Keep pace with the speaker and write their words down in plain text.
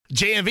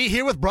JMV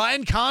here with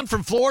Brian Kahn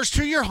from Floors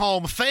to Your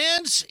Home.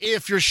 Fans,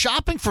 if you're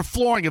shopping for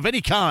flooring of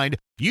any kind,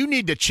 you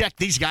need to check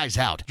these guys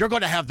out. You're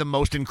going to have the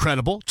most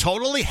incredible,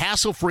 totally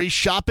hassle-free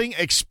shopping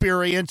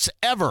experience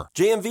ever.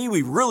 JMV,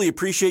 we really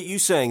appreciate you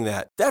saying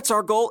that. That's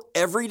our goal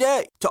every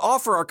day, to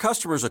offer our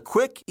customers a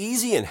quick,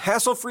 easy, and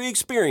hassle-free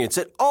experience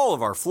at all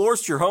of our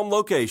Floors to Your Home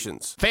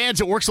locations.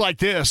 Fans, it works like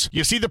this.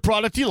 You see the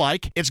product you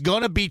like. It's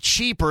going to be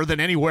cheaper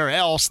than anywhere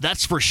else,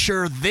 that's for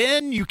sure.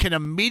 Then you can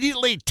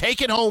immediately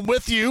take it home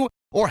with you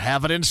or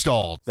have it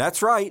installed.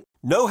 That's right.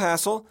 No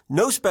hassle,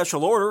 no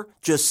special order.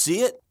 Just see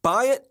it,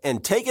 buy it,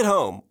 and take it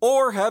home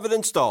or have it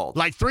installed.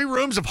 Like 3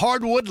 rooms of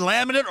hardwood,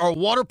 laminate, or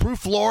waterproof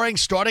flooring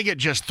starting at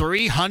just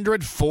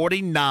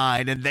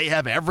 $349, and they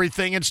have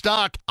everything in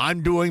stock.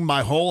 I'm doing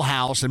my whole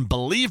house, and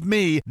believe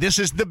me, this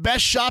is the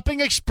best shopping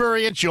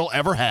experience you'll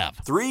ever have.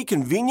 3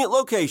 convenient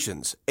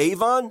locations: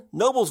 Avon,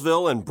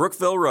 Noblesville, and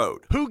Brookville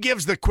Road. Who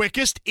gives the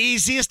quickest,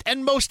 easiest,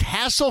 and most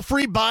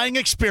hassle-free buying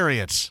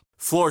experience?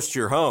 Floors to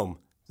Your Home.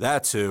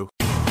 That's who.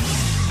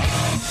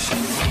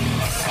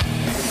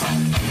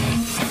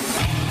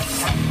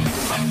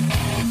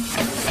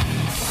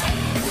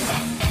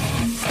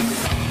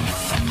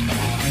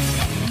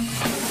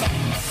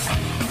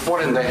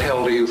 What in the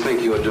hell do you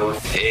think you're doing?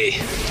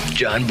 Hey,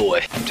 John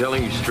Boy. I'm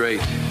telling you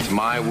straight, it's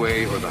my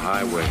way or the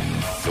highway.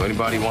 So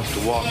anybody wants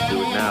to walk,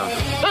 do it now.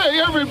 Hey,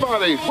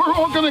 everybody, we're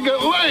all going to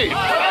get late.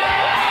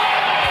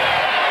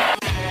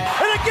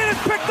 And again,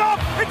 it's picked off.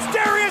 It's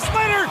Darius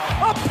Leonard.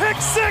 A pick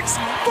 6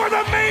 for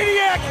the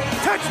Maniac.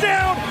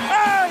 Touchdown,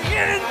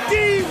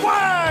 I-N-D-Y.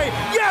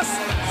 Yes,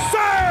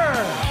 sir.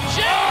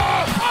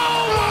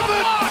 Oh,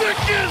 the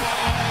Dickens!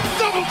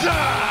 Double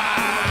time!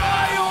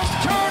 Miles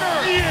Turner.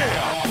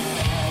 Yeah!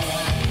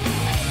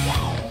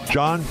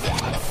 John,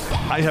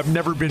 I have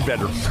never been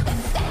better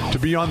to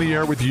be on the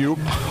air with you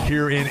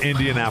here in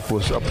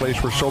Indianapolis, a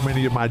place where so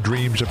many of my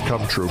dreams have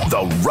come true.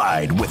 The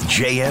Ride with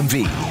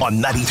JMV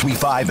on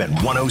 93.5 and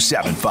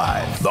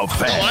 107.5. The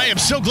Fan. Oh, I am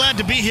so glad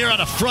to be here on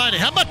a Friday.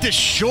 How about this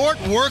short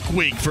work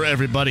week for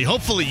everybody?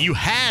 Hopefully you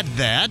had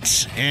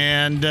that.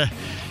 And a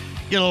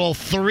little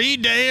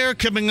 3-dayer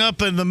coming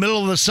up in the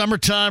middle of the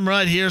summertime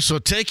right here. So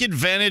take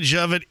advantage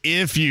of it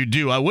if you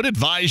do. I would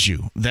advise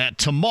you that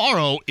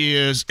tomorrow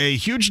is a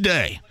huge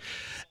day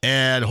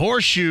at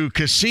Horseshoe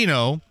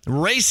Casino,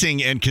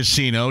 Racing and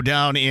Casino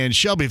down in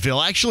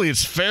Shelbyville. Actually,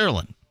 it's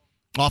Fairland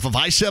off of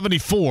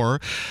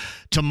I-74.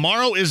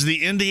 Tomorrow is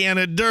the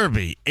Indiana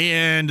Derby,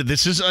 and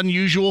this is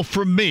unusual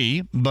for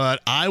me,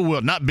 but I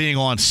will not being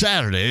on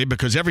Saturday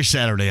because every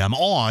Saturday I'm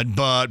on,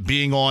 but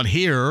being on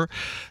here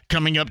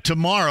coming up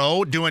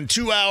tomorrow, doing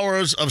 2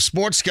 hours of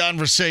sports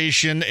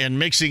conversation and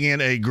mixing in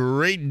a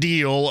great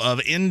deal of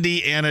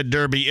Indiana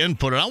Derby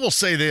input. And I will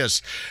say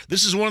this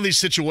is one of these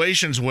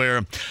situations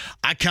where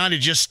I kind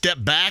of just step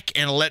back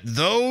and let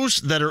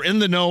those that are in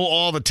the know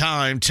all the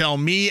time tell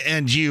me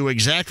and you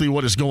exactly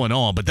what is going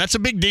on, but that's a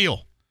big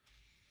deal.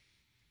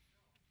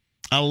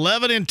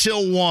 11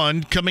 until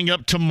 1 coming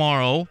up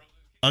tomorrow.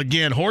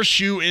 Again,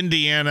 Horseshoe,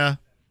 Indiana,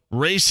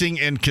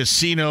 Racing and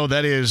Casino.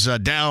 That is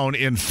down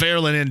in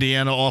Fairland,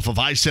 Indiana, off of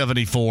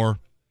I-74.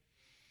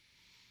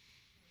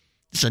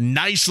 It's a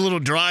nice little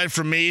drive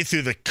for me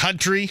through the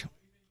country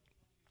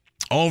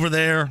over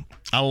there.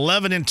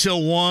 11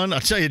 until 1. I'll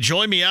tell you,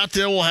 join me out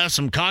there. We'll have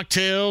some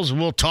cocktails.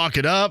 We'll talk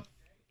it up.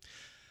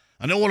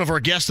 I know one of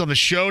our guests on the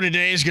show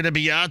today is going to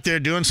be out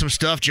there doing some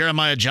stuff.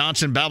 Jeremiah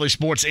Johnson, Bally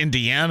Sports,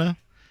 Indiana.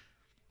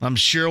 I'm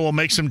sure we'll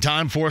make some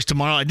time for us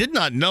tomorrow. I did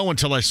not know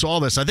until I saw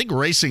this. I think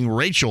Racing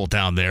Rachel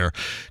down there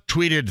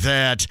tweeted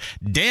that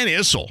Dan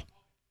Issel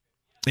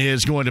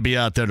is going to be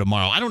out there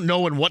tomorrow. I don't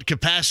know in what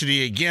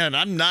capacity. Again,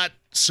 I'm not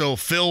so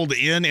filled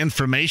in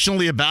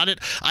informationally about it.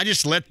 I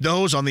just let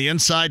those on the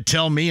inside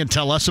tell me and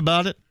tell us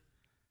about it.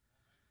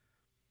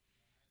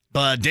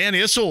 But Dan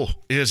Issel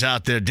is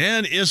out there.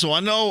 Dan Issel, I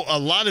know a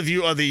lot of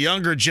you are the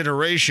younger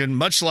generation,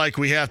 much like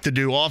we have to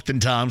do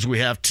oftentimes. We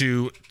have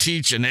to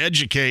teach and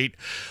educate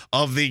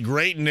of the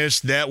greatness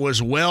that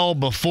was well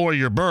before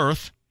your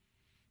birth.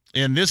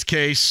 In this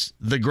case,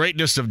 the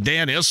greatness of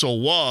Dan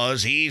Issel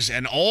was he's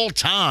an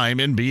all-time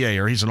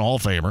NBAer. He's an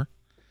All-Famer.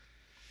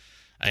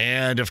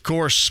 And, of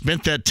course,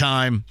 spent that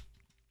time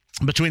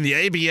between the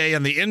ABA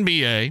and the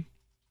NBA,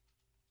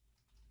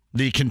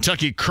 the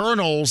Kentucky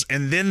Colonels,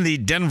 and then the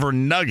Denver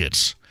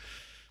Nuggets.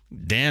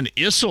 Dan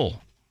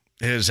Issel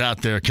is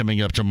out there coming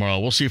up tomorrow.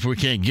 We'll see if we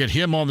can't get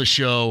him on the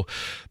show.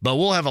 But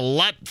we'll have a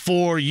lot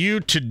for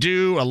you to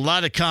do, a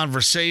lot of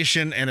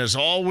conversation. And as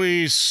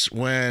always,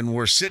 when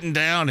we're sitting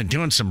down and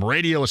doing some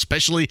radio,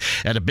 especially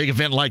at a big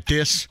event like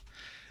this,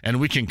 and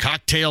we can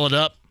cocktail it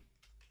up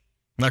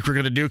like we're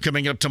going to do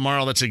coming up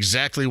tomorrow, that's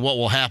exactly what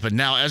will happen.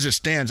 Now, as it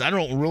stands, I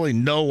don't really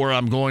know where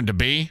I'm going to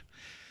be.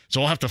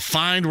 So I'll have to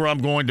find where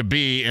I'm going to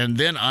be, and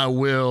then I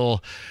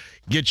will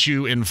get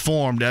you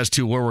informed as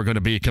to where we're going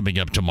to be coming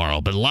up tomorrow.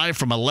 But live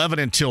from 11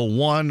 until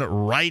 1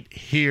 right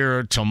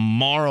here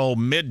tomorrow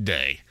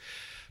midday.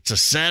 It's a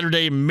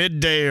Saturday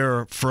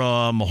middayer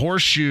from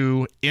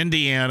Horseshoe,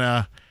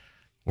 Indiana.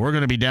 We're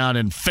going to be down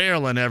in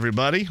Fairland,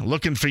 everybody.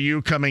 Looking for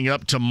you coming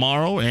up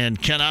tomorrow,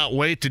 and cannot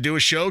wait to do a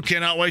show.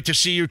 Cannot wait to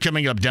see you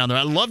coming up down there.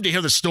 I love to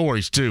hear the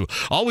stories, too.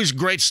 Always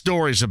great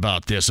stories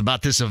about this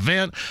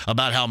event,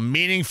 about how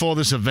meaningful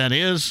this event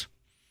is,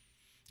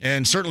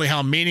 and certainly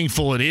how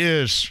meaningful it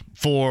is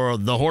for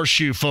the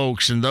Horseshoe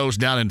folks and those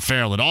down in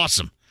Fairland.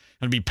 Awesome.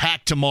 Going to be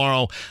packed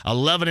tomorrow,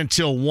 11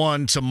 until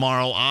 1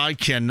 tomorrow. I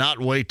cannot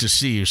wait to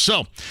see you.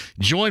 So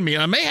join me.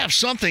 I may have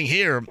something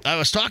here. I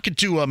was talking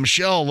to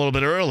Michelle a little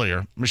bit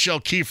earlier, Michelle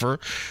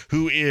Kiefer,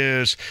 who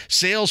is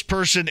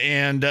salesperson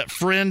and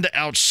friend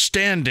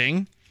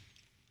outstanding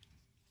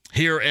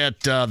here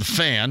at The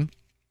Fan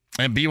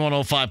and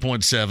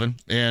B105.7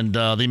 and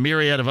the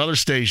myriad of other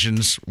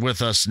stations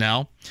with us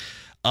now.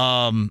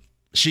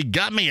 She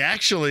got me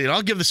actually, and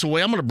I'll give this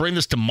away. I'm going to bring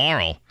this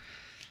tomorrow.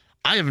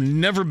 I have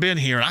never been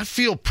here, and I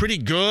feel pretty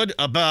good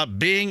about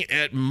being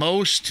at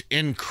most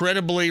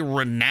incredibly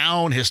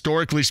renowned,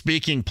 historically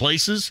speaking,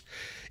 places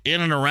in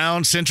and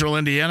around central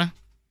Indiana.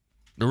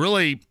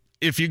 Really,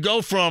 if you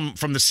go from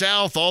the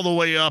south all the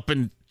way up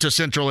into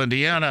central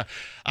Indiana,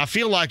 I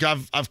feel like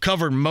I've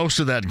covered most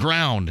of that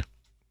ground.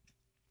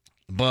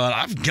 But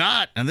I've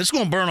got, and this is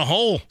going to burn a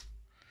hole,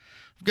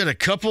 I've got a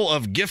couple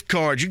of gift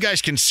cards. You guys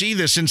can see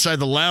this inside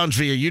the lounge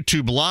via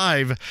YouTube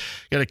Live.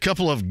 Got a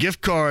couple of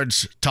gift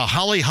cards to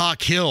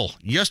Hollyhock Hill.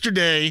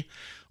 Yesterday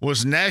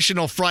was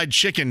National Fried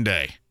Chicken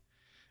Day.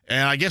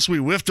 And I guess we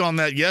whiffed on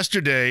that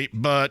yesterday,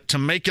 but to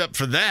make up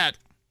for that,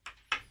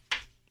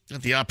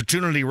 got the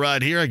opportunity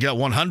right here. I got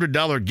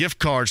 $100 gift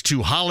cards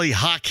to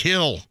Hollyhock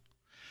Hill.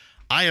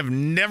 I have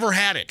never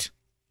had it.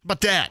 How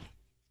about that?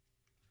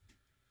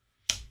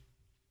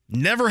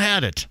 Never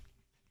had it.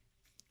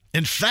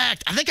 In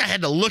fact, I think I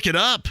had to look it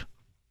up.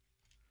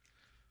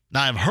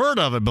 Now, I've heard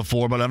of it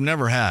before, but I've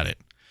never had it.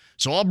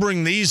 So I'll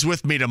bring these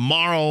with me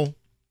tomorrow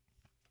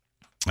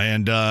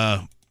and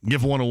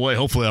give one away.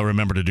 Hopefully I'll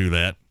remember to do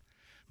that.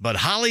 But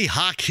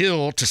Hollyhock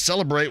Hill to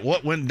celebrate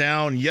what went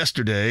down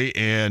yesterday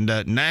and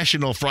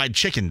National Fried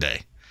Chicken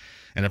Day.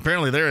 And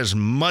apparently there is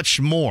much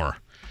more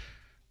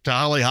to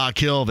Hollyhock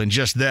Hill than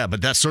just that,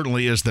 but that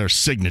certainly is their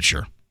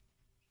signature.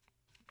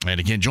 And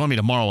again, join me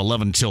tomorrow,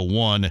 11 till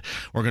 1.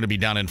 We're going to be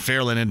down in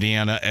Fairland,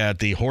 Indiana at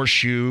the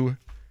Horseshoe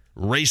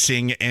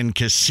Racing and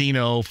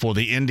Casino for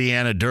the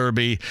Indiana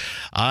Derby.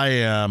 I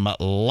am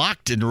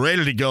locked and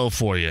ready to go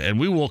for you, and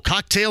we will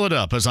cocktail it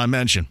up, as I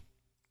mentioned.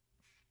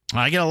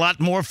 I got a lot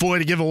more for you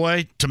to give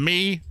away, to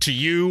me, to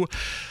you.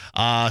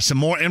 Some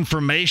more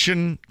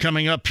information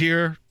coming up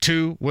here,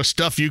 too, with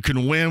stuff you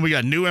can win. We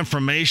got new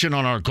information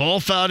on our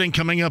golf outing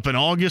coming up in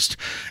August.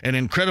 An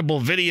incredible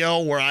video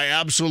where I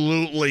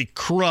absolutely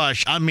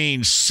crush. I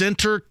mean,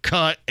 center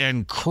cut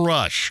and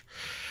crush.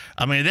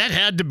 I mean, that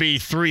had to be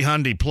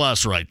 300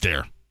 plus right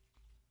there.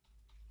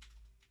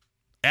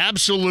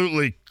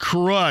 Absolutely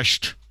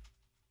crushed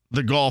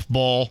the golf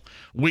ball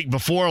week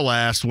before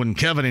last when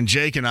Kevin and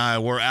Jake and I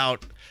were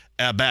out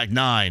at back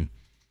nine.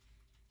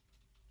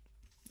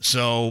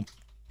 So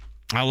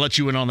I'll let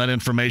you in on that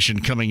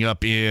information coming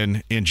up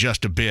in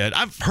just a bit.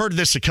 I've heard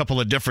this a couple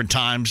of different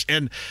times,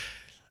 and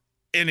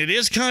it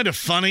is kind of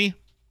funny,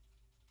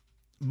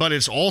 but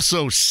it's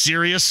also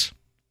serious.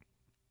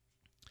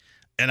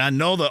 And I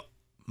know that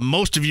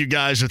most of you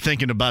guys are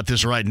thinking about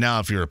this right now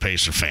if you're a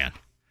Pacer fan.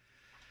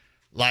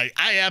 Like,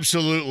 I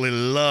absolutely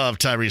love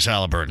Tyrese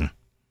Halliburton.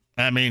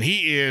 I mean,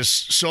 he is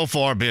so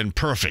far been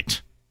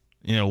perfect.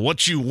 You know,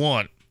 what you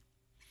want.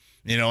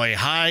 You know, a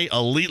high,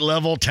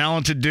 elite-level,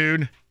 talented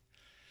dude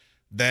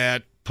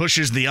that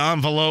pushes the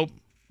envelope,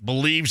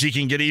 believes he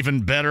can get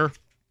even better.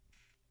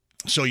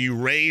 So you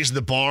raise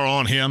the bar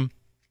on him.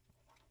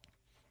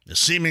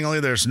 Seemingly,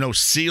 there's no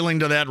ceiling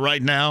to that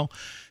right now.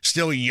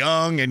 Still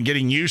young and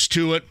getting used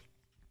to it.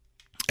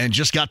 And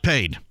just got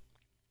paid.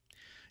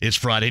 It's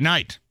Friday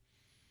night.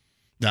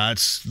 Now,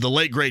 it's the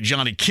late, great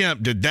Johnny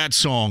Kemp did that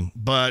song,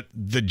 but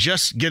the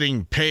just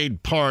getting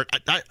paid part,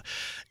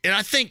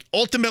 I think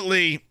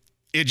ultimately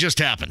it just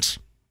happens.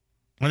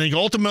 I think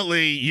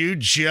ultimately you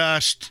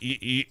just,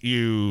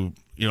 you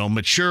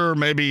mature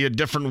maybe a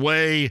different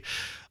way.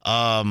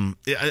 I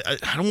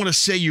don't want to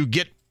say you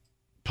get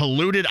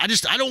polluted. I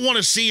don't want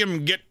to see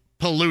him get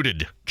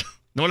polluted.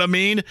 Know what I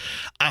mean?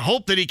 I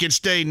hope that he can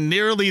stay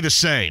nearly the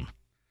same,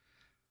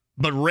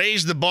 but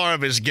raise the bar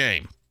of his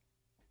game.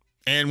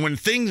 And when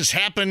things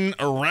happen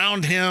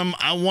around him,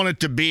 I want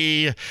it to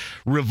be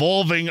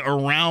revolving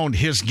around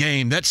his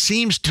game. That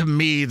seems to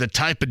me the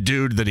type of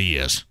dude that he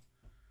is.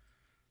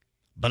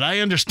 But I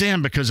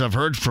understand because I've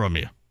heard from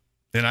you.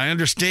 And I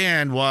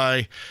understand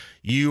why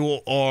you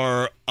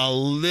are a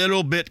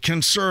little bit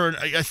concerned.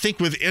 I think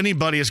with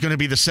anybody it's going to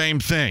be the same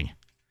thing.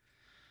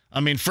 I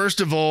mean, first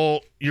of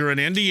all, you're in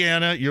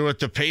Indiana, you're with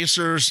the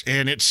Pacers,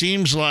 and it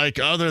seems like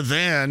other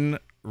than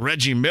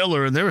Reggie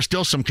Miller, and there was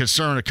still some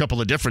concern a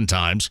couple of different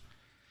times,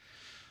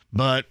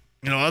 but,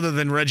 other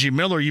than Reggie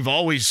Miller, you've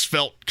always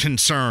felt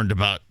concerned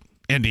about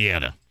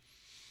Indiana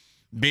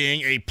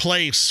being a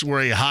place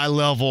where a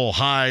high-level,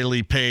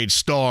 highly paid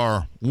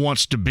star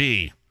wants to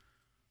be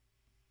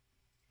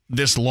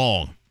this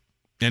long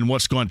and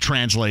what's going to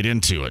translate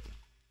into it.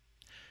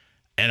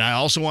 And I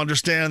also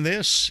understand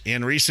this.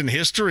 In recent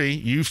history,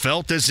 you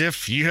felt as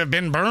if you have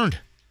been burned.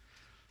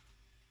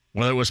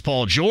 Whether it was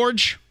Paul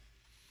George.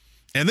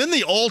 And then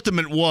the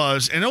ultimate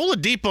was, and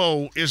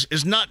Oladipo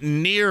is not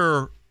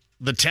near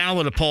the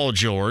talent of Paul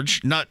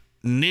George, not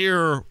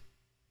near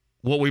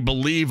what we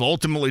believe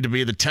ultimately to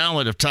be the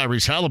talent of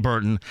Tyrese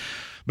Halliburton.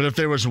 But if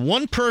there was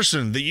one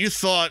person that you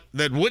thought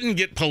that wouldn't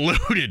get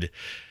polluted,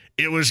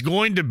 it was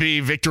going to be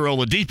Victor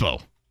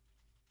Oladipo.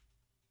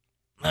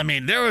 I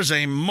mean, there was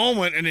a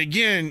moment, and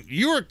again,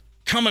 you were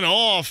coming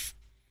off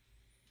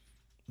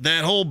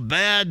that whole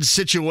bad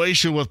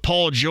situation with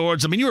Paul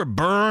George. I mean, you were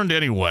burned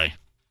anyway.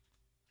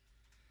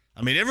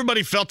 I mean,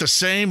 everybody felt the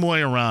same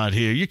way around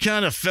here. You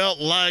kind of felt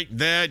like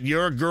that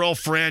your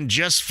girlfriend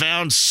just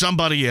found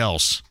somebody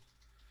else.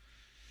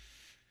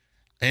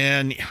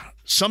 And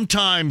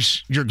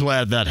sometimes you're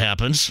glad that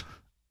happens.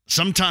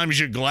 Sometimes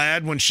you're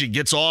glad when she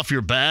gets off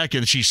your back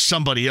and she's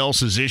somebody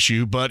else's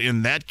issue, but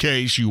in that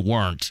case, you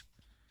weren't.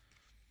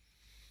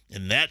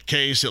 In that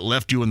case, it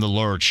left you in the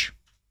lurch.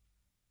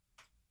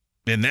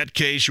 In that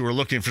case, you were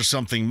looking for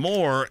something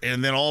more,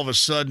 and then all of a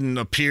sudden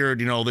appeared,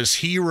 this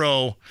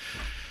hero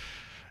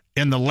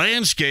in the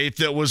landscape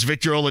that was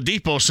Victor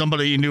Oladipo,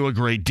 somebody you knew a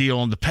great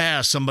deal in the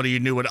past, somebody you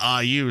knew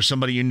at IU,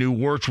 somebody you knew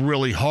worked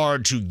really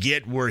hard to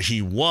get where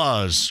he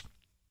was.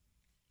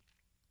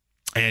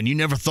 And you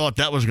never thought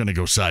that was going to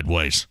go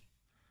sideways.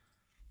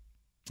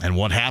 And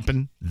what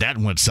happened? That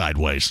went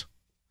sideways.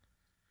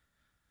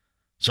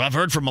 So I've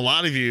heard from a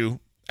lot of you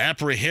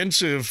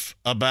apprehensive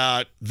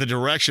about the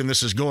direction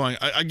this is going.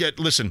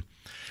 Listen,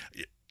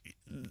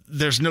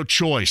 there's no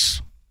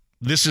choice.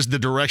 This is the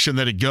direction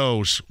that it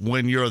goes.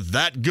 When you're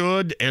that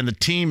good and the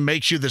team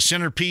makes you the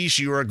centerpiece,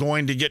 you are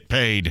going to get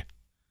paid.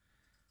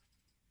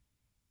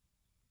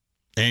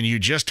 And you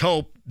just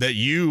hope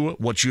that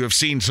what you have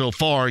seen so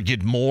far,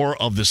 get more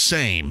of the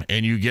same,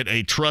 and you get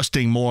a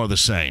trusting more of the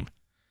same.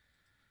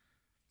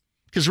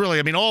 Because really,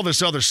 I mean, all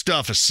this other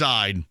stuff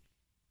aside,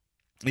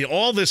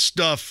 all this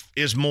stuff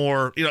is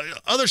more,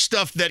 other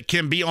stuff that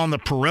can be on the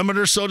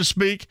perimeter, so to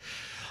speak,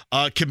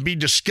 can be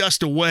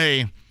discussed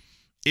away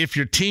if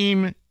your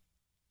team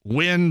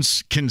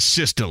wins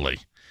consistently.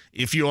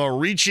 If you are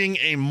reaching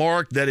a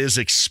mark that is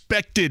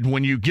expected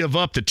when you give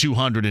up the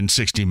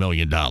 $260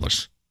 million.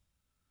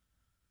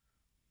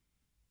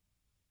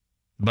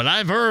 But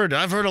I've heard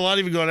a lot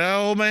of you going,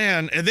 oh,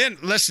 man. And then,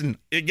 listen,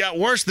 it got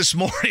worse this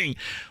morning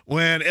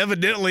when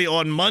evidently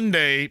on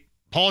Monday,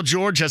 Paul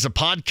George has a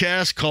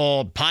podcast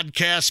called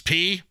Podcast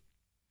P,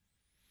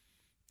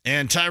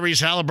 and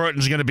Tyrese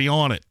Halliburton's going to be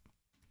on it.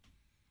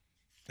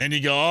 And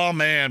you go, oh,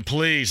 man,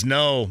 please,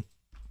 no.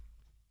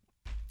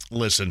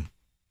 Listen,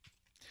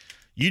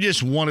 you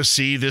just want to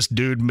see this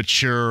dude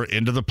mature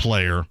into the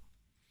player.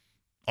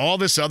 All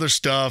this other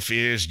stuff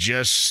is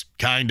just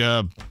kind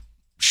of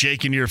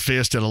shaking your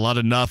fist at a lot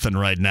of nothing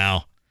right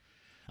now.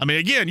 I mean,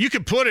 again, you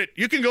can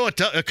go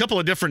a couple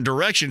of different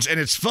directions, and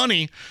it's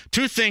funny,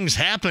 two things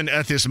happened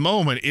at this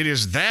moment. It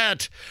is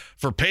that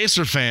for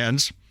Pacer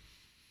fans,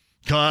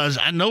 because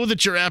I know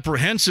that you're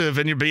apprehensive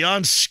and you're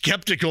beyond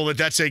skeptical that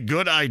that's a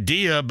good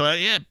idea, but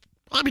yeah,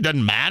 probably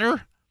doesn't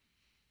matter.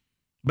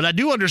 But I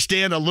do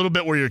understand a little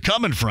bit where you're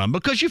coming from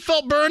because you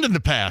felt burned in the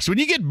past. When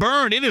you get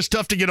burned, it is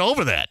tough to get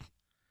over that.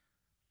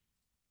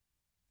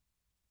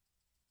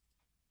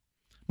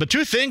 But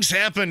two things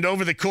happened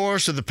over the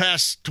course of the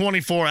past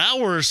 24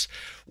 hours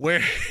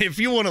where, if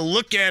you want to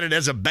look at it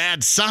as a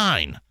bad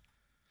sign,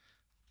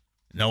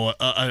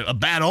 a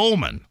bad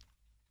omen,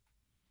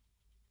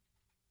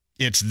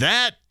 it's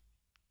that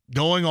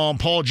going on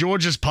Paul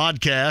George's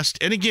podcast.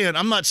 And again,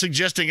 I'm not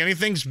suggesting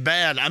anything's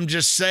bad. I'm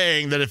just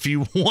saying that if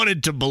you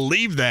wanted to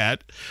believe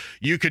that,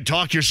 you could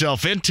talk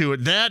yourself into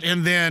it. That,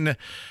 and then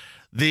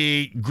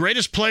the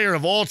greatest player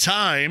of all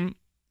time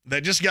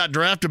that just got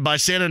drafted by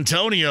San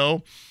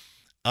Antonio,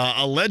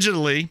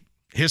 allegedly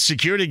his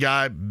security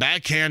guy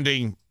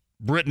backhanding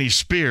Britney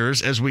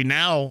Spears, as we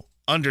now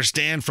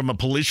understand from a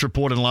police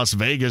report in Las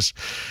Vegas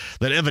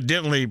that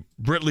evidently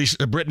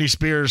Britney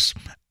Spears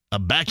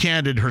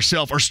backhanded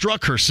herself or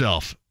struck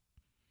herself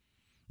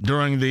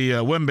during the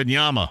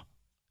Wembanyama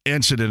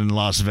incident in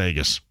Las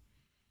Vegas.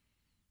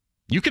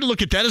 You can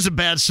look at that as a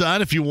bad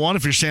sign if you want,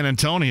 if you're San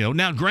Antonio.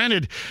 Now,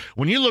 granted,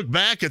 when you look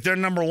back at their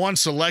number one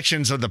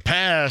selections of the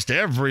past,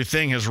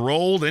 everything has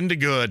rolled into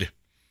good.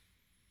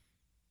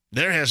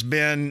 There has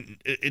been,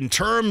 in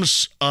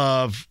terms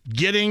of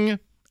getting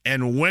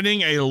and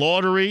winning a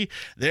lottery,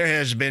 there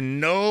has been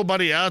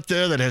nobody out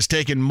there that has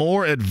taken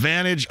more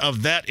advantage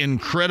of that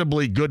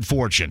incredibly good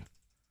fortune.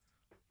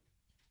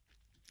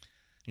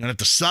 You're going to have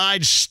to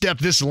sidestep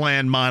this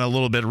landmine a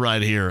little bit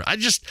right here. I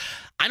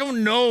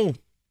don't know.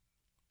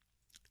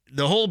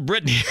 The whole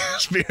Britney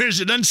Spears,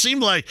 it doesn't seem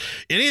like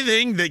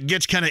anything that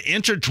gets kind of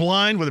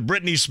intertwined with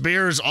Britney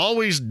Spears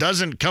always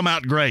doesn't come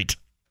out great.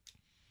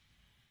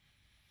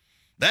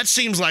 That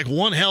seems like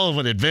one hell of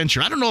an adventure.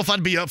 I don't know if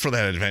I'd be up for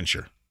that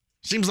adventure.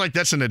 Seems like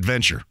that's an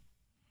adventure.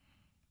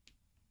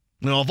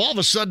 If all of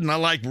a sudden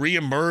I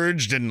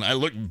reemerged and I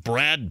look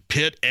Brad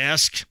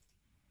Pitt-esque,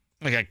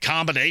 like a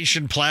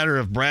combination platter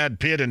of Brad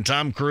Pitt and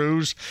Tom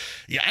Cruise.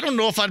 Yeah, I don't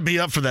know if I'd be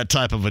up for that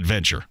type of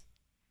adventure.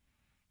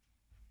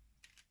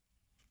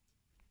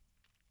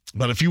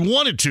 But if you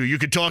wanted to, you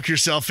could talk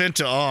yourself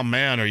into, oh,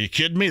 man, are you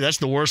kidding me? That's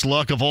the worst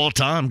luck of all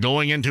time,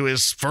 going into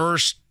his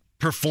first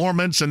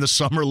performance in the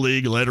Summer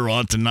League later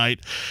on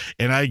tonight.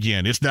 And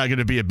again, it's not going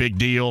to be a big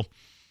deal.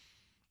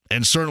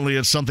 And certainly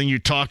it's something you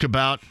talk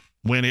about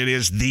when it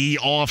is the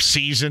off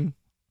season.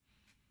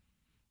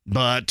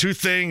 But two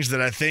things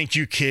that I think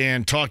you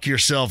can talk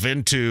yourself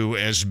into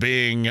as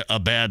being a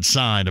bad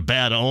sign, a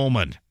bad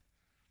omen,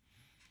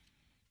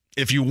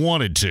 if you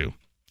wanted to.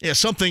 Yeah,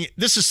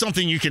 this is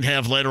something you can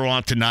have later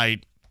on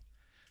tonight,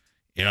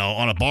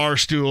 on a bar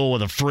stool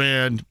with a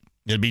friend.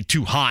 It'd be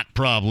too hot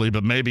probably,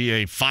 but maybe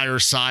a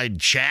fireside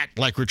chat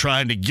like we're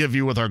trying to give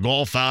you with our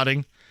golf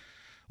outing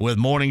with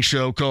morning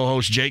show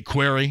co-host Jake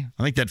Query.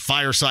 I think that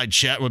fireside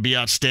chat would be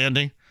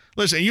outstanding.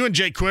 Listen, you and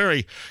Jake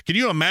Query, can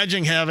you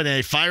imagine having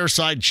a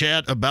fireside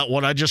chat about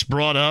what I just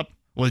brought up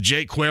with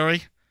Jake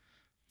Query?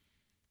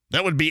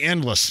 That would be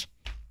endless.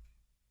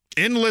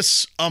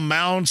 Endless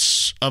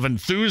amounts of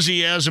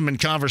enthusiasm and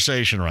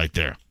conversation right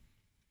there.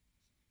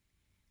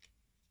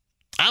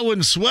 I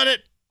wouldn't sweat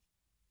it.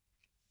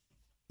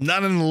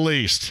 Not in the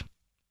least.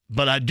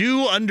 But I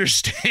do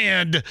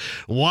understand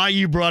why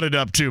you brought it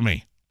up to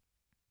me.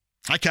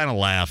 I kind of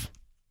laugh.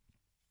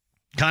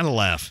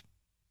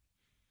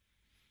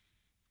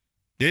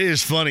 It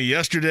is funny.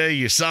 Yesterday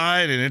you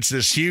signed and it's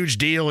this huge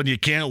deal and you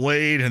can't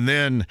wait. And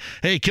then,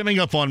 hey, coming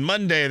up on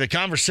Monday, the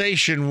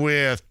conversation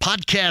with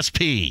Podcast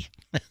P.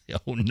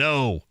 Oh,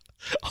 no.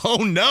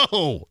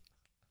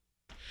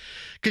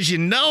 Because you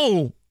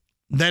know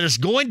that it's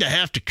going to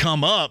have to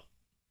come up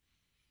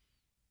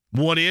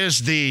what is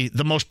the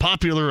most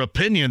popular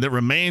opinion that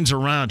remains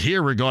around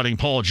here regarding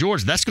Paul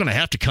George. That's going to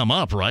have to come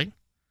up, right?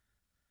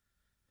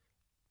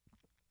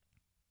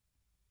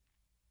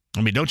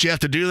 I mean, don't you have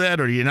to do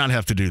that, or do you not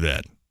have to do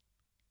that?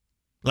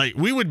 Like,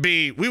 we would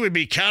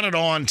be counted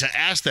on to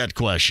ask that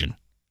question.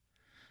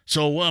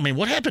 So, I mean,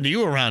 what happened to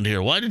you around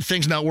here? Why did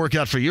things not work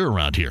out for you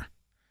around here?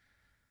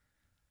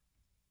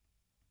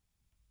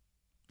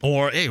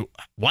 Or, hey,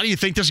 why do you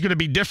think this is going to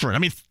be different? I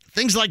mean,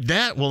 things like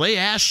that, will they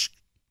ask?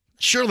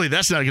 Surely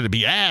that's not going to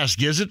be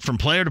asked, is it, from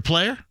player to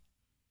player?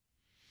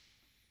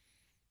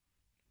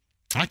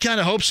 I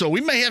kind of hope so.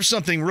 We may have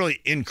something really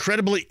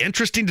incredibly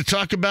interesting to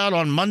talk about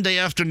on Monday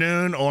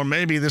afternoon, or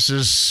maybe this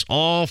is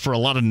all for a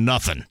lot of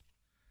nothing.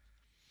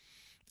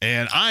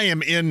 And I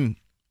am in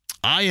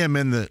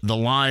the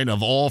line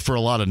of all for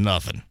a lot of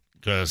nothing,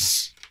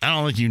 because I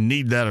don't think you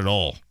need that at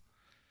all.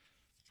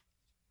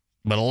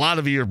 But a lot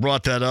of you have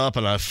brought that up,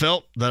 and I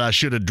felt that I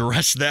should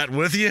address that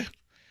with you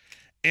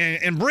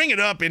and bring it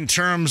up in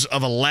terms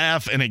of a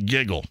laugh and a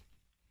giggle.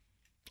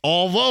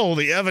 Although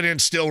the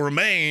evidence still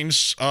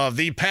remains of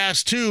the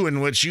past two in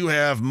which you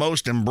have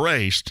most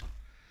embraced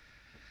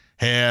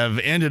have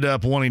ended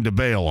up wanting to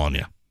bail on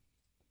you,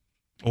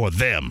 or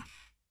them,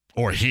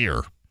 or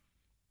here.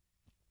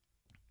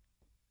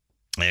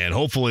 And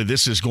hopefully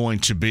this is going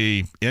to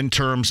be, in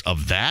terms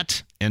of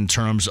that, in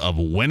terms of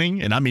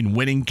winning, and I mean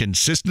winning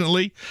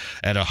consistently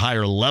at a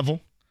higher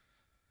level,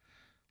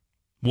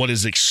 what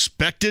is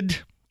expected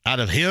out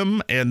of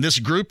him and this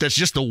group. That's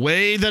just the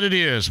way that it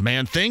is,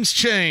 man. Things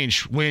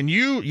change.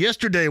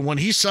 Yesterday, when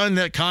he signed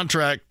that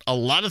contract, a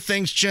lot of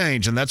things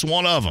change, and that's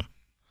one of them.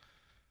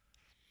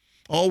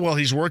 Oh, well,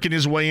 he's working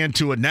his way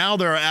into it. Now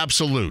there are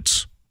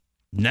absolutes.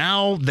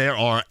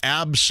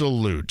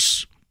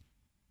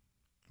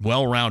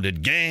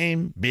 Well-rounded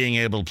game, being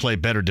able to play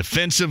better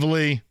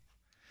defensively,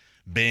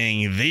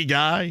 being the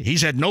guy.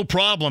 He's had no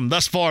problem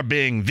thus far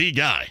being the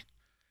guy.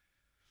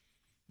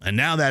 And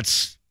now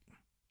that's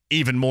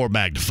even more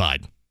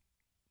magnified.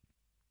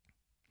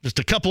 Just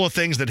a couple of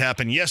things that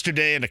happened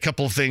yesterday and a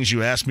couple of things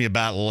you asked me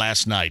about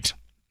last night.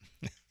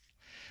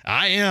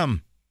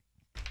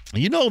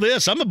 You know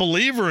this, I'm a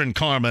believer in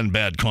karma and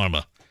bad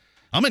karma.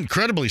 I'm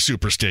incredibly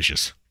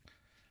superstitious.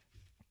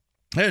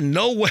 There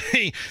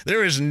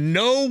is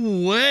no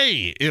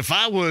way if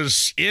I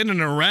was in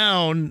and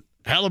around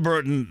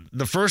Halliburton,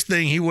 the first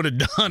thing he would have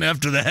done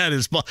after that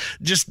is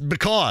just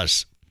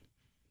because.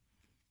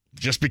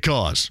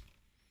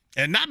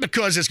 And not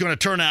because it's going to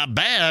turn out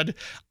bad.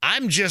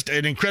 I'm just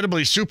an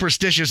incredibly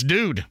superstitious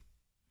dude.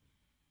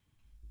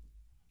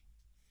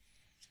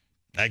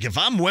 Like, if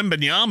I'm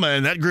Wembanyama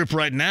in that group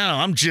right now,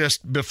 I'm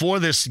just, before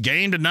this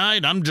game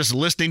tonight, I'm just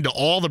listening to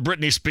all the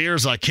Britney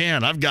Spears I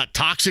can. I've got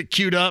Toxic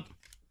queued up.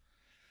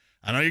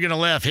 I know you're going to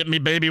laugh. Hit Me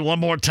Baby One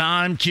More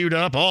Time queued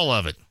up. All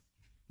of it.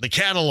 The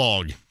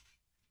catalog.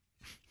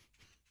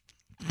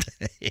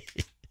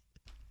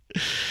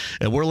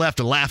 And we're left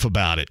to laugh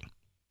about it.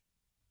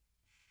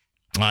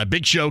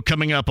 Big show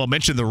coming up. I'll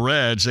mention the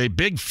Reds. A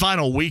big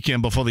final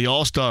weekend before the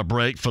All-Star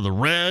break for the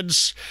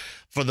Reds,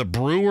 for the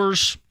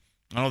Brewers.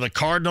 I know the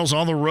Cardinals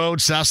on the road,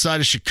 south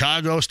side of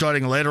Chicago,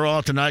 starting later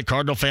on tonight.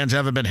 Cardinal fans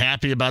haven't been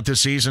happy about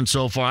this season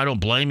so far. I don't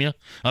blame you.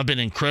 I've been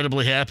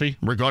incredibly happy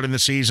regarding the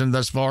season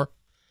thus far.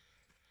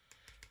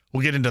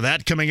 We'll get into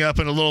that coming up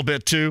in a little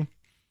bit, too.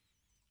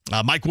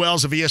 Mike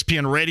Wells of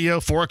ESPN Radio,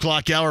 4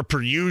 o'clock hour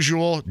per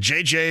usual.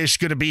 JJ is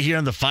going to be here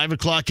in the 5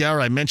 o'clock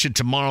hour. I mentioned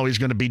tomorrow he's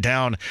going to be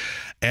down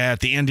at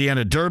the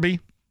Indiana Derby,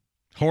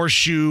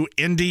 Horseshoe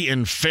Indy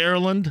in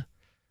Fairland.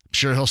 I'm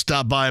sure he'll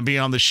stop by and be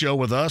on the show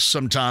with us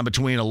sometime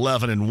between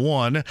 11 and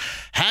 1.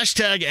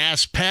 Hashtag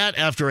Ask Pat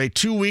after a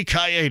 2-week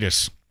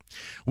hiatus.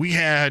 We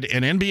had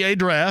an NBA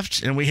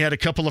draft, and we had a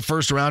couple of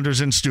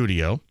first-rounders in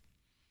studio.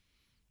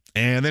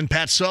 And then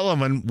Pat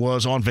Sullivan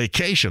was on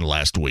vacation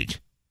last week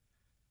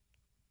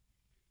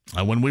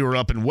when we were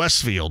up in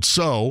Westfield.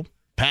 So,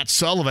 Pat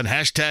Sullivan,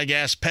 hashtag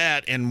Ask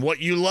Pat, and what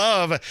you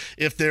love,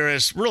 if there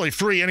is really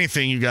free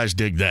anything, you guys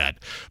dig that.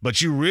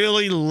 But you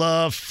really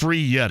love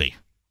free Yeti.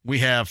 We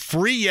have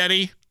free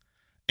Yeti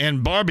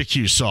and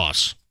barbecue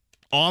sauce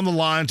on the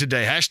line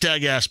today.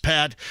 Hashtag Ask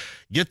Pat.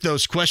 Get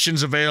those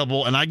questions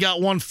available. And I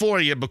got one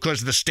for you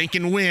because of the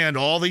stinking wind,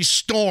 all these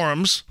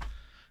storms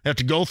have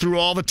to go through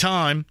all the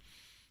time.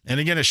 And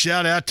again, a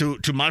shout out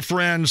to my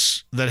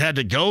friends that had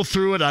to go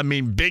through it. I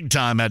mean, big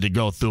time had to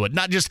go through it.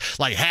 Not just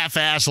like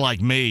half-ass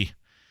like me,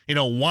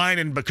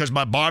 whining because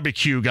my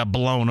barbecue got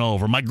blown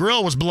over. My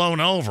grill was blown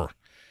over.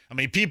 I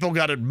mean, people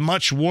got it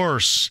much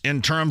worse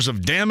in terms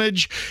of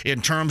damage,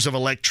 in terms of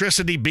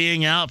electricity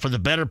being out for the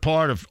better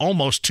part of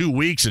almost 2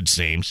 weeks, it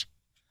seems.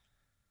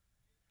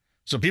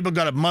 So people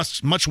got it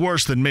much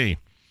worse than me.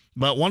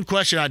 But one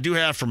question I do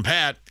have from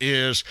Pat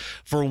is,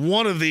 for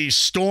one of these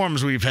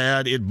storms we've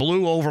had, it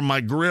blew over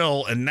my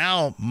grill, and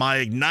now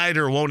my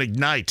igniter won't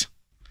ignite.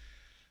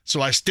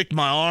 So I stick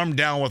my arm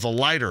down with a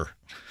lighter.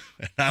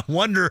 I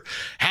wonder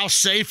how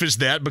safe is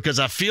that, because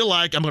I feel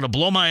like I'm going to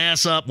blow my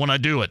ass up when I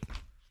do it.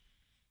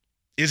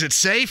 Is it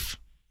safe?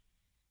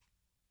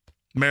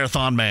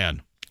 Marathon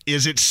Man,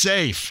 is it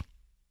safe?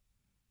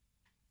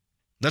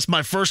 That's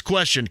my first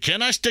question.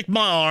 Can I stick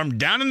my arm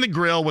down in the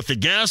grill with the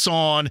gas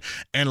on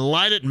and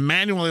light it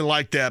manually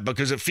like that?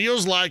 Because it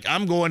feels like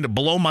I'm going to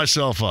blow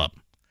myself up.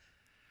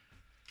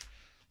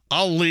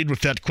 I'll lead with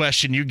that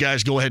question. You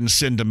guys go ahead and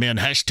send them in.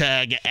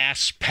 Hashtag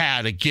Ask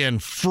Pat. Again,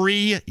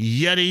 free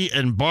Yeti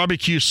and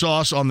barbecue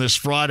sauce on this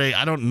Friday.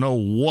 I don't know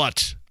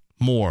what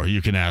more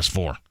you can ask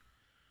for.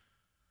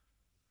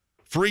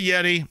 Free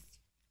Yeti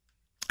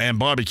and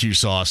barbecue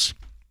sauce.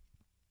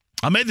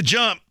 I made the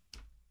jump.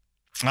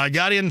 I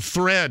got in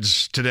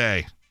Threads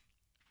today.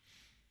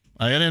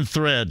 It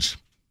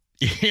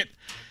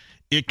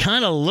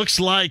kind of looks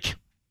like,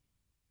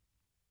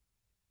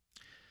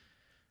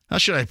 how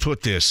should I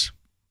put this?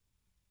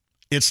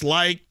 It's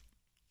like,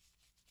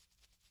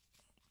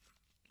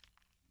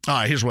 all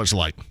right, here's what it's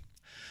like.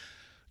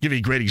 Give you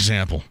a great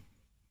example.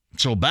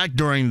 So back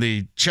during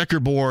the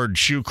checkerboard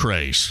shoe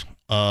craze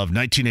of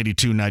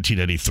 1982,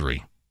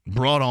 1983,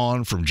 brought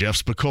on from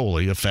Jeff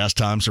Spicoli of Fast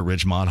Times at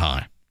Ridgemont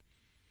High.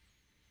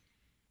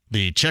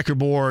 The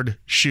checkerboard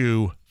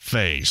shoe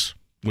phase.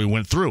 We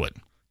went through it,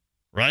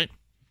 right?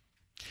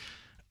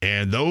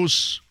 And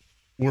those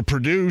were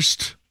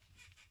produced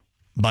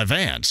by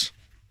Vans.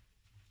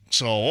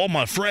 So all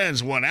my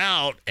friends went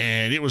out,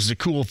 and it was the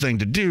cool thing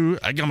to do.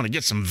 I'm going to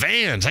get some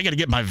Vans. I got to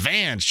get my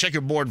Vans,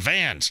 checkerboard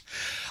Vans.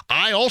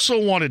 I also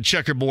wanted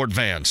checkerboard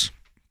Vans.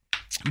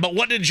 But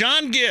what did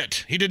John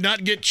get? He did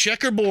not get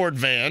checkerboard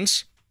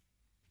Vans.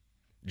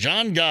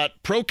 John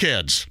got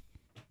Pro-Keds.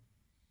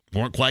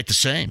 Weren't quite the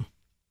same.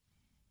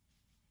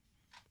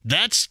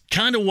 That's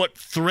kind of what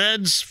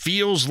Threads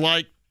feels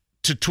like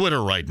to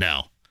Twitter right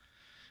now.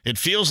 It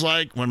feels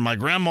like when my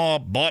grandma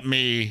bought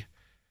me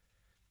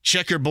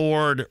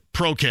checkerboard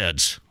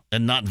Pro-Keds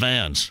and not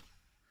Vans.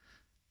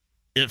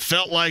 It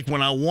felt like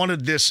when I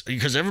wanted this,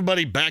 because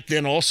everybody back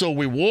then also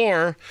we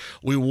wore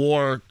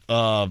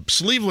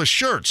sleeveless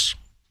shirts.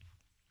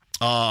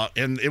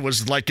 And it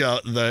was like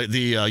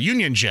the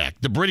Union Jack,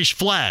 the British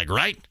flag,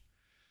 right?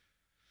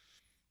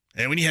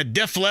 And when you had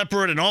Def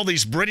Leppard and all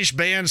these British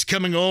bands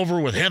coming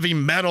over with heavy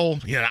metal,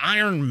 you had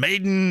Iron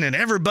Maiden, and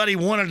everybody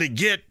wanted to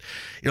get,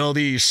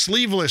 these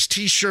sleeveless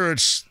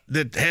T-shirts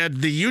that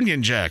had the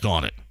Union Jack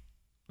on it.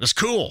 That's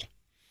cool.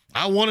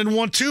 I wanted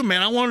one too,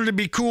 man. I wanted to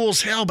be cool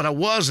as hell, but I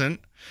wasn't.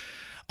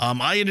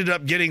 I ended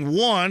up getting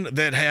one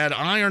that had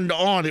ironed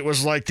on. It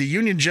was like the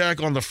Union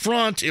Jack on the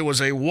front. It was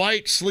a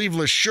white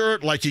sleeveless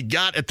shirt like you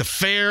got at the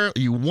fair.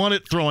 You won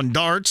it throwing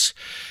darts.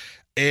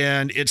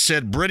 And it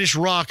said British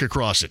Rock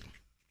across it.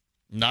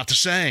 Not the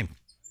same.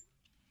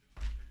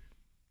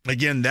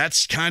 Again,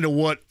 that's kind of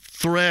what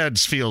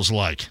Threads feels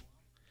like.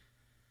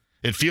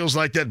 It feels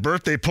like that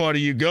birthday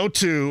party you go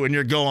to and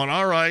you're going,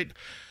 all right,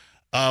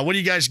 what do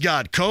you guys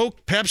got?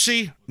 Coke?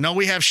 Pepsi? No,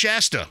 we have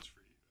Shasta.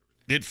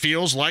 It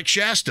feels like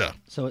Shasta.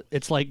 So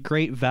it's like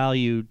great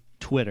value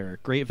Twitter.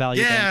 Great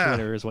value on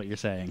Twitter is what you're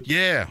saying.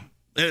 Yeah.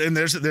 And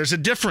there's a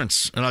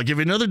difference. And I'll give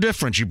you another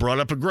difference. You brought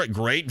up a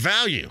great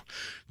value.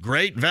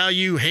 Great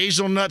value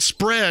hazelnut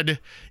spread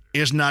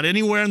is not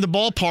anywhere in the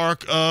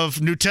ballpark of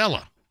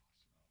Nutella.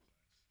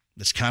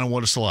 That's kind of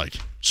what it's like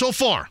so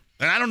far.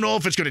 And I don't know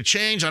if it's going to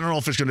change. I don't know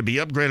if it's going to be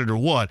upgraded or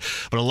what.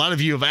 But a lot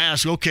of you have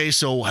asked, okay,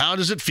 so how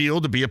does it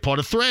feel to be a part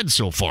of Threads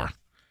so far?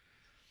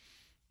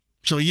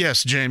 So,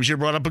 yes, James, you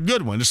brought up a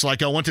good one. It's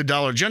like I went to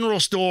Dollar General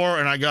store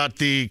and I got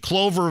the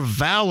Clover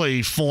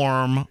Valley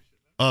form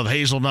of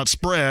hazelnut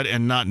spread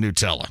and not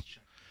Nutella.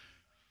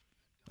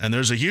 And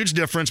there's a huge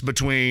difference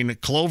between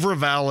Clover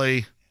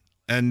Valley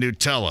and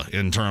Nutella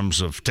in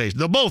terms of taste.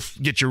 They'll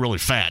both get you really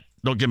fat.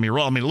 Don't get me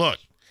wrong. I mean, look,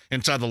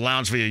 inside the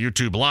lounge via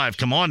YouTube Live.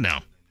 Come on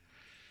now.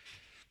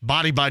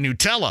 Body by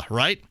Nutella,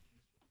 right?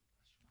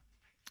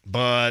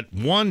 But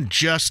one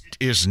just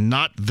is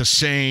not the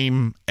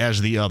same as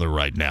the other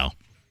right now.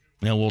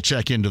 And we'll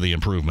check into the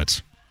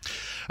improvements.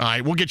 All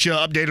right, we'll get you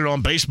updated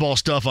on baseball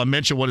stuff. I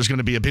mentioned what is going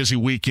to be a busy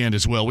weekend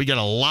as well. We got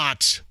a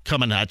lot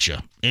coming at you,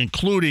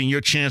 including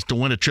your chance to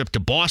win a trip to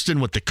Boston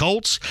with the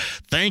Colts.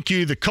 Thank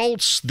you, the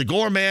Colts, the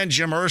Gorman,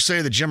 Jim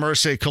Irsay. The Jim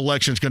Irsay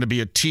collection is going to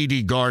be at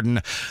TD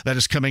Garden. That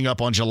is coming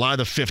up on July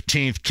the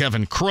 15th.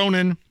 Kevin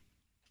Cronin,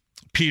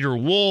 Peter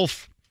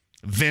Wolf,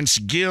 Vince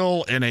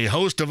Gill, and a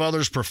host of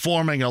others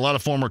performing, a lot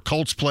of former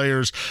Colts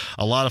players,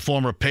 a lot of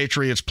former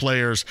Patriots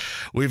players.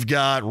 We've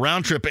got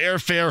round-trip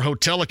airfare,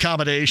 hotel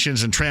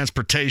accommodations, and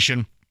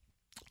transportation.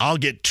 I'll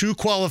get 2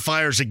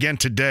 qualifiers again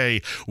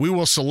today. We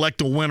will select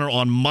a winner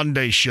on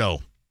Monday's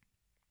show.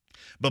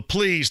 But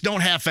please,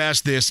 don't half-ass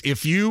this.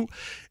 If you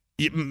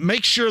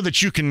make sure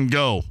that you can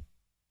go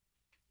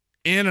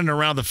in and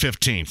around the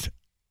 15th.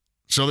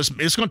 So it's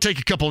going to take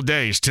a couple of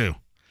days, too.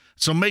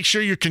 So make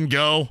sure you can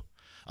go.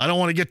 I don't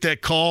want to get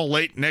that call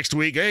late next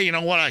week. Hey, you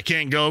know what? I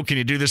can't go. Can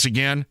you do this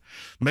again?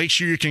 Make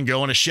sure you can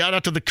go. And a shout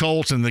out to the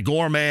Colts and the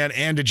Gorman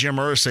and to Jim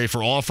Irsay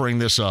for offering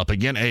this up.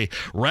 Again, a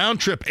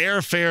round-trip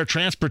airfare,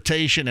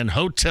 transportation, and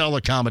hotel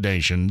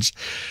accommodations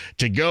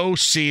to go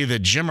see the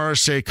Jim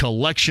Irsay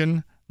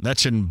collection.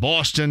 That's in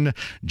Boston,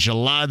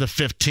 July the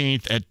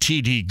 15th at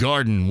TD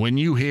Garden. When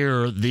you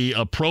hear the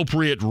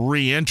appropriate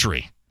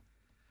re-entry,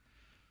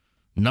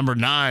 number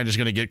 9 is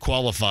going to get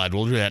qualified.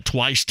 We'll do that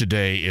twice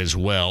today as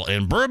well.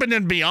 And Bourbon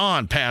and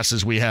Beyond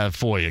passes we have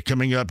for you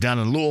coming up down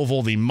in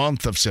Louisville the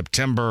month of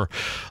September.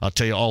 I'll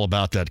tell you all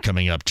about that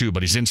coming up too.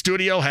 But he's in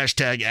studio.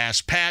 Hashtag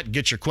Ask Pat.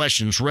 Get your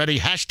questions ready.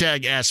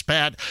 Hashtag Ask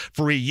Pat.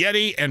 Free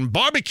Yeti and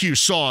barbecue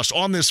sauce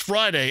on this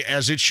Friday,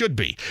 as it should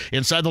be.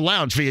 Inside the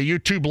lounge via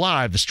YouTube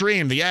Live, the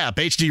stream, the app,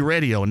 HD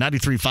Radio,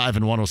 93.5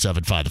 and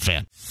 107.5 The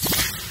Fan.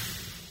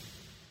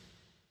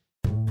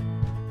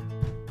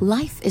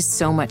 Life is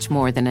so much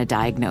more than a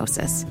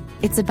diagnosis.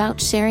 It's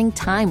about sharing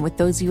time with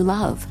those you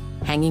love,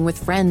 hanging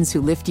with friends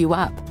who lift you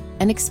up,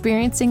 and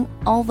experiencing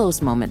all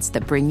those moments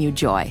that bring you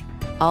joy.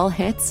 All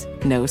hits,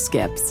 no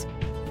skips.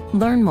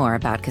 Learn more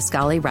about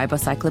Kisqali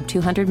Ribociclib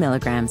 200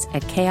 milligrams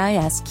at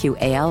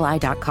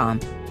KISQALI.com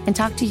and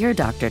talk to your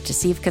doctor to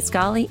see if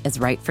Kisqali is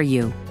right for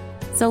you.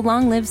 So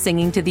long live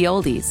singing to the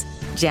oldies,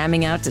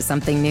 jamming out to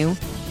something new,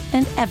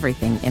 and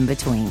everything in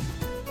between.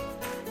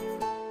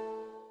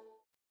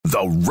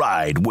 The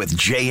Ride with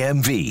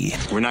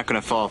JMV. We're not going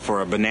to fall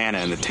for a banana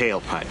in the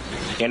tailpipe.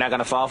 You're not going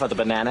to fall for the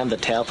banana in the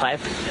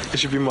tailpipe? It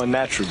should be more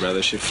natural, brother.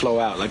 It should flow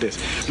out like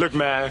this. Look,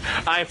 man,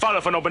 I ain't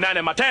falling for no banana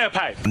in my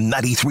tailpipe.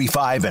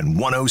 93.5 and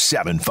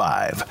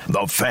 107.5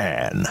 The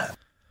Fan.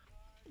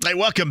 Hey,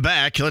 welcome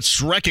back.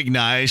 Let's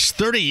recognize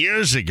 30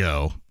 years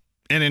ago,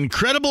 an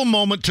incredible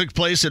moment took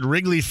place at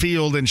Wrigley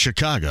Field in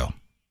Chicago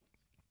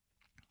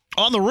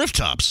on the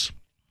rooftops.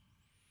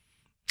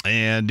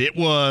 And it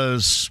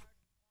was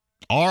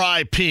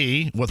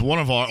RIP with one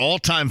of our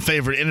all-time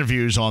favorite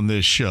interviews on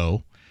this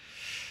show,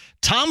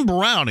 Tom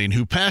Browning,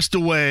 who passed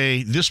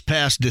away this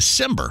past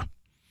December,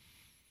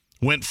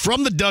 went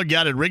from the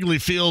dugout at Wrigley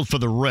Field for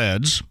the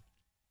Reds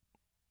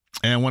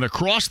and went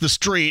across the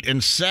street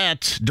and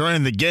sat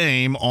during the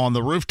game on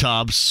the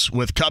rooftops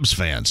with Cubs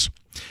fans.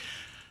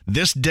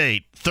 This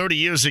date, 30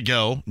 years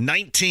ago,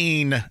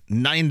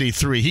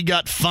 1993, he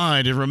got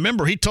fined. And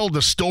remember, he told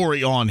the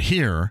story on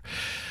here.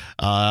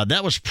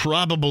 That was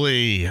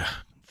probably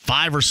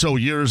 5 or so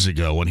years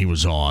ago when he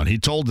was on. He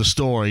told the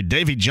story.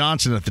 Davey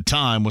Johnson at the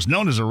time was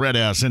known as a red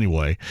ass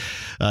anyway.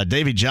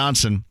 Davey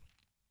Johnson,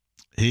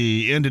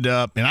 he ended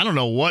up, and I don't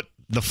know what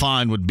the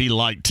fine would be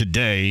like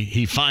today.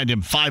 He fined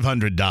him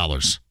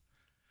 $500.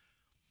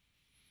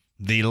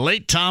 The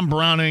late Tom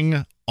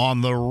Browning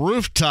on the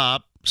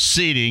rooftop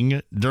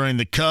seating during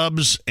the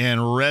Cubs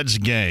and Reds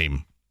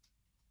game.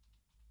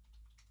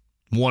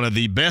 One of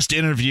the best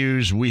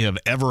interviews we have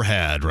ever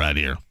had right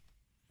here.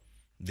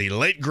 The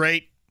late,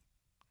 great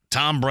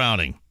Tom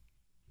Browning.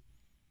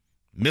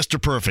 Mr.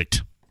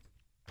 Perfect.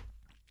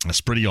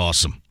 That's pretty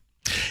awesome.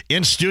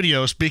 In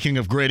studio, speaking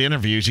of great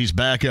interviews, he's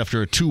back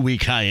after a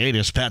 2-week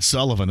hiatus. Pat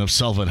Sullivan of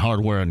Sullivan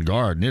Hardware and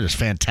Garden. It is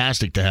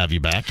fantastic to have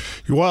you back.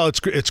 Well,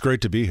 it's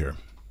great to be here.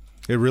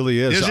 It really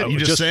is. Is it? You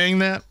just saying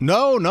that?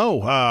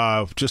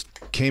 No. Just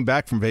came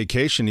back from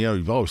vacation. You know,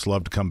 you've always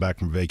loved to come back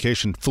from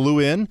vacation. Flew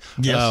in.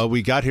 Yes.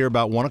 We got here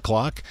about 1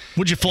 o'clock.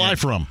 Where'd you fly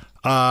from?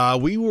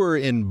 We were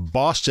in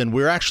Boston.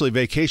 We were actually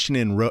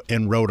vacationing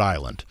in Rhode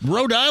Island.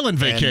 Rhode Island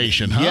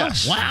vacation, huh?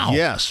 Yes. Wow.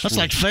 Yes. That's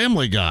like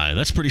Family Guy.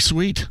 That's pretty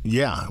sweet.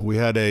 Yeah. We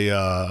had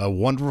a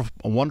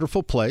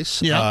wonderful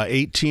place. Yeah.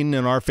 18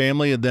 in our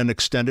family, and then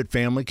extended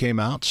family came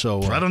out.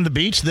 So right on the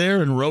beach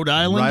there in Rhode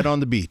Island? Right on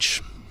the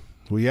beach.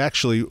 We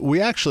actually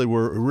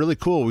were really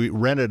cool. We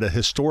rented a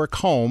historic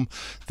home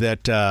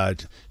that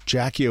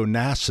Jackie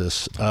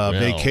Onassis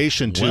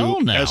vacationed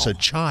to as a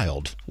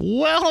child.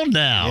 Well,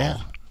 now. Yeah.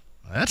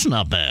 That's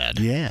not bad.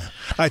 Yeah.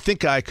 I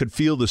think I could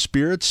feel the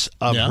spirits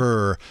of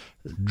her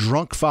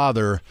drunk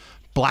father,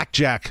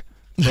 Blackjack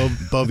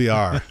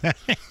Boviar.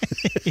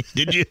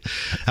 Did you?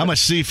 How much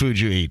seafood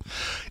you eat?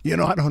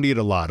 I don't eat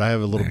a lot. I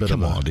have a little bit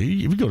Come on,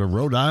 dude. You go to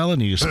Rhode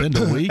Island and you spend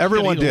a week?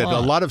 Everyone did. A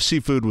lot of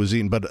seafood was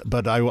eaten,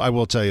 but I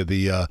will tell you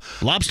the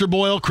lobster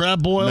boil,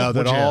 crab boil? No,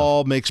 that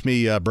all makes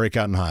me break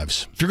out in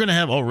hives. If you're going to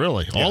have,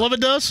 really? Yeah. All of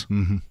it does?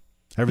 Mm-hmm.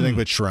 Everything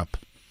but shrimp.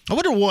 I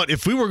wonder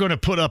if we were going to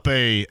put up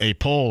a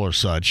poll or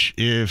such,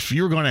 if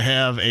you were going to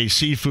have a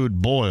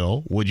seafood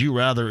boil, would you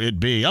rather it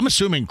be, I'm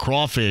assuming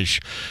crawfish,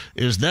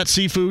 is that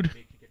seafood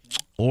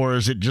or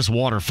is it just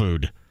water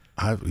food?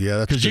 That's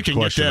because you can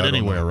get that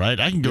anywhere, right?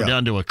 I can go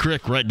down to a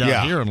creek right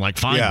down here and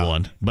find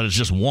one, but it's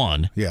just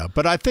one. Yeah,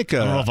 but I think I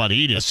don't know if I'd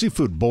eat it. A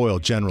seafood boil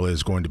generally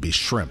is going to be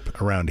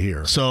shrimp around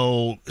here.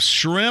 So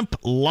shrimp,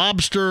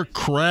 lobster,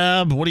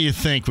 crab. What do you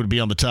think would be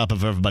on the top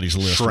of everybody's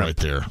list right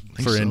there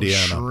for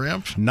Indiana?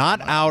 Shrimp,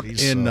 not out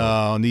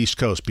on the East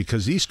Coast,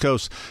 because the East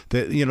Coast,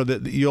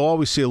 you'll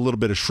always see a little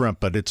bit of shrimp,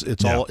 but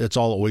it's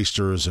all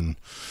oysters, and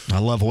I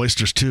love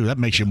oysters too. That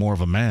makes you more of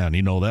a man.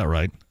 You know that,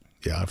 right?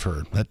 Yeah, I've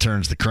heard. That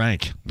turns the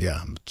crank.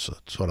 Yeah,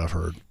 that's what I've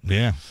heard.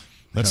 Yeah.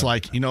 That's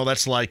like, and I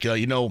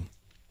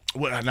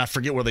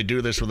forget where they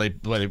do this, where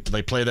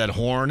they play that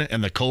horn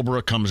and the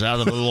cobra comes out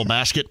of the little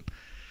basket.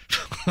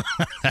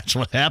 That's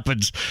what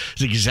happens.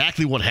 It's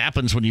exactly what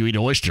happens when you eat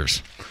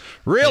oysters.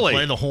 Really? They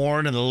play the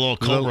horn and the little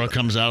cobra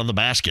comes out of the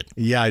basket.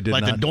 Yeah, I did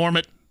not. Like the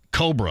dormant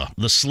cobra.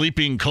 The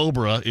sleeping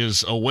cobra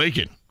is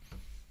awakened.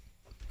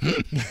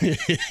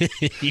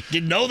 You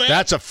didn't know that?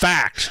 That's a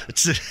fact.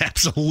 It's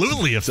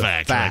absolutely a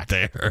fact right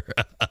there.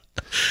 All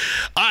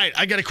right,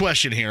 I got a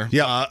question here.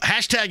 Yeah.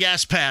 Hashtag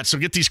Ask Pat, so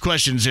get these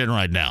questions in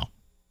right now.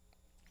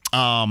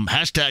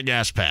 Hashtag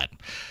Ask Pat.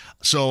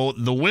 So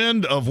the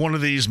wind of one of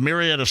these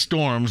myriad of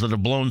storms that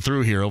have blown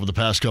through here over the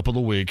past couple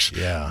of weeks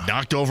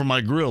knocked over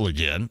my grill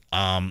again,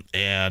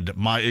 and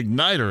my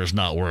igniter is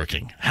not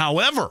working.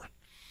 However,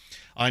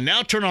 I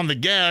now turn on the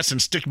gas and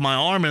stick my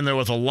arm in there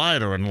with a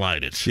lighter and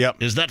light it.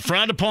 Yep. Is that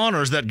frowned upon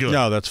or is that good?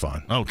 No, that's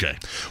fine. Okay.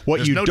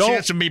 There's no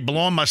chance of me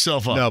blowing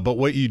myself up. No, but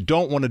what you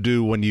don't want to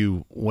do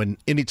when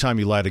anytime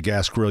you light a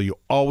gas grill, you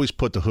always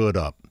put the hood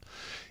up.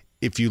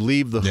 If you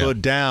leave the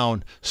hood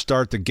down,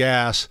 start the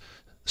gas,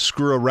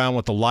 screw around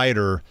with the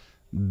lighter,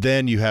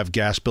 then you have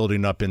gas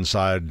building up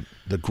inside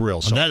the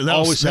grill. So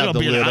always have the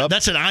lid up.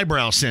 That's an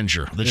eyebrow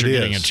singeer that you're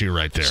getting into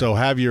right there. So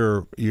have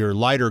your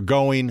lighter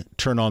going,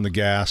 turn on the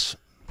gas.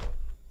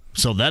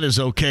 So that is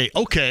okay.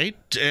 Okay,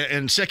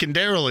 and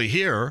secondarily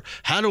here,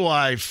 how do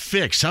I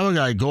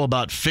go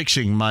about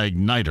fixing my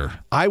igniter?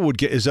 I would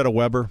get, is that a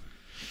Weber?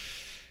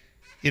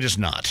 It is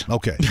not.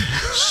 Okay.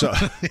 So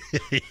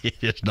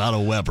it's not a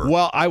Weber.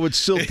 Well, I would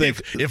still think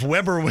if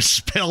Weber was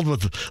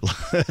spelled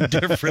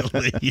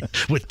differently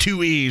with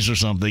two E's or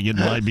something, it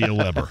might be a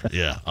Weber.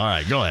 Yeah. All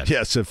right, go ahead.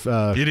 Yes, if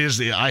it is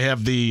I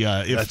have the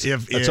that's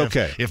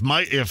okay. If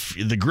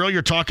the grill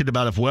you're talking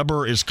about, if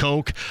Weber is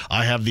Coke,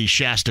 I have the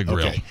Shasta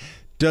grill. Okay.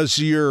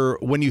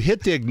 When you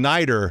hit the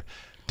igniter,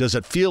 does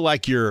it feel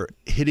like you're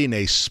hitting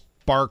a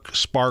spark,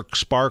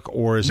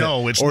 or is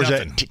no, it's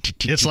nothing.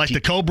 It's like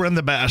the cobra in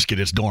the basket.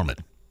 It's dormant.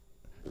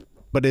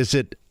 But is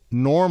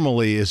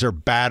there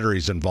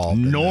batteries involved?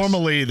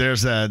 Normally,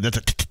 there's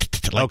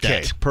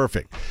okay,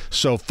 perfect.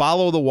 So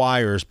follow the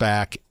wires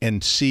back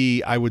and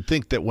see. I would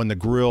think that when the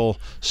grill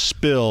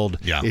spilled,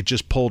 it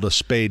just pulled a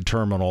spade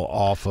terminal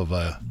off of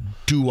a.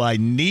 Do I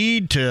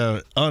need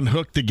to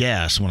unhook the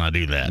gas when I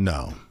do that?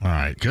 No. All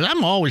right, because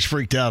I'm always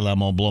freaked out that I'm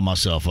going to blow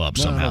myself up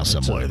somehow,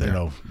 some way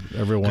there.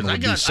 Everyone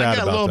would be sad about that. I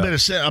got a little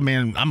bit of. I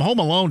mean, I'm home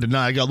alone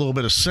tonight. I got a little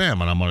bit of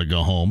salmon. I'm going to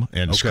go home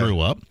and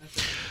screw up.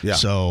 Yeah.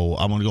 So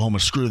I'm going to go home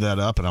and screw that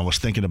up, and I was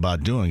thinking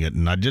about doing it,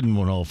 and I didn't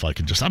know if I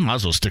could I might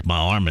as well stick my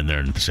arm in there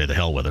and say the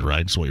hell with it,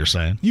 right? That's what you're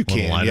saying? You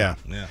can, yeah.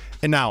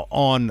 And now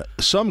on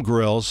some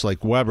grills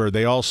like Weber,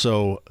 there's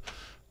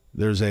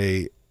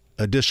a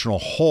additional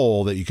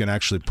hole that you can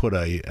actually put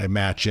a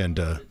match in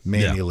to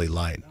manually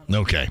light.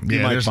 Okay.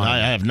 I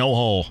have no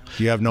hole.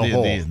 You have no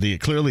hole.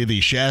 Clearly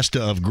the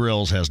Shasta of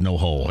grills has no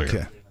hole here.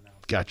 Okay.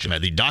 Gotcha.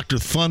 The Dr.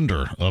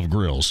 Thunder of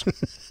grills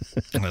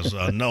has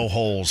no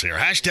holes here.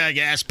 Hashtag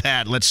Ask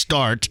Pat. Let's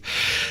start.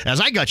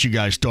 As I got you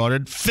guys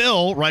started,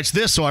 Phil writes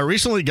this. So I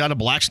recently got a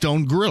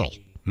Blackstone grill.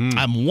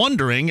 I'm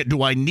wondering,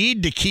 do I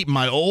need to keep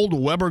my old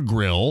Weber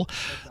grill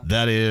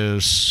that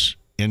is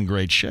in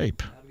great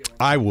shape?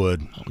 I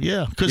would.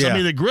 Yeah, because, I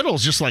mean, the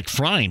griddle's just like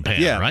frying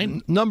pan,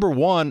 right? Number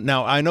one,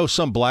 now I know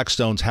some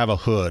Blackstones have a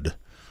hood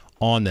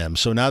on them.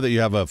 So now that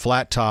you have a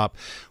flat top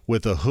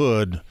with a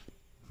hood,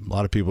 a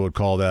lot of people would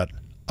call that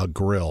a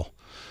grill.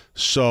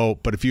 So,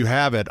 but if you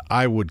have it,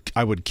 I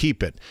would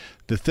keep it.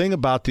 The thing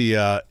about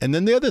and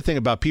then the other thing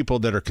about people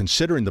that are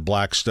considering the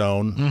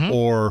Blackstone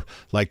or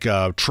like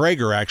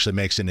Traeger actually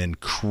makes an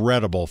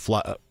incredible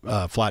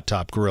flat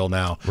top grill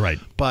now. Right.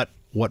 But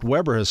what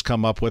Weber has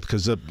come up with,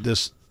 because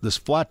this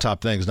flat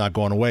top thing is not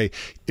going away.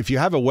 If you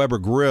have a Weber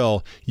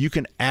grill, you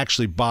can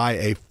actually buy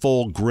a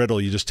full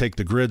griddle. You just take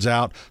the grids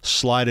out,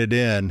 slide it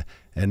in,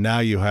 and now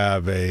you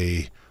have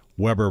a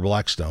Weber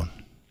Blackstone.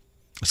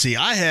 See,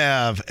 I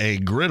have a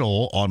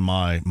griddle on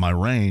my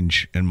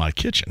range in my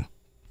kitchen.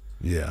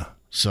 Yeah.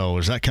 So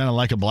is that kind of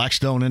like a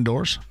Blackstone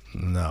indoors?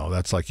 No,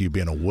 that's like you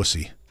being a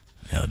wussy.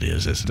 Yeah, it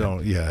is, isn't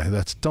it?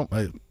 Yeah,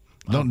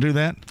 Don't do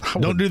that.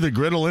 Don't do the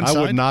griddle inside.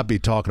 I would not be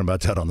talking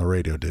about that on the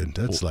radio, dude.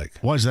 That's like.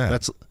 Why is that?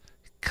 That's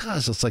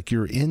because it's like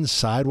you're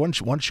inside. Why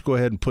don't you go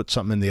ahead and put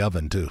something in the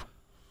oven too?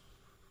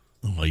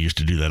 I used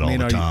to do that all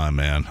the time,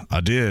 man.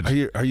 I did.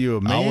 Are you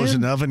a man? I was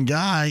an oven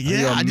guy.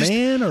 Yeah, I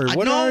didn't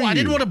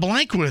want to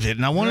blank with it,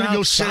 and I wanted to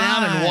go sit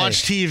down and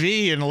watch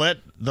TV and let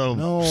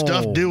the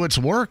stuff do its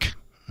work.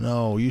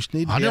 No, you need to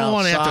be I don't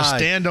want to have to outside.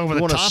 stand over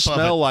the top of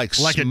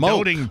it like a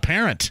doting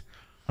parent.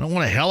 I don't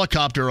want a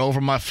helicopter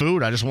over my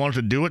food. I just want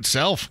it to do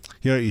itself.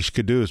 You know what you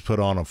could do is put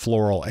on a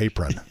floral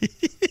apron.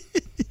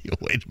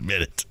 Wait a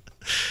minute.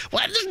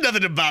 Well, there's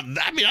nothing about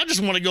that. I mean, I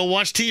just want to go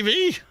watch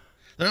TV.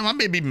 I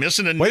may be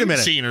missing a nude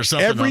scene or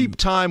something. Every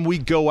time we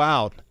go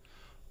out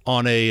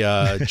on a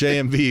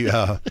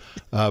JMV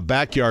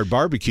backyard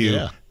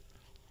barbecue,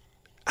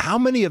 how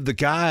many of the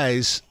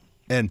guys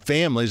and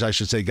families, I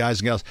should say, guys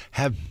and gals,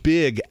 have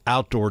big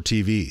outdoor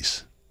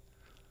TVs?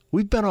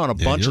 We've been on a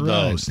bunch of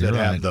those that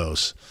have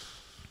those.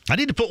 I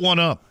need to put one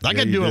up. I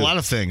got to do a lot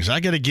of things. I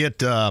got to get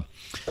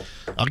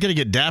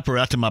Dapper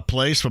out to my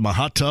place for my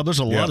hot tub. There's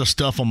a lot of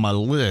stuff on my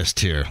list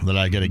here that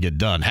I got to get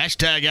done.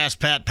 Hashtag Ask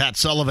Pat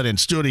Sullivan in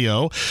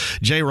studio.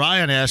 Jay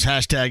Ryan asks,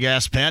 hashtag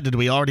Ask Pat, did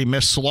we already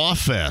miss Sloth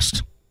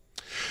Fest?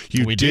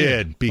 We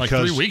did because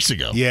like 3 weeks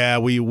ago. Yeah,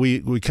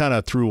 we kind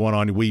of threw one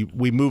on.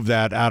 We moved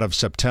that out of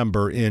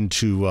September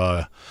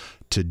into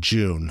to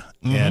June,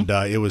 and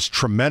it was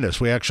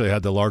tremendous. We actually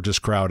had the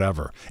largest crowd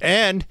ever.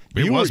 And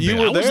you were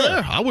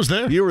there. I was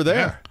there. You were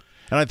there.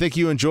 And I think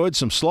you enjoyed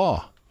some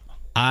slaw.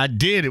 I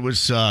did. It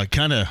was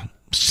kind of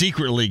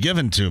secretly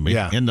given to me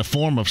in the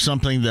form of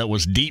something that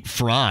was deep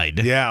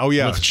fried. Yeah,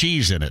 with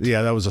cheese in it.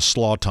 Yeah, that was a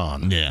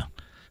slawton. Yeah.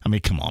 I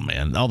mean, come on,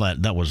 man. All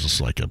that was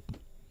just like a...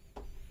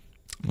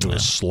 It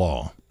was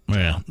slaw.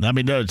 Yeah. I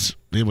mean,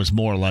 it was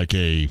more like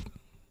a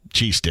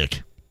cheese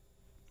stick.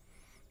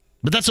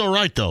 But that's all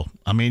right, though.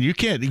 I mean, you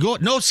can't go.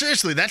 No,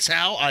 seriously, that's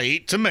how I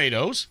eat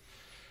tomatoes.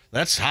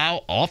 That's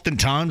how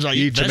oftentimes I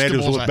eat tomatoes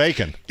vegetables. with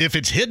bacon. If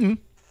it's hidden,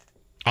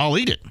 I'll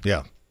eat it.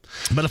 Yeah.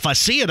 But if I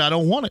see it, I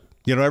don't want it.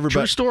 You know, everybody.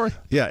 True story.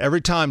 Yeah.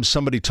 Every time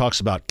somebody talks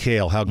about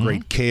kale, how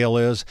great kale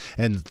is,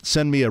 and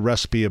send me a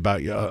recipe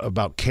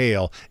about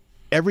kale,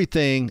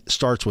 everything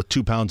starts with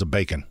 2 pounds of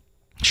bacon.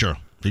 Sure.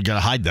 You got to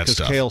hide that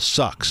stuff. Because kale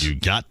sucks. You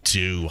got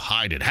to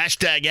hide it.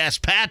 Hashtag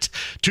Ask Pat,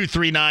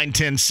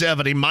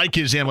 239-1070. Mike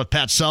is in with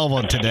Pat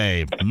Sullivan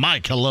today.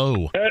 Mike,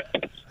 hello.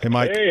 Hey,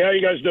 Mike. Hey, how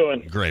you guys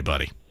doing? Great,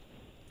 buddy.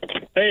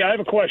 Hey, I have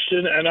a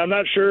question, and I'm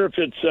not sure if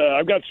it's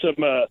I've got some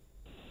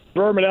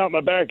vermin out in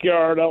my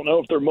backyard. I don't know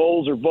if they're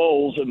moles or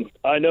voles, and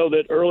I know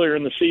that earlier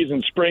in the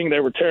season, spring, they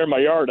were tearing my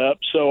yard up,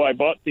 so I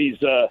bought these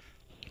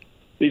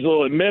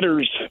little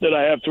emitters that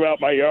I have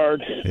throughout my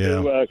yard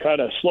to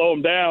kind of slow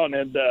them down,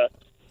 and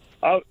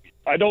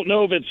I don't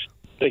know if it's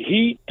the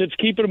heat that's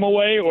keeping them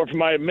away or if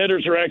my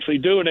emitters are actually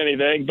doing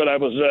anything, but I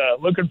was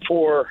looking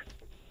for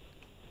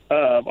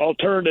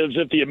alternatives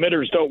if the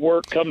emitters don't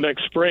work come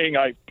next spring.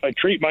 I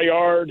treat my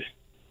yard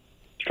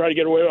to try to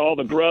get away with all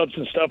the grubs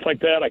and stuff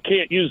like that. I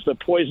can't use the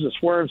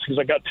poisonous worms because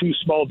I got 2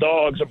 small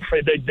dogs. I'm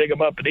afraid they'd dig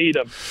them up and eat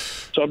them.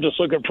 So I'm just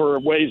looking for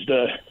ways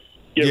to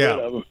get rid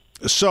of them.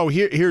 So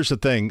here's the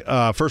thing.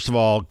 First of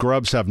all,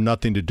 grubs have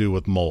nothing to do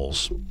with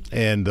moles,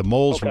 and the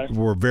moles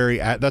were very.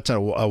 That's a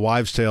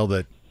wives' tale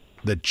that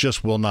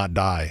just will not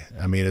die.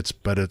 I mean,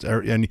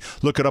 and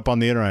look it up on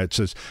the internet. It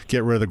says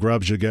get rid of the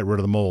grubs, you get rid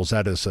of the moles.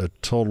 That is a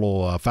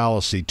total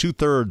fallacy.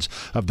 2/3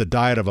 of the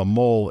diet of a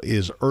mole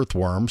is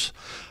earthworms,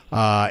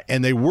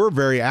 and they were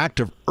very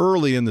active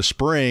early in the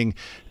spring.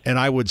 And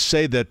I would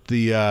say that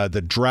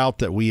the drought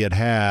that we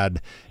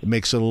had it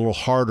makes it a little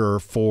harder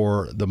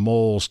for the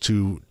moles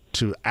to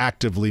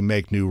actively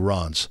make new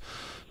runs.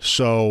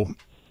 So,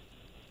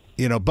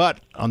 but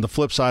on the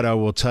flip side, I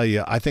will tell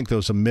you, I think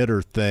those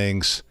emitter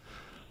things,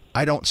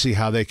 I don't see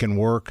how they can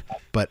work,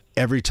 but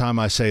every time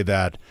I say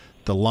that,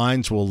 the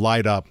lines will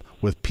light up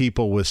with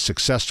people with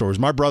success stories.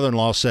 My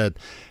brother-in-law said,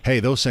 hey,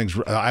 those things,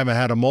 I haven't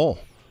had a mole.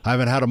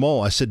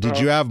 I said, did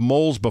you have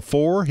moles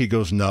before? He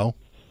goes, no.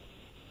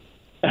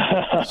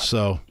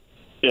 So.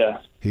 Yeah.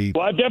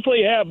 Well, I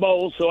definitely have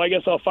moles, so I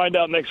guess I'll find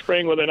out next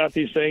spring whether or not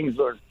these things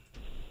are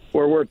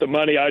worth the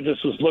money. I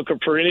just was looking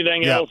for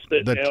anything else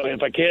that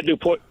if I can't do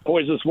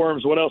poisonous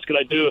worms, what else could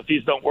I do if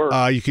these don't work?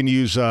 You can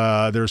use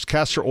there's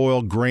castor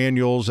oil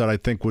granules that I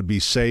think would be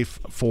safe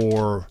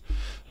for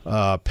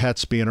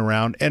pets being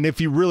around. And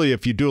if you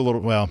do a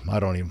little, I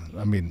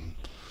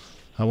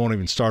won't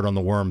even start on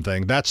the worm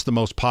thing. That's the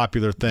most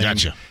popular thing.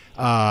 Gotcha.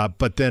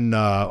 But then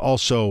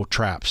also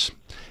traps.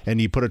 And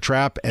you put a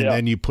trap and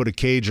then you put a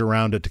cage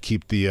around it to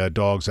keep the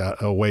dogs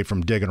away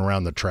from digging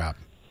around the trap.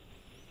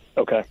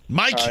 Okay,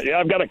 Mike.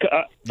 Yeah,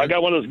 I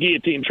got one of those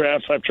guillotine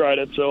traps. I've tried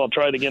it, so I'll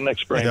try it again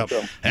next spring. Yep.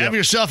 So. Have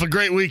yourself a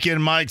great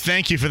weekend, Mike.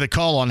 Thank you for the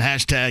call on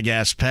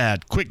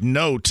 #AskPat. Quick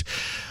note,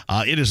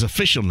 it is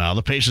official now.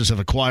 The Pacers have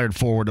acquired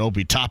forward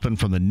Obi Toppin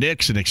from the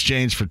Knicks in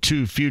exchange for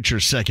 2 future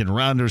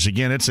second-rounders.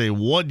 Again, it's a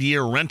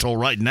 1-year rental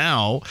right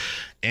now,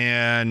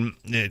 and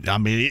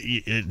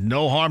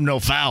no harm, no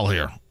foul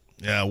here.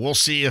 We'll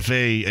see if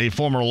a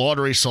former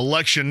lottery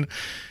selection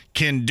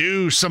can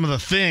do some of the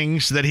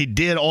things that he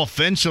did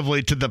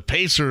offensively to the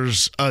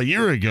Pacers a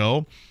year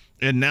ago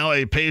in now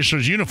a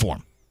Pacers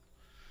uniform.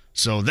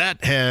 So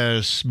that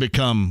has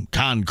become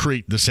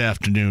concrete this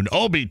afternoon.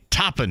 Obi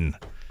Toppin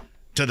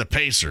to the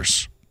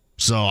Pacers.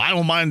 So I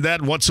don't mind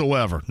that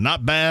whatsoever.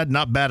 Not bad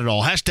at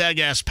all.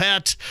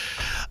 #AskPat.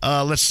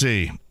 Let's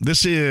see.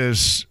 This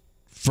is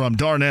from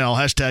Darnell.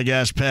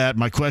 #AskPat.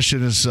 My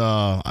question is,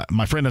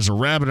 my friend has a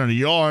rabbit in the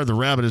yard. The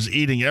rabbit is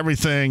eating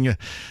everything.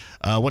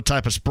 What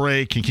type of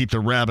spray can keep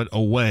the rabbit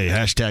away?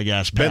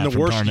 #AskPat. Been the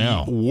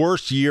Darnell.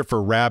 worst year for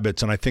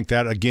rabbits, and I think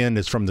that, again,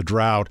 is from the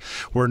drought,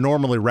 where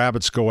normally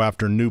rabbits go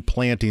after new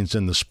plantings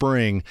in the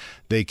spring.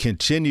 They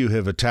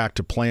have attacked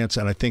the plants,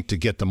 and I think to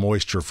get the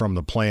moisture from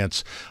the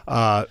plants.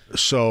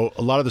 So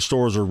a lot of the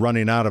stores are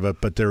running out of it,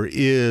 but there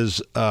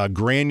is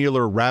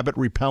granular rabbit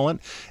repellent,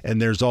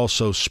 and there's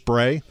also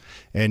spray,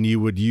 and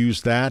you would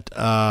use that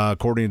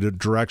according to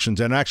directions,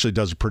 and actually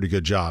does a pretty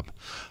good job.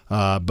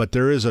 But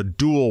there is a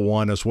dual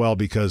one as well,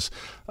 because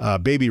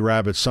baby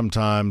rabbits,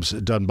 sometimes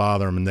it doesn't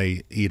bother them and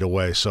they eat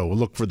away. So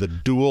look for the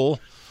dual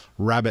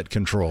rabbit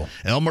control.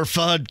 Elmer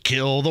Fudd,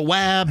 kill the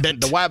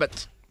wabbit. The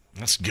wabbit.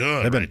 That's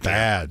good. They've been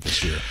bad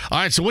this year. All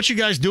right, so what you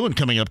guys doing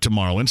coming up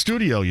tomorrow? In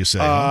studio, you say?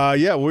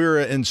 Yeah, we're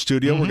in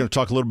studio. We're going to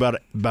talk a little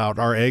about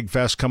our Egg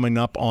Fest coming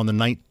up on the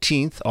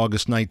 19th,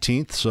 August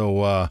 19th.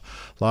 So a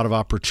lot of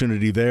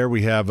opportunity there.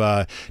 We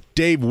have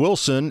Dave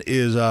Wilson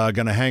is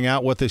going to hang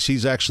out with us.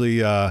 He's actually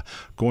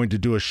going to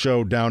do a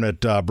show down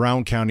at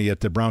Brown County at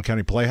the Brown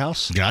County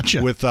Playhouse.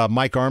 Gotcha. With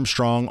Mike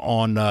Armstrong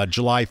on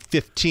July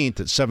 15th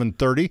at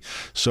 7:30.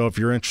 So if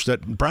you're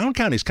interested, Brown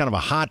County is kind of a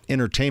hot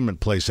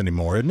entertainment place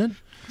anymore, isn't it?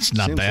 It's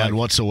not bad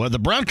whatsoever. The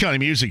Brown County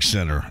Music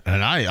Center,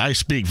 and I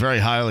speak very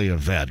highly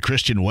of that.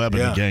 Christian Webb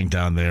and the gang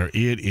down there,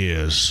 it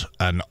is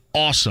an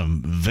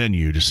awesome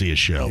venue to see a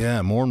show.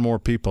 Yeah, more and more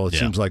people. It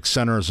seems like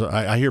centers.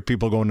 I hear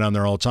people going down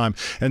there all the time.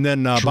 And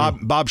then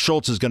Bob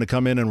Schultz is going to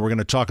come in, and we're going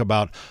to talk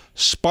about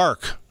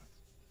Spark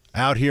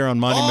out here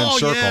on Monument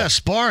Circle. Oh, yeah,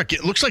 Spark.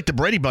 It looks like the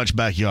Brady Bunch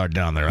backyard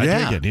down there. I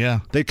dig it, yeah.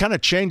 They kind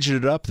of changed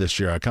it up this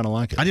year. I kind of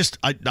like it.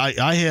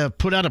 I have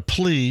put out a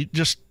plea,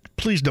 just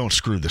please don't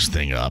screw this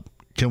thing up.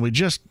 Can we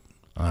just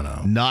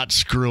not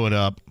screw it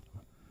up?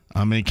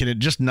 I mean, can it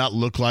just not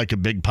look like a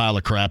big pile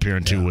of crap here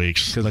in 2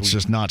 weeks? Let's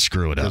just not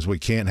screw it up. Because we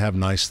can't have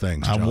nice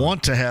things, John. I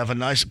want to have a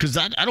nice – because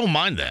I don't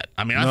mind that.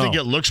 I mean, I think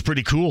it looks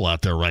pretty cool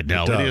out there right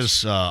now. It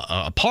is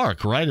a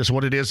park, right, is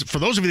what it is. For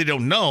those of you that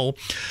don't know,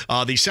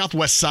 the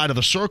southwest side of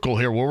the circle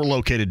here where we're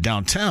located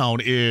downtown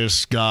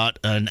is got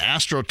an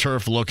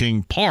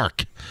AstroTurf-looking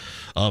park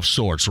of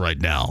sorts right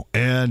now,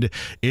 and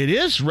it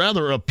is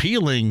rather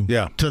appealing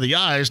to the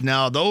eyes.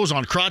 Now, those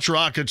on crotch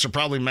rockets are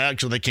probably mad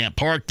because they can't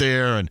park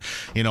there, and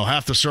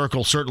half the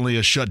circle certainly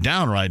is shut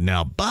down right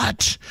now,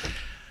 but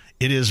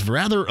it is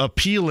rather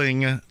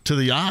appealing to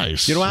the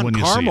eyes. Out in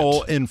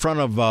Carmel, in front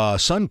of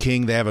Sun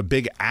King, they have a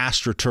big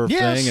AstroTurf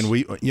thing, and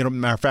we,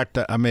 matter of fact,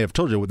 I may have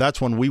told you, that's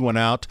when we went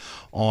out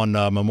on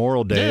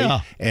Memorial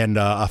Day, and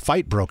a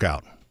fight broke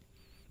out.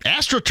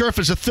 AstroTurf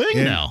is a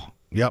thing now.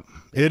 Yep,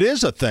 it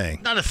is a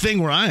thing. Not a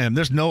thing where I am.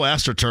 There's no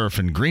AstroTurf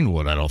in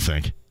Greenwood, I don't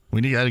think. We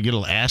got to get a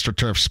little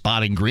AstroTurf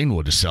spot in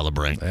Greenwood to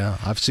celebrate. Yeah,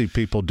 I've seen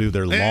people do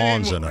their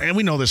lawns. And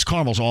we know this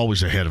Carmel's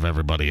always ahead of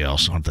everybody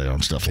else, aren't they,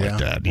 on stuff like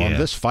that? Yeah. On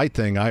this fight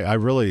thing, I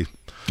really...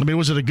 I mean,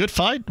 was it a good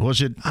fight?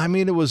 Was it? I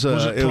mean, it was a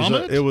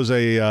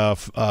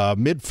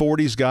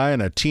mid-40s guy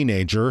and a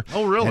teenager.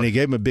 Oh, really? And he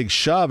gave him a big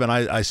shove, and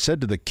I said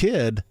to the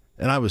kid,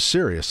 and I was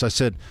serious, I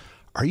said,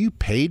 are you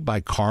paid by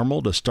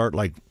Carmel to start,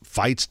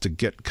 fights to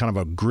get kind of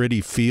a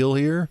gritty feel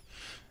here?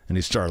 And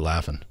he started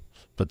laughing.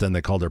 But then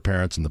they called their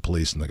parents and the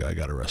police, and the guy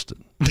got arrested.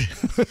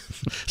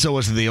 So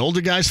was it the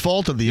older guy's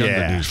fault or the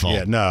younger dude's fault?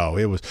 Yeah, no,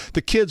 it was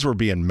the kids were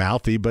being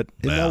mouthy, but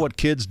you know what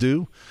kids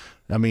do?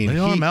 I mean, they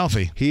are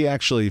mouthy. He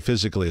actually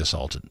physically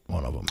assaulted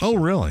one of them. Oh,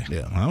 really?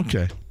 Yeah.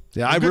 Okay.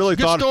 Yeah, I really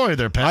thought. Good story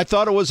there, Pat. I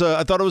thought it was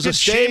a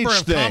stage Chamber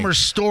thing. of Commerce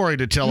story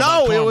to tell.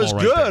 No, about it was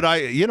right good.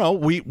 There.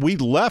 We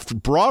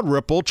left Broad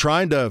Ripple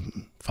trying to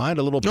find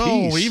a little piece.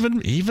 Oh,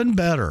 even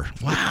better.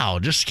 Wow,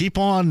 just keep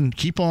on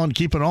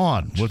keeping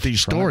on with these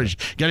stories.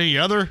 Got any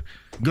other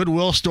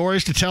Goodwill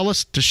stories to tell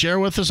us, to share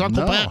with us,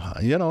 Uncle Pat?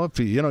 If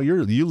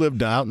you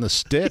lived out in the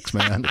sticks,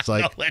 man. It's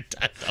like, why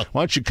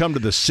don't you come to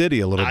the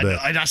city a little bit?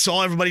 I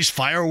saw everybody's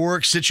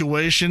fireworks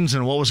situations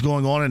and what was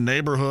going on in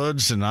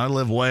neighborhoods, and I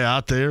live way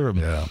out there.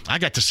 And I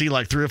got to see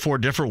 3 or 4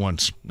 different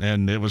ones,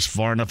 and it was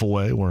far enough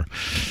away where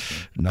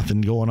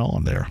nothing going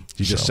on there.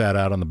 You just sat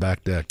out on the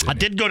back deck. I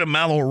did go to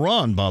Mallow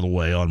Run, by the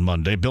way, on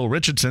Monday. Bill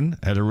Richardson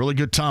had a really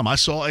good time. I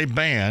saw a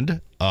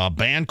band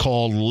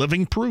called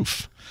Living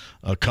Proof,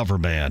 a cover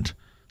band.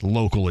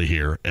 locally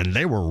here, and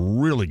they were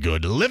really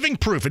good. Living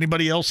Proof.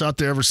 Anybody else out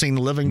there ever seen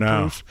Living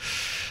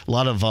Proof? A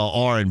lot of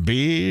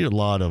R&B, a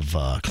lot of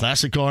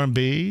classic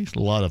R&B, a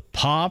lot of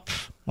pop,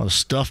 a lot of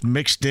stuff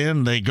mixed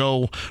in. They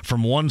go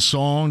from one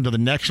song to the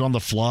next on the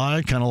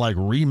fly, kind of like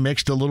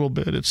remixed a little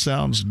bit. It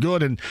sounds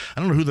good. And I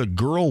don't know who the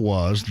girl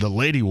was, the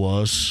lady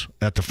was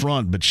at the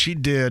front, but she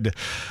did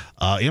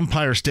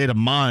Empire State of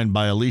Mind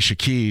by Alicia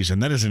Keys,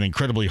 and that is an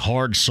incredibly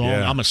hard song,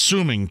 I'm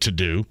assuming, to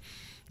do.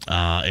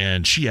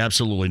 And she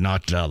absolutely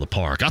knocked it out of the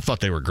park. I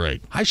thought they were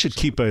great. I should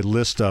keep a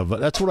list of,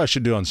 that's what I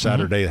should do on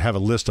Saturday, have a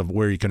list of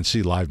where you can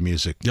see live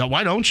music. Yeah,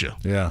 why don't you?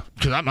 Yeah.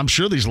 Because I'm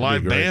sure these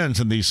live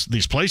bands and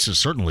these places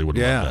certainly would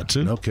love that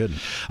too. No kidding.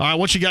 All right,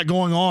 what you got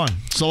going on?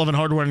 Sullivan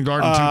Hardware and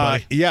Garden too,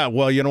 buddy. Yeah,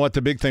 well, you know what?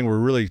 The big thing, we're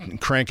really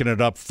cranking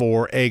it up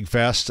for Egg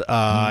Fest,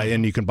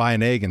 and you can buy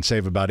an egg and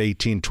save about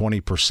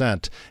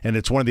 18-20%. And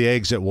it's one of the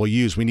eggs that we'll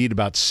use. We need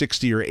about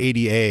 60 or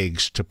 80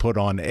 eggs to put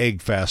on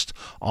Egg Fest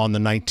on the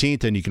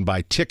 19th, and you can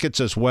buy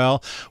tickets as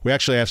well. We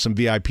actually have some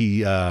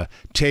VIP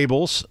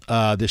tables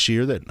this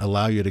year that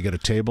allow you to get a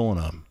table and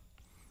a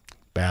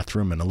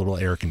bathroom and a little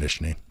air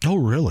conditioning. Oh,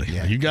 really?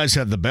 Yeah. You guys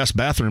have the best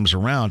bathrooms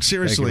around.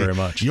 Seriously, thank you very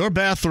much. Your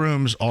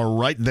bathrooms are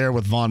right there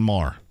with Von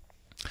Mar.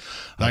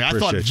 I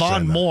thought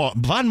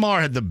Von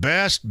Mar had the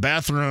best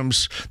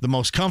bathrooms, the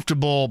most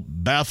comfortable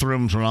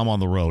bathrooms when I'm on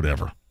the road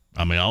ever.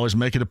 I mean, I always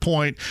make it a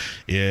point,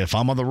 if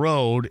I'm on the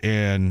road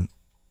and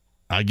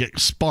I get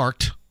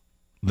sparked,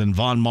 then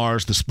Von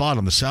Mar's the spot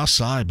on the south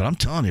side. But I'm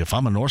telling you, if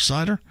I'm a north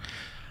sider,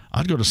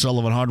 I'd go to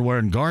Sullivan Hardware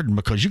and Garden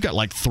because you got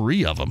like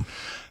 3 of them.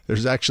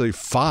 There's actually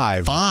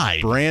 5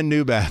 brand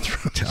new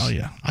bathrooms. I tell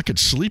you, I could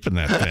sleep in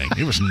that thing.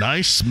 It was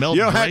nice, smelled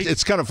great.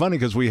 It's kind of funny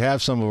because we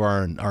have some of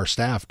our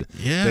staff.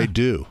 Yeah, they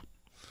do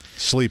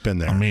sleep in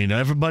there. I mean,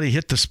 everybody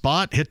hit the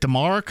spot, hit the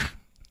mark.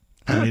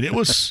 I mean, it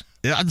was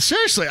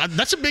seriously.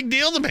 That's a big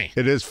deal to me.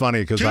 It is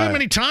funny because too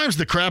many times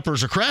the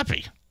crappers are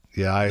crappy.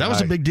 Yeah, that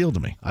was a big deal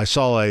to me. I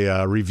saw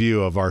a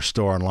review of our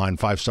store online,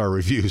 5-star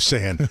review,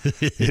 saying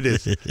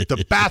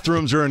the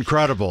bathrooms are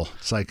incredible.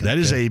 It's like that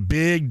is a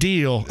big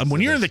deal. And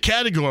when you're in the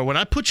category, when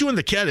I put you in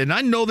the category, and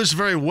I know this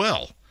very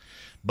well,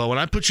 but when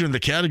I put you in the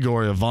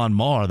category of Von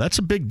Mar, that's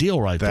a big deal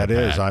right there.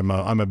 That is. I'm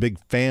a big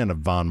fan of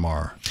Von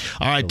Mar.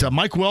 All right,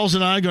 Mike Wells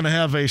and I are going to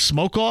have a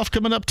smoke-off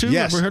coming up, too?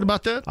 Yes. Ever heard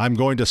about that? I'm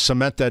going to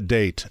cement that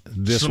date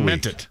this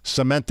week.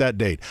 Cement that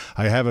date.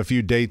 I have a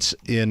few dates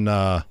in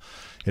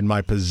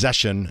my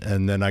possession,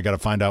 and then I got to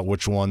find out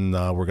which one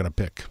we're going to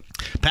pick.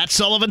 Pat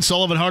Sullivan,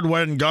 Sullivan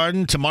Hardware and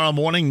Garden, tomorrow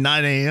morning,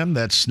 9 a.m.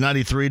 That's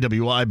 93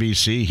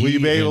 WIBC.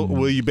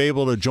 Will you be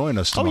able to join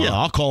us tomorrow? Oh, yeah.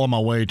 I'll call on my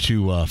way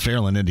to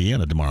Fairland,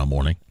 Indiana tomorrow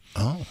morning.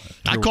 Oh.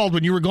 I called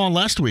when you were gone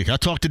last week. I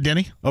talked to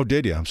Denny. Oh,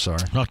 did you? I'm sorry.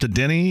 Talked to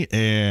Denny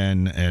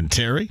and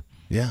Terry.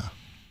 Yeah.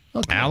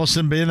 Okay.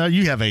 Allison being there.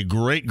 You have a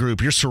great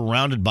group. You're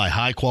surrounded by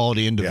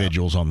high-quality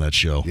individuals on that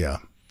show. Yeah.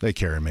 They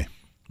carry me.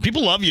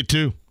 People love you,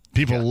 too.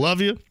 People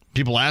love you.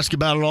 People ask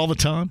about it all the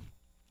time.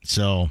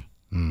 So,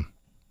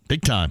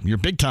 big time. You're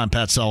big time,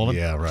 Pat Sullivan.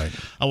 Yeah, right.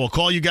 I will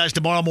call you guys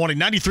tomorrow morning,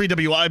 93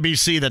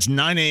 WIBC. That's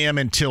 9 a.m.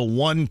 until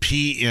 1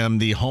 p.m.,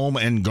 the Home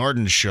and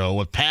Garden Show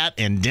with Pat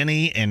and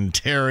Denny and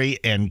Terry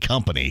and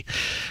company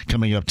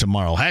coming up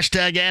tomorrow.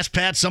 Hashtag Ask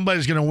Pat.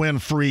 Somebody's going to win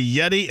free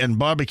Yeti and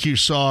barbecue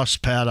sauce.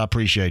 Pat, I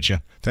appreciate you.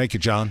 Thank you,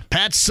 John.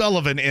 Pat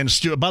Sullivan and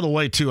Stu. By the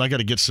way, too, I got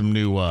to get some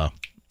new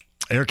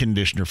air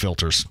conditioner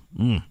filters.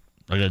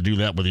 I got to do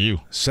that with you.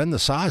 Send the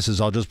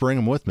sizes. I'll just bring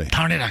them with me.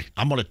 Darn it.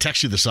 I'm going to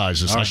text you the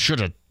sizes. Right. I should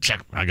have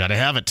checked. I got to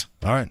have it.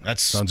 All right.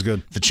 Sounds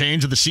good. The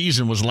change of the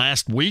season was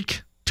last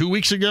week, 2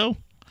 weeks ago.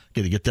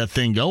 Got to get that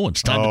thing going.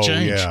 It's time to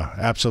change. Yeah,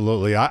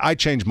 absolutely. I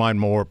change mine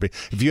more.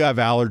 If you have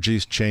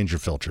allergies, change your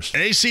filters.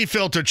 AC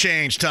filter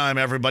change time,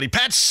 everybody.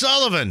 Pat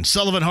Sullivan,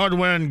 Sullivan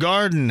Hardware and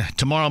Garden,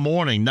 tomorrow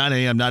morning, 9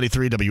 a.m.,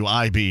 93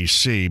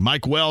 WIBC.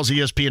 Mike Wells,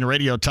 ESPN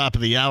Radio, top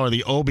of the hour.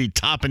 The Obi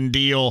Toppin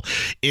deal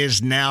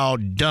is now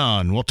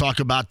done. We'll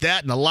talk about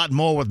that and a lot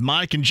more with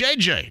Mike and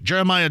JJ.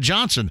 Jeremiah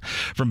Johnson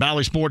from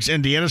Valley Sports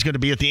Indiana is going to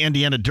be at the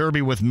Indiana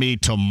Derby with me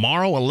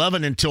tomorrow,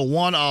 11 until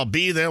 1. I'll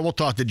be there. We'll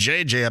talk to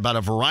JJ about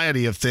a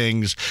variety of things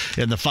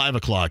in the 5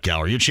 o'clock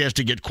hour. Your chance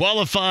to get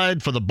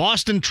qualified for the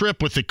Boston trip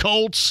with the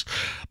Colts,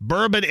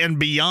 Bourbon and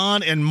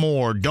Beyond, and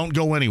more. Don't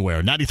go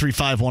anywhere.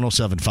 93.5,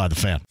 107.5 The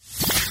Fan.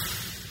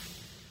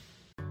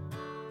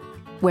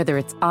 Whether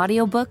it's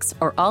audiobooks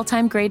or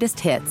all-time greatest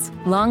hits,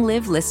 long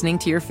live listening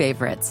to your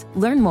favorites.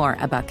 Learn more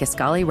about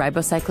Kisqali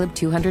Ribociclib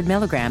 200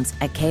 milligrams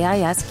at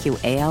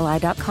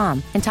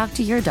KISQALI.com and talk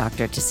to your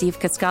doctor to see if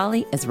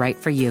Kisqali is right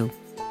for you.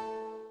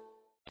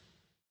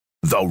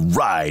 The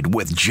Ride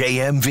with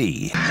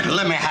JMV.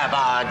 Let me have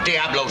a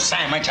Diablo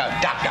sandwich, a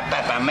Dr.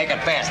 Pepper, make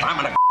it fast.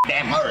 I'm in a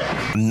damn hurry.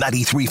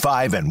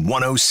 93.5 and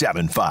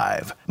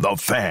 107.5. The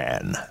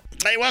Fan.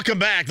 Hey, welcome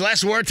back.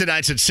 Last word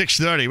tonight's at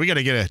 6:30. We got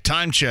to get a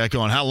time check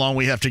on how long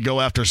we have to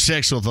go after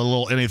 6 with a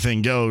little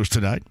anything goes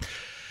tonight.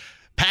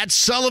 Pat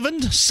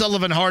Sullivan,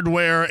 Sullivan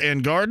Hardware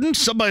and Garden.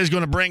 Somebody's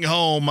going to bring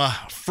home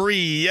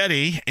free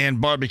Yeti and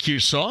barbecue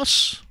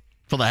sauce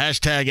for the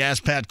hashtag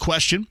AskPat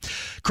question.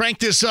 Crank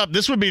this up.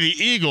 This would be the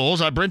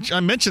Eagles. I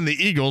mentioned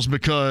the Eagles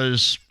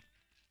because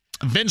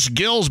Vince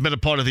Gill's been a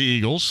part of the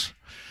Eagles.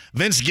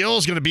 Vince Gill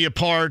is going to be a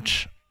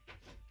part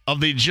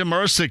of the Jim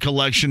Irsay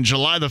collection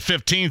July the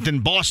 15th in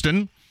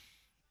Boston.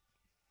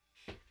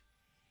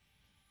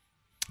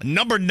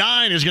 Number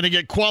 9 is going to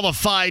get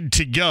qualified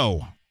to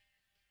go.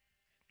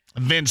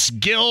 Vince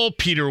Gill,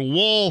 Peter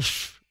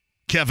Wolf,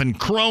 Kevin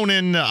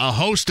Cronin, a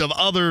host of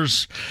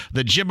others.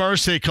 The Jim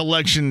Irsay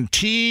collection,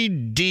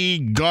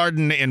 TD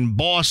Garden in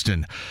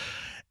Boston.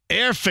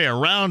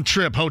 Airfare, round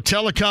trip,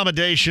 hotel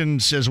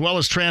accommodations, as well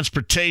as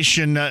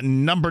transportation.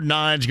 Number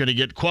 9 is going to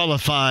get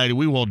qualified.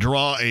 We will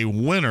draw a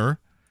winner.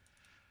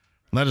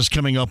 That is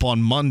coming up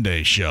on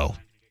Monday's show.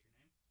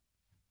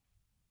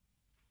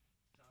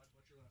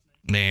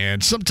 Man,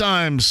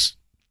 sometimes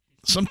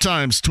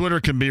Twitter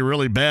can be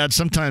really bad.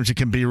 Sometimes it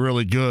can be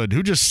really good.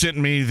 Who just sent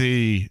me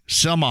the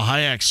Selma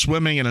Hayek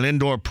swimming in an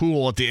indoor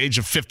pool at the age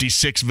of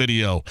 56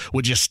 video?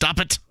 Would you stop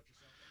it?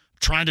 I'm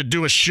trying to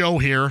do a show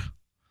here.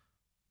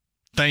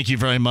 Thank you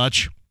very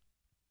much.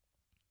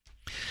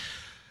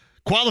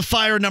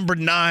 Qualifier number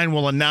 9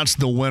 will announce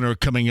the winner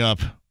coming up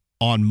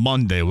on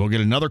Monday. We'll get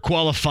another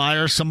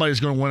qualifier. Somebody's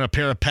going to win a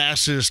pair of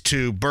passes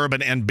to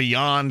Bourbon and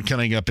Beyond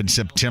coming up in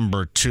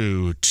September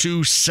too.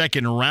 2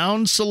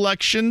 second-round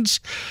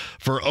selections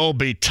for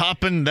Obi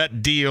Toppin.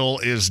 That deal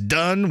is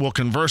done. We'll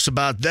converse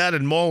about that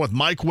and more with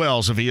Mike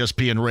Wells of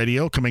ESPN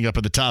Radio coming up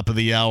at the top of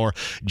the hour.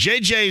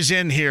 JJ's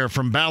in here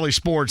from Valley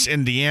Sports,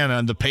 Indiana,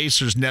 and the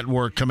Pacers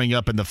Network coming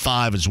up in the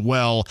 5 as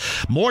well.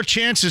 More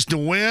chances to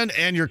win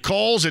and your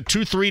calls at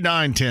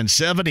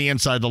 239-1070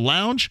 inside the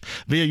lounge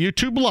via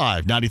YouTube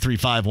Live, 93.5,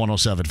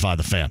 107.5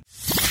 The Fan.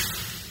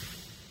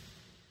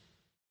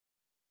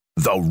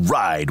 The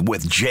Ride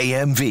with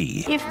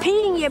JMV. If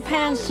peeing your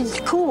pants is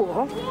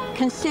cool,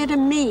 consider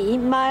me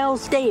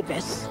Miles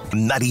Davis.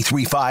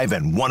 93.5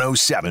 and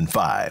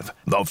 107.5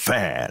 The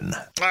Fan.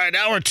 All right,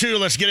 hour 2,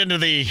 let's get into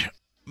the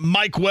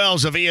Mike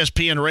Wells of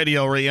ESPN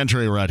Radio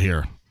re-entry right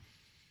here.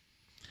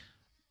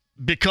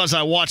 Because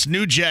I watched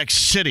New Jack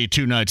City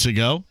 2 nights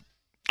ago,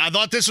 I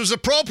thought this was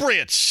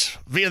appropriate.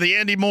 Via the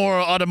Andy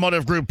Moore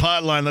Automotive Group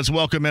hotline, let's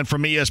welcome in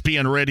from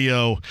ESPN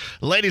Radio.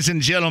 Ladies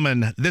and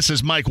gentlemen, this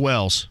is Mike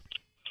Wells.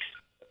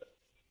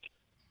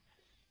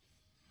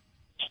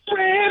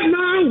 Spread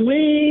my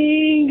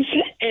wings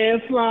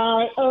and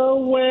fly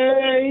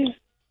away.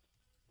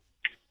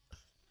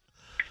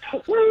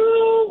 Help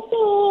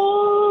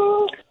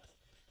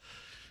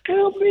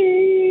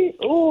me.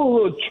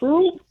 Oh,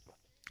 Troop.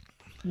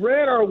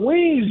 Spread our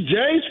wings,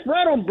 Jay.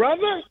 Spread them,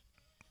 brother.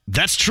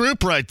 That's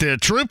Troop right there.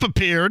 Troop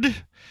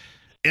appeared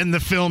in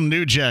the film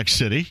New Jack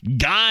City.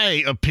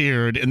 Guy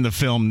appeared in the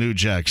film New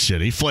Jack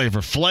City. Flavor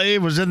Flav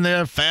was in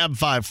there. Fab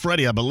Five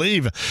Freddy, I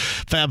believe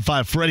Fab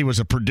Five Freddy was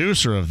a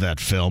producer of that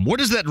film. Where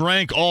does that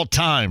rank all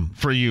time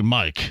for you,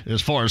 Mike,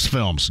 as far as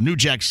films? New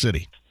Jack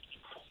City.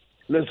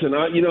 Listen,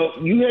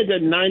 you had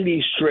that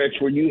 90s stretch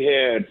where you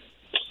had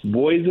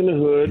Boys in the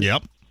Hood,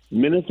 yep,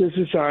 Menace to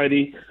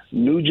Society,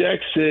 New Jack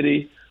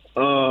City.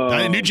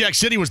 New Jack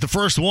City was the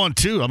first one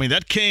too. I mean,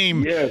 that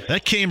came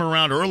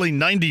around early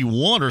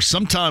 '91 or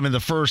sometime in the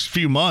first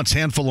few months,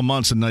 handful of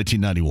months in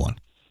 1991.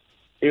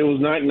 It was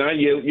not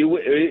yet.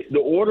 The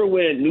order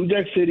went New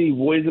Jack City,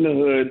 Boys in the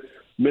Hood,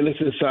 Menace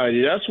to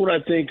Society. That's what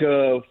I think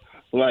of,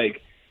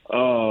 like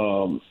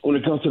when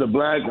it comes to the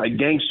black like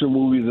gangster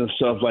movies and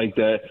stuff like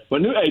that.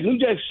 But New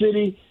Jack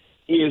City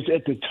is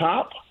at the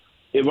top.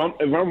 If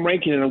I'm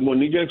ranking it, I'm going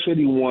New Jack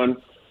City 1,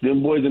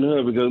 then Boys in the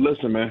Hood. Because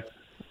listen, man.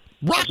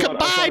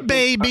 Rockabye,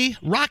 baby.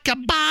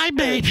 Rockabye,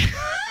 baby.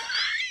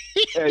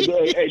 Hey,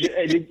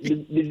 did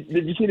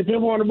you see the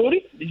pimple on the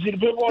booty? Did you see the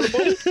pimple on the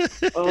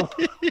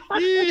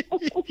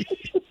booty?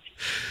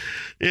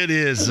 It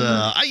is.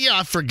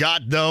 I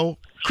forgot, though.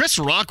 Chris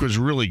Rock was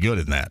really good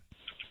in that.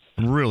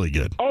 Really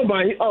good. I don't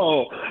want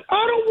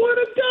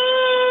to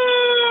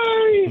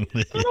die.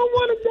 I don't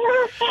want to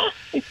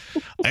die.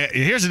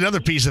 Here's another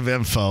piece of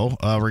info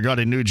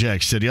regarding New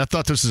Jack City. I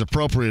thought this is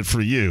appropriate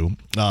for you.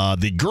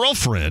 The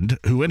girlfriend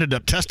who ended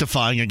up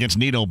testifying against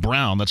Nino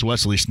Brown, that's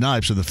Wesley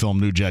Snipes in the film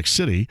New Jack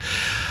City,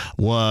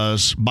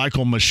 was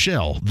Michael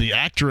Michelle, the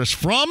actress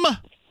from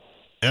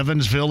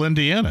Evansville,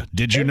 Indiana.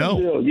 Did you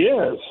know?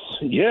 Yes.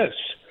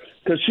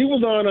 Because she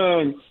was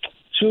on.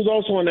 She was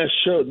also on that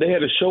show. They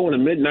had a show in the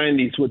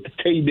mid-'90s with the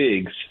Tay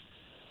Diggs,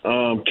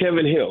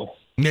 Kevin Hill.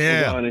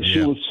 Yeah,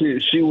 she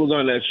was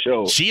on that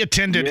show. She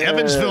attended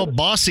Evansville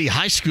Bossy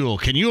High School.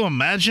 Can you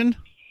imagine?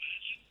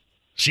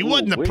 She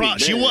wasn't the prom.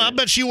 I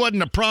bet she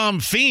wasn't a prom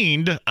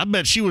fiend. I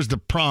bet she was the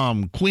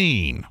prom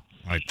queen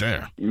right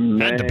there.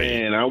 Had to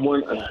be. I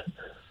want.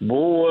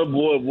 Boy,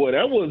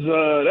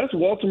 that's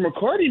Walter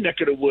McCarty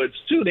neck of the woods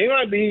too. They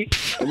might be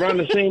around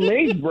the same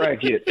age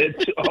bracket.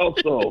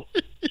 Also.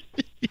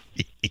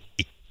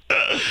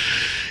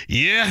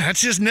 Yeah,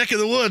 that's his neck of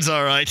the woods,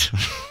 all right.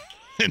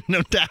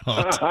 No doubt.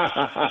 No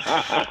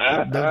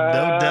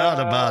doubt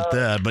about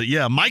that. But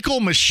yeah, Michael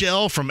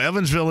Michelle from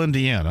Evansville,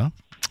 Indiana,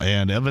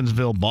 and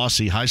Evansville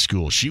Bossy High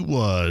School. She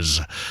was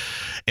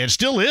and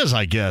still is,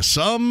 I guess,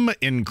 some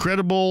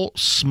incredible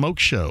smoke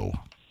show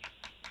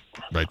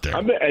right there.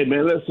 Hey,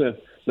 man, listen,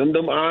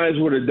 them eyes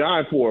were to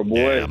die for,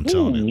 boy. Yeah, I'm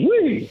telling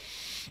you.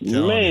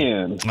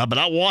 Man. But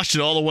I watched it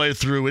all the way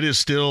through. It is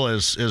still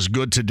as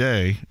good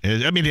today.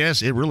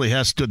 It really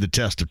has stood the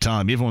test of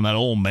time. Even when that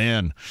old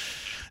man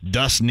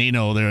Dust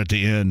Nino there at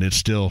the end, it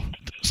still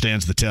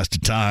stands the test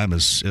of time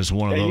as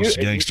one of those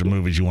gangster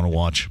movies you want to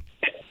watch.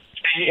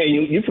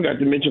 And you forgot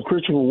to mention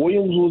Christopher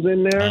Williams was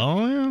in there.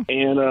 Oh yeah,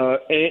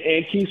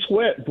 and Keith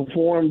Sweat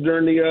performed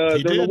during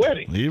the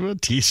wedding.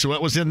 Keith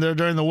Sweat was in there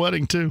during the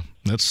wedding too.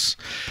 That's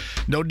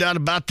no doubt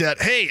about that.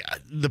 Hey,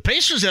 the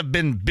Pacers have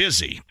been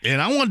busy,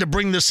 and I wanted to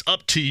bring this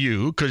up to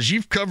you because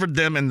you've covered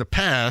them in the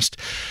past.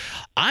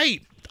 I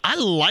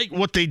like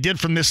what they did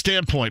from this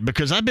standpoint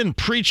because I've been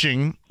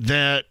preaching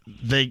that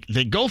they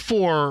go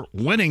for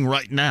winning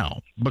right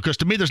now because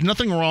to me there's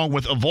nothing wrong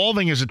with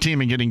evolving as a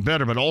team and getting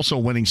better but also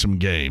winning some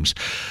games.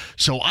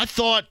 So I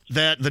thought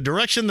that the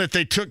direction that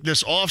they took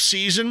this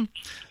offseason,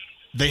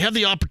 they have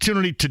the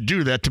opportunity to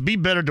do that, to be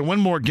better, to win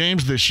more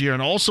games this year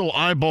and also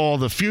eyeball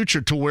the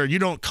future to where you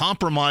don't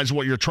compromise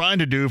what you're trying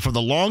to do for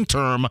the long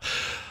term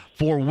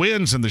for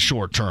wins in the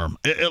short term.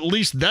 At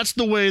least that's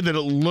the way that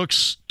it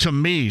looks to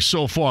me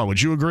so far. Would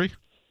you agree?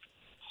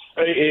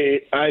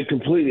 I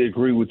completely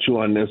agree with you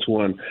on this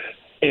one.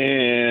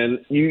 And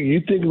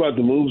you think about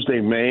the moves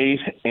they made,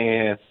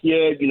 and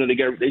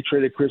they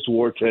traded Chris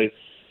Duarte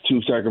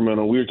to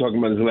Sacramento. We were talking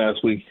about this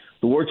last week.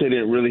 Duarte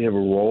didn't really have a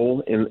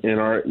role in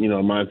our,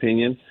 in my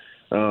opinion,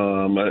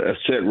 a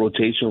set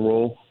rotation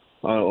role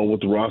on what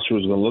the roster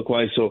was going to look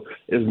like. So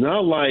it's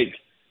not like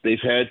they've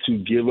had to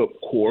give up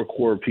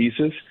core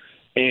pieces.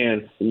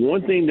 And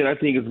one thing that I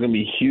think is going to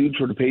be huge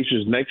for the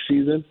Pacers next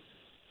season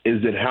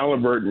is that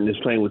Halliburton is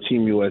playing with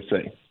Team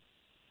USA.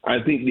 I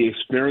think the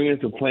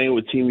experience of playing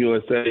with Team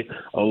USA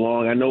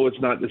I know it's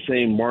not the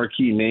same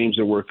marquee names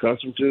that we're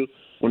accustomed to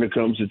when it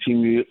comes to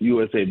Team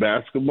USA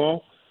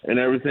basketball and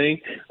everything,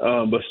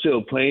 but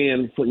still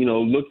playing,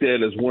 looked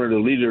at as one of the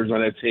leaders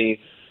on that team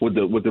with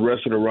the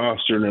rest of the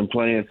roster and then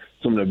playing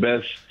some of the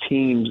best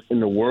teams in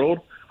the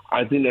world.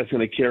 I think that's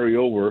going to carry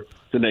over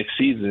to next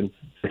season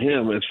for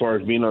him as far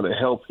as being able to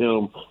help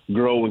him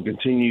grow and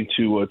continue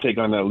to take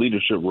on that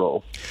leadership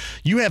role.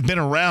 You have been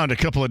around a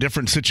couple of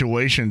different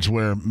situations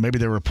where maybe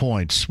there were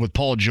points with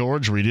Paul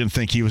George where you didn't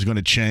think he was going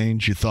to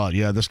change. You thought,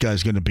 this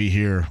guy's going to be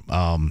here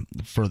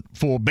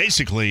for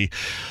basically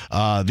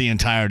the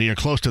entirety or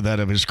close to that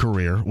of his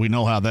career. We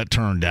know how that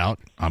turned out.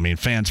 I mean,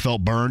 fans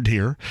felt burned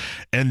here.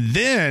 And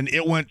then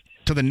it went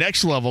to the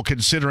next level,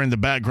 considering the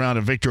background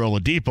of Victor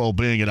Oladipo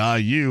being at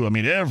IU. I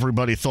mean,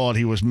 everybody thought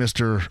he was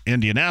Mr.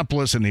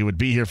 Indianapolis and he would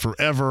be here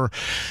forever.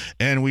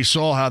 And we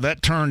saw how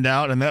that turned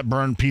out, and that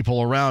burned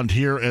people around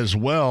here as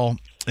well.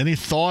 Any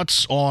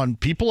thoughts on,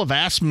 people have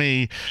asked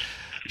me,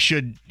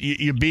 should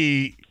you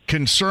be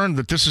concerned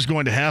that this is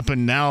going to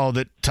happen now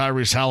that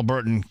Tyrese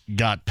Halliburton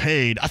got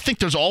paid? I think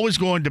there's always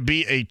going to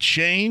be a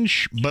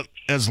change, but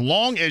as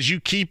long as you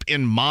keep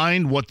in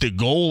mind what the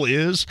goal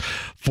is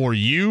for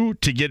you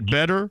to get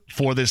better,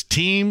 for this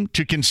team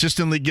to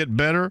consistently get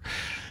better,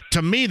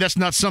 to me, that's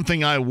not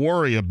something I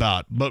worry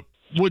about. But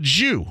would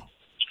you?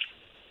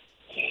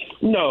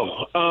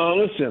 No.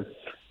 Listen,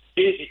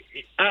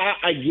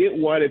 I get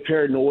why the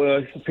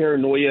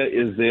paranoia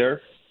is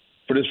there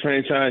for this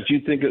franchise. You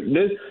think of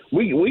this,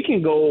 we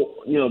can go,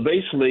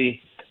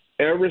 basically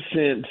ever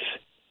since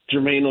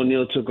Jermaine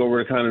O'Neal took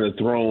over kind of the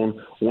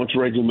throne once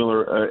Reggie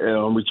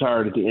Miller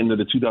retired at the end of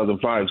the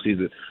 2005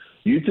 season.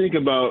 You think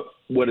about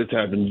what has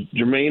happened.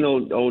 Jermaine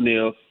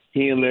O'Neal,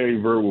 he and Larry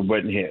Bird were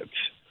button heads.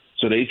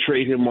 So they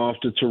trade him off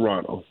to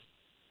Toronto.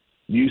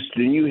 Then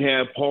you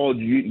have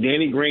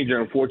Danny Granger,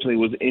 unfortunately,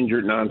 was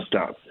injured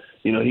nonstop.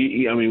 When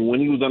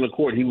he was on the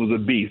court, he was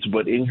a beast,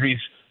 but injuries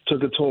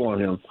took a toll on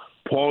him.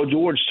 Paul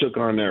George took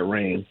on that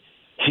reign.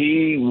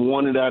 He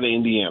wanted out of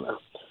Indiana.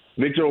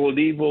 Victor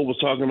Oladipo was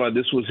talking about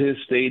this was his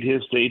state,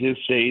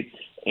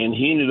 and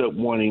he ended up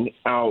wanting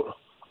out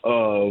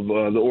of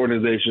the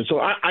organization. So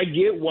I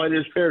get why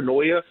there's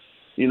paranoia,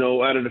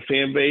 out of the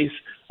fan base,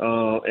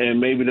 and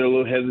maybe they're a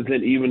little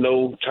hesitant, even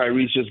though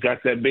Tyrese just got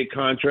that big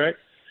contract.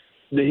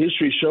 The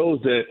history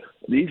shows that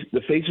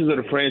the faces of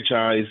the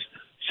franchise,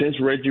 since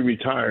Reggie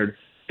retired,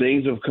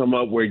 things have come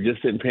up where it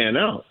just didn't pan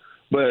out.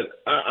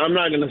 But I'm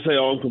not going to say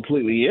I'm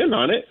completely in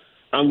on it.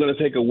 I'm going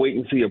to take a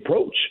wait-and-see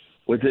approach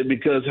with it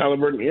because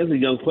Halliburton is a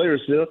young player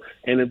still,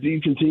 and if you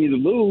continue to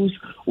lose,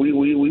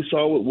 we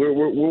saw we're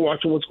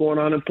watching what's going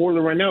on in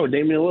Portland right now with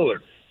Damian Lillard.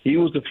 He's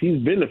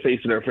been the face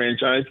of their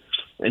franchise,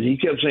 and he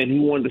kept saying he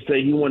wanted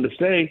to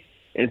stay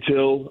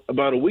until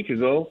about a week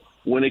ago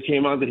when it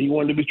came out that he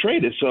wanted to be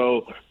traded.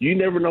 So you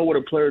never know what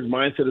a player's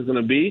mindset is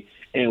going to be,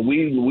 and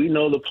we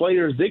know the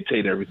players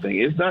dictate everything.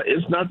 It's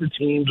not the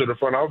teams or the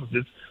front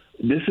offices.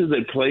 This is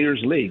a players'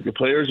 league. The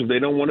players, if they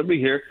don't want to be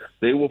here,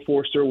 they will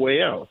force their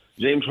way out.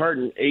 James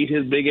Harden ate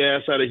his big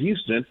ass out of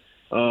Houston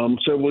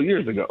several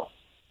years ago.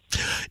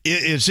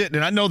 Is it?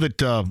 And I know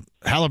that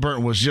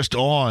Halliburton was just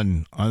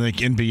on, I think,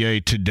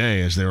 NBA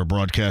Today as they were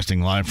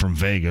broadcasting live from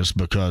Vegas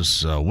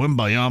because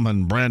Wembayama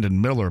and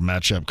Brandon Miller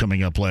matchup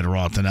coming up later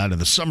on tonight in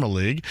the Summer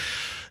League.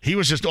 He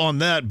was just on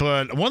that,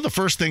 but one of the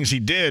first things he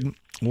did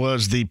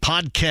was the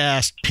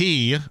podcast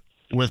P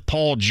with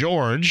Paul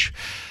George.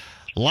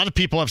 A lot of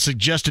people have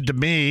suggested to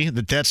me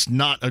that that's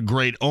not a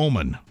great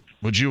omen.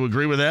 Would you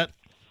agree with that?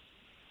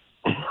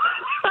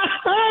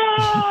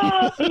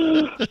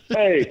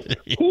 Hey,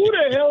 who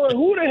the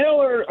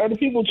hell are the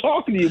people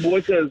talking to you,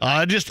 boy?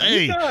 I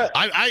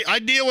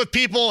deal with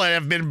people that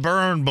have been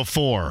burned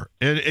before,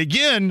 and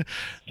again,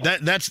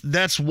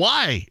 that's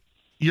why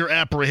you're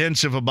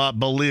apprehensive about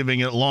believing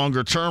it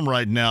longer term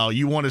right now.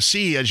 You want to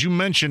see, as you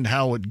mentioned,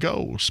 how it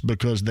goes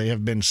because they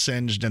have been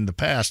singed in the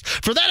past.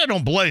 For that, I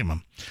don't blame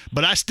them,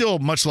 but I still,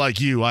 much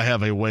like you, I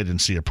have a wait and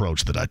see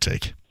approach that I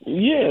take.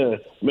 Yeah,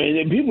 man.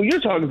 The people you're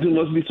talking to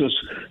must be so.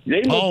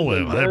 They're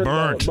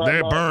burnt.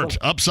 They're burnt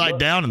upside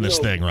down in this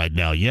thing right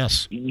now.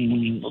 Yes,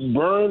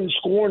 burned,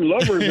 scorned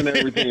lovers and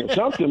everything.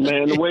 Something,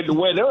 man. The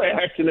way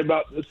they're acting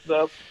about this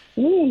stuff.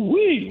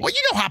 Woo-wee. Well,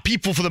 you know how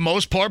people, for the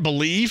most part,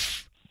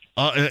 believe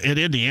in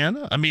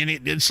Indiana. I mean,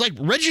 it's like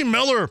Reggie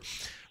Miller.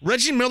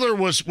 Reggie Miller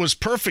was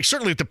perfect,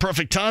 certainly at the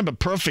perfect time, but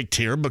perfect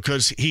here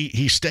because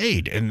he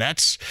stayed. And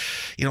that's,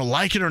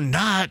 like it or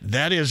not,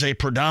 that is a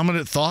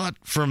predominant thought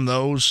from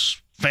those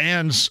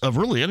fans of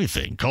really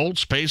anything,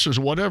 Colts, Pacers,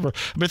 whatever.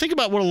 I mean, think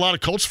about what a lot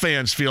of Colts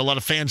fans feel, a lot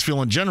of fans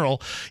feel in general,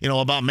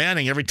 about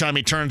Manning every time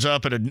he turns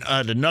up at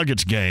a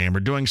Nuggets game or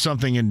doing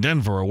something in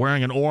Denver or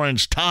wearing an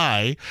orange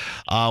tie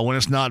when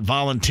it's not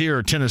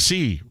Volunteer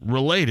Tennessee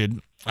related.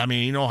 I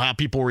mean, you know how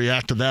people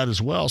react to that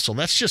as well. So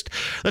that's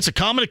a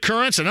common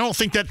occurrence, and I don't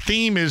think that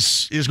theme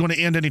is going to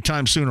end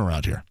anytime soon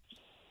around here.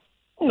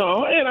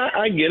 No, and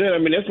I get it. I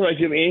mean, that's like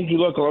if Andrew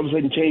Luck all of a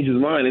sudden changed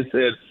his mind and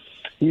said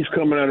he's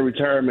coming out of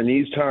retirement,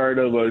 he's tired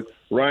of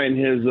riding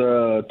his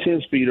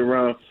 10-speed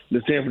around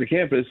the Stanford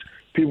campus.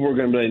 People are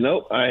going to be like,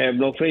 nope, I have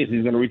no faith.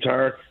 He's going to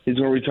retire. He's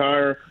going to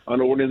retire on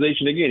the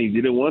organization again. He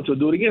did it once, he'll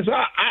do it again. So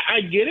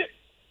I get it.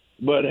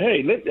 But,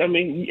 hey,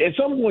 at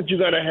some point you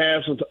got to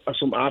have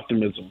some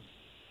optimism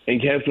and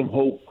have some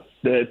hope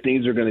that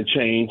things are going to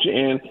change.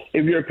 And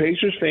if you're a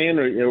Pacers fan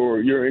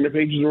or you're in the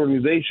Pacers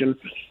organization,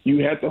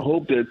 you have to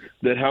hope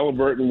that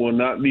Halliburton will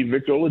not be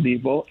Victor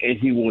Oladipo and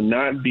he will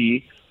not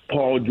be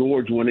Paul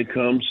George when it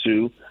comes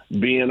to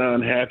being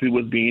unhappy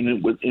with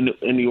being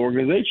in the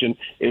organization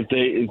if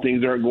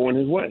things aren't going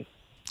his way.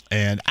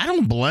 And I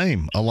don't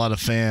blame a lot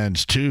of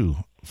fans, too,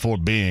 for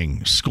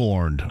being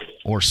scorned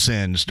or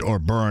singed or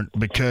burnt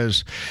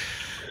because –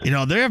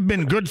 there have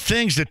been good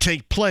things that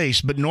take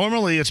place, but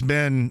normally it's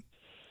been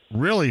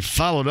really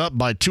followed up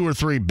by 2 or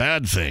 3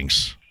 bad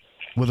things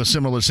with a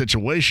similar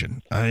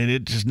situation. I mean,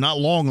 it's not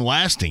long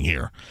lasting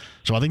here.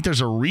 So I think there's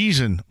a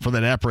reason for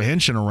that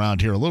apprehension around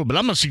here a little bit.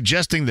 I'm not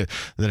suggesting that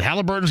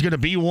Halliburton's going to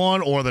be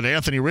one or that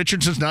Anthony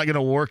Richardson's not going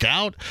to work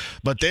out,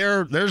 but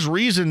there's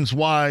reasons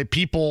why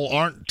people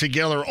aren't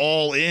together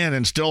all in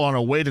and still on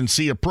a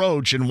wait-and-see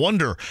approach and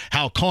wonder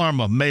how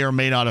karma may or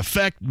may not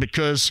affect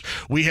because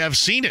we have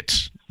seen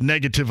it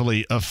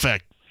negatively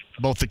affect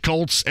both the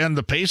Colts and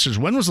the Pacers.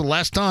 When was the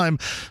last time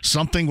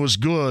something was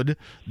good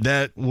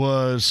that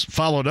was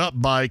followed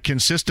up by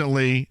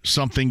consistently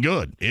something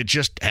good? It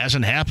just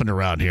hasn't happened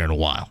around here in a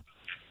while.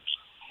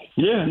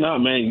 Yeah, no,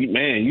 man,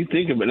 you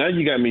think of it. Now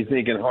you got me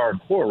thinking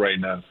hardcore right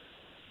now.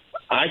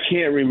 I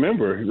can't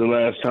remember the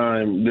last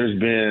time there's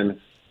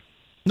been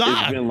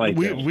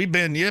we've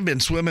been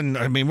swimming.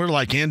 I mean, we're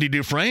like Andy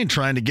Dufresne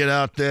trying to get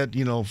out that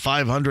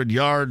 500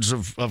 yards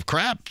of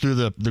crap through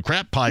the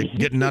crap pipe,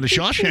 getting out of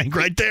Shawshank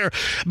right there.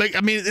 But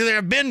I mean, there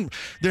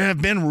have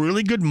been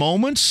really good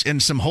moments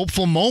and some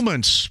hopeful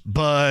moments,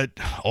 but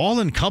all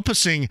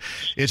encompassing,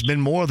 it's been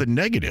more than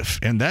negative,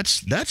 and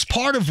that's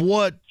part of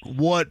what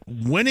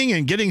winning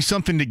and getting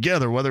something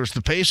together, whether it's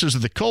the Pacers or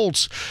the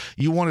Colts,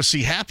 you want to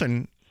see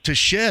happen. To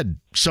shed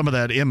some of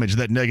that image,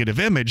 that negative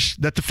image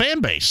that the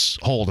fan base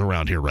hold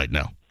around here right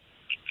now.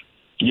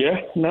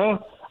 Yeah,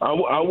 no, I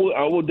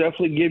will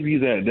definitely give you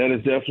that. That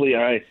is definitely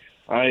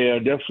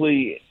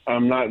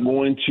I'm not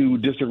going to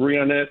disagree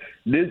on that.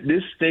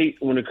 This state,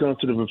 when it comes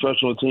to the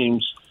professional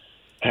teams,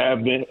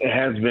 has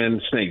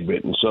been snake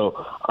bitten.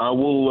 So I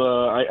will.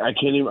 I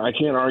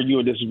can't argue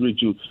or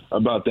disagree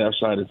about that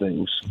side of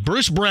things.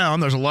 Bruce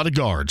Brown, there's a lot of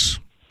guards.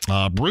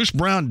 Bruce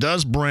Brown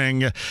does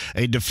bring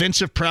a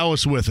defensive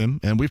prowess with him,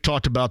 and we've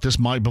talked about this,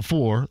 Mike,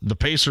 before. The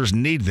Pacers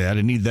need that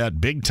and need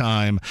that big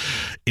time.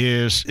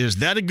 Is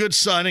that a good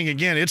signing?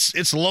 Again,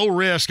 it's low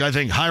risk, I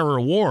think, high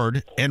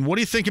reward. And what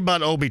do you think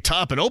about Obi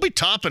Toppin? Obi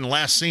Toppin,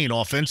 last seen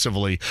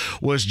offensively,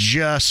 was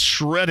just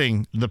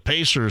shredding the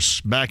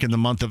Pacers back in the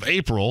month of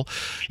April.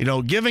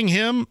 Giving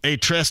him a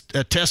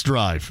test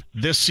drive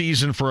this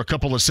season for a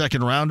couple of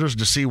second-rounders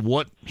to see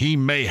what he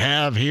may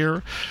have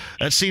here.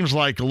 That seems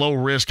like low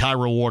risk, high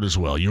reward as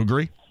well. You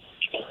agree?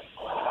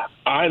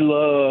 I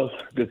love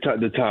the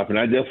Toppin.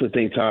 I definitely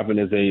think Toppin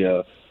is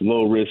a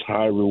low risk,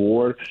 high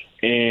reward.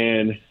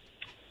 And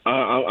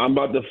I'm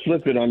about to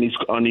flip it on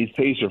these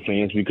Pacer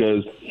fans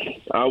because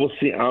I was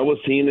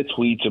seeing the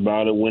tweets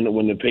about it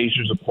when the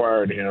Pacers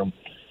acquired him.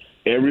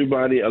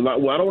 Everybody, I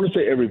don't want to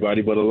say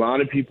everybody, but a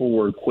lot of people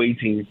were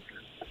equating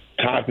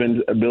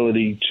Toppin's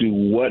ability to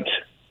what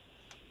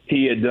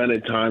he had done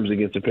at times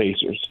against the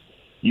Pacers.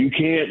 You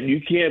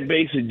can't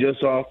base it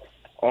just off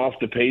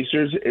the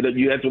Pacers.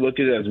 You have to look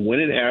at it as when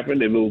it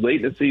happened. If it was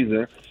late in the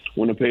season,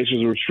 when the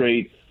Pacers were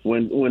straight,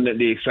 when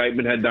the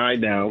excitement had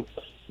died down.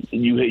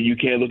 You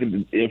can't look at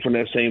it from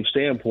that same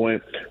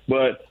standpoint,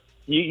 but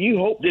you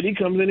hope that he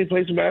comes in and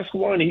plays some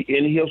basketball and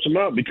he helps them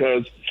out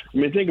because, I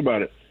mean, think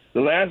about it.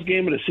 The last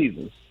game of the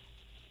season,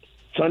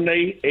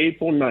 Sunday,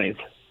 April 9th,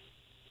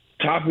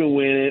 Toppin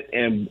win it,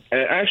 and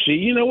actually,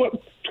 you know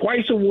what?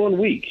 Twice in 1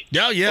 week.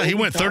 Yeah, he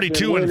went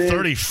 32 and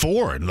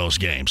 34 in those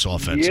games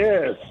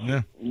offensively.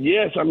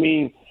 Yes. I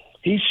mean,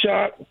 he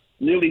shot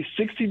nearly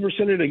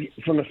 60%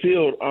 from the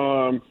field,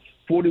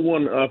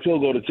 41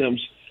 field goal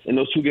attempts in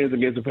those 2 games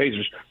against the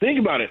Pacers. Think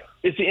about it.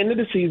 It's the end of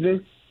the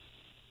season.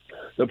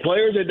 The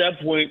players at that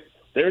point,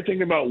 they were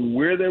thinking about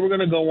where they were going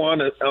to go on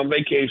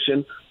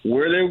vacation,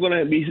 where they were going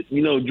to be,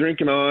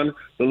 drinking on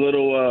the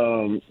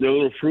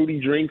little fruity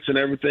drinks and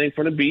everything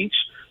from the beach.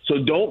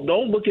 So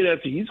don't look at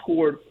it. He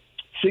scored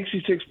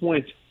 66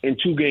 points in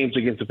 2 games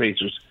against the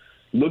Pacers.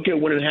 Look at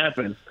when it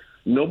happened.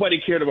 Nobody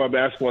cared about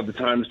basketball at the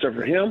time except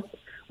for him.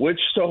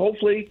 So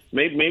hopefully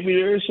maybe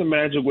there is some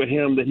magic with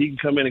him that he can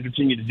come in and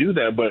continue to do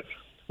that. But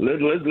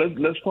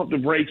let's pump the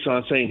brakes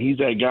on saying he's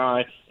that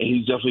guy, and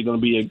he's definitely going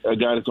to be a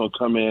guy that's going to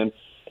come in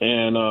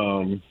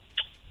and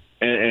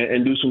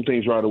do some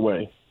things right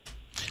away.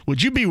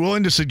 Would you be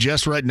willing to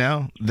suggest right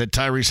now that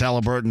Tyrese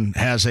Halliburton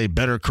has a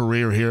better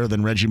career here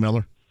than Reggie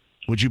Miller?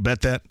 Would you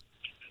bet that?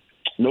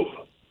 Nope.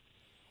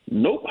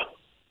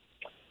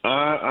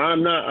 I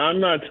am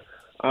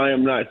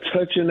not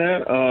touching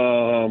that.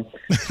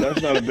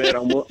 That's not a bet.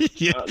 Nope.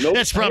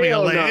 That's probably a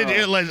lame.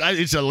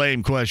 It's a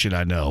lame question,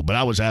 I know, but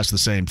I was asked the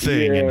same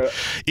thing. Yeah. And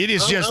it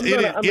is just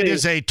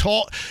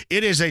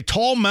it is a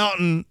tall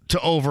mountain to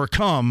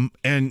overcome,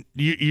 and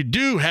you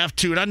do have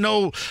to. And I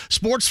know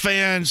sports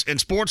fans and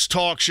sports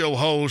talk show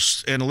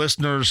hosts and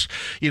listeners,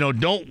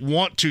 don't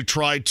want to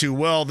try to.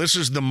 Well, this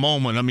is the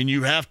moment. I mean,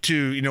 you have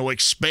to,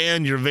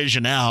 expand your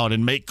vision out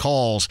and make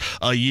calls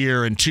a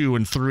year and 2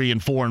 and 3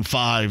 and 4 and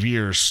 5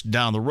 years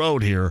down the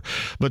road here.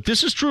 But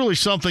this is truly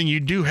something you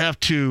do have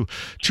to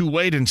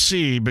wait and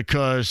see,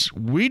 because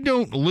we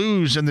don't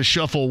lose in the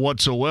shuffle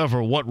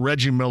whatsoever what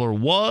Reggie Miller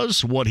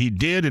was, what he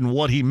did, and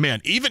what he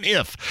meant. Even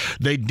if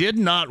they did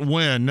not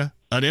win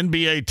an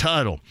NBA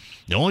title,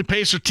 the only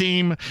Pacer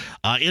team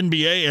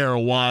NBA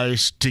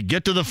era-wise to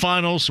get to the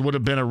finals would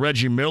have been a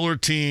Reggie Miller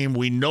team.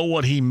 We know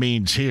what he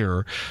means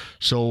here.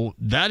 So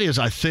that is,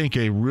 I think,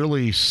 a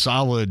really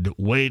solid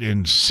wait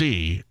and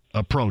see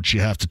approach you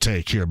have to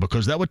take here,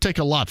 because that would take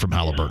a lot from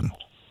Halliburton.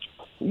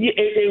 Yeah,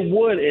 it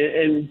would.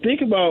 And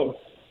think about,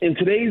 in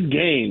today's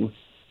game,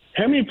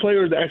 how many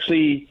players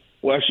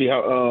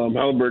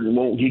Halliburton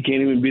won't. He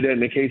can't even be that in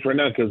the case right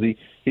now because he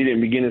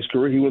didn't begin his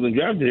career. He wasn't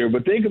drafted here.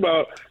 But think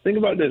about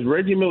this.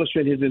 Reggie Miller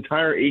spent his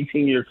entire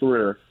 18-year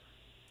career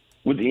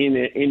with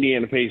the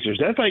Indiana Pacers.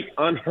 That's like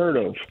unheard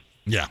of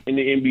in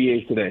the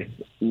NBA today.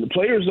 The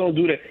players don't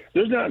do that.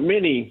 There's not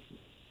many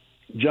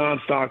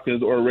John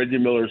Stocktons or Reggie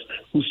Millers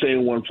who stay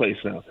in one place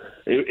now.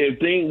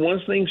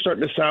 Once things start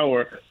to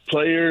sour,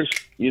 players,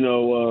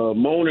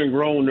 moan and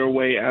groan their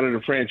way out of the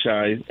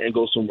franchise and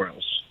go somewhere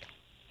else.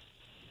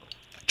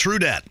 True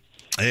that.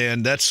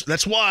 And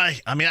that's why,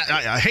 I mean,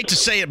 I hate to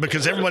say it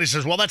because everybody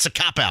says, well, that's a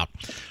cop-out.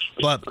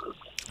 But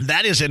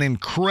that is an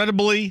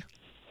incredibly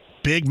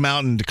big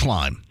mountain to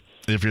climb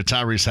if you're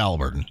Tyrese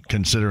Halliburton,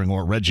 considering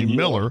what Reggie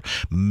Miller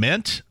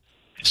meant,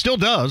 still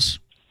does,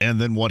 and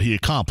then what he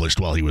accomplished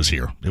while he was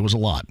here. It was a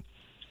lot.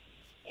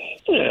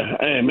 Yeah,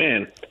 hey,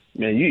 man,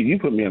 you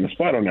put me on the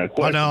spot on that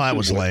question. I know, that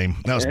was lame.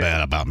 That was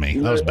bad about me.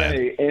 That was bad.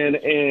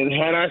 And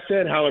had I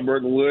said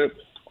Halliburton would,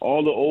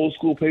 all the old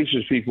school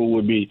Pacers people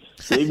they'd be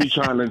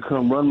trying to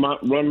come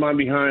run my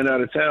behind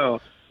out of town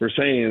for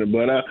saying it.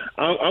 But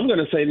I'm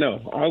going to say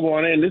no. I'll go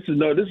on in. This is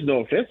no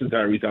offense to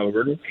Tyrese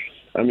Halliburton.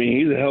 I mean,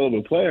 he's a hell of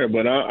a player,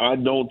 but I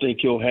don't think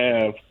he'll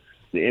have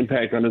the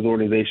impact on his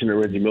organization that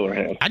Reggie Miller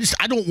had.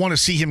 I don't want to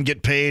see him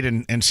get paid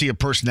and see a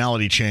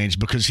personality change,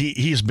 because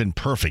he has been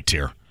perfect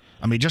here.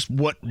 I mean, just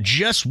what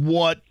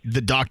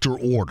the doctor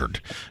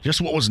ordered,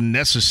 just what was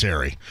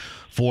necessary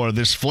for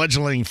this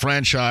fledgling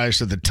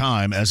franchise at the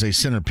time as a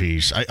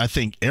centerpiece. I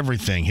think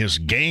everything, his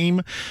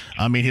game,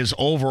 I mean, his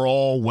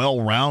overall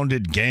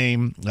well-rounded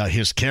game,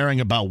 his caring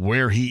about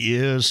where he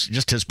is,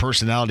 just his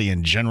personality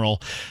in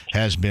general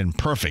has been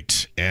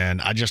perfect.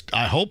 And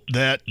I hope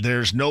that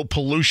there's no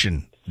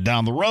pollution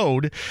down the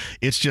road.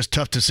 It's just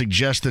tough to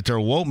suggest that there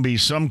won't be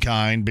some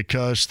kind,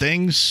 because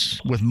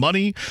things with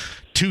money,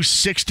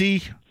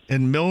 260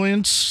 and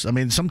millions, I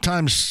mean,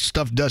 sometimes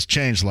stuff does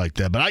change like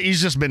that. But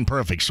he's just been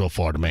perfect so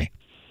far to me.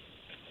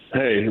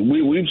 Hey,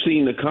 we've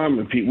seen the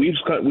common people.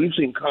 We've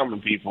seen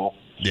common people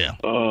Yeah.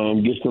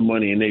 Get some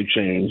money, and they've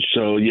changed.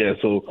 So, yeah,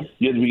 so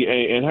you have to be –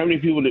 and how many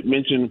people that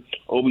mentioned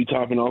Obi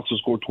Toppin also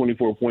scored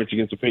 24 points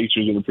against the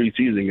Pacers in the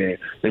preseason game?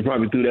 They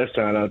probably threw that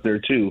side out there,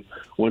 too,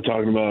 when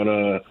talking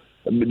about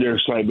their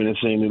excitement and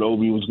saying that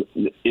Obi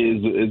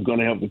is going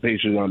to help the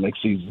Pacers out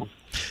next season.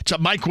 So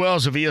Mike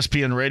Wells of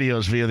ESPN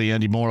Radios via the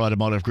Andy Moore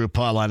Automotive Group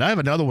hotline. I have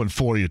another one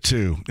for you,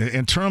 too.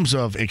 In terms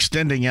of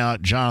extending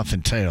out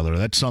Jonathan Taylor,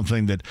 that's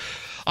something that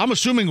I'm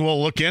assuming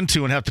we'll look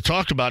into and have to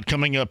talk about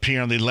coming up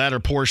here in the latter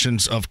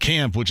portions of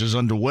camp, which is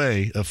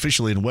underway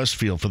officially in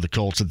Westfield for the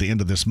Colts at the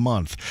end of this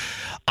month.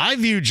 I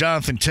view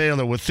Jonathan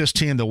Taylor with this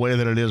team the way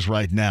that it is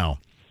right now.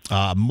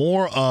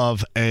 More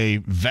of a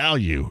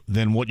value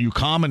than what you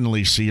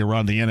commonly see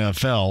around the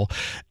NFL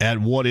at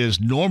what is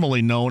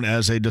normally known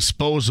as a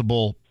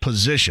disposable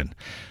position.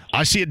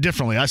 I see it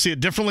differently. I see it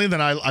differently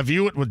than I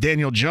view it with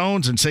Daniel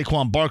Jones and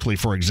Saquon Barkley,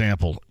 for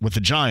example, with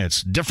the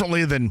Giants.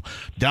 Differently than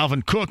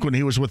Dalvin Cook when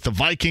he was with the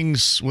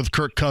Vikings with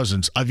Kirk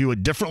Cousins. I view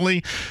it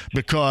differently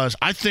because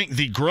I think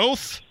the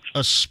growth,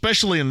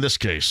 especially in this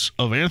case,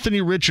 of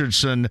Anthony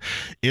Richardson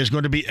is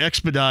going to be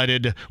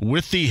expedited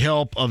with the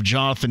help of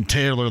Jonathan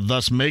Taylor,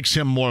 thus makes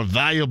him more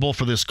valuable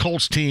for this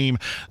Colts team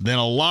than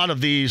a lot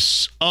of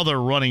these other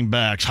running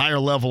backs, higher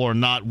level or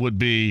not, would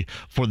be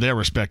for their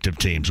respective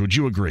teams. Would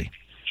you agree?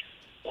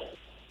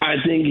 I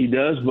think he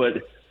does, but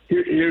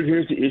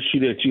here's the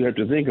issue that you have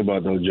to think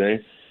about, though, Jay,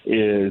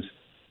 is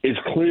it's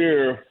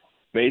clear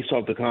based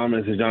off the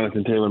comments that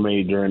Jonathan Taylor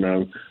made during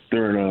minicamp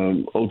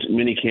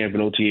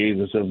and OTAs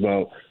and stuff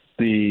about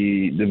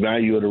the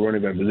value of the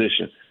running back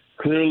position.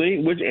 Clearly,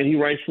 and he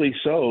rightfully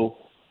so,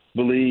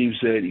 believes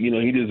that,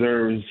 he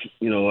deserves,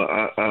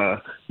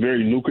 a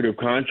very lucrative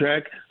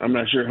contract. I'm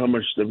not sure how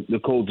much the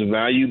Colts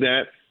value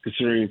that,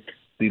 considering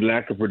the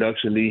lack of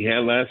production that he had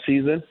last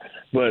season.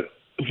 But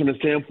from the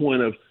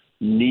standpoint of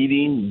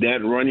needing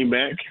that running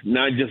back,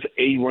 not just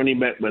a running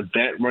back, but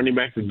that running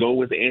back to go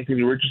with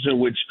Anthony Richardson,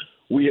 which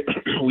we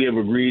have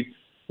agreed.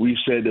 We've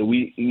said that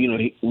we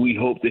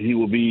hope that he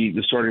will be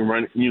the starting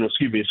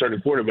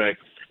starting quarterback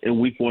in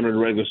week 1 of the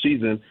regular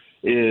season.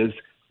 Is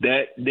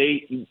that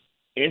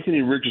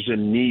Anthony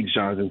Richardson needs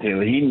Jonathan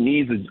Taylor. He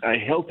needs a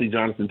healthy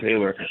Jonathan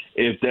Taylor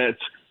if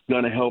that's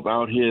going to help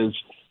out his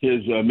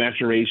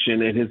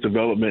maturation and his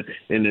development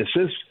in the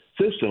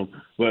system.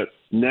 But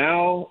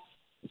now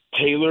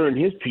Taylor and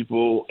his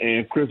people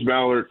and Chris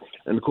Ballard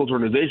and the Colts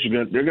organization,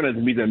 they're going to have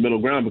to meet that middle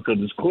ground because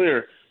it's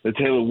clear that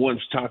Taylor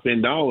wants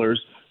top-end dollars,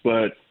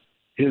 but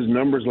his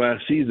numbers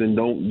last season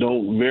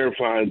don't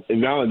verify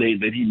and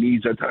validate that he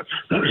needs that type.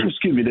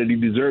 That he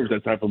deserves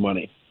that type of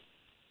money.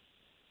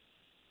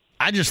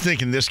 I just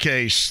think in this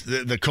case,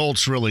 the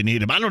Colts really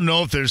need him. I don't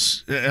know if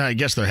I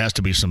guess there has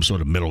to be some sort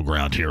of middle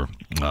ground here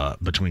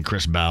between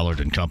Chris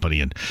Ballard and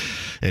company and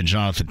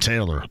Jonathan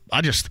Taylor.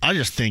 I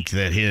just think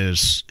that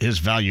his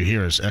value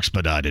here is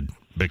expedited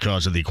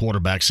because of the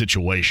quarterback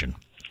situation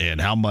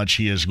and how much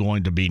he is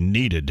going to be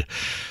needed.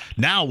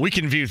 Now we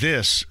can view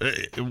this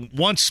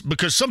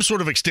because some sort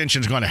of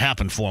extension is going to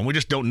happen for him. We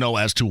just don't know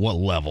as to what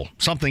level.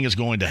 Something is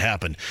going to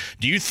happen.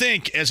 Do you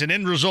think, as an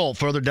end result,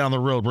 further down the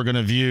road, we're going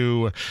to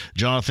view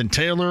Jonathan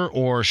Taylor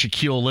or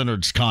Shaquille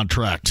Leonard's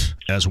contract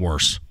as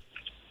worse?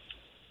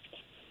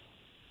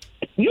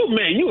 You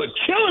are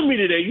killing me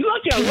today. You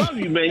lucky I love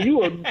you, man.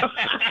 You are.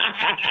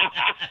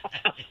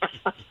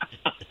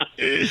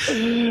 This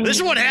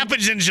is what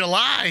happens in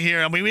July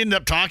here. I mean, we end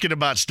up talking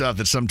about stuff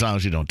that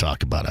sometimes you don't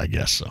talk about, I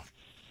guess so.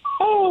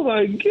 Oh,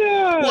 my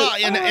God. Well,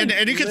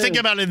 and you can think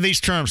about it in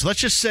these terms. Let's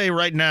just say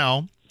right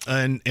now,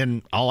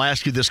 and I'll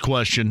ask you this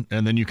question,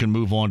 and then you can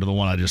move on to the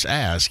one I just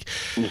asked.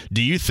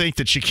 Do you think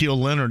that Shaquille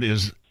Leonard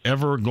is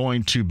ever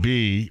going to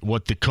be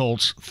what the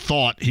Colts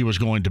thought he was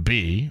going to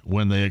be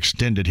when they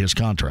extended his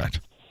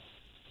contract?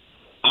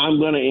 I'm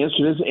going to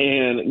answer this,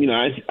 and,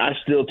 I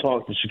still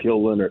talk to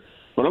Shaquille Leonard.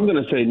 But I'm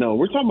going to say no.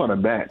 We're talking about a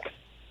back.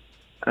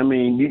 I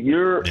mean,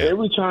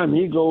 every time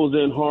he goes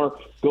in or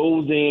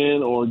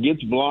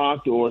gets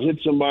blocked or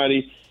hits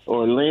somebody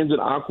or lands it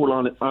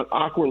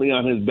awkwardly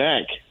on his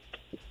back,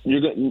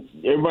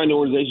 everybody in the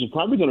organization is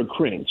probably going to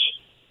cringe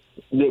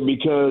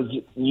because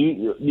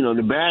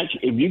the back.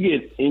 If you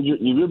get injured,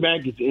 if your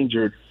back gets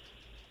injured,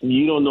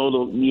 you don't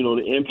know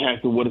the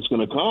impact of what it's going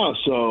to cause.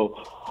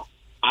 So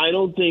I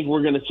don't think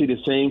we're going to see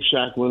the same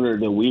Shaq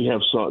Leonard that we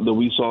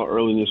saw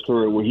early in his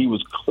career, where he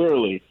was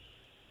clearly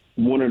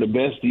one of the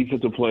best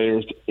defensive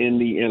players in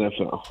the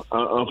NFL.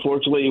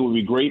 Unfortunately, it would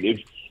be great if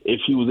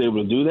he was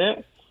able to do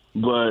that,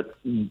 but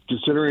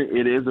considering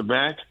it is a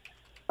back,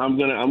 I'm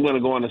gonna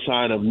go on the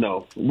side of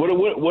no.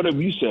 What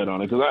have you said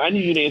on it? Because I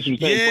need you to answer the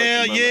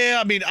same question. Yeah.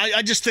 I mean,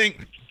 I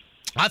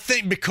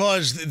think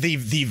because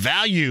the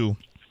value,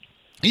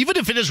 even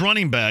if it is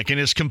running back and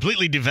is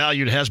completely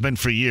devalued, has been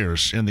for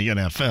years in the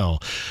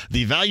NFL,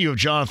 the value of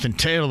Jonathan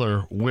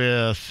Taylor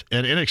with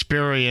an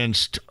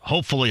inexperienced,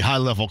 hopefully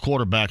high-level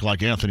quarterback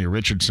like Anthony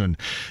Richardson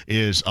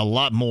is a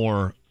lot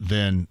more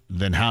than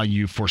how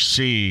you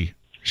foresee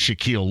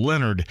Shaquille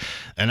Leonard,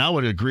 and I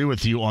would agree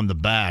with you on the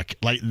back.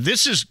 Like,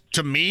 this is,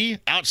 to me,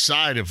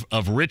 outside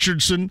of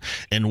Richardson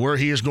and where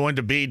he is going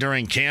to be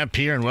during camp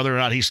here and whether or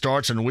not he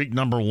starts in week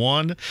number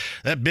 1,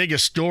 that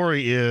biggest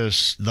story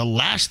is the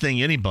last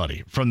thing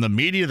anybody from the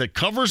media that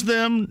covers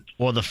them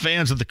or the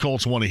fans of the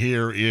Colts want to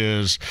hear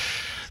is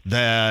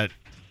that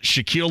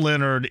Shaquille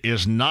Leonard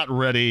is not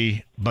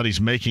ready, but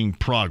he's making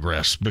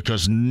progress,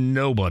 because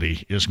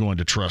nobody is going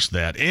to trust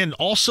that. And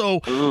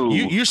also,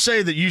 you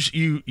say that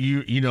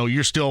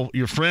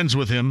you're friends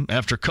with him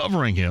after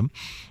covering him.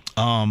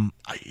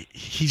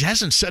 He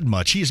hasn't said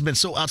much. He's been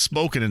so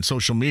outspoken in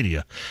social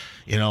media,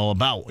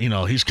 about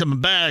he's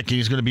coming back and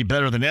he's going to be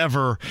better than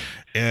ever,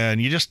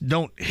 and you just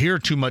don't hear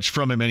too much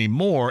from him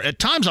anymore. At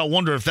times, I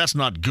wonder if that's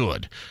not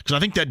good, because I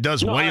think that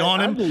does weigh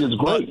on him. I think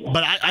it's great.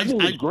 But I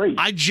think it's great.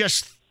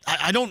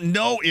 I don't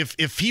know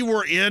if he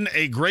were in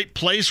a great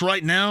place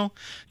right now,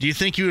 do you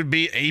think he would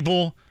be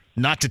able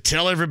not to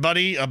tell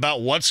everybody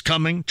about what's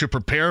coming, to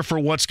prepare for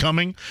what's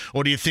coming?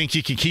 Or do you think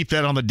he can keep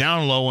that on the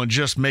down low and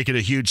just make it a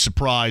huge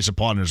surprise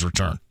upon his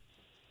return?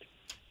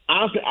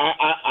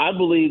 I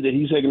believe that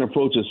he's taking an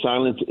approach of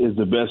silence is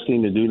the best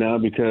thing to do now,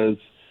 because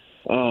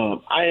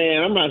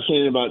I'm not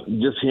saying about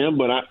just him,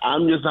 but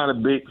I'm just not a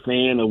big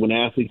fan of when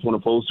athletes want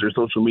to post their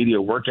social media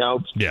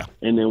workouts. Yeah.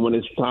 And then when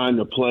it's time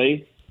to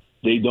play,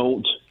 they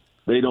don't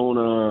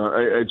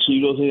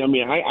achieve those things. I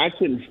mean, I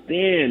couldn't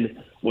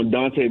stand when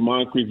Dante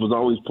Moncrief was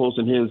always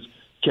posting his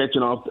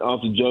catching off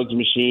the jugs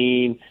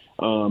machine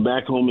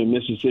back home in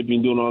Mississippi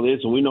and doing all this.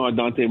 And we know how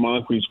Dante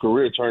Moncrief's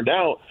career turned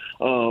out.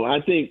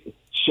 I think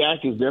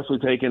Shaq is definitely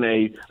taking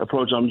a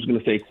approach. I'm just going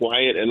to stay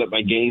quiet and let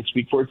my game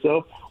speak for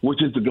itself,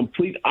 which is the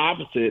complete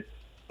opposite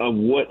of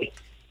what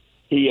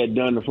he had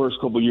done the first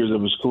couple of years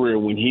of his career,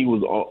 when he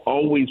was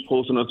always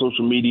posting on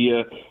social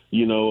media,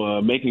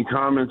 making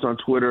comments on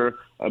Twitter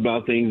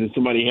about things, and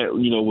somebody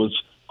was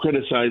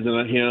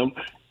criticizing him.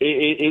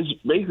 It's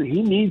basically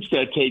he needs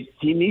to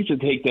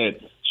take that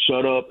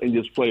shut up and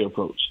just play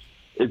approach.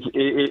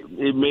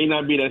 It may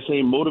not be that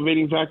same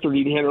motivating factor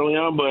he had early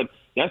on, but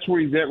that's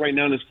where he's at right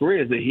now in his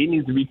career, is that he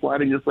needs to be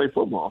quiet and just play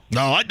football.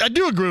 No, I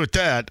do agree with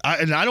that.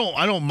 I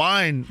don't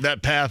mind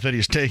that path that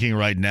he's taking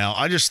right now.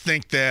 I just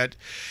think that,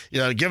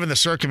 given the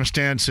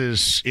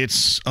circumstances,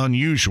 it's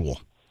unusual.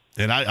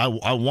 And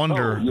I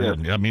wonder,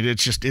 I mean,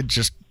 it's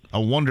just I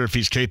wonder if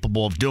he's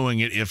capable of doing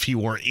it if he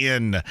were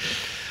in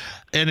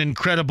an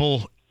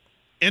incredible,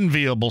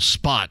 enviable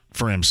spot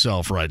for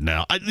himself right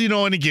now.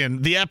 And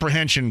again, the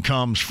apprehension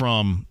comes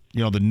from,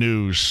 the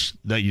news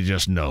that you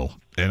just know.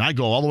 And I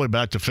go all the way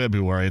back to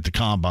February at the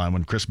Combine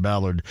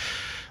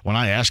when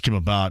I asked him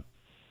about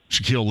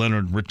Shaquille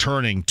Leonard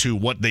returning to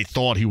what they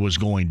thought he was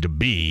going to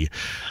be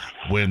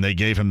when they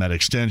gave him that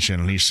extension.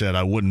 And he said,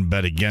 I wouldn't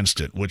bet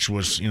against it, which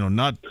was,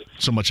 not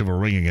so much of a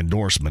ringing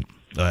endorsement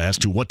as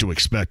to what to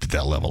expect at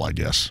that level, I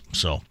guess.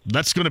 So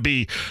that's going to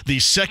be the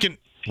second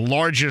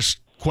largest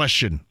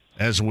question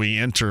as we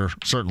enter,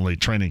 certainly,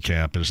 training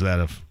camp, is that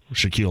of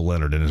Shaquille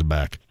Leonard and his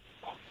back.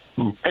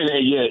 And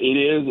yeah, it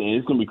is, and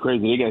it's going to be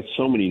crazy. They got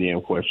so many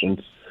damn questions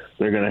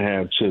they're going to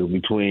have, too,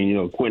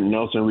 between, Quentin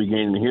Nelson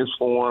regaining his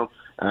form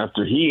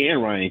after he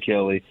and Ryan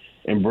Kelly,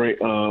 and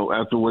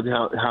after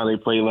how they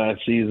played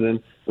last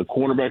season, the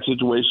cornerback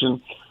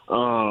situation.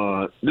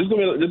 There's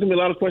going to be a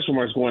lot of question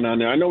marks going on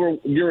there. I know we're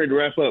getting ready to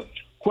wrap up.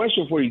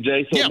 Question for you,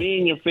 Jay. So me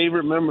and your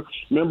favorite member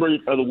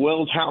of the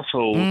Wells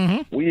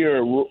household, we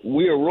are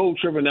road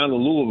tripping down to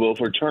Louisville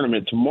for a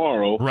tournament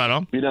tomorrow. Right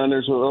on. Be down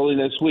there so early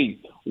next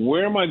week.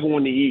 Where am I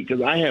going to eat?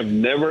 Because I have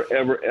never,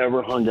 ever,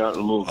 ever hung out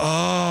in Louisville.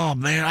 Oh,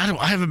 man,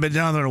 I haven't been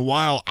down there in a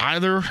while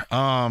either.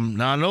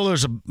 Now, I know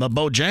there's a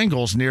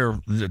Bojangles near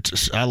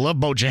 – I love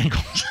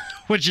Bojangles,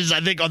 which is,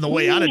 I think, on the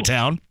way out of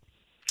town.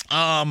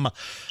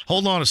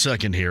 Hold on a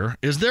second here.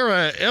 Is there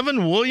a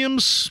Evan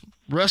Williams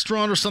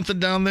restaurant or something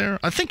down there?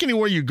 I think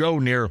anywhere you go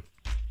near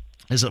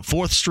 – is it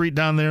 4th Street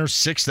down there,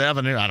 6th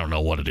Avenue? I don't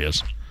know what it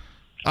is.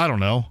 I don't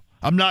know.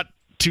 I'm not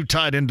too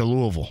tied into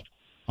Louisville.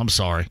 I'm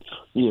sorry.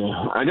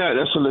 Yeah, I got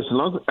it. So listen,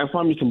 I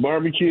find me some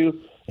barbecue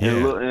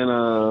and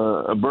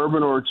a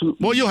bourbon or two.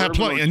 Well, you'll have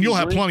plenty, and you'll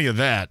have plenty of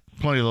that,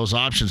 plenty of those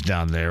options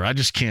down there. I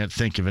just can't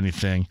think of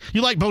anything.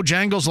 You like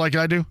Bojangles like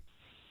I do?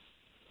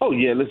 Oh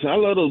yeah, listen, I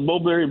love those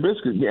Bowberry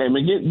biscuits. Hey,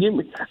 man,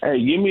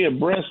 give me a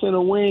breast and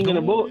a wing and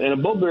a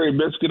Bowberry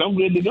biscuit. I'm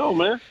good to go,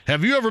 man.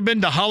 Have you ever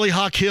been to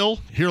Hollyhock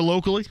Hill here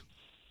locally?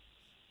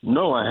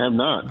 No, I have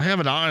not. I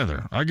haven't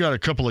either. I got a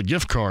couple of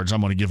gift cards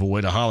I'm going to give away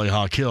to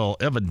Hollyhock Hill.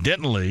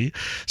 Evidently,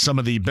 some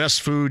of the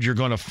best food you're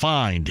going to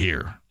find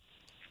here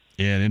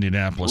in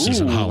Indianapolis is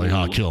at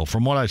Hollyhock Hill.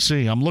 From what I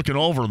see, I'm looking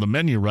over the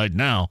menu right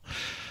now,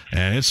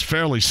 and it's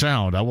fairly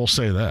sound. I will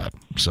say that.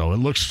 So it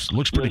looks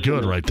pretty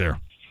good right there.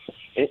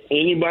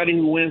 Anybody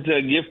who wins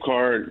that gift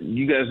card,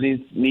 you guys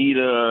need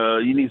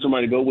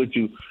somebody to go with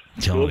you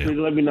Feel free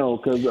to let me know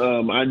because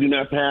I do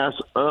not pass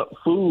up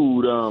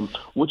food.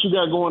 What you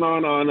got going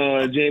on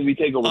JMV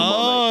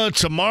Takeover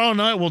tomorrow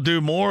night we'll do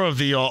more of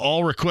the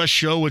All Request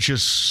Show, which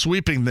is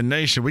sweeping the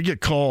nation. We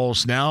get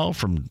calls now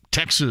from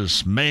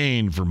Texas,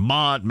 Maine,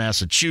 Vermont,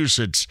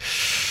 Massachusetts,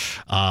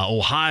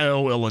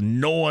 Ohio,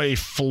 Illinois,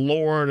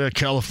 Florida,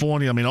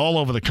 California. I mean, all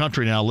over the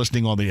country now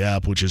listening on the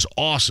app, which is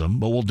awesome.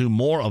 But we'll do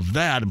more of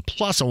that. And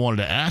plus, I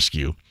wanted to ask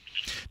you,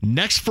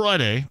 next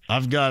Friday,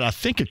 I've got, I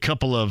think, a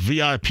couple of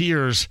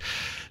VIPers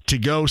to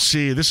go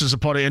see. This is a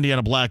part of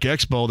Indiana Black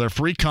Expo. Their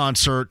free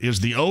concert is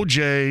the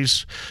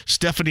OJs,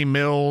 Stephanie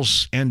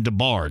Mills, and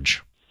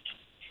DeBarge.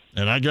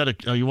 And I got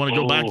to. You want to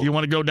go back? You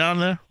want to go down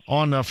there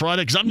on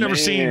Friday? Because I've never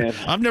seen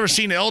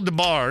El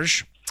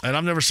DeBarge, and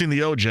I've never seen the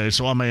OJ,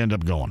 so I may end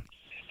up going.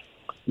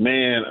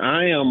 Man,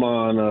 I am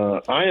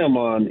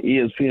on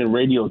ESPN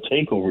Radio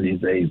Takeover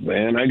these days,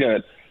 man. I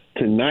got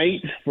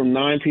tonight from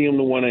 9 p.m.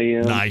 to 1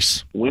 a.m.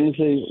 Nice.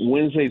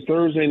 Wednesday,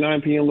 Thursday,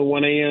 9 p.m. to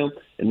 1 a.m.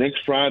 And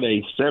next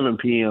Friday, 7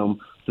 p.m.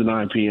 to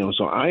 9 p.m.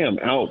 So I am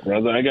out,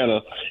 brother.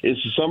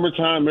 It's the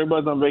summertime.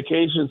 Everybody's on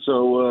vacation.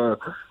 So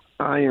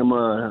I am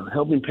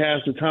helping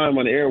pass the time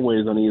on the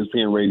airways on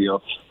ESPN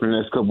Radio for the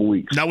next couple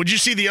weeks. Now, would you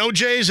see the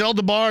OJs, El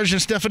DeBarge,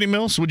 and Stephanie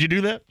Mills? Would you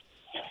do that?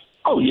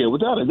 Oh, yeah,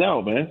 without a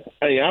doubt, man.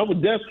 Hey, I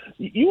would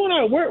definitely. You and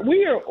I,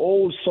 we are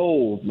old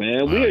souls,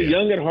 man. We are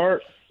young at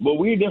heart. But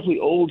we're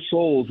definitely old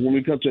souls when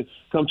we come to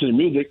the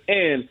music.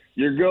 And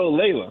your girl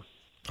Layla,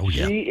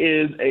 she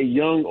is a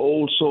young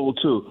old soul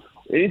too.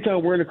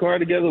 Anytime we're in the car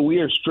together, we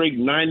are straight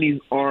 90s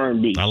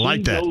R&B. I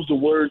like that. She knows the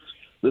words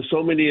to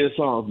so many of the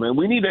songs, man.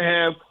 We need to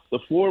have the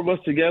four of us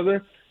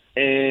together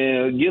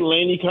and get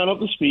Laney kind of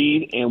up to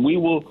speed, and we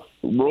will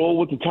roll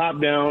with the top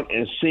down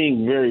and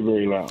sing very,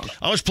 very loud.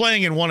 I was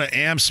playing in one of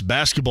AMP's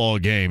basketball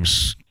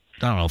games,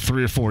 I don't know,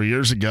 3 or 4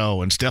 years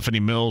ago, and Stephanie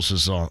Mills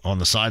is on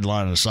the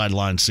sideline in a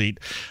sideline seat.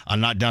 I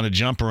knocked down a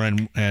jumper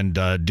and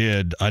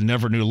did. I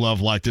never knew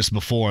love like this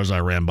before as I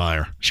ran by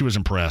her. She was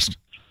impressed.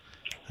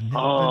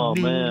 Oh,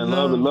 man.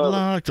 Love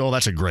it. Oh,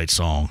 that's a great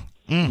song.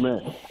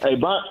 Man. Hey,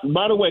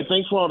 by the way,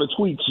 thanks for all the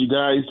tweets, you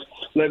guys.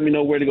 Let me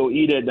know where to go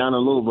eat at down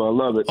in Louisville. I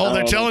love it. Oh,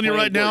 they're telling you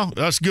right now?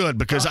 That's good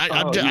because I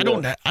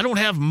don't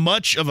have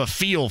much of a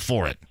feel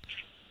for it.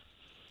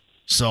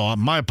 So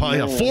my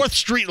apology. 4th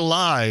Street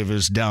Live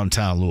is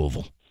downtown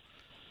Louisville.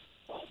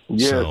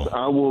 Yes,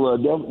 I will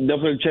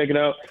definitely check it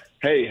out.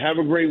 Hey, have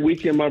a great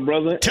weekend, my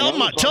brother. Tell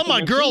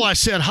my girl I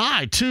said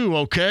hi too.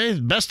 Okay,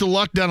 best of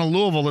luck down in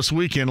Louisville this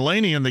weekend.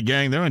 Laney and the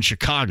gang, they're in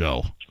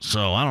Chicago,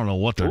 so I don't know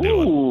what they're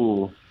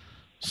doing.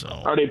 So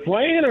are they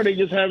playing or are they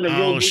just having a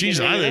good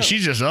weekend?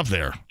 She's just up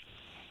there.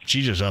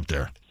 She's just up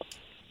there.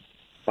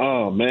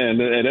 Oh man,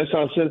 that's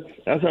how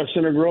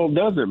Center Grove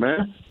does it,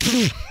 man.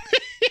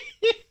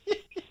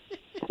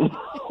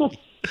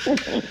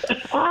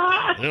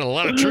 There's a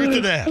lot of truth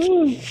to that.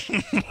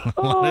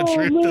 A lot of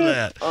truth to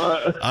that.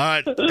 All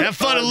right. Have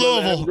fun in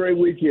Louisville. Have a great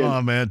weekend.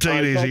 Oh, man.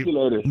 Take it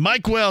easy.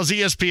 Mike Wells,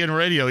 ESPN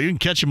Radio. You can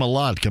catch him a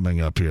lot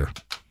coming up here.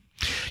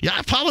 Yeah, I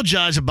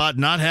apologize about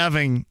not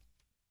having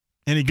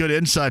any good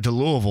insight to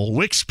Louisville.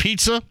 Wick's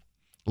Pizza,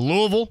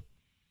 Louisville.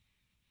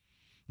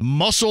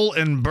 Muscle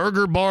and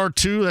Burger Bar,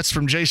 too. That's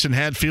from Jason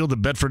Hadfield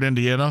of Bedford,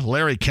 Indiana.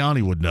 Larry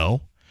County would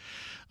know.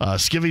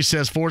 Skivvy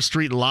says 4th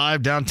Street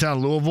Live,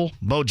 downtown Louisville.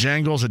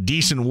 Bojangles, a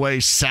decent way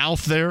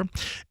south there.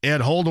 Ed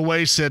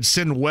Holdaway said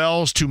send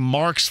Wells to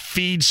Mark's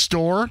Feed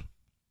Store.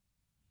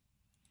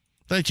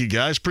 Thank you,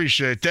 guys.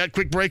 Appreciate that.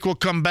 Quick break. We'll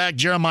come back.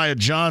 Jeremiah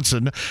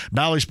Johnson,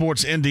 Valley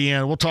Sports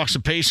Indiana. We'll talk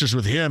some Pacers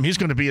with him. He's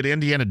going to be at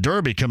Indiana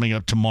Derby coming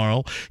up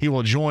tomorrow. He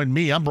will join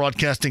me. I'm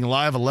broadcasting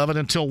live 11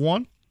 until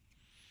 1.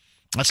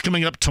 That's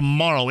coming up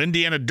tomorrow.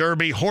 Indiana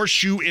Derby,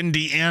 Horseshoe,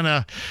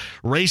 Indiana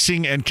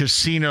Racing and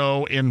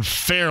Casino in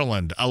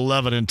Fairland,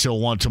 11 until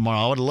 1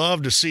 tomorrow. I would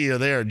love to see you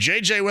there.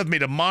 JJ with me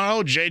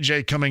tomorrow.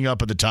 JJ coming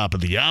up at the top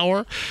of the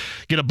hour.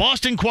 Get a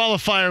Boston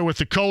qualifier with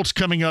the Colts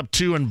coming up,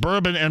 too, and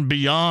Bourbon and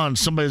beyond.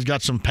 Somebody's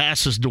got some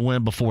passes to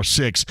win before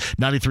 6.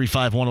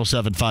 93.5,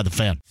 107.5 The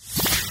Fan.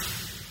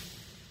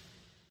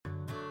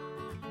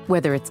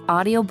 Whether it's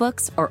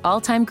audiobooks or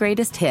all-time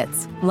greatest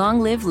hits,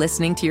 long live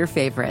listening to your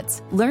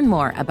favorites. Learn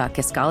more about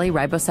Kisqali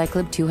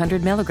Ribociclib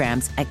 200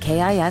 milligrams at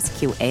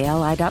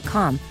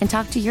KISQALI.com and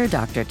talk to your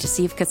doctor to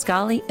see if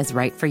Kisqali is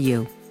right for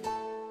you.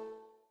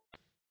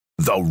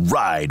 The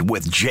Ride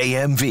with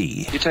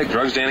JMV. You take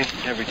drugs, Danny?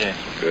 Every day.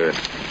 Good.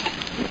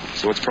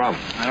 So what's the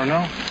problem? I don't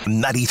know.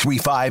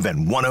 93.5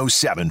 and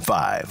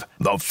 107.5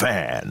 The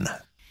Fan.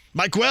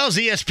 Mike Wells,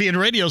 ESPN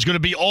Radio, is going to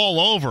be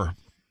all over.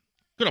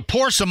 Going to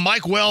pour some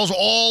Mike Wells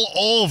all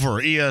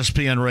over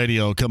ESPN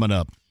Radio coming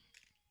up.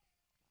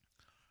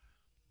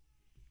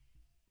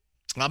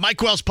 Mike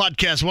Wells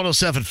podcast,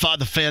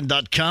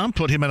 107.5thefan.com.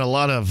 Put him in a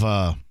lot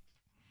of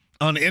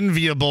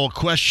unenviable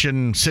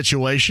question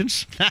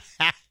situations.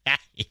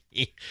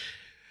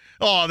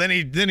 Oh, then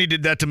he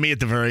did that to me at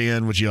the very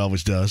end, which he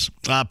always does.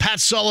 Pat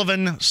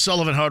Sullivan,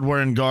 Sullivan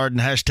Hardware and Garden,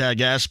 hashtag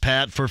Ask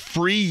Pat for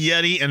free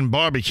Yeti and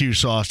barbecue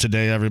sauce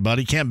today,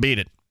 everybody. Can't beat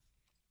it.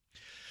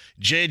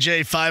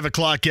 JJ, 5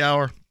 o'clock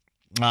hour.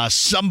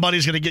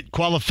 Somebody's going to get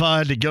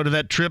qualified to go to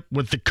that trip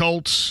with the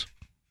Colts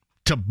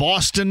to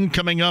Boston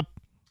coming up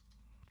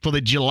for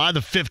the July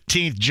the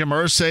 15th Jim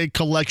Irsay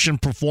Collection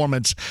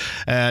performance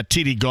at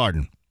TD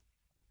Garden.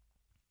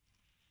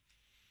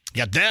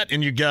 You got that,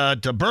 and you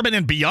got Bourbon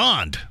and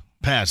Beyond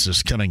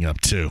passes coming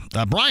up, too.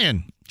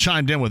 Brian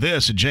chimed in with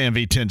this at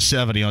JMV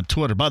 1070 on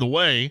Twitter. By the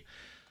way,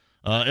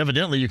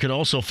 evidently you can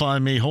also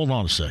find me. Hold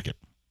on a second.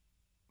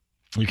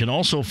 You can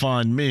also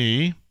find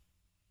me.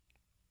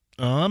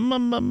 Hold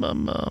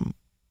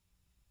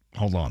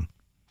on.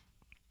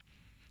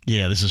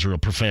 Yeah, this is a real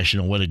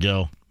professional. Way to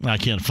go. I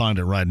can't find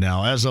it right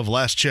now. As of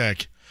last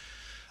check,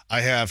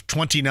 I have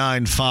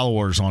 29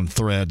 followers on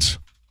Threads.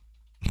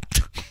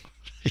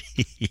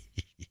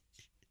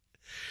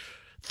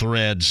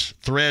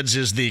 Threads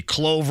is the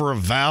Clover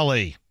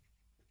Valley.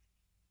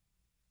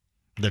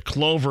 The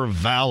Clover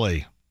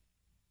Valley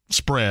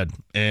spread,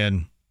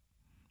 and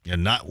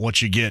not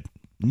what you get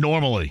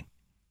normally.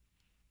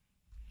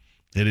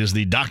 It is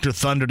the Dr.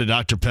 Thunder to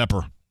Dr.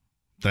 Pepper.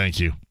 Thank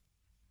you.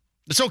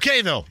 It's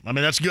okay, though. I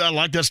mean, that's good. I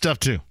like that stuff,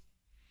 too.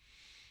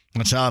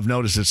 That's how I've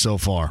noticed it so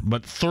far.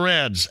 But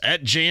Threads,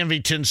 at JMV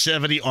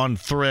 1070 on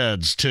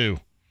Threads, too.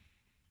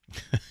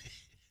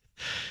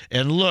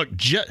 And look,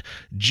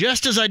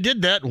 just as I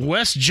did that,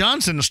 Wes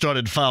Johnson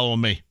started following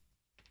me.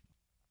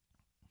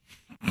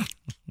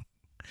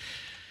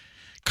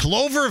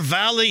 Clover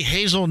Valley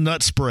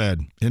hazelnut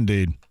spread,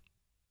 indeed.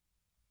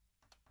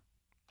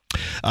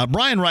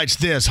 Brian writes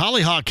this: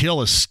 Hollyhock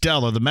Hill is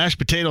stellar. The mashed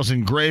potatoes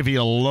and gravy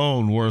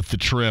alone worth the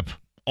trip.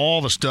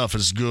 All the stuff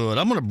is good.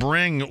 I'm going to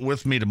bring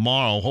with me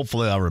tomorrow,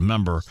 hopefully I'll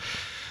remember,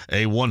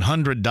 a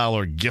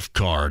 $100 gift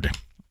card.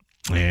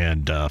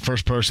 And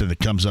first person that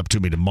comes up to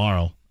me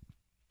tomorrow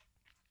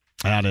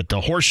out at the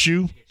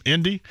Horseshoe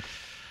Indy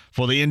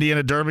for the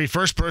Indiana Derby,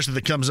 first person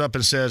that comes up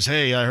and says,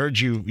 hey, I heard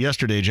you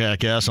yesterday,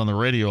 jackass, on the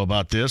radio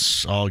about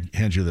this, I'll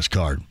hand you this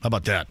card. How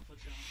about that?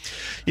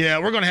 Yeah,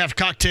 we're going to have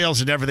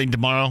cocktails and everything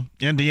tomorrow.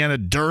 Indiana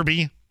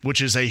Derby, which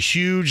is a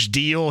huge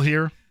deal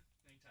here.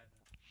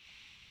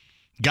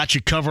 Got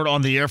you covered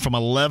on the air from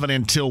 11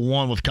 until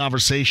 1 with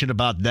conversation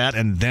about that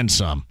and then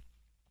some.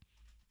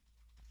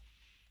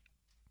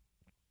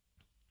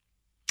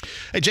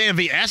 Hey,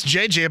 JMV, ask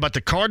JJ about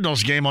the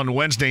Cardinals game on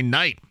Wednesday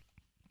night.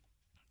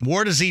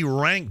 Where does he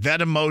rank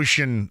that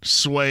emotion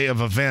sway of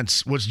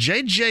events? Was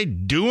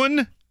JJ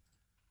doing?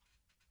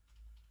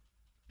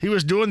 He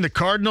was doing the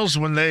Cardinals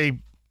when they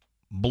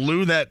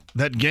blew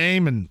that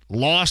game and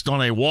lost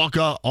on a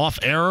walk-off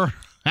error?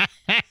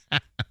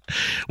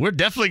 We're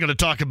definitely going to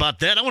talk about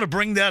that. I want to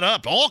bring that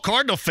up. All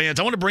Cardinal fans,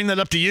 I want to bring that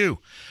up to you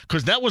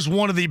because that was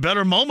one of the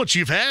better moments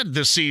you've had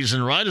this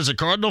season, right, as a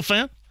Cardinal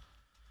fan?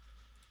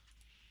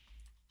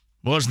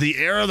 Was the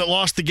error that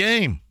lost the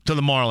game to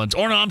the Marlins.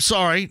 Or no, I'm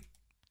sorry.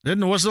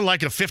 Wasn't it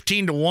like a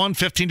 15-1,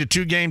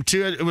 15-2 game,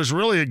 too? It was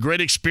really a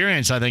great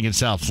experience, I think, in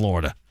South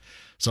Florida.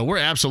 So we're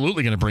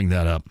absolutely going to bring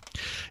that up.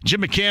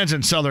 Jim McCann's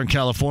in Southern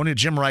California.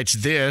 Jim writes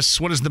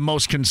this: what is the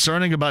most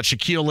concerning about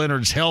Shaquille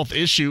Leonard's health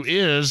issue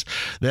is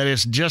that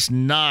it's just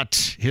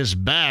not his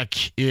back.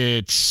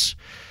 It's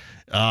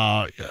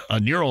a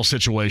neural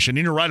situation.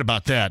 And you're right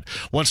about that.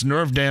 Once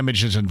nerve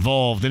damage is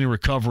involved, any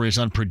recovery is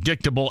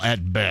unpredictable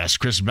at best.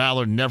 Chris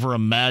Ballard never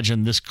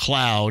imagined this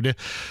cloud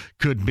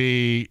could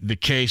be the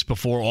case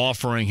before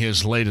offering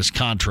his latest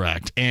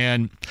contract.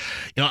 And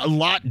a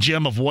lot,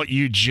 Jim, of what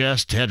you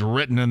just had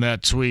written in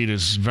that tweet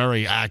is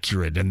very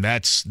accurate, and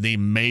that's the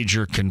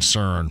major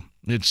concern.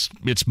 It's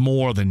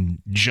more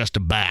than just a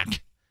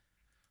back.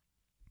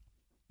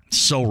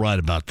 So right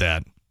about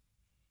that.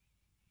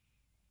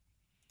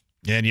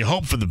 And you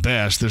hope for the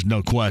best. There's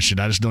no question.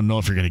 I just don't know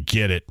if you're going to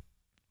get it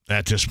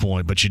at this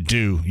point, but you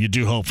do. You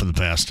do hope for the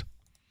best.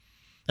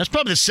 That's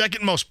probably the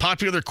second most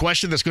popular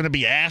question that's going to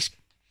be asked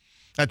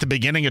at the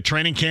beginning of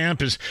training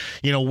camp is,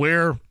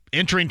 where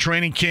entering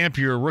training camp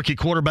your rookie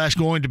quarterback's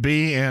going to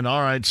be, and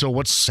all right, so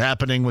what's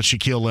happening with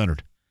Shaquille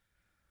Leonard?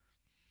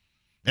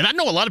 And I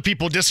know a lot of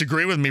people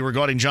disagree with me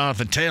regarding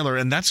Jonathan Taylor,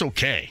 and that's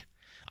okay.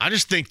 I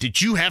just think that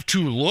you have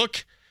to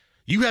look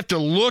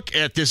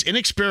at this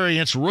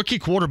inexperienced rookie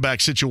quarterback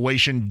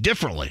situation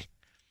differently.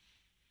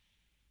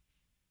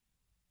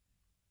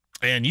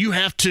 And you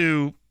have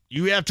to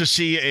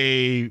see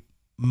a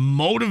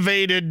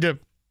motivated,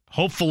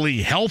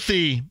 hopefully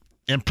healthy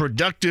and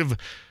productive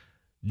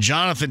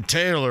Jonathan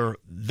Taylor.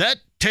 That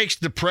takes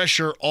the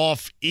pressure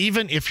off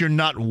even if you're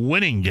not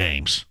winning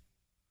games.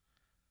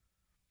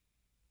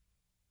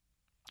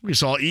 We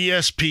saw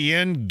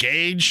ESPN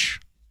gauge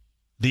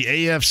the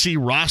AFC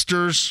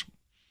rosters,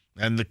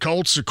 and the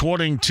Colts,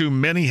 according to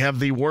many, have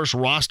the worst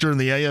roster in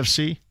the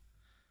AFC.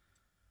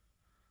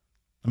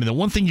 I mean, the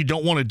one thing you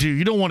don't want to do,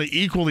 you don't want to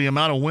equal the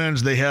amount of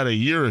wins they had a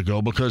year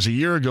ago, because a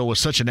year ago was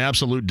such an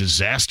absolute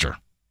disaster.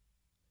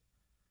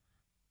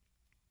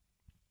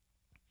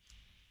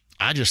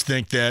 I just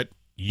think that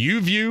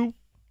you view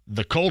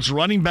the Colts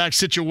running back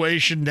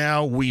situation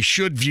now, we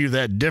should view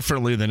that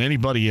differently than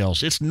anybody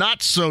else. It's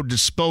not so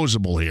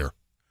disposable here.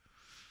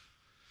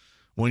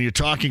 when you're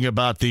talking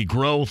about the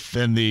growth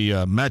and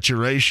the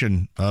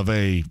maturation of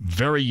a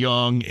very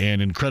young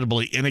and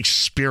incredibly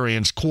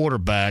inexperienced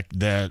quarterback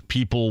that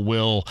people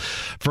will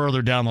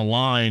further down the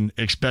line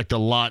expect a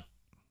lot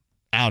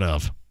out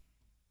of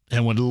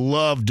and would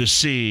love to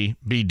see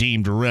be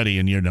deemed ready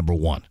in year number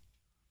 1.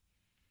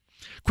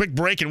 Quick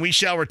break, and we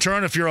shall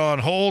return. If you're on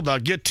hold, I'll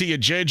get to you.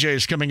 JJ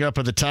is coming up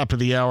at the top of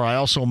the hour. I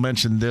also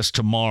mentioned this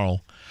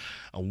tomorrow.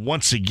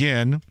 Once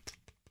again,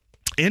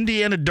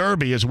 Indiana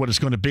Derby is what it's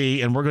going to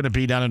be, and we're going to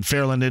be down in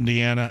Fairland,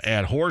 Indiana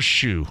at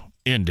Horseshoe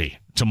Indy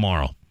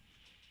tomorrow.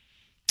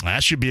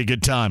 That should be a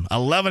good time.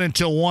 11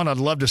 until 1. I'd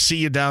love to see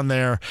you down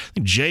there. I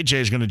think JJ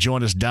is going to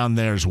join us down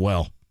there as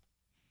well.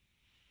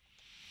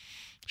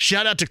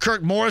 Shout out to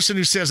Kirk Morrison,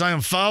 who says, I am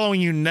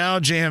following you now,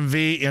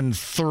 JMV, in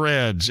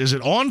Threads. Is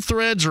it on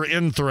Threads or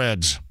in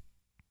Threads?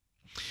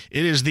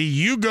 It is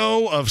the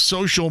Yugo of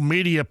social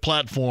media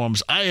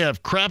platforms. I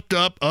have crapped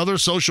up other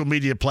social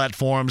media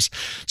platforms,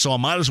 so I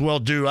might as well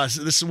do.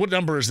 What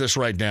number is this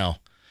right now?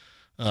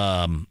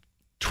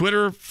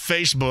 Twitter,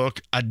 Facebook.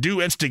 I do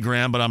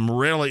Instagram, but I'm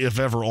rarely, if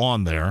ever,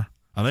 on there.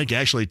 I think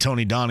actually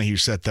Tony Donahue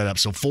set that up.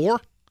 So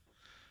 4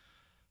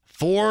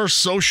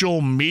 social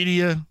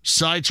media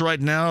sites right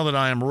now that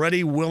I am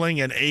ready,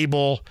 willing, and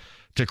able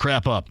to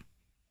crap up.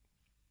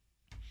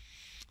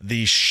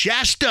 The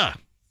Shasta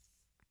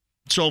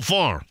so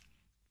far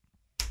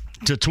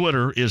to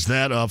Twitter is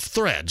that of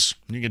Threads.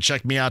 You can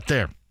check me out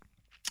there.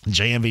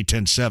 JMV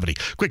 1070.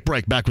 Quick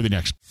break. Back with you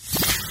next.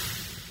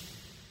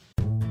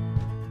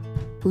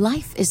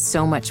 Life is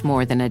so much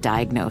more than a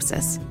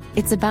diagnosis.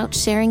 It's about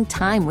sharing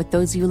time with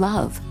those you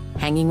love,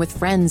 hanging with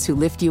friends who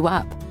lift you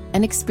up,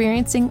 and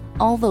experiencing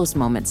all those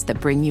moments that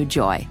bring you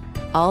joy.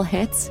 All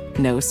hits,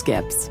 no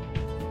skips.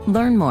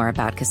 Learn more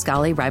about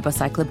Kisqali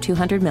Ribociclib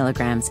 200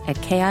 milligrams at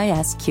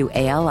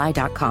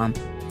KISQALI.com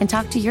and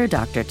talk to your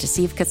doctor to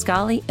see if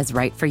Kisqali is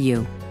right for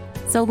you.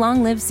 So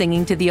long live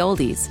singing to the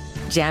oldies,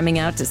 jamming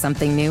out to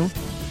something new,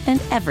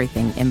 and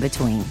everything in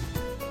between.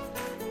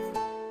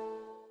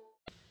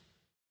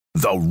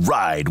 The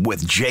Ride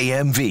with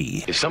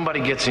JMV. If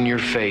somebody gets in your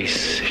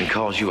face and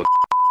calls you a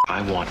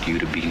I want you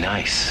to be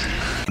nice.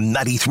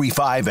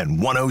 93.5 and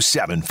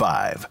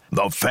 107.5.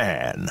 The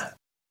Fan.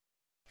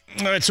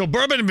 All right, so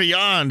Bourbon and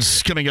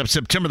Beyond's coming up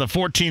September the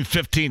 14th,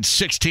 15th,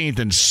 16th,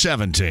 and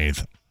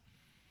 17th.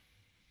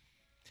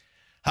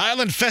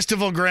 Highland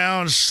Festival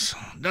Grounds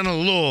down in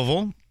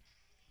Louisville.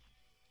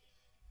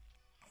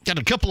 Got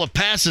a couple of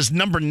passes,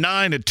 number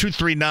 9 at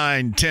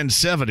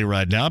 239-1070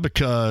 right now,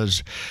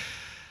 because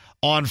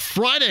on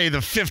Friday the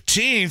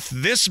 15th,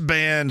 this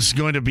band's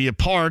going to be a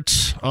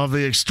part of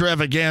the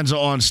extravaganza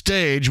on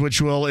stage, which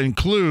will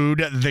include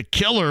The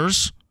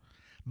Killers,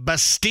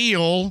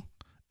 Bastille,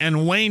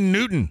 and Wayne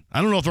Newton.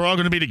 I don't know if they're all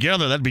going to be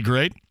together. That'd be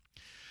great.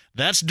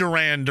 That's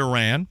Duran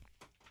Duran.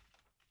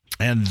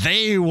 And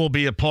they will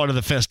be a part of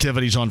the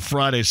festivities on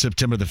Friday,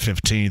 September the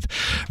 15th.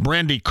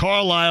 Brandy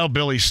Carlisle,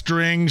 Billy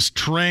Strings,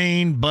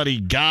 Train, Buddy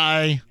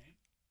Guy,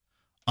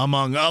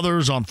 among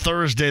others, on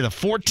Thursday the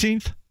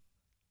 14th.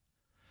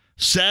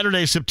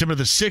 Saturday, September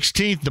the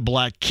 16th, the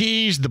Black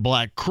Keys, the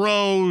Black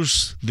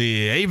Crows,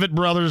 the Avett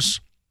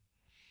Brothers,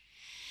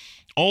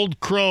 Old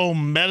Crow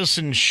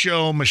Medicine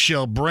Show,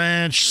 Michelle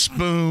Branch,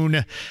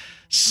 Spoon.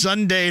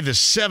 Sunday the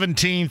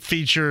 17th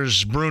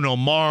features Bruno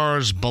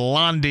Mars,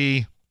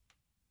 Blondie,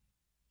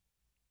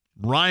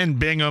 Ryan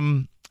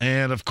Bingham,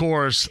 and, of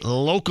course,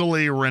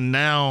 locally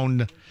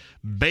renowned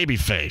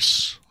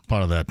Babyface.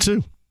 Part of that,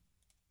 too.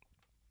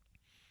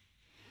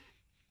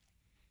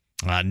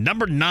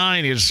 Number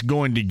 9 is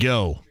going to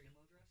go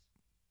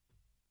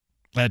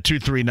at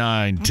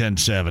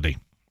 239-1070.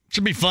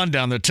 Should be fun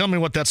down there. Tell me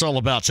what that's all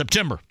about.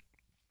 September.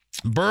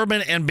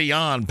 Bourbon and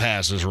Beyond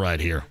passes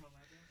right here.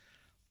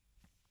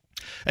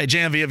 Hey,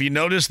 Janvi, have you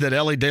noticed that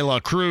Ellie De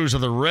La Cruz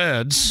of the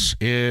Reds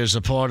is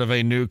a part of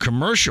a new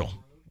commercial?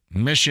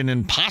 Mission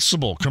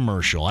Impossible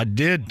commercial. I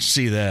did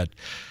see that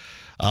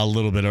a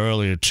little bit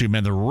earlier, too.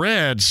 Man, the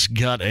Reds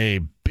got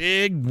a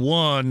big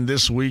one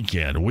this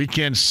weekend.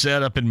 Weekend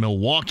set up in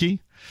Milwaukee.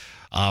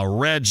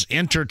 Reds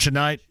enter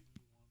tonight.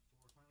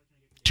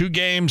 2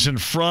 games in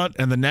front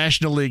in the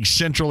National League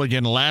Central.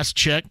 Again, last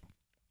check.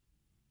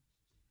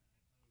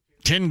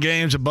 10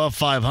 games above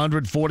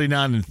 500,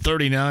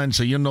 49-39.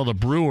 So you know the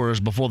Brewers,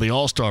 before the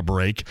All-Star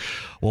break,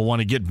 will want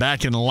to get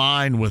back in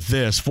line with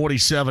this.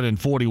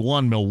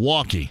 47-41,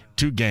 Milwaukee,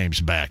 2 games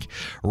back.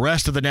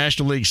 Rest of the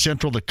National League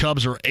Central, the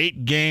Cubs are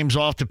 8 games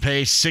off the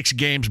pace, 6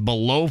 games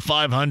below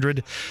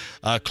 500.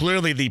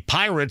 Clearly the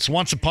Pirates,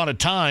 once upon a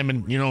time,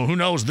 and who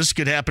knows, this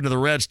could happen to the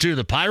Reds too.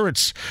 The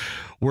Pirates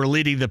were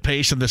leading the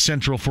pace in the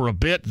Central for a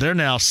bit. They're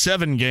now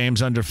 7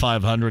 games under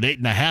 500,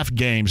 8.5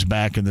 games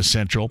back in the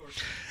Central.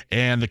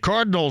 And the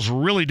Cardinals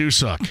really do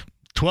suck.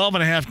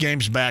 12.5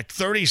 games back,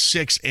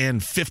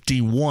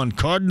 36-51.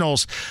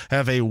 Cardinals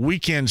have a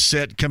weekend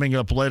set coming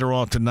up later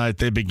on tonight.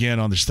 They begin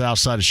on the south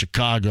side of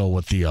Chicago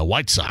with the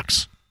White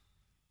Sox.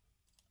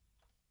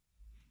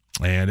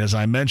 And as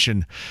I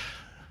mentioned,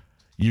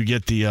 you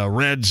get the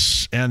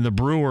Reds and the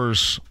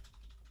Brewers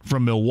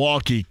from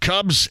Milwaukee.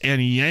 Cubs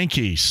and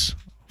Yankees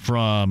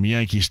from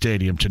Yankee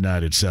Stadium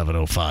tonight at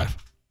 7:05.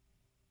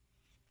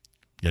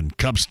 And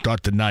Cubs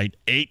start the night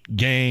 8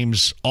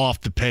 games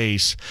off the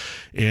pace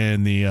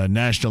in the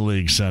National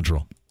League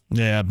Central.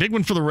 Yeah, big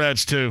one for the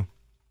Reds, too.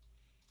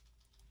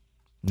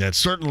 Yeah,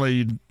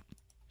 certainly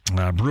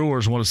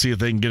Brewers want to see if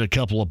they can get a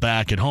couple of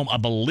back at home. I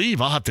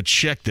believe, I'll have to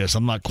check this.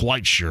 I'm not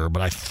quite sure,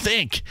 but I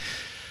think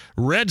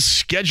Reds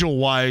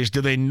schedule-wise, do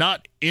they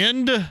not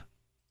end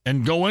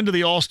and go into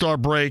the All-Star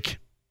break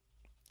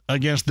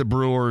against the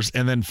Brewers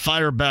and then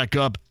fire back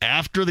up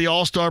after the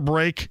All-Star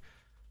break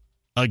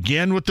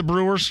again with the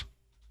Brewers?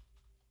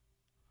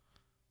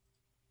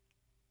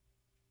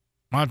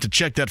 I'll have to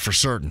check that for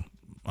certain.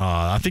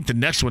 I think the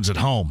next one's at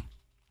home.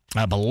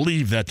 I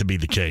believe that to be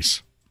the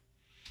case.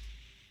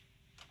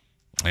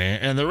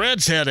 And the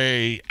Reds had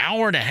a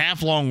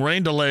hour-and-a-half-long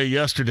rain delay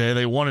yesterday.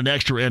 They won in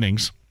extra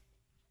innings.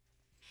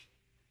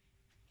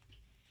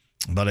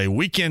 But a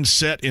weekend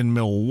set in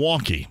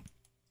Milwaukee,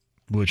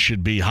 which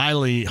should be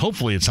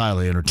hopefully it's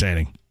highly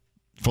entertaining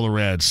for the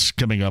Reds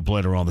coming up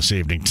later on this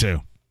evening,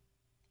 too.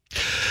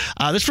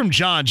 This from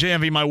John,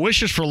 JMV. My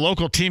wishes for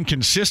local team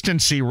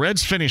consistency.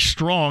 Reds finish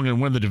strong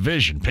and win the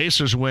division.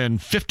 Pacers win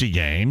 50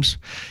 games.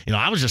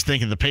 I was just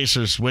thinking the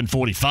Pacers win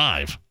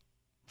 45.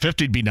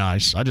 50 would be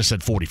nice. I just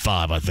said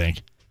 45, I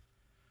think.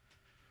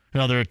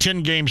 They're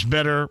 10 games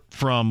better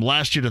from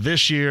last year to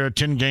this year,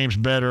 10 games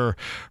better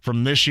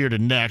from this year to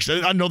next.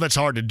 I know that's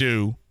hard to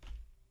do,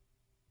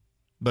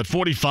 but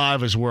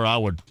 45 is where I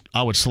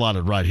would slot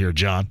it right here,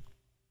 John.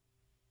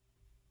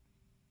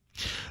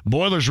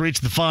 Boilers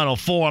reached the Final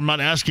Four. I'm not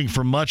asking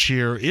for much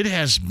here. It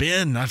has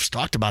been, I've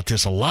talked about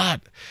this a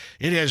lot,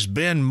 it has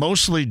been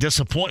mostly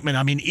disappointment.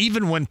 I mean,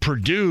 even when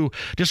Purdue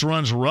just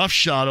runs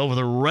roughshod over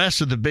the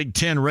rest of the Big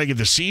Ten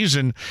regular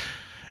season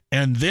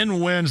and then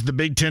wins the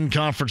Big Ten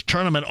Conference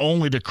Tournament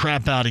only to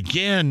crap out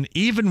again,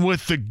 even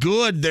with the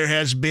good, there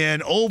has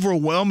been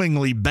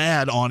overwhelmingly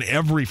bad on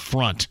every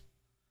front.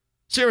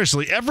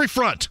 Seriously, every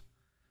front.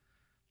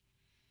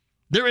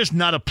 There is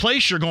not a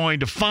place you're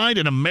going to find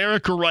in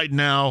America right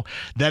now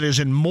that is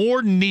in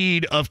more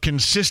need of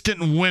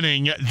consistent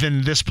winning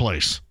than this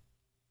place.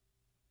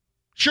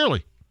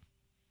 Surely.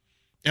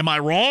 Am I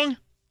wrong?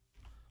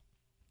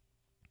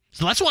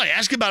 So that's why I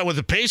asked about it with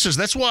the Pacers.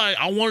 That's why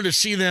I wanted to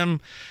see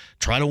them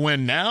try to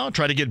win now,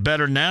 try to get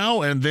better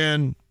now, and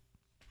then,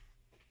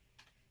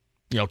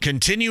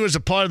 continue as a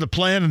part of the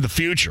plan in the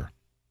future.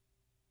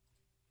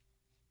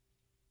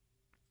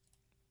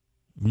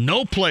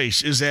 No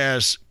place is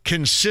as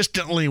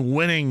consistently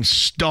winning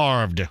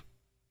starved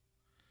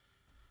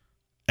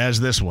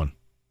as this one.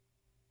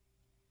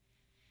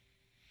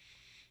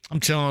 I'm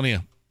telling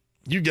you,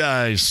 you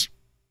guys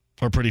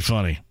are pretty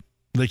funny.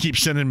 They keep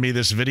sending me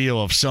this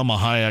video of Selma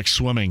Hayek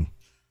swimming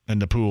in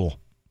the pool.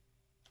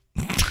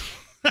 That's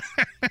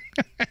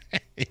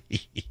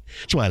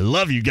why I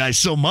love you guys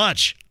so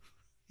much.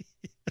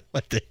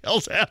 What the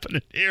hell's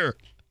happening here?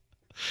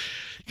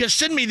 You guys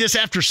send me this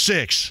after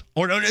 6.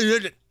 Or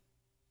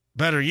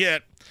better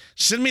yet,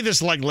 send me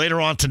this later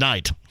on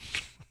tonight.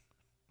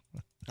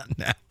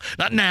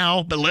 Not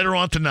now, but later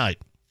on tonight.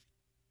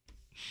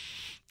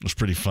 It's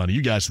pretty funny.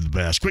 You guys are the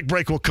best. Quick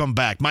break, we'll come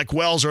back. Mike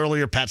Wells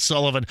earlier, Pat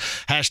Sullivan,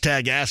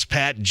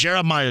 #AskPat,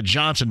 Jeremiah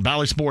Johnson,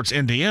 Valley Sports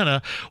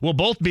Indiana will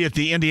both be at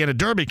the Indiana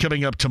Derby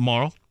coming up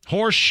tomorrow.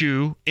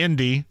 Horseshoe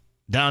Indy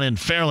down in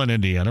Fairland,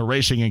 Indiana,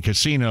 racing and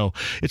casino.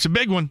 It's a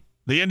big one.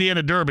 The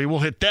Indiana Derby. We'll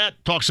hit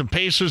that, talk some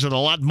Pacers, and a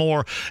lot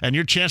more. And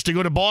your chance to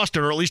go to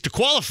Boston, or at least to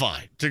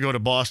qualify to go to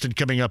Boston,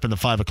 coming up in the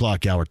 5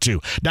 o'clock hour, too.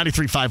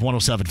 93.5,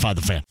 107.5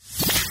 The Fan.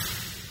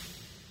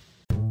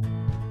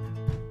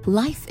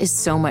 Life is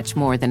so much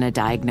more than a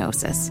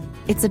diagnosis.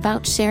 It's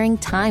about sharing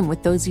time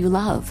with those you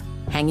love,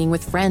 hanging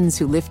with friends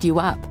who lift you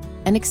up,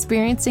 and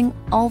experiencing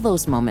all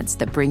those moments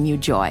that bring you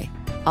joy.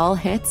 All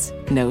hits,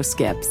 no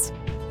skips.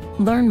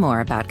 Learn more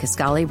about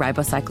Kisqali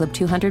Ribociclib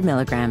 200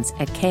 milligrams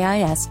at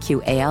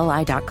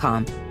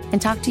KISQALI.com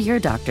and talk to your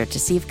doctor to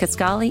see if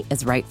Kisqali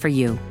is right for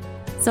you.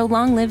 So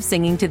long live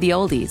singing to the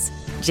oldies,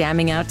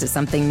 jamming out to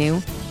something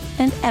new,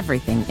 and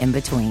everything in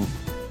between.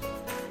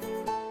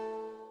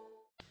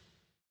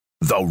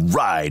 The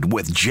Ride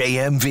with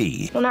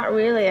JMV. Well, not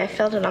really. I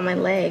felt it on my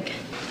leg.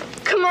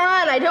 Come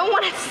on, I don't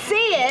want to see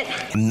it.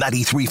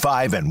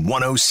 93.5 and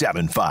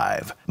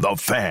 107.5 The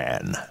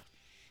Fan.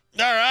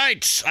 All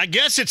right, I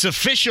guess it's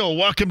official.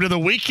 Welcome to the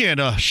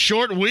weekend. A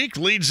short week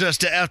leads us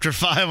to after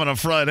 5 on a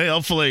Friday.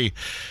 Hopefully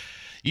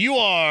you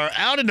are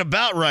out and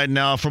about right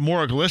now from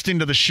work listening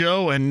to the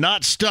show and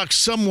not stuck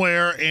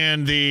somewhere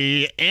in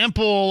the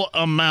ample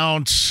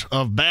amount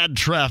of bad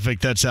traffic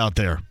that's out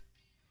there.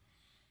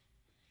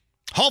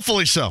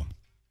 Hopefully so.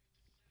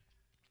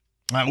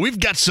 We've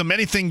got some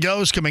Anything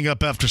Goes coming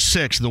up after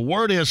 6. The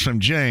word is from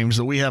James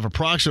that we have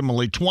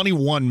approximately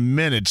 21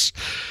 minutes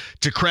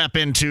to crap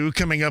into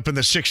coming up in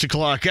the 6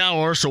 o'clock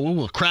hour, so we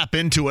will crap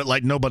into it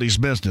like nobody's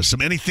business.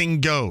 Some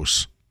Anything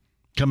Goes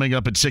coming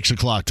up at 6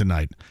 o'clock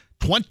tonight.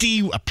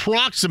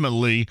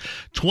 Approximately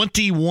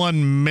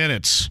 21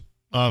 minutes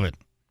of it.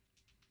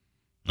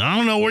 I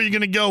don't know where you're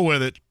going to go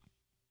with it,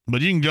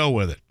 but you can go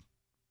with it.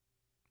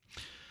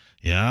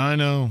 Yeah, I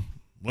know.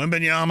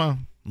 Wembanyama,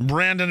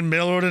 Brandon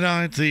Miller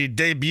tonight, the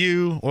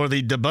debut or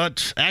the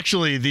debut.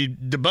 Actually, the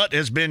debut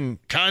has been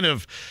kind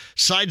of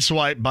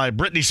sideswiped by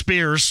Britney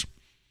Spears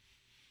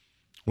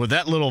with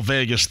that little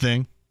Vegas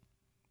thing.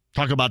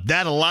 Talk about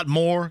that a lot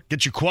more.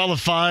 Get you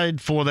qualified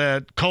for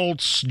that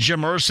Colts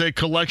Jim Irsay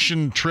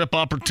collection trip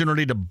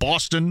opportunity to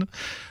Boston.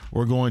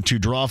 We're going to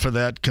draw for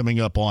that coming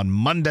up on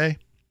Monday.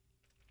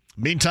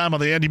 Meantime, on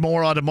the Andy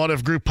Moore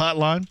Automotive Group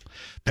hotline,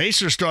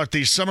 Pacers start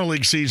the Summer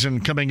League season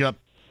coming up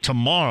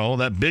tomorrow.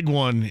 That big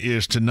one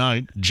is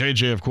tonight.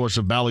 JJ, of course,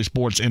 of Bally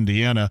Sports,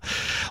 Indiana.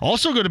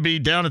 Also going to be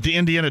down at the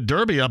Indiana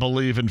Derby, I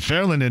believe, in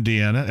Fairland,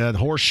 Indiana, at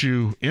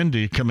Horseshoe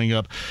Indy coming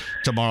up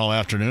tomorrow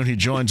afternoon. He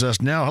joins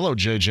us now. Hello,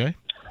 JJ.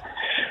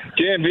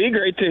 JMV,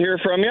 great to hear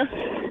from you.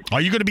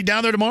 Are you going to be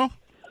down there tomorrow?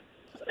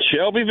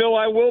 Shelbyville,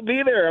 I will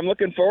be there. I'm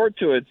looking forward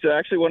to it. It's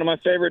actually one of my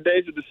favorite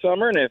days of the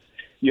summer, and if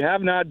you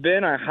have not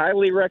been, I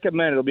highly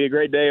recommend it. It'll be a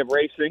great day of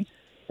racing,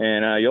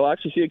 and you'll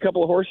actually see a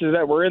couple of horses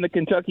that were in the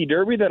Kentucky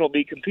Derby that'll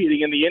be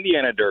competing in the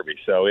Indiana Derby,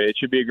 so it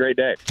should be a great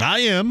day.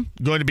 I am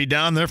going to be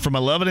down there from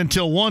 11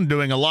 until 1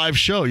 doing a live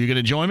show. You going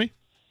to join me?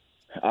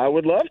 I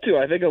would love to.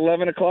 I think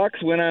 11 o'clock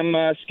is when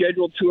I'm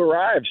scheduled to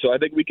arrive, so I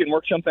think we can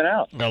work something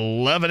out.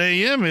 11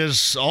 a.m.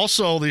 is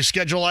also the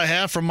schedule I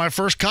have from my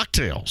first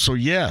cocktail, so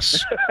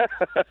yes.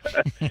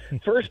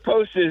 First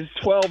post is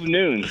 12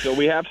 noon, so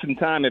we have some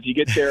time if you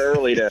get there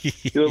early to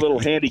do a little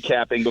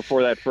handicapping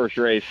before that first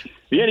race.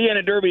 The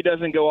Indiana Derby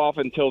doesn't go off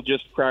until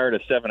just prior to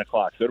 7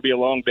 o'clock, so it'll be a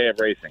long day of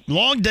racing.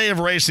 Long day of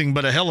racing,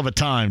 but a hell of a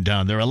time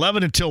down there.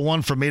 11 until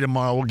 1 for me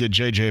tomorrow. We'll get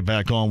JJ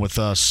back on with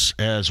us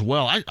as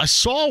well. I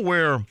saw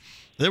where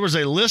there was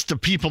a list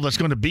of people that's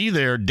going to be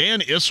there.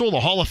 Dan Issel, the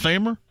Hall of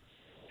Famer,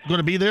 going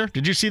to be there.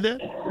 Did you see that?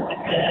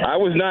 I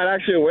was not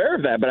actually aware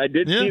of that, but I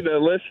did see the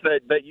list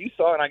that you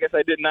saw, and I guess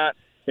I did not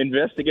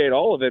investigate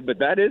all of it, but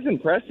that is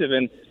impressive.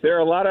 And there are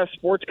a lot of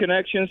sports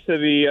connections to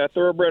the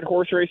thoroughbred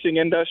horse racing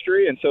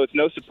industry, and so it's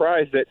no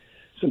surprise that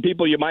some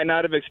people you might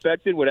not have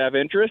expected would have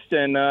interest,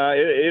 and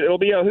it'll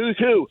be a who's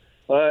who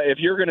if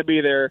you're going to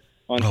be there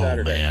on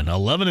Saturday. Man,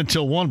 11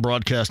 until 1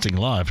 broadcasting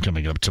live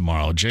coming up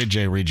tomorrow.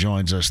 JJ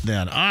rejoins us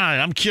then. All right,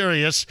 I'm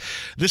curious.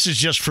 This is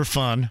just for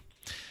fun,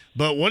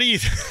 but what do you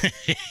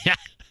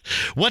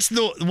what's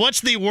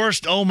the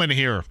worst omen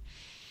here?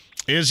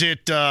 Is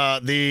it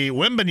the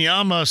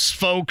Wembanyama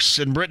folks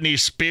and Britney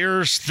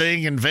Spears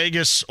thing in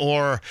Vegas,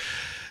 or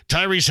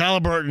Tyrese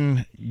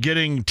Halliburton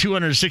getting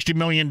 $260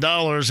 million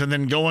and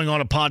then going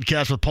on a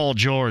podcast with Paul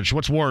George?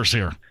 What's worse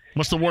here?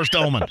 What's the worst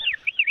omen?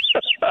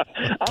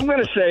 I'm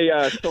going to say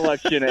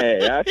selection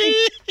A.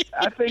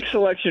 I think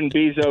selection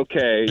B is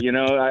okay. You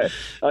know,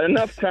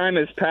 enough time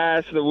has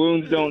passed. The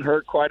wounds don't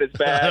hurt quite as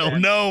bad. I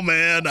don't know,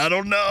 man. I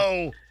don't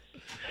know.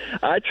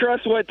 I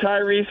trust what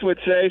Tyrese would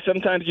say.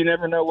 Sometimes you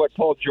never know what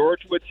Paul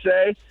George would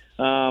say.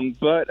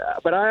 But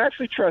I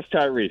actually trust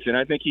Tyrese, and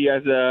I think he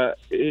has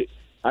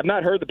I've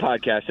not heard the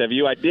podcast. Have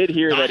you? I did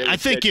hear that. I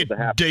think it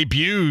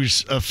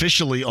debuts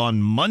officially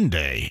on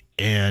Monday,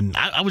 and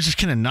I was just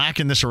kind of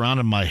knocking this around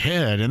in my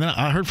head, and then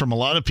I heard from a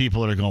lot of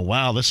people that are going,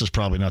 "Wow, this is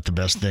probably not the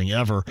best thing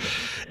ever,"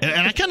 and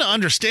I kind of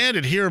understand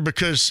it here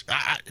because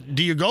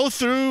do you go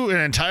through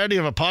an entirety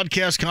of a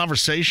podcast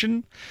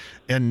conversation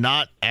and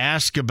not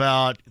ask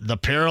about the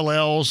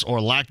parallels or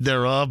lack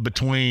thereof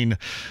between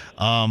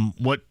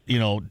what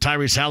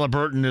Tyrese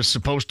Halliburton is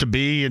supposed to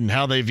be and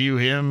how they view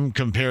him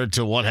compared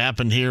to what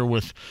happened here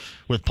with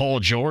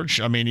Paul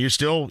George? I mean, you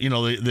still,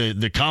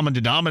 the common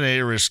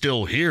denominator is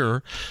still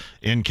here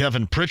in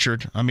Kevin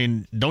Pritchard. I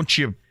mean, don't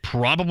you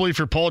probably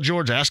for Paul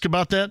George ask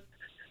about that?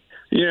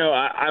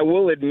 I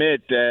will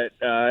admit that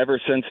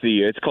ever since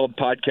it's called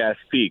Podcast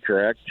P,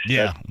 correct?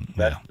 Yeah.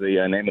 That's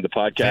the name of the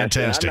podcast.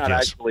 Fantastic. And I've not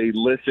actually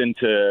listened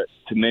to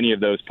many of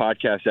those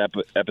podcast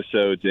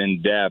episodes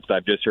in depth.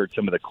 I've just heard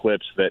some of the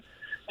clips that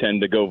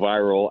tend to go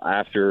viral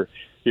after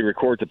he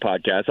records a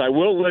podcast. I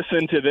will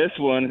listen to this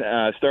one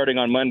starting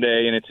on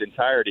Monday in its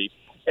entirety.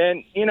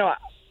 And,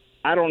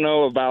 I don't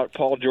know about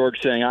Paul George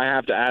saying I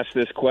have to ask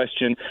this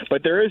question,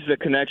 but there is the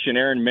connection.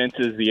 Aaron Mintz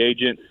is the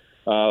agent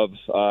for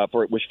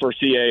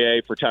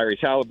CAA for Tyrese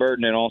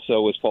Halliburton, and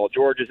also was Paul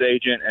George's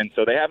agent, and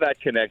so they have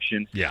that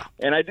connection. Yeah.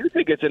 And I do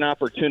think it's an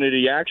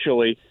opportunity,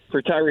 actually,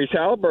 for Tyrese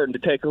Halliburton to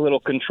take a little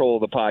control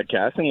of the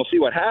podcast, and we'll see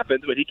what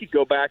happens, but he could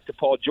go back to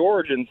Paul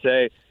George and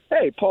say,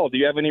 hey, Paul, do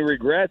you have any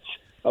regrets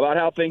about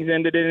how things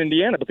ended in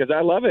Indiana? Because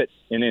I love it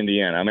in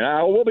Indiana. I mean,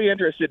 I will be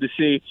interested to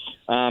see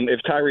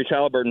if Tyrese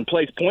Halliburton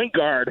plays point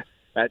guard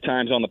at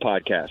times on the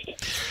podcast.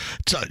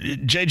 So,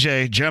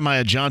 JJ,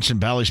 Jeremiah Johnson,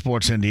 Bally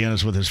Sports Indiana,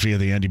 is with us via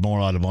the Andy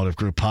Moore Automotive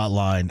Group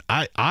hotline.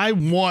 I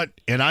want,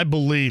 and I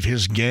believe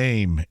his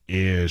game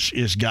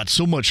is got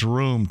so much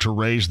room to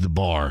raise the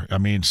bar. I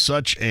mean,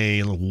 such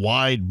a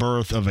wide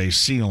berth of a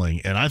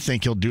ceiling, and I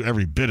think he'll do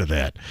every bit of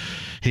that,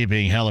 he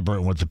being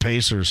Halliburton with the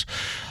Pacers.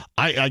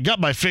 I got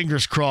my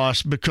fingers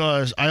crossed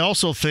because I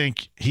also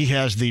think he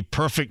has the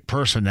perfect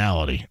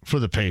personality for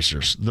the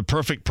Pacers, the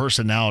perfect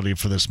personality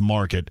for this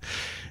market.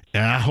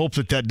 And I hope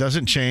that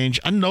doesn't change.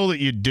 I know that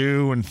you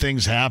do, and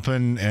things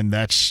happen, and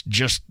that's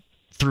just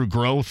through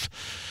growth.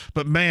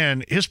 But,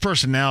 man, his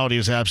personality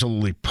is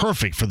absolutely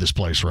perfect for this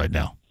place right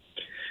now.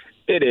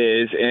 It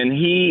is, and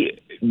he,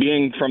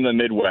 being from the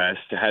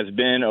Midwest, has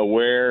been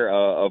aware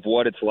of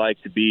what it's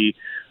like to be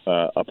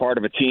a part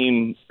of a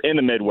team in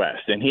the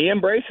Midwest, and he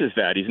embraces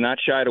that. He's not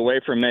shied away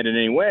from it in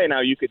any way.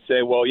 Now, you could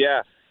say, well,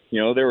 yeah,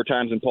 there were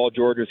times when Paul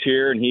George was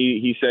here, and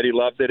he said he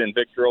loved it, and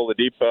Victor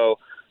Oladipo,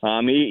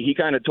 he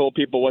kind of told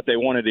people what they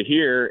wanted to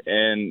hear,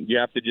 and you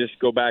have to just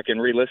go back and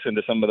re-listen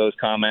to some of those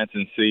comments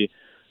and see,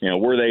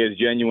 were they as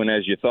genuine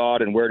as you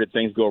thought, and where did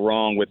things go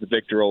wrong with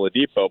Victor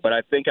Oladipo? But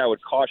I think I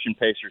would caution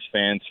Pacers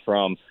fans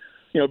from,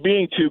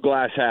 being too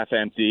glass half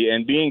empty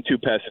and being too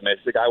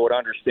pessimistic. I would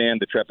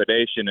understand the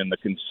trepidation and the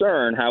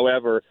concern.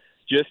 However,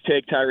 just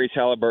take Tyrese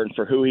Halliburton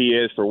for who he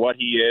is, for what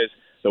he is,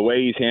 the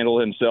way he's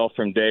handled himself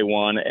from day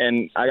one.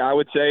 And I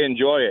would say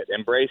enjoy it.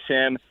 Embrace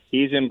him.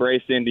 He's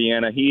embraced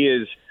Indiana. He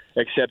has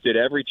accepted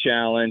every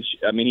challenge.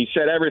 I mean, he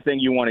said everything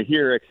you want to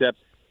hear, except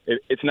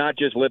it's not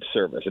just lip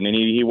service. I mean,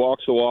 he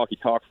walks the walk, he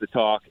talks the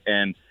talk,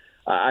 and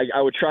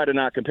I would try to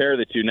not compare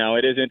the two. Now,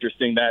 it is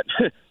interesting that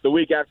the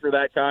week after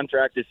that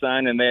contract is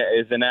signed and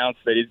is announced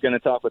that he's going to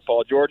talk with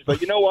Paul George.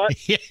 But you know what?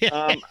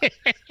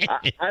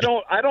 I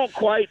don't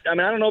quite. I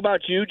mean, I don't know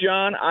about you,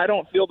 John. I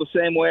don't feel the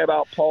same way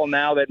about Paul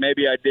now that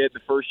maybe I did the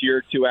first year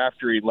or two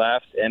after he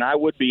left. And I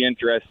would be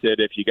interested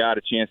if you got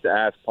a chance to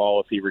ask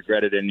Paul if he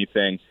regretted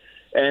anything,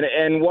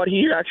 and what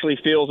he actually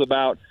feels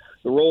about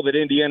the role that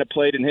Indiana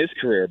played in his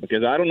career,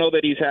 because I don't know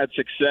that he's had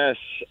success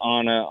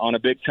on a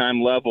big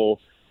time level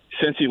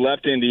since he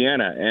left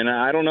Indiana. And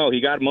I don't know, he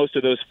got most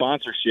of those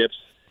sponsorships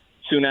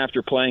soon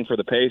after playing for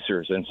the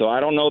Pacers. And so I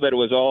don't know that it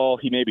was all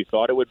he maybe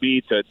thought it would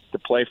be to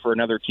play for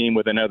another team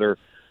with another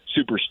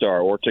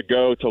superstar, or to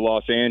go to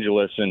Los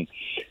Angeles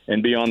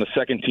and be on the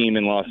second team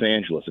in Los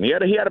Angeles. And he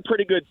had a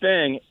pretty good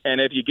thing.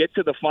 And if you get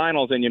to the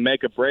finals and you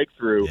make a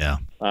breakthrough,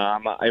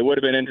 it would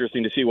have been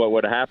interesting to see what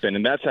would have happened.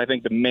 And that's, I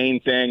think, the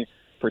main thing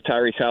for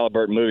Tyrese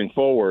Halliburton moving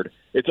forward.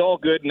 It's all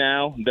good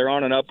now. They're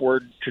on an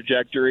upward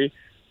trajectory.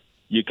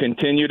 You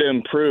continue to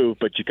improve,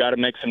 but you got to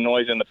make some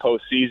noise in the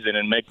postseason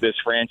and make this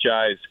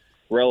franchise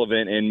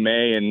relevant in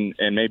May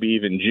and maybe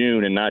even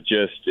June, and not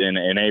just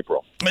in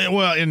April.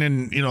 Well, and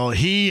then,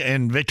 he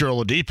and Victor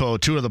Oladipo,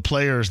 two of the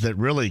players that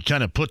really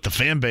kind of put the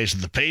fan base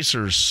of the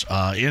Pacers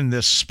in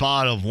this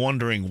spot of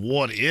wondering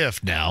what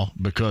if now,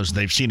 because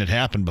they've seen it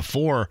happen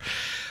before.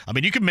 I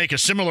mean, you could make a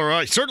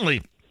similar,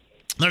 certainly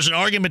there's an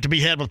argument to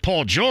be had with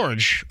Paul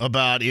George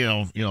about,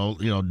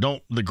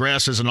 the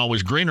grass isn't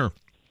always greener.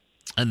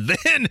 And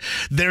then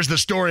there's the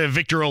story of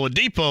Victor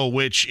Oladipo,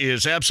 which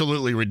is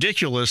absolutely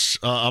ridiculous,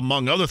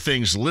 among other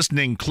things,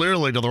 listening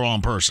clearly to the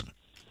wrong person.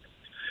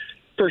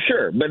 For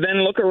sure. But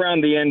then look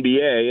around the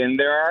NBA, and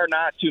there are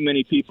not too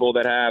many people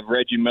that have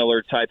Reggie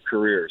Miller-type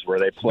careers where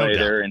they play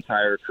their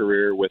entire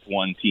career with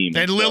one team.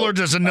 And Lillard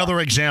is another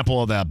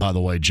example of that, by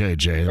the way,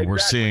 JJ, that we're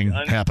seeing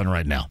happen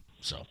right now.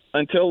 So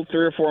until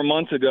 3 or 4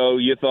 months ago,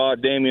 you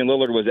thought Damian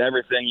Lillard was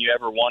everything you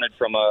ever wanted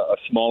from a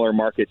smaller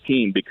market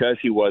team because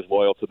he was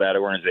loyal to that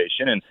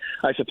organization. And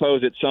I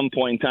suppose at some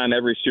point in time,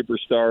 every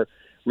superstar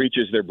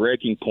reaches their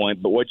breaking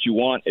point. But what you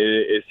want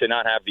is to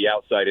not have the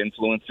outside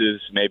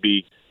influences,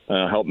 maybe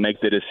help make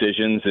the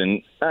decisions.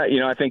 And,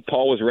 I think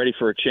Paul was ready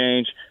for a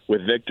change.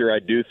 With Victor, I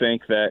do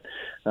think that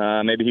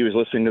maybe he was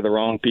listening to the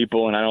wrong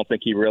people, and I don't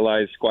think he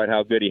realized quite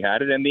how good he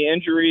had it. And the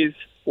injuries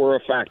were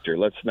a factor.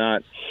 Let's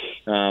not,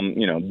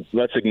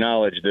 let's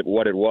acknowledge that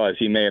what it was.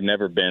 He may have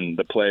never been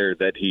the player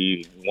that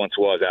he once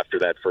was after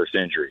that first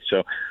injury.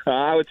 So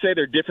I would say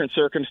they're different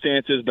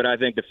circumstances, but I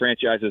think the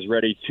franchise is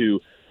ready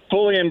to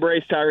fully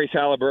embrace Tyrese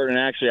Halliburton,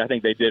 and actually I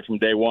think they did from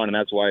day one, and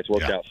that's why it's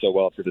worked out so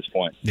well up to this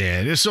point.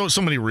 Yeah, there's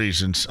so many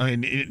reasons. I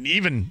mean,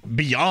 even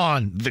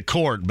beyond the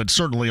court, but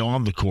certainly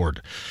on the court,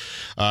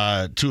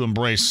 to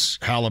embrace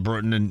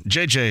Halliburton. And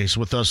JJ's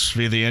with us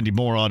via the Andy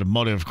Moore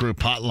Automotive Group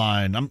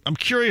hotline. I'm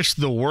curious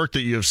the work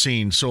that you have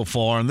seen so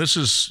far, and this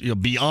is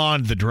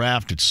beyond the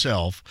draft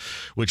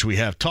itself, which we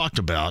have talked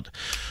about,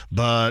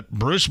 but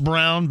Bruce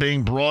Brown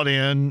being brought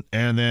in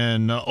and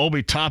then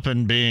Obi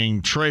Toppin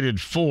being traded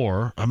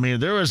for. I mean,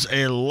 there is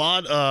a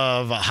lot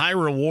of high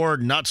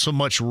reward, not so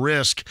much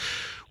risk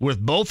with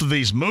both of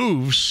these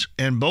moves,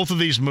 and both of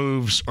these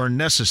moves are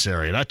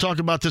necessary. And I talked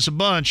about this a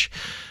bunch.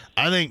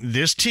 I think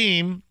this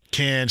team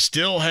can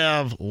still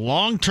have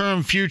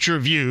long-term future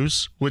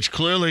views, which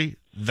clearly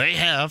they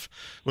have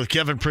with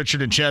Kevin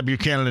Pritchard and Chad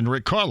Buchanan and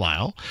Rick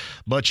Carlisle,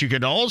 but you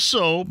can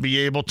also be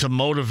able to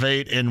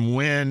motivate and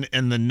win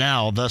in the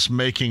now, thus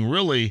making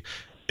really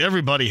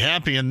everybody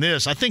happy in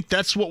this. I think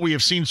that's what we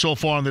have seen so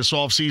far in this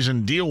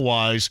offseason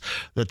deal-wise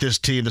that this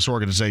team, this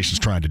organization is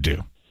trying to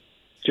do.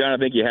 John, I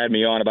think you had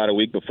me on about a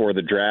week before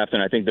the draft,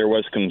 and I think there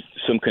was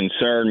some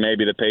concern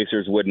maybe the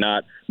Pacers would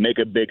not make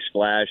a big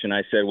splash, and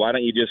I said, why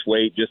don't you just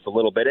wait just a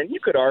little bit? And you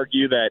could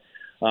argue that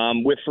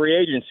with free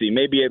agency,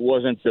 maybe it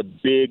wasn't the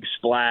big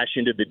splash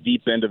into the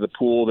deep end of the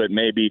pool that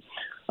maybe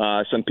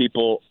some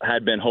people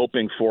had been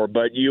hoping for,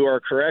 but you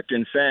are correct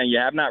in saying you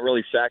have not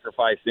really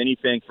sacrificed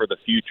anything for the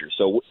future.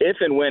 So if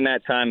and when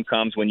that time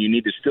comes when you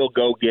need to still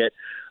go get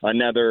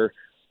another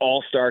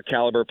all-star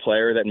caliber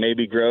player that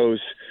maybe grows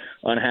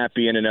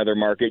unhappy in another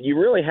market. You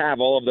really have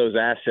all of those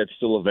assets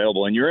still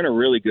available, and you're in a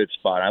really good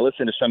spot. I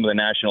listen to some of the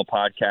national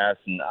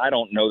podcasts, and I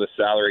don't know the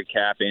salary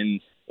cap in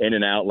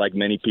and out like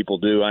many people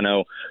do. I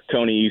know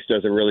Tony East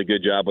does a really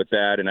good job with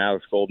that, and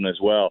Alex Golden as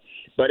well.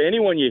 But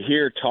anyone you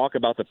hear talk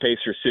about the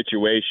Pacers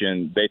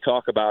situation, they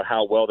talk about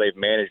how well they've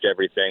managed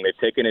everything. They've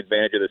taken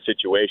advantage of the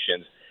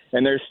situations,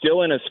 and they're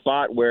still in a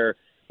spot where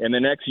in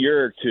the next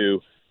year or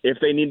two, if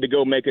they need to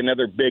go make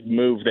another big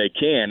move, they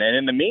can. And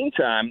in the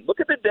meantime, look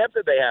at the depth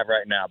that they have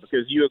right now,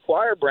 because you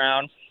acquire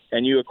Brown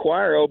and you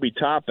acquire Obi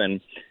Toppin,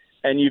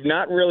 and you've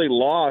not really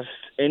lost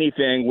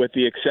anything with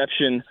the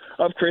exception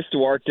of Chris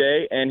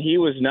Duarte, and he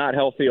was not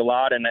healthy a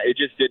lot, and it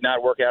just did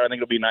not work out. I think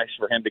it'll be nice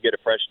for him to get a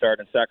fresh start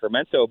in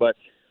Sacramento, but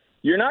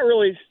you're not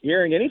really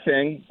hearing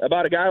anything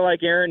about a guy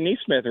like Aaron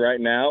Nesmith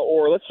right now,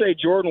 or let's say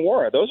Jordan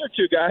Nwora. Those are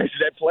two guys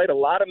that played a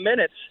lot of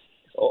minutes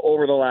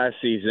over the last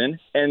season.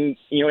 And,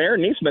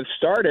 Aaron Nesmith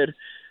started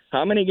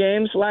how many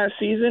games last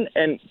season?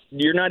 And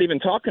you're not even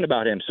talking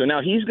about him. So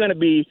now he's going to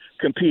be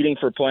competing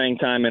for playing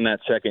time in that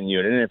second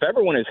unit. And if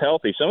everyone is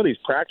healthy, some of these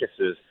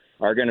practices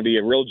are going to be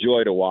a real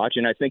joy to watch.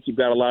 And I think you've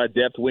got a lot of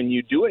depth when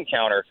you do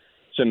encounter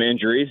some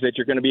injuries that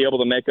you're going to be able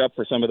to make up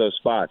for some of those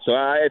spots. So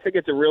I think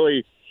it's a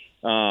really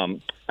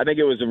I think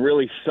it was a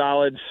really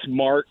solid,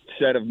 smart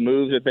set of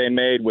moves that they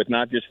made with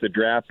not just the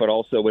draft, but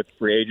also with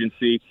free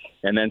agency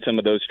and then some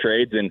of those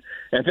trades. And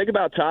think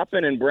about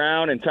Toppin and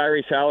Brown and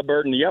Tyrese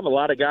Halliburton. You have a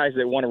lot of guys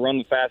that want to run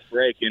the fast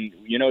break, and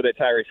you know that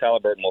Tyrese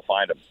Halliburton will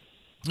find them.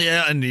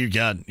 Yeah, and you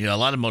got a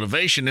lot of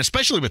motivation,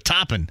 especially with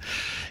Toppin.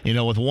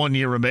 With 1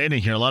 year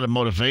remaining here, a lot of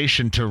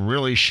motivation to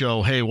really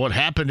show, hey, what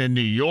happened in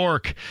New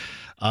York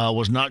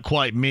was not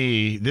quite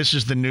me. This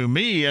is the new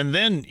me. And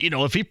then,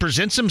 if he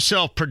presents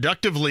himself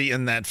productively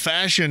in that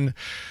fashion,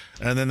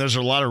 and then there's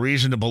a lot of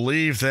reason to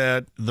believe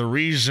that the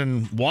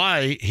reason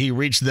why he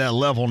reached that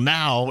level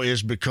now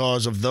is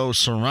because of those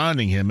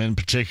surrounding him, in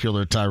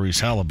particular Tyrese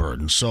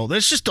Halliburton. So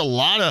there's just a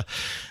lot of,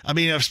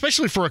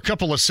 especially for a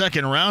couple of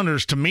second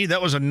rounders, to me,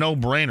 that was a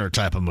no-brainer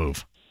type of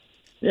move.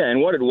 Yeah,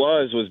 and what it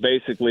was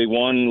basically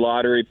one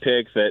lottery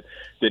pick that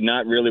did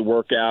not really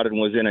work out and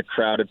was in a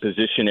crowded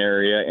position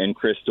area, and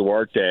Chris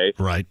Duarte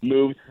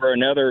moved for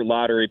another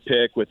lottery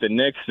pick with the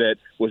Knicks that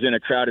was in a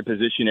crowded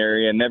position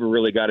area and never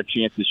really got a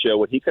chance to show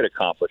what he could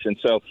accomplish. And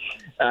so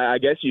I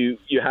guess you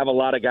have a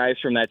lot of guys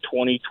from that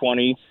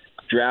 2020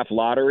 draft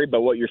lottery,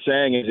 but what you're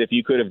saying is if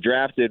you could have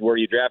drafted where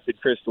you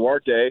drafted Chris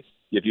Duarte,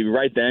 if you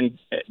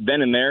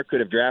then and there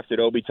could have drafted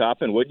Obi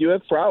Toppin, would you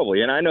have?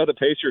 Probably. And I know the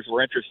Pacers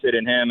were interested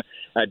in him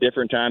at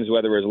different times,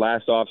 whether it was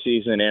last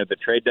offseason and at the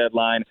trade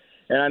deadline.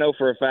 And I know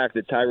for a fact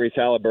that Tyrese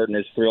Halliburton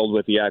is thrilled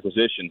with the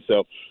acquisition.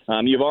 So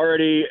you've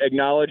already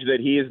acknowledged that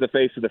he is the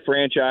face of the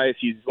franchise.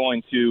 He's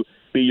going to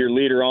be your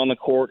leader on the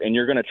court, and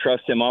you're going to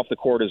trust him off the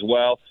court as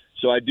well.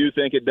 So I do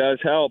think it does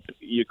help.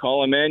 You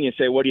call him in, you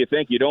say, what do you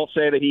think? You don't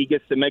say that he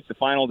gets to make the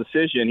final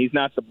decision. He's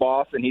not the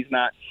boss, and he's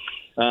not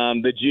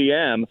the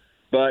GM.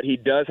 But he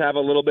does have a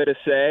little bit of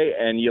say,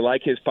 and you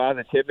like his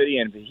positivity,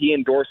 and he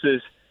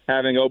endorses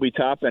having Obi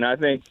Toppin. I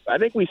think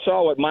we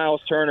saw what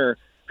Miles Turner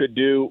could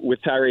do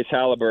with Tyrese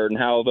Halliburton,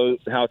 how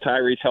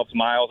Tyrese helped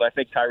Miles. I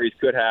think Tyrese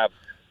could have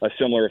a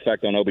similar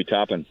effect on Obi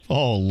Toppin.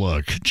 Oh,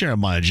 look,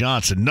 Jeremiah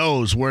Johnson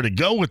knows where to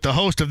go with the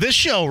host of this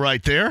show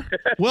right there.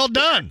 Well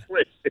done.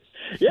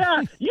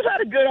 Yeah, you've had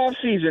a good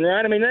offseason,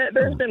 right?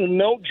 There's been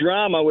no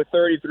drama with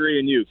 33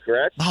 and you,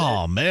 correct?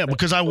 Oh, man,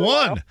 because I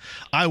won.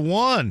 I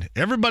won.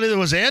 Everybody that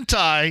was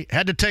anti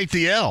had to take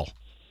the L.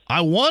 I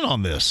won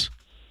on this.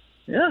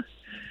 Yeah.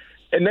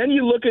 And then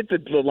you look at the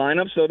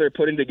lineups, though, they're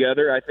putting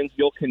together. I think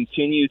you'll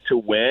continue to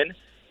win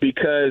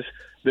because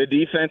the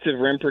defensive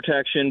rim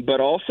protection, but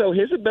also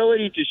his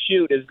ability to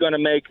shoot is going to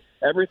make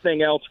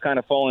everything else kind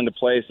of fall into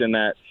place in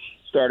that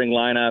starting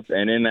lineup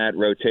and in that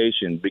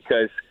rotation,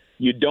 because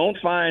you don't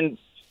find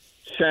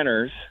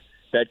centers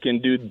that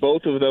can do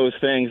both of those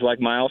things like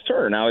Miles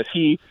Turner. Now, is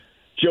he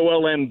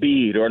Joel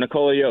Embiid or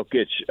Nikola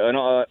Jokic,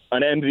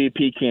 an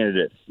MVP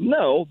candidate?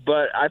 No,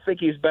 but I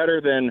think he's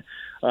better than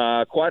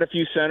quite a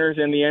few centers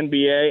in the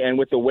NBA, and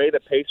with the way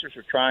the Pacers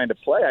are trying to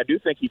play, I do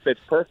think he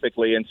fits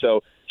perfectly. And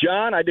so,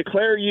 John, I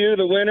declare you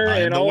the winner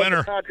in all of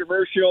the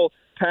controversial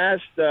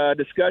past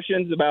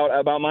discussions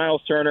about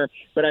Miles Turner,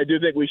 but I do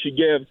think we should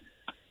give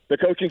the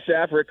coaching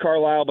staff, Rick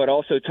Carlisle, but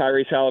also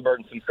Tyrese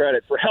Halliburton some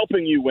credit for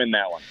helping you win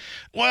that one.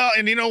 Well,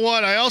 and you know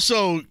what? I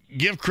also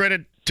give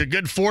credit to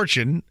good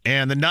fortune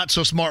and the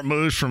not-so-smart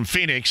moves from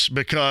Phoenix,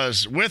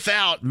 because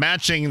without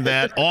matching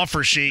that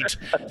offer sheet,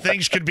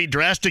 things could be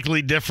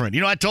drastically different.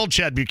 I told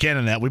Chad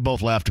Buchanan that. We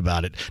both laughed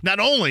about it. Not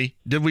only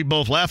did we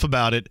both laugh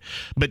about it,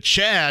 but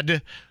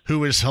Chad,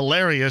 who is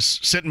hilarious,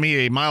 sent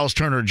me a Miles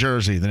Turner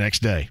jersey the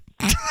next day.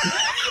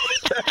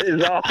 That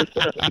is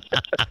awesome.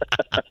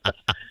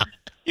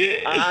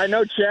 I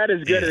know Chad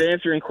is good at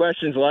answering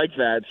questions like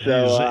that.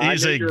 So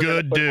he's a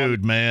good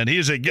dude, man.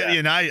 He's a good. Yeah.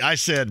 And I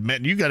said,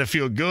 man, you got to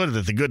feel good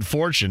at the good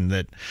fortune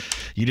that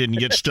you didn't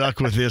get stuck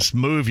with this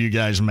move you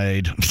guys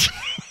made.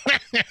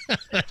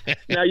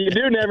 Now, you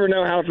do never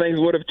know how things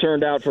would have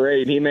turned out for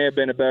Aiden. He may have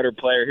been a better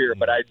player here,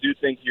 but I do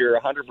think you're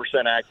 100%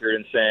 accurate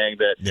in saying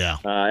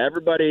that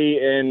everybody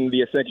in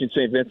the Ascension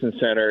St. Vincent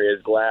Center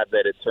is glad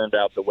that it turned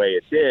out the way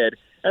it did.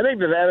 I think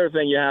the other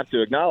thing you have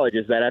to acknowledge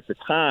is that at the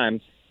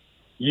time,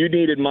 you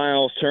needed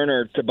Miles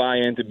Turner to buy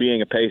into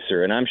being a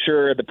Pacer. And I'm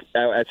sure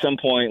at some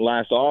point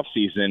last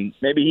offseason,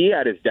 maybe he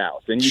had his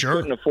doubts, and you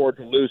couldn't afford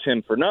to lose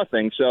him for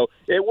nothing. So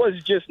it was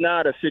just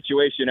not a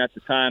situation at the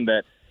time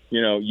that,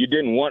 you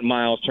didn't want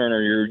Miles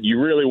Turner.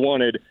 You really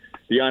wanted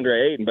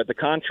DeAndre Ayton. But the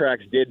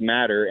contracts did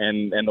matter,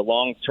 and the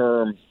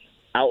long-term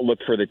outlook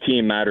for the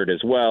team mattered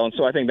as well. And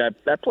so I think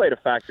that played a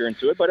factor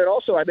into it. But it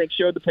also, I think,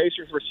 showed the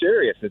Pacers were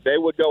serious, that they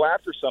would go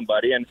after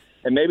somebody. And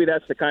maybe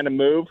that's the kind of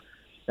move.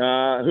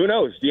 Who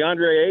knows?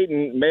 DeAndre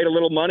Ayton made a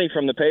little money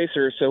from the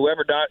Pacers, so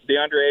whoever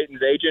DeAndre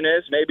Ayton's agent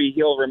is, maybe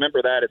he'll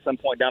remember that at some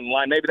point down the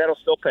line. Maybe that'll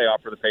still pay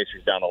off for the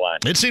Pacers down the line.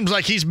 It seems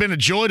like he's been a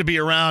joy to be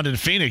around in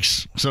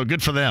Phoenix, so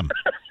good for them.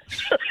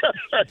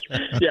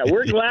 Yeah,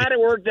 we're glad it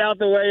worked out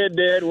the way it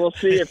did. We'll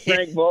see if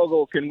Frank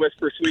Vogel can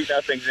whisper sweet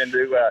nothings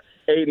into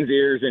Ayton's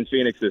ears in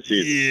Phoenix this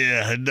season.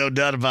 Yeah, no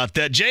doubt about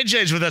that.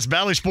 JJ's with us,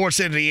 Valley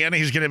Sports Indiana.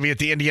 He's going to be at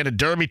the Indiana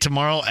Derby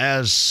tomorrow,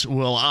 as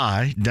will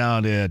I,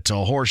 down at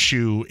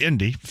Horseshoe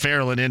Indy,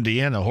 Fairland,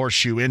 Indiana,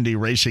 Horseshoe Indy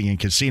Racing and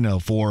Casino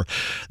for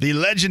the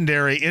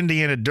legendary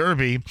Indiana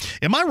Derby.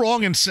 Am I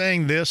wrong in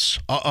saying this?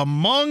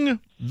 Among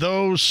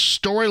those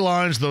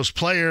storylines, those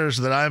players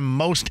that I'm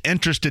most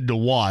interested to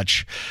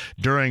watch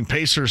during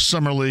Pacers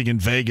Summer League in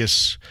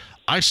Vegas,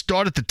 I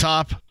start at the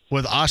top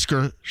with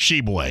Oscar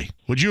Tshiebwe.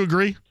 Would you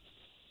agree?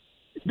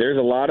 There's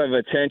a lot of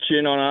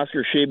attention on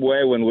Oscar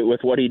Tshiebwe with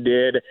what he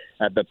did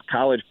at the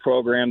college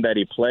program that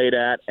he played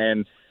at.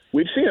 And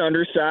we've seen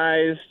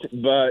undersized,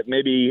 but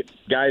maybe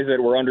guys that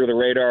were under the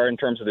radar in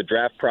terms of the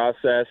draft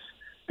process.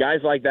 Guys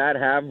like that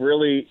have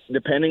really,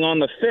 depending on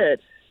the fit,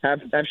 have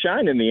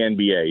shined in the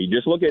NBA. You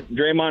just look at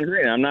Draymond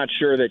Green. I'm not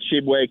sure that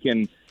Tshiebwe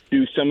can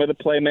do some of the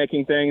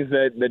playmaking things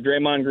that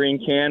Draymond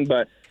Green can,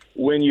 but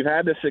when you've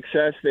had the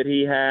success that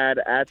he had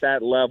at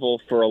that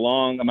level for a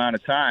long amount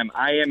of time,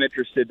 I am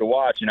interested to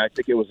watch, and I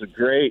think it was a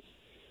great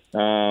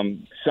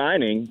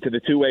signing to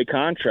the two-way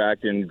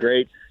contract and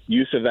great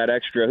use of that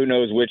extra. Who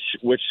knows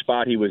which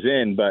spot he was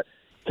in, but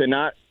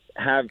to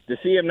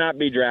see him not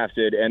be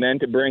drafted and then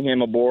to bring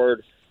him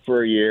aboard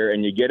for a year,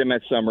 and you get him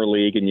at Summer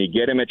League and you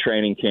get him at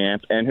training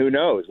camp, and who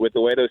knows, with the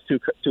way those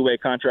two-way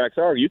contracts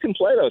are, you can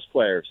play those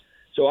players.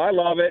 So I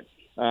love it.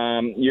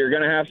 You're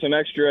going to have some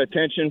extra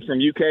attention from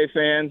UK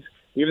fans,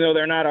 even though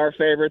they're not our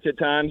favorites at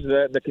times.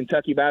 The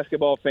Kentucky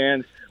basketball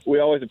fans, we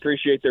always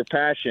appreciate their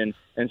passion,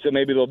 and so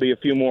maybe there'll be a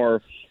few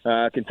more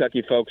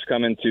Kentucky folks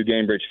coming to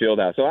Gainbridge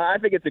Fieldhouse. So I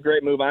think it's a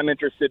great move. I'm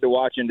interested to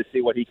watch him to see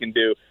what he can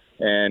do,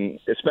 and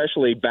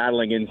especially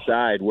battling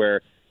inside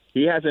where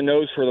he has a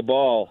nose for the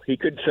ball. He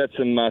could set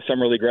some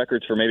Summer League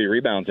records for maybe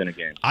rebounds in a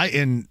game.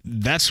 And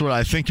that's what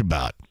I think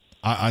about.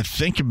 I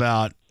think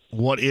about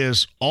what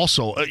is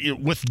also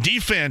with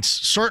defense,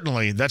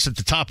 certainly that's at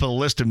the top of the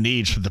list of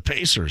needs for the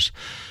Pacers,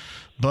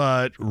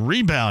 but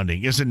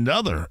rebounding is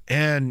another,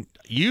 and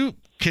you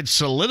could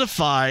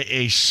solidify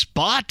a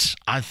spot,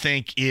 I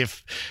think,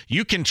 if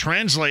you can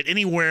translate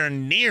anywhere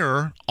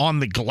near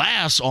on the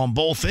glass on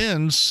both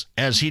ends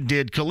as he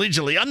did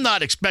collegiately. I'm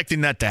not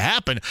expecting that to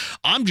happen.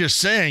 I'm just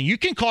saying you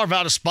can carve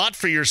out a spot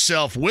for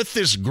yourself with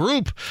this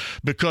group,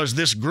 because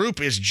this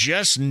group is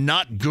just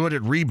not good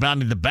at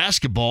rebounding the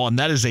basketball, and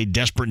that is a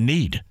desperate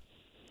need.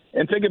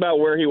 And think about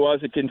where he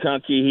was at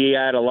Kentucky. He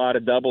had a lot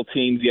of double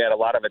teams. He had a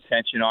lot of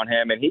attention on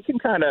him, and he can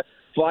kind of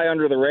fly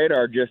under the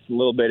radar just a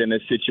little bit in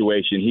this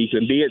situation. He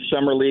can be at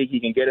Summer League.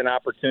 He can get an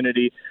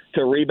opportunity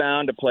to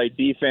rebound, to play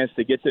defense,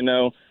 to get to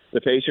know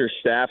the Pacers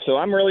staff. So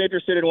I'm really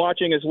interested in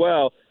watching as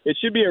well. It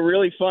should be a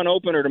really fun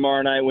opener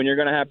tomorrow night when you're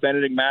going to have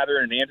Benedict Mather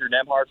and Andrew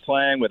Nembhard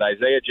playing with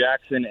Isaiah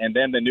Jackson and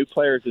then the new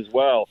players as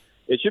well.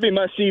 It should be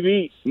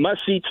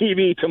must-see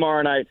TV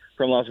tomorrow night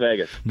from Las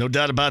Vegas. No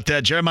doubt about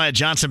that. Jeremiah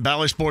Johnson,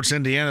 Valley Sports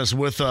Indiana, is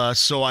with us.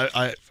 So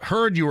I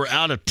heard you were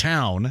out of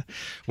town.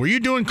 Were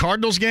you doing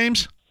Cardinals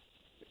games?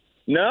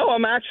 No,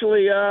 I'm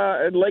actually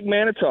at Lake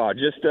Manitou,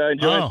 just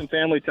enjoying some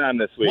family time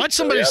this week. Why'd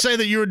somebody say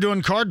that you were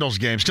doing Cardinals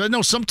games? Because I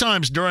know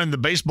sometimes during the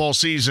baseball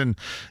season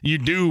you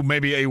do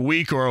maybe a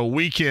week or a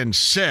weekend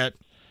set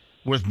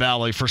with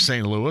Valley for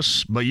St.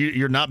 Louis, but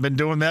you're not been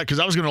doing that? Because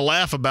I was going to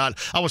laugh about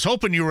 – I was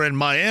hoping you were in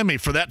Miami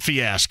for that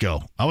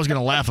fiasco. I was going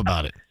to laugh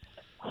about it.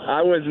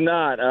 I was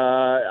not.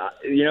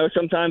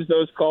 Sometimes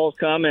those calls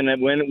come,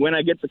 and when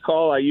I get the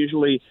call, I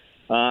usually –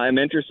 I'm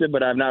interested,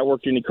 but I've not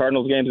worked any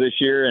Cardinals games this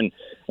year, and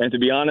to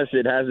be honest,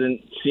 it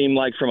hasn't seemed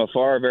like from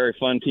afar a very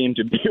fun team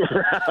to be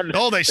around.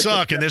 Oh, they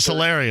suck, and it's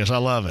hilarious. I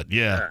love it.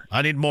 Yeah,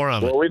 I need more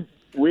of it. Well,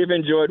 we've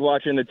enjoyed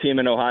watching the team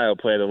in Ohio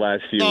play the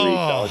last few weeks.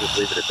 I'll just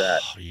leave it at that.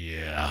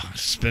 Yeah,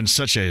 it's been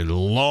such a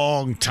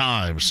long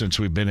time since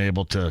we've been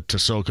able to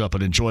soak up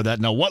and enjoy that.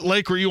 Now, what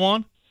lake were you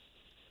on?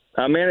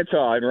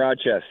 Manitou in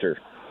Rochester.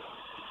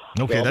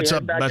 Okay, that's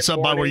up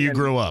by where you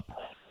grew up.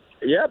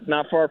 Yep,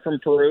 not far from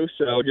Peru.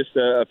 So just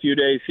a few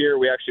days here.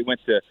 We actually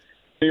went to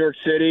New York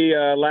City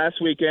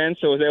last weekend,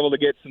 so I was able to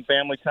get some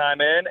family time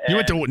in. You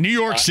went to New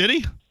York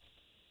City?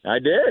 I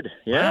did,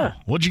 yeah. Wow.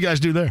 What'd you guys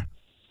do there?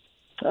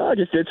 I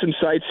just did some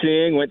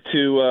sightseeing, went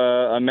to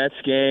a Mets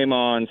game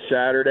on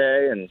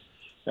Saturday, and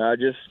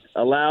just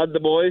allowed the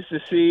boys to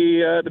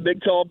see the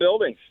big, tall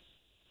buildings.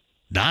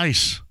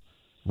 Nice.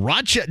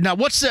 Rochester. Now,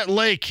 what's that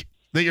lake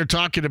that you're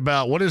talking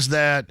about? What is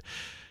that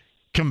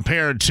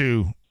compared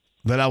to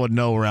that I would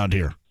know around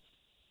here?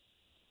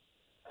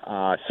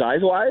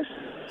 Size-wise?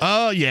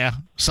 Oh, yeah.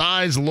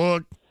 Size,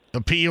 look,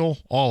 appeal,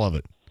 all of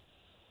it.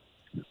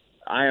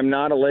 I am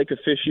not a lake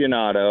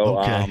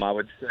aficionado. Okay. I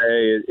would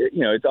say,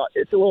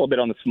 it's a little bit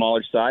on the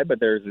smaller side, but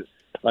there's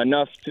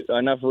enough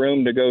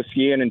room to go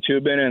skiing and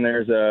tubing, and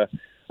there's a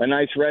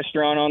nice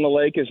restaurant on the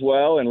lake as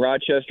well, and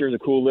Rochester is a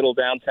cool little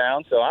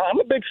downtown. So I'm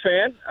a big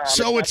fan.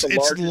 So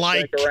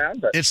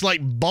it's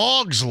like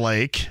Boggs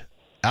Lake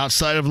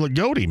outside of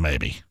Lagodi,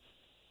 maybe.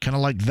 Kind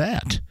of like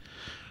that,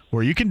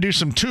 where you can do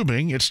some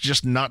tubing. It's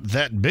just not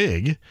that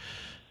big.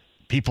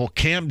 People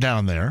camp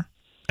down there,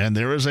 and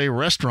there is a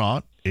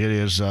restaurant. It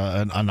is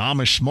an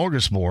Amish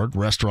smorgasbord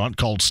restaurant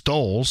called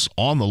Stoll's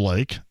on the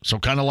lake. So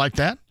kind of like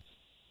that?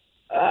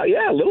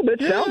 Yeah, a little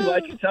bit. Sounds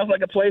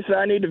like a place that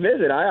I need to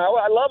visit.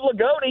 I love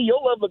Lagodi.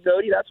 You'll love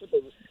Lagodi. That's what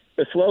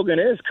the slogan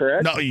is,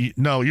 correct?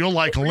 No, you'll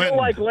like Linton. You'll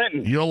like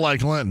Linton. You'll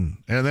like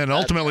Linton. And then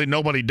ultimately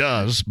nobody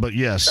does, but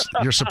yes,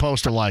 you're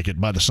supposed to like it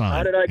by the sign.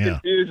 How did I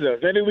confuse those?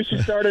 Maybe we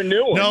should start a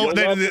new one. No,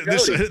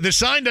 the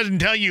sign doesn't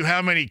tell you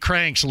how many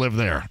cranks live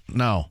there.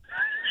 No.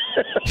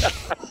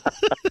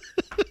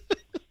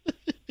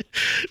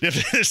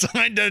 If the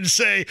sign doesn't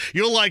say,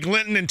 you'll like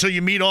Linton until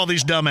you meet all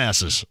these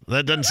dumbasses.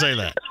 That doesn't say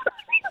that.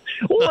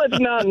 Well, let's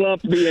not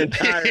lump the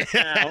entire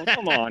town.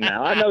 Come on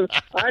now.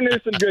 I knew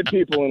some good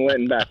people in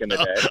Linton back in the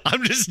day.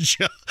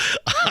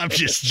 I'm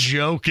just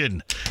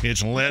joking.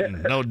 It's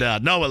Linton, no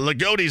doubt. No, but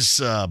Lagodi's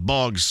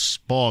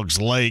Boggs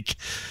Lake,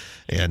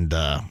 and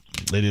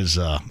it is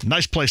a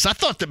nice place. I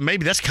thought that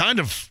maybe that's kind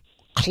of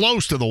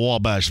close to the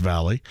Wabash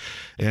Valley,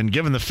 and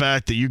given the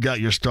fact that you got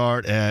your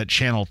start at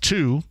Channel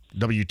 2,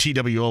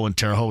 WTWO in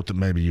Terre Haute, that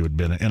maybe you had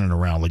been in and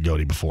around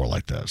Lagodi before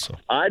like that. So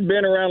I'd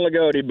been around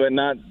Lagodi, but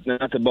not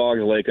to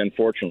Boggs Lake,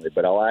 unfortunately.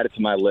 But I'll add it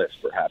to my list,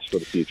 perhaps, for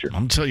the future.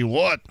 I'm tell you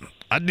what,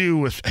 I do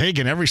with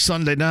Hagen every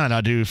Sunday night.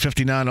 I do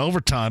 59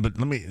 overtime, but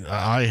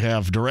I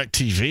have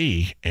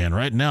DirecTV, and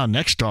right now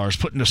Nexstar is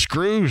putting the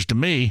screws to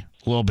me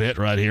a little bit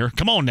right here.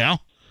 Come on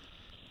now.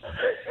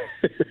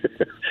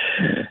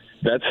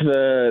 That's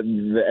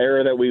the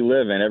era that we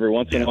live in. Every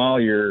once in a while,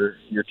 your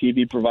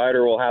TV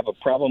provider will have a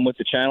problem with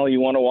the channel you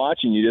want to watch,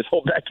 and you just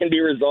hope that can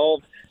be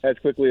resolved as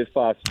quickly as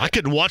possible. I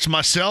could watch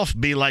myself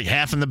be like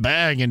half in the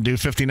bag and do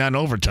 59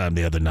 overtime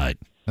the other night.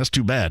 That's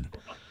too bad.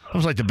 That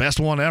was like the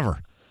best one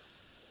ever.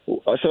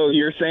 So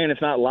you're saying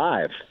it's not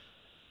live?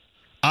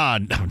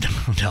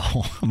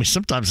 No. I mean,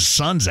 sometimes the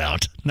sun's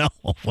out. No.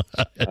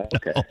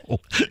 Okay.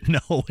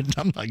 No,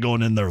 I'm not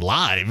going in there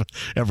live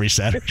every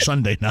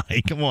Sunday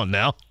night. Come on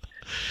now.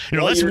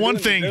 That's one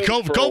thing.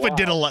 COVID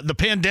did a lot. The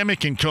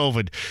pandemic and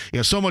COVID,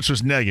 so much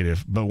was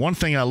negative. But one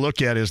thing I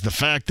look at is the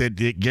fact that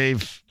it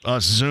gave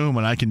us Zoom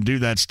and I can do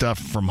that stuff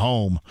from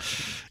home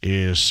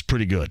is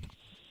pretty good.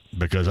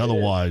 Because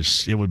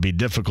otherwise it would be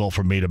difficult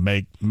for me to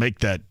make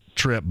that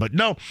trip. But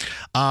no,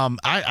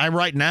 I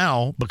right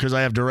now, because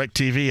I have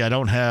DirecTV, I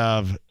don't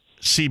have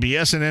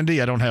CBS in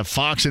Indy. I don't have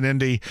Fox in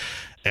Indy.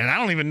 And I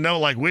don't even know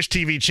which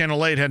TV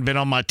Channel 8 hadn't been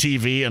on my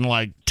TV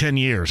in 10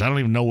 years. I don't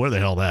even know where the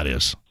hell that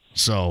is.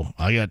 So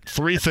I got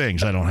 3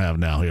 things I don't have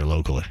now here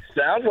locally.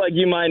 Sounds like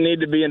you might need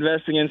to be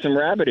investing in some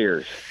rabbit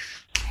ears.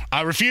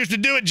 I refuse to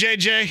do it,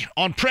 JJ,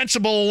 on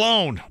principle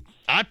alone.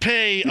 I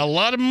pay a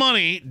lot of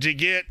money to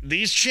get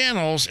these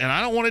channels, and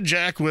I don't want to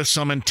jack with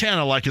some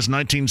antenna like it's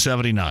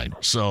 1979.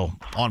 So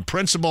on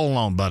principle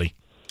alone, buddy,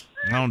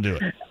 I don't do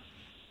it.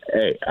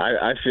 Hey,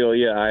 I feel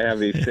you. I have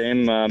the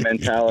same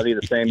mentality,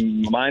 the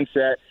same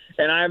mindset,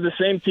 and I have the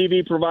same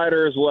TV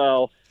provider as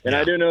well. And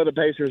I do know the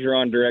Pacers are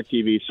on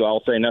DirecTV, so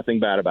I'll say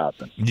nothing bad about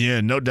them. Yeah,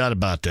 no doubt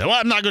about that. Well,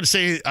 I'm not going to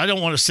say – I don't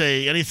want to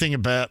say anything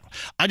about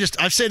 – I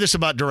say this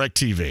about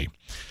DirecTV,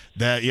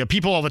 that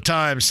people all the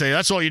time say,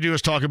 that's all you do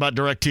is talk about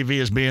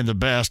DirecTV as being the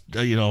best.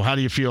 How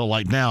do you feel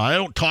like now? I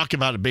don't talk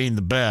about it being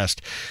the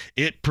best.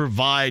 It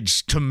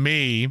provides to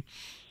me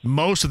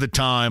most of the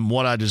time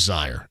what I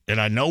desire. And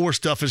I know where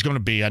stuff is going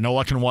to be. I know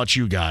I can watch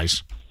you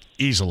guys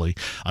easily.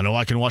 I know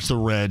I can watch the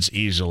Reds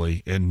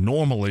easily, and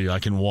normally I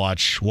can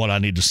watch what I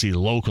need to see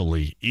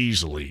locally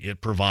easily. It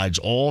provides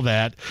all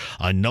that.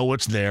 I know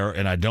it's there,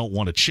 and I don't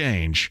want to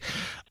change,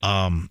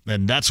 and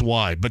that's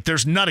why. But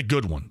there's not a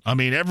good one. I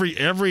mean,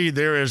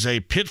 there is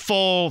a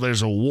pitfall,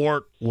 there's a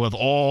wart with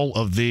all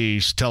of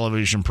these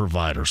television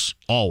providers,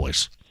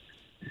 always.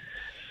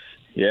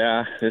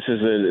 Yeah, this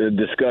is a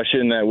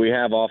discussion that we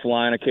have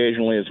offline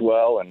occasionally as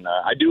well, and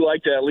I do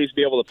like to at least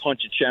be able to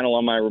punch a channel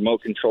on my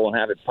remote control and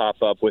have it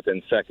pop up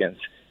within seconds,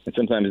 and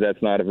sometimes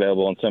that's not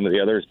available on some of the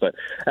others. But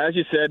as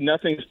you said,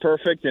 nothing's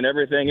perfect, and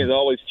everything is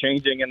always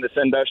changing in this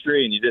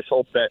industry, and you just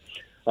hope that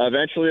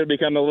eventually it'll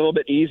become a little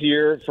bit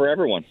easier for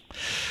everyone.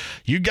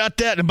 You got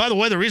that. And by the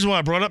way, the reason why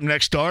I brought up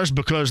Nexstar is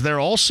because they're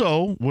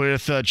also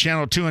with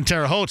Channel 2 in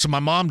Terre Haute. So my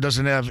mom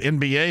doesn't have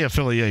NBA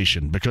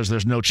affiliation because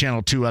there's no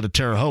Channel 2 out of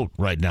Terre Haute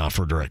right now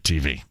for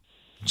DirecTV.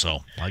 So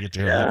I get to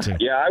hear that too.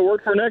 Yeah, I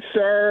worked for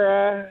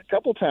Nexstar a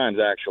couple times,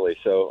 actually.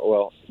 So,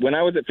 well, when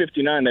I was at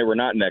 59, they were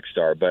not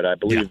Nexstar, but I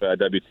believe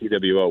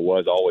WTWO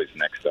was always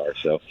Nexstar.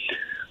 So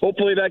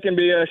hopefully that can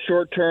be a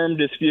short-term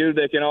dispute.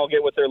 They can all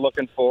get what they're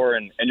looking for,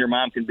 and your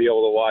mom can be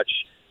able to watch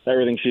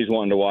everything she's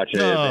wanting to watch.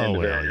 Oh,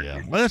 well,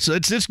 yeah. Well,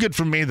 it's good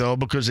for me, though,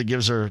 because it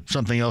gives her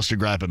something else to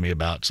gripe at me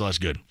about, so that's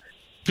good.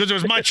 Because it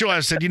was my choice. I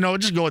said,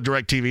 just go with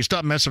DirecTV.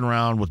 Stop messing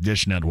around with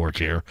Dish Network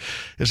here.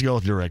 Just go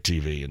with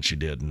DirecTV, and she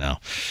did. And now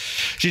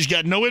she's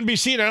got no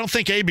NBC, and I don't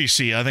think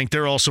ABC. I think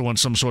they're also in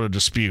some sort of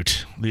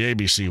dispute, the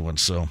ABC one.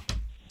 So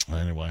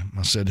anyway,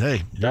 I said,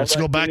 hey, let's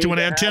go back to an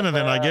antenna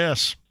then, I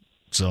guess.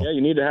 So yeah,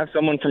 you need to have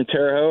someone from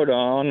Terre Haute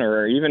on,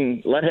 or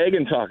even let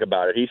Hagan talk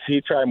about it.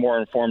 He's probably more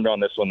informed on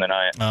this one than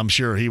I am. I'm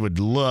sure he would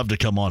love to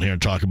come on here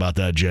and talk about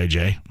that,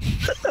 JJ.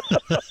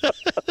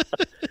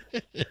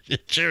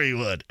 Sure he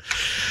would.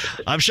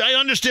 I'm sure I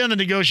understand the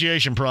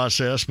negotiation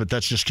process, but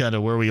that's just kind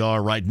of where we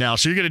are right now.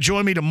 So you're going to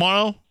join me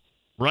tomorrow,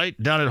 right,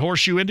 down at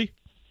Horseshoe, Indy?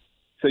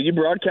 So you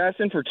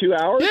broadcasting for 2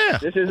 hours? Yeah,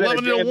 this isn't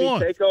a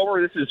JMV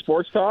takeover. This is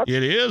Sports Talk?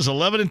 It is,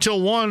 11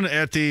 until 1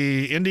 at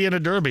the Indiana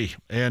Derby.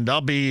 And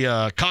I'll be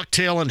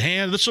cocktail in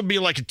hand. This will be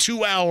like a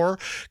 2-hour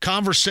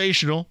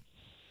conversational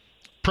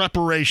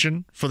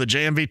preparation for the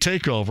JMV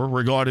takeover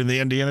regarding the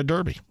Indiana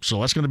Derby.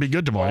 So that's going to be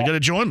good tomorrow. You got to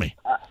join me.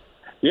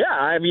 Yeah,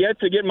 I have yet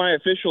to get my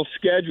official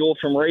schedule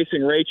from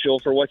Racing Rachel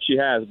for what she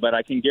has, but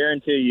I can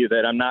guarantee you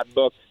that I'm not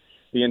booked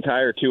the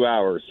entire 2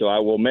 hours. So I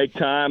will make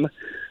time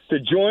to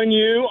join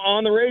you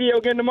on the radio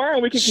again tomorrow,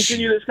 and we can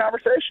continue this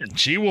conversation.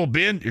 She will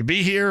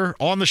be here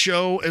on the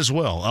show as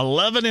well.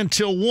 11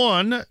 until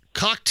 1,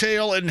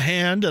 cocktail in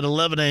hand at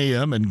 11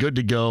 a.m., and good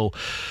to go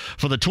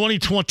for the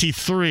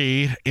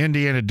 2023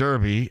 Indiana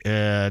Derby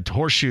at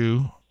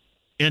Horseshoe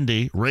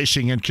Indy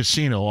Racing and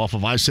Casino off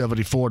of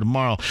I-74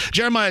 tomorrow.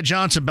 Jeremiah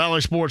Johnson,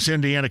 Bally Sports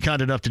Indiana,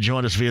 kind enough to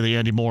join us via the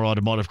Andy Moore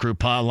Automotive Group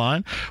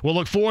hotline. We'll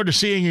look forward to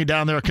seeing you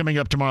down there coming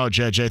up tomorrow,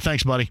 JJ.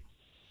 Thanks, buddy.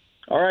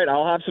 All right,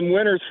 I'll have some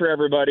winners for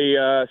everybody,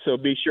 so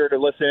be sure to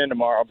listen in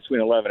tomorrow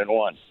between 11 and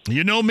 1.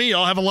 You know me.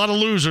 I'll have a lot of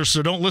losers,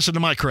 so don't listen to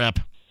my crap.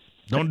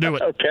 Don't do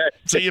it. Okay.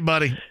 See you,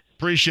 buddy.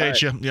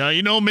 Appreciate you. Yeah,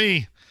 you know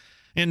me.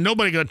 And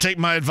nobody going to take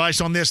my advice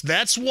on this.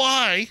 That's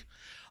why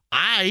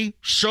I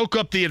soak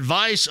up the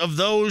advice of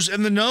those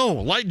in the know,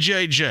 like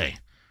JJ.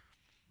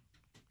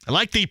 I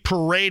like the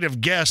parade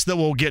of guests that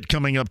we'll get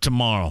coming up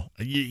tomorrow.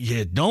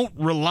 You don't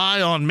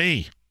rely on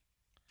me.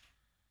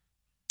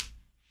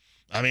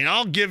 I mean,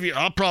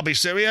 I'll probably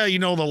say, yeah,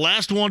 the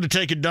last one to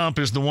take a dump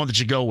is the one that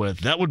you go with.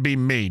 That would be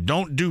me.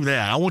 Don't do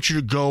that. I want you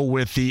to go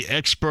with the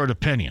expert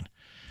opinion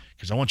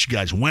because I want you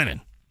guys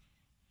winning.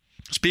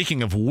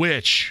 Speaking of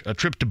which, a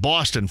trip to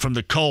Boston from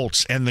the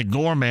Colts and the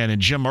Gorman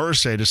and Jim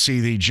Irsay to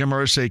see the Jim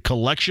Irsay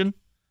collection.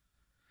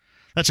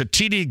 That's a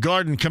TD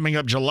Garden coming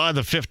up July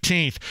the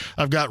 15th.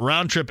 I've got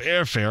round-trip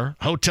airfare,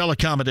 hotel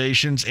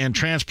accommodations, and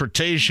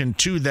transportation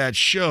to that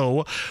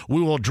show.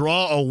 We will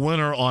draw a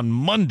winner on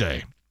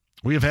Monday.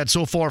 We have had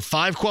so far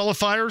 5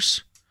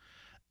 qualifiers,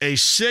 a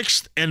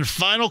 6th and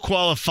final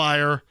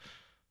qualifier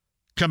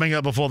coming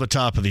up before the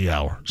top of the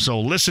hour. So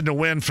listen to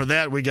win for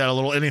that. We got a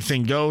little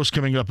Anything Goes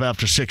coming up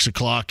after 6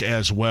 o'clock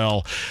as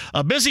well.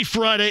 A busy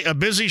Friday, a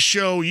busy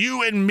show.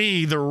 You and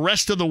me the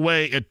rest of the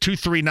way at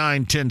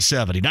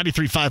 239-1070.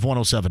 93.5,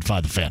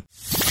 107.5 The Fan.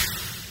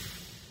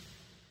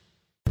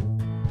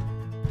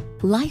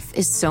 Life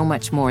is so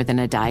much more than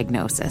a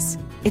diagnosis.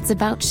 It's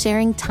about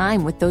sharing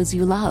time with those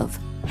you love,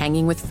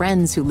 hanging with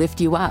friends who lift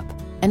you up,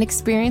 and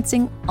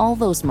experiencing all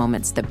those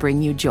moments that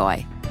bring you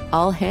joy.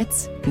 All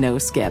hits, no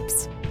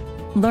skips.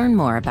 Learn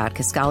more about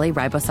Kisqali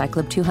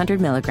Ribociclib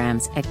 200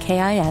 milligrams at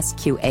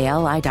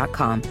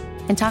KISQALI.com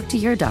and talk to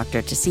your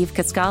doctor to see if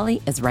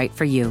Kisqali is right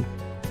for you.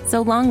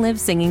 So long live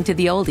singing to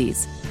the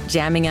oldies,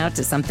 jamming out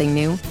to something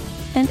new,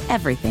 and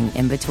everything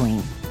in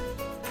between.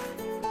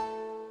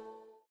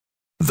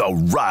 The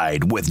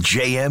Ride with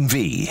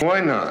JMV. Why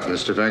not,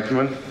 Mr.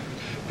 Venkman?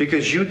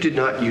 Because you did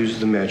not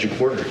use the magic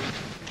word.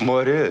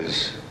 What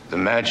is the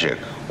magic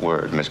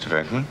word, Mr.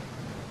 Venkman?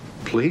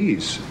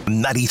 Please.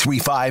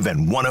 93.5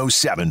 and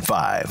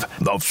 107.5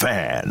 The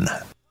Fan.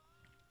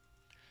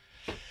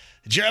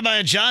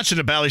 Jeremiah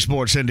Johnson of Bally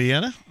Sports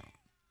Indiana.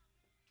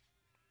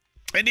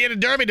 Indiana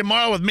Derby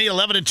tomorrow with me,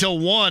 11 until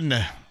 1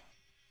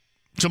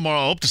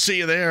 tomorrow. Hope to see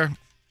you there.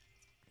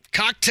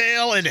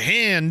 Cocktail in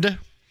hand.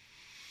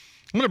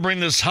 I'm going to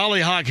bring this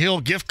Hollyhock Hill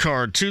gift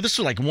card, too. This is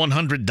like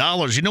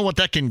 $100. You know what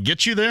that can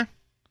get you there?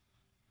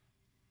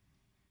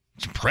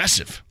 It's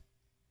impressive.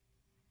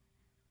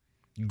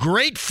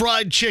 Great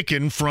fried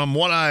chicken from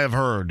what I have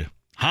heard.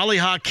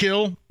 Hollyhock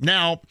Hill.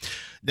 Now,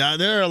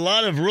 there are a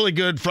lot of really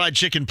good fried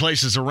chicken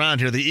places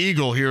around here. The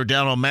Eagle here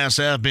down on Mass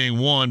Ave being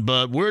one,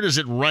 but where does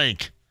it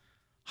rank?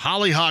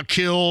 Hollyhock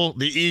Hill,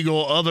 the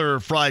Eagle,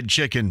 other fried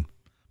chicken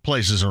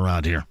places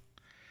around here.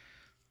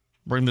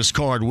 Bring this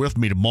card with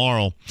me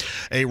tomorrow.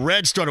 A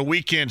Reds start a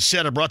weekend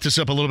set. I brought this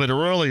up a little bit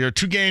earlier.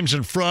 2 games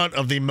in front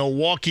of the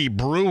Milwaukee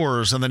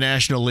Brewers in the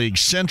National League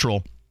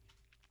Central.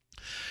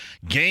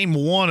 Game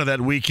 1 of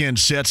that weekend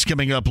set's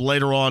coming up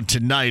later on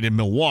tonight in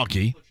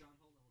Milwaukee.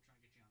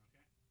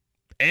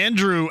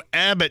 Andrew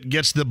Abbott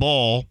gets the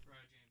ball,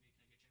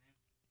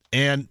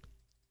 and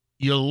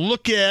you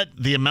look at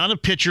the amount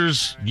of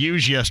pitchers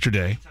used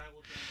yesterday.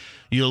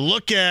 You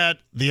look at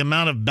the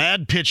amount of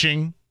bad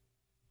pitching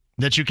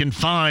that you can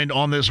find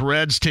on this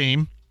Reds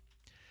team.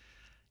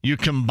 You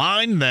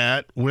combine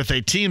that with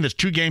a team that's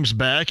 2 games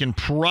back and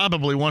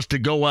probably wants to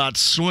go out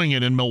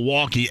swinging in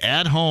Milwaukee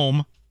at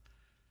home.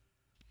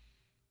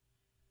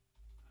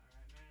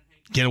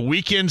 Get a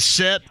weekend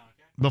set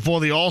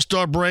before the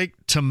All-Star break.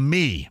 To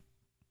me,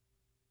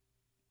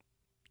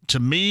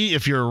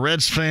 if you're a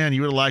Reds fan,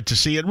 you would like to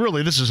see it.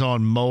 Really, this is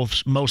on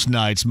most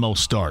nights,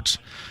 most starts.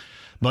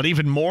 But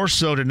even more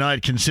so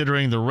tonight,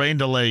 considering the rain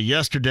delay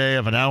yesterday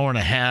of an hour and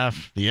a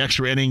half, the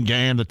extra inning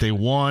game that they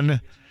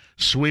won,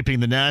 sweeping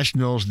the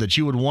Nationals, that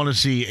you would want to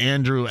see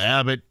Andrew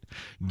Abbott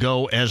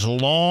go as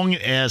long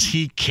as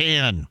he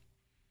can.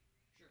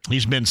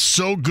 He's been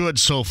so good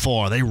so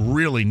far. They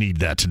really need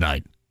that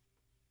tonight.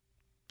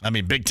 I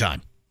mean, big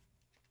time.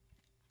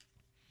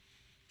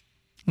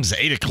 It's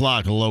 8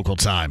 o'clock local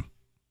time.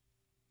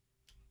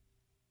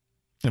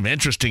 And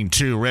interesting,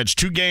 too. Reds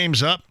 2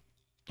 games up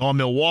on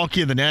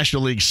Milwaukee in the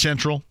National League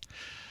Central.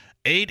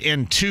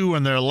 8-2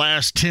 in their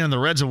last 10. The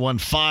Reds have won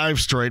 5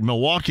 straight.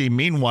 Milwaukee,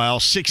 meanwhile,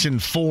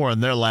 6-4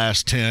 in their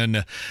last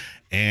 10.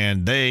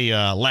 And they,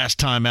 last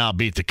time out,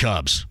 beat the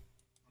Cubs.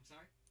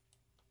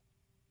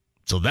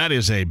 So that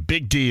is a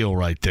big deal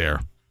right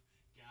there.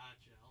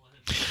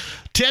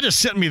 Ted has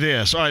sent me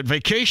this. All right,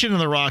 vacation in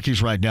the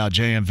Rockies right now,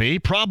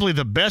 JMV. Probably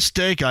the best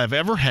steak I've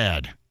ever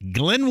had.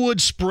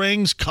 Glenwood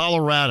Springs,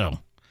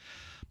 Colorado.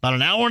 About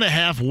an hour and a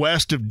half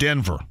west of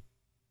Denver.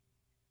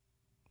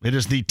 It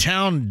is the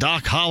town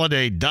Doc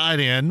Holliday died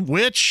in,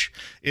 which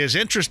is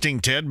interesting,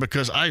 Ted,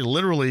 because I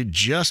literally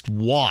just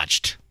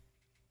watched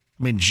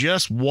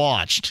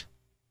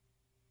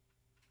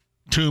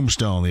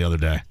Tombstone the other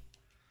day.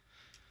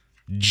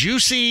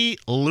 Juicy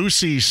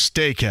Lucy's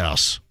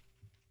Steakhouse.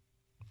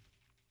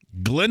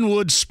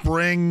 Glenwood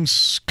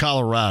Springs,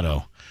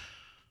 Colorado.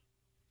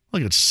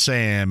 Look at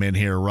Sam in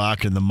here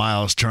rocking the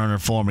Miles Turner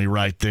for me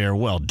right there.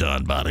 Well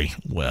done, buddy.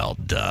 Well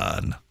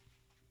done.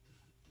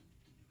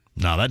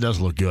 No, that does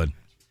look good.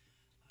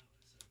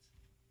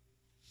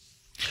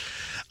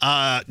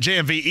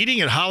 JMV,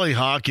 eating at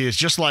Hollyhock is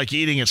just like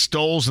eating at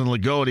Stoles and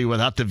Lagodi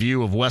without the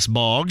view of West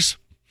Boggs.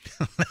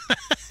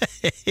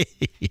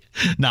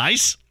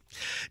 Nice.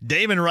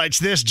 Damon writes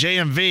this,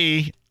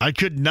 JMV, I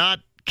could not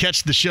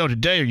catch the show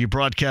today. Are you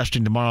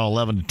broadcasting tomorrow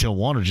 11 until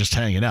 1 or just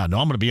hanging out? No,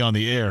 I'm going to be on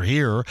the air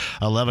here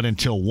 11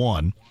 until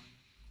 1.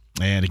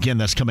 And again,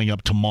 that's coming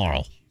up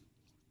tomorrow.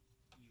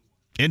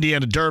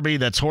 Indiana Derby,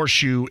 that's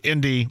Horseshoe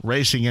Indy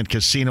Racing and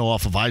Casino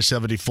off of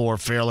I-74,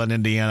 Fairland,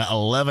 Indiana,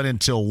 11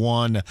 until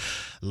 1.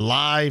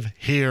 Live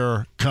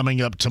here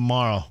coming up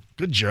tomorrow.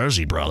 Good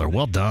jersey, brother.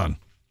 Well done.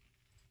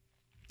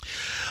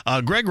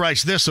 Greg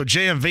writes this, so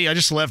JMV, I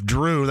just left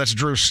Drew, that's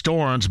Drew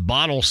Storns,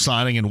 bottle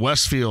signing in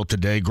Westfield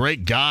today.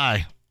 Great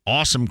guy.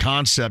 Awesome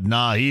concept.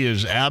 Nah, he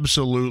is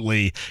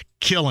absolutely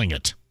killing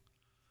it.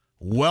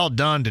 Well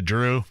done to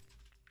Drew.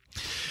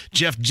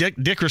 Jeff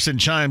Dickerson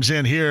chimes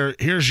in here.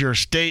 Here's your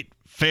state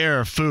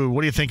fair food.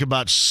 What do you think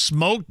about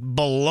smoked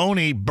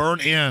bologna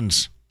burnt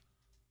ends?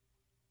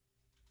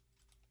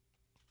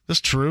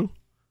 This true?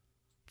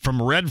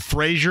 From Red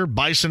Fraser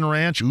Bison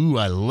Ranch. Ooh,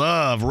 I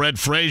love Red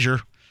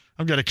Fraser.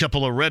 I've got a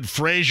couple of Red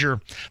Fraser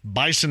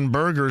bison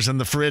burgers in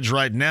the fridge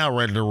right now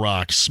ready to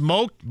rock.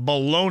 Smoked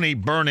bologna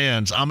burnt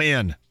ends. I'm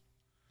in.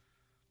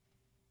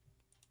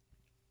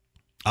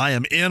 I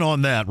am in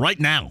on that right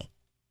now.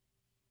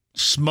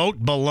 Smoked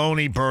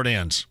bologna burnt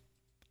ends.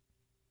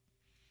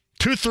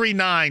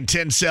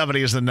 239-1070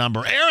 is the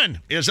number.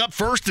 Aaron is up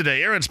first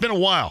today. Aaron, it's been a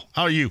while.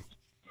 How are you?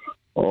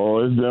 Oh,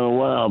 it's been a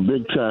while.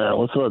 Big time.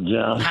 What's up,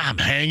 John? I'm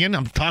hanging.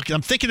 I'm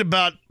thinking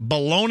about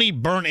bologna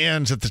burnt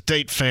ends at the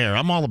state fair.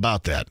 I'm all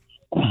about that.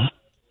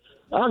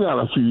 I got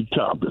a few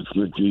topics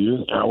with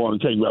you. I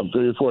want to take about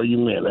 3 or 4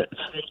 minutes.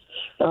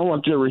 I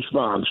want your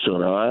response to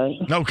it, all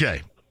right?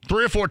 Okay.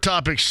 3 or 4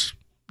 topics.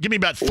 Give me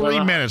about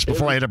 3 minutes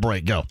before I hit a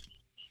break. Go.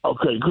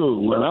 Okay,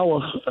 cool. When I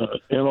was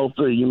in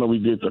 03, we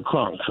did the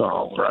Crunk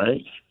song,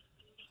 right?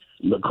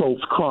 The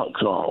Colts Crunk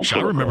song.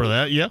 I remember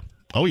that, yeah.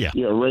 Oh, yeah.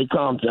 Yeah, Ray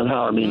Compton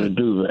hired me to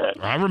do that.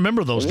 I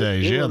remember those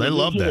days. Yeah, they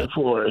loved that.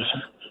 For us.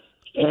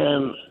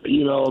 And, the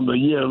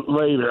year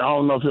later, I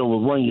don't know if it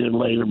was 1 year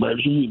later, but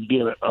he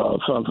did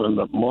something in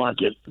the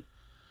market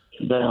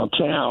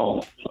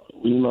downtown,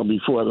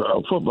 before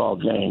the football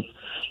game.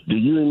 Do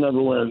you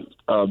remember when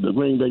the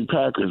Green Bay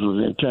Packers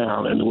was in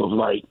town and it was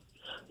like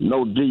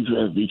no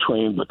defense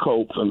between the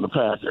Colts and the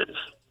Packers?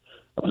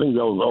 I think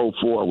that was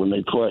 04 when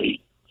they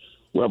played.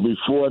 Well,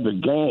 before the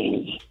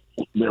game,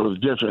 there was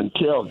different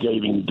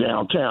tailgating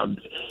downtown.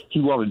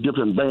 He wanted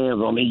different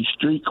bands on each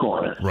street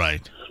corner.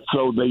 Right.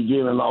 So they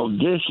did an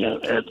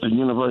audition at the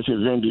University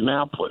of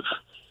Indianapolis.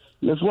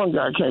 This one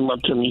guy came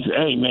up to me and said,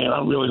 "Hey, man,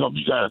 I really hope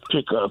you guys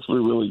pick us.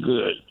 We're really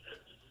good."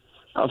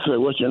 I said,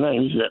 "What's your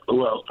name?" He said,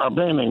 "Well, our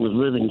band name was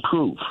Living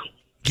Proof."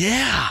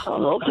 Yeah. I said,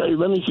 "Okay,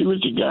 let me see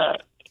what you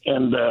got."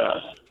 And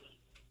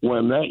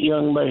when that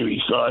young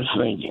lady started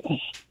singing,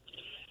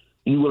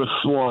 you would have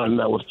sworn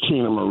that was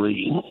Tina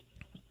Marie.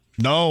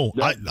 No,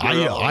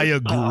 I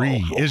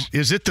agree.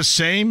 Is it the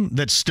same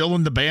that's still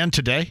in the band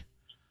today?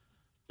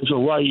 It's a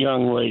white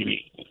young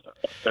lady.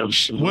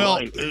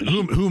 Well,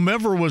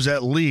 whomever was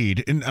at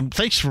lead, and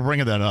thanks for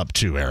bringing that up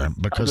too, Aaron,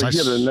 because I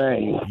forget her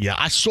name. Yeah,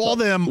 I saw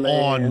them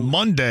on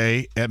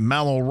Monday at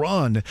Mallow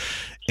Run,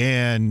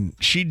 and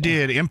she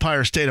did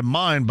Empire State of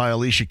Mind by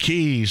Alicia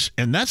Keys,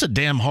 and that's a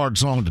damn hard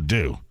song to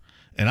do.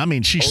 And I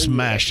mean, she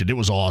smashed it. It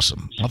was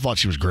awesome. I thought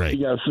she was great.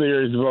 She got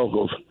serious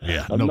vocals.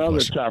 Yeah, no Another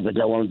question. topic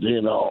I wanted to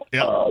hit on.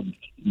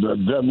 The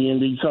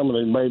WND, some of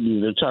the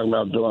ladies, they're talking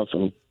about doing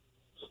some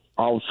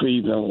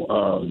all-season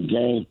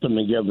games, putting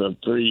together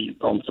three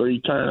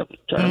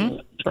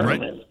tournaments.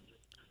 Right.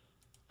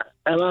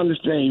 And I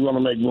understand you want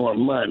to make more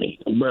money,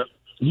 but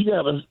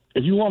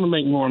if you want to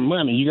make more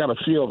money, you got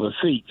to fill the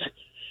seats.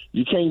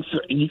 You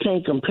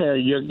can't compare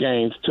your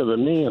games to the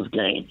men's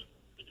game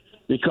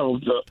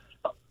because the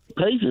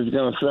pace is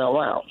going to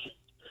sell out.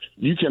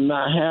 You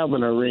cannot have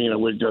an arena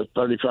with just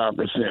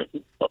 35%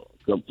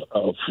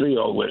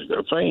 fill with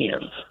the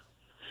fans.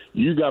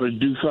 You got to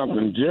do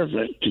something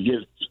different to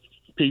get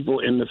people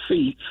in the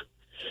seats,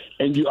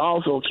 and you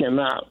also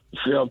cannot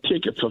sell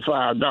tickets for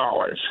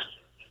 $5,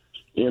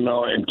 and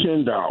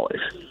 $10.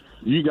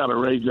 You got to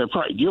raise their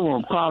price. Give them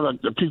a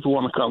product that people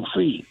want to come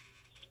see,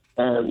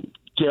 and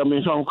tell me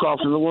if I'm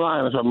crossing the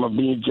line, if I'm going to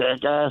be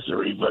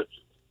jackassery, but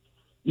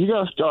you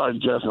got to start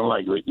dressing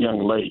like a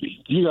young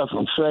lady. You got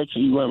some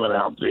sexy women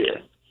out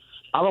there.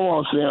 I don't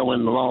want to see them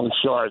in long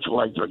shorts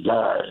like the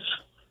guys.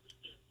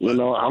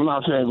 I'm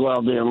not saying go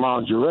out there in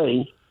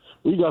lingerie.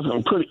 We got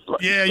some pretty.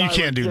 Yeah, you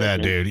can't do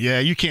that, dude. Yeah,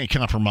 you can't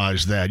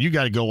compromise that. You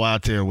got to go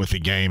out there with the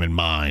game in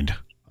mind.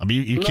 I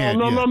mean, you can't.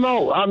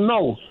 No. I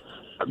know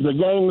the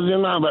game is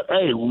in mind, but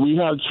hey, we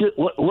have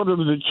what are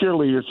the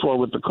cheerleaders for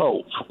with the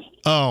Colts?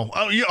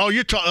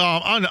 You're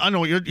talking. I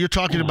know you're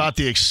talking about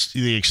the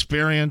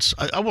experience.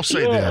 I will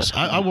say this.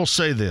 I will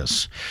say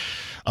this.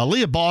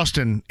 Aaliyah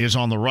Boston is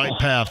on the right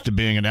path to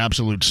being an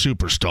absolute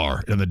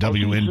superstar in the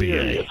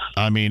WNBA.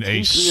 I mean,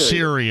 a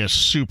serious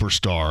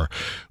superstar,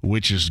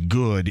 which is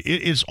good.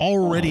 It is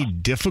already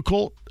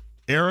difficult,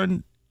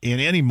 Aaron, in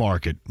any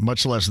market,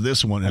 much less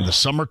this one, in the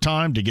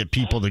summertime to get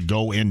people to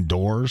go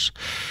indoors.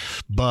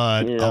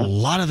 But a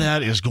lot of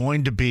that is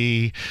going to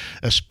be,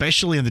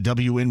 especially in the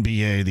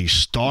WNBA, the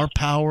star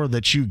power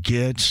that you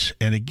get,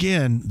 and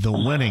again, the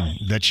winning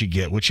that you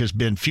get, which has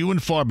been few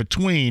and far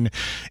between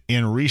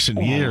in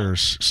recent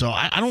years. So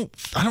I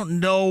don't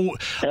know.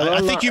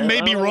 I think you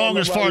may be wrong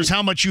as far as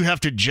how much you have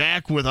to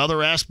jack with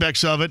other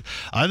aspects of it.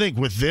 I think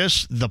with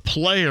this, the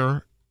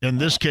player, in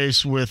this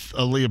case with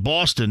Aaliyah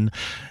Boston,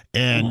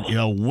 and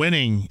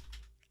winning,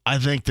 I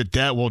think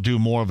that will do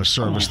more of a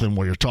service than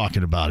what you're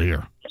talking about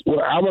here. Well,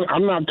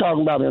 I'm not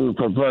talking about in a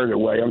perverted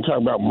way. I'm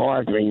talking about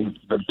marketing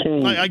the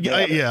team. I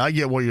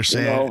get what you're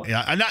saying.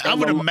 And I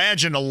would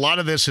imagine a lot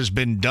of this has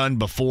been done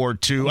before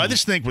too. I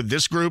just think with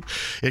this group,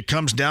 it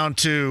comes down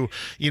to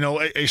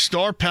a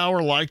star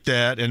power like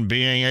that, and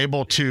being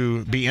able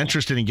to be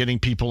interested in getting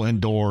people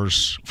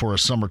indoors for a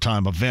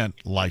summertime event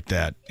like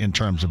that in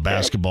terms of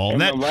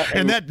basketball.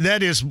 And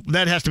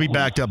that has to be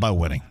backed up by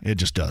winning. It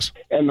just does.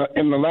 And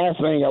the last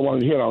thing I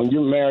wanted to hit on,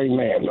 you're a married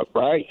man,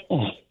 right?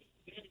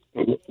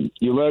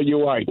 You love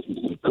your wife,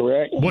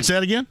 correct? What's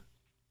that again?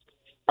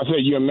 I said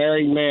you're a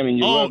married man and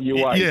you love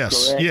your wife,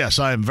 correct? Yes,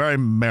 I am very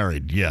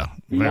married. Yeah,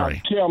 very.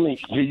 Now, tell me,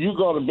 do you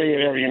go to bed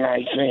every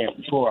night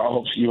saying, "Boy, I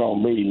hope you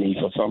don't leave me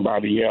for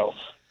somebody else"?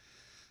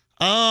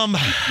 Whoa.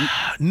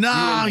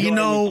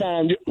 No.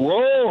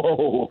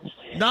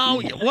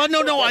 Well,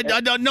 no.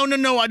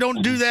 I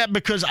don't do that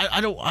because I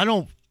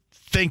don't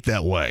think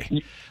that way.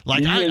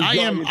 Like I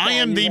am,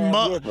 and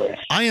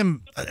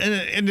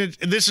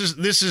this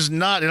is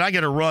not, and I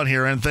get a run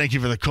here, and thank you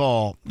for the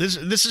call. This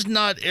is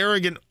not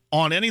arrogant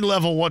on any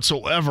level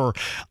whatsoever.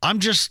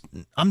 I'm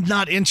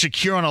not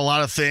insecure on a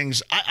lot of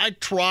things. I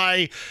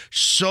try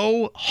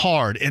so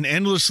hard and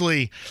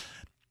endlessly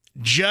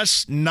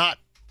just not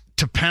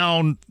to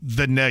pound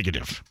the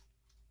negative.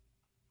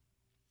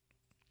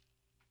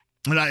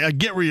 And I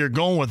get where you're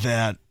going with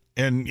that.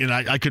 And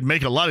I could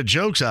make a lot of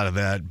jokes out of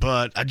that,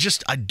 but I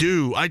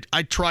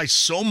try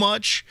so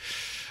much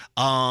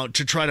to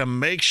try to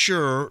make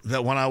sure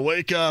that when I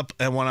wake up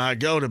and when I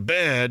go to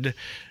bed,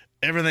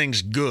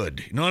 everything's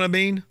good. You know what I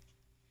mean?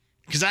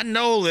 Because I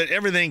know that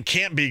everything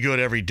can't be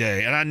good every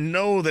day, and I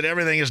know that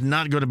everything is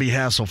not going to be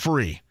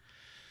hassle-free.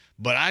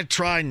 But I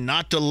try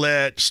not to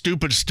let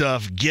stupid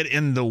stuff get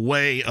in the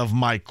way of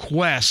my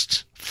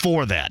quest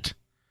for that.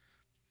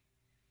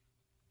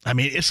 I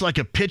mean, it's like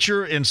a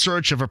pitcher in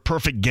search of a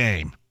perfect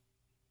game.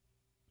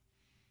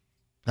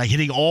 Like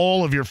hitting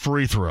all of your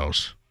free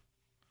throws,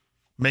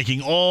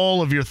 making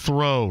all of your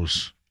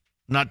throws,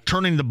 not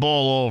turning the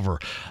ball over.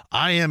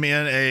 I am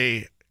in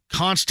a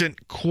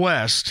constant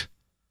quest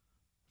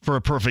for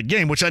a perfect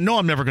game, which I know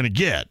I'm never going to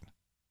get.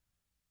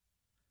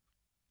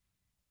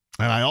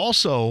 And I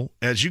also,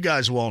 as you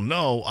guys well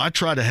know, I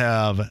try to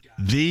have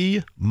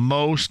the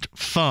most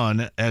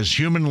fun as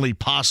humanly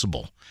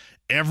possible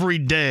every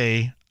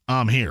day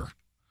I'm here.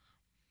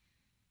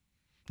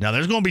 Now,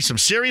 there's going to be some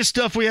serious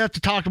stuff we have to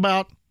talk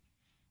about.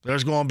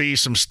 There's going to be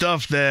some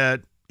stuff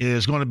that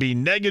is going to be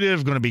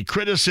negative, going to be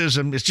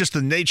criticism. It's just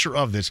the nature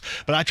of this.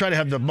 But I try to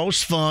have the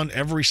most fun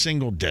every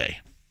single day.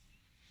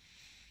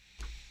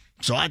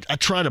 So I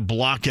try to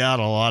block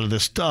out a lot of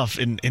this stuff.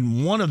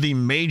 And one of the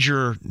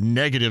major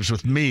negatives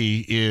with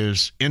me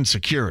is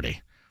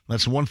insecurity.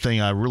 That's one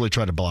thing I really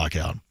try to block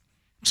out.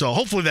 So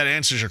hopefully that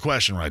answers your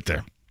question right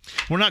there.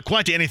 We're not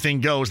quite to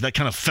Anything Goes. That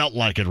kind of felt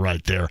like it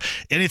right there.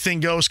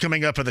 Anything Goes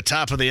coming up at the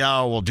top of the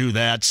hour. We'll do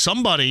that.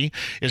 Somebody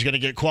is going to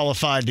get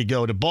qualified to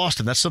go to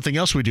Boston. That's something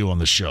else we do on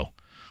this show.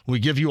 We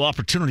give you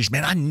opportunities.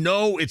 Man, I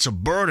know it's a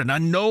burden. I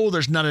know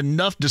there's not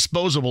enough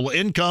disposable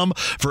income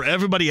for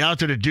everybody out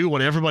there to do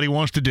what everybody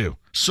wants to do.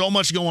 So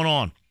much going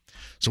on.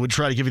 So we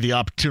try to give you the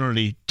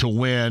opportunity to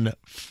win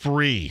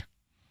free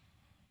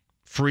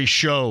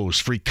shows,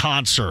 free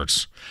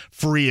concerts,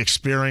 free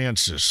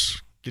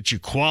experiences. Get you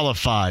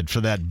qualified for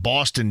that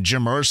Boston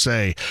Jim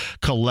Irsay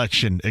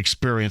collection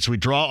experience. We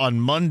draw on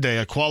Monday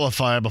a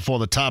qualifier before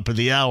the top of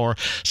the hour.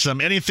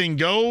 Some Anything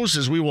Goes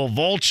as we will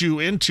vault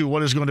you into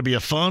what is going to be a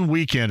fun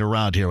weekend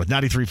around here with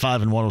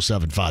 93.5 and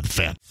 107.5 The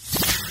Fan.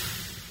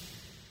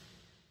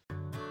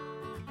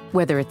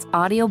 Whether it's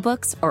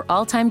audiobooks or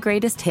all-time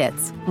greatest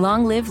hits,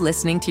 long live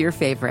listening to your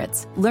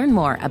favorites. Learn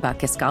more about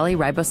Kisqali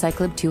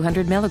Ribociclib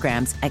 200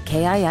 milligrams at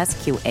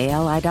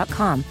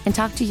KISQALI.com and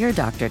talk to your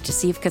doctor to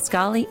see if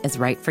Kisqali is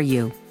right for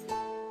you.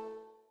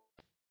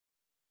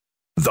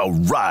 The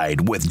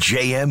Ride with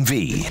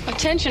JMV.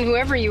 Attention,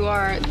 whoever you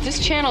are,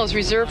 this channel is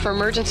reserved for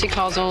emergency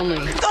calls only.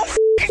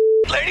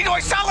 Lady, do I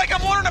sound like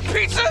I'm ordering a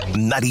pizza?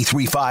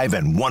 93.5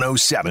 and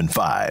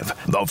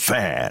 107.5 The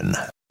Fan.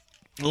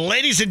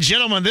 Ladies and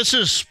gentlemen, this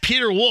is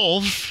Peter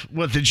Wolf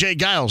with the Jay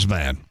Giles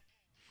Band.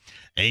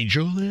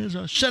 Angel is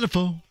a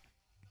centerfold.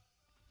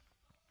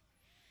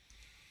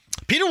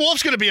 Peter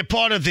Wolf's going to be a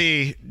part of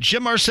the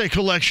Jim Irsay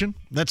collection.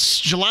 That's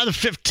July the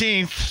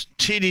 15th,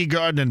 TD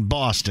Garden in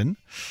Boston.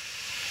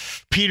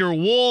 Peter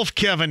Wolf,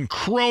 Kevin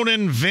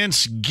Cronin,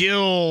 Vince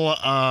Gill,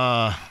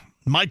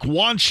 Mike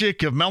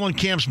Wanchik of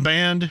Mellencamp's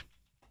band.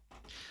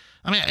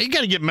 I mean, you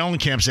got to get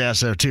Mellencamp's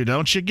ass there too,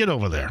 don't you? Get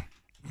over there.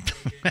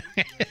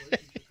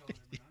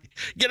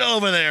 Get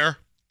over there.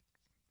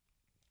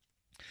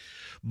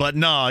 But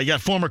no, you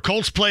got former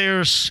Colts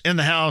players in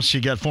the house.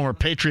 You got former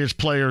Patriots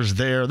players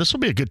there. This will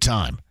be a good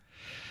time.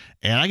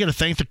 And I got to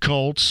thank the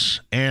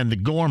Colts and the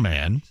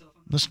Gorman,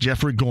 this is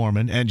Jeffrey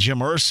Gorman, and Jim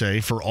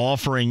Irsay for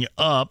offering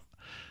up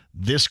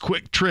this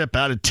quick trip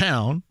out of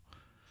town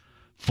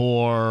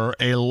for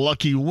a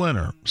lucky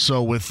winner.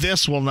 So with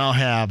this, we'll now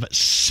have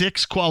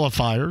 6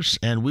 qualifiers,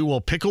 and we will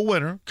pick a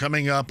winner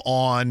coming up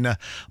on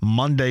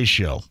Monday's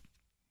show.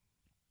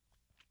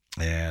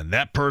 And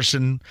that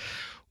person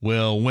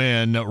will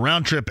win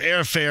round-trip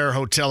airfare,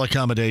 hotel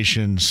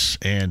accommodations,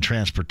 and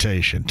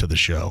transportation to the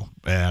show.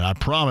 And I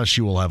promise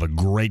you will have a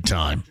great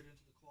time.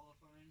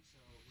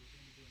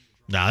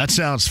 Now, that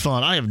sounds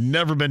fun. I have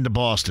never been to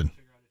Boston.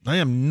 I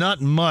am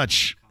not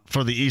much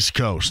for the East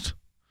Coast.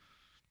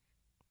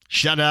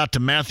 Shout out to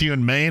Matthew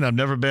in Maine. I've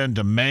never been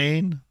to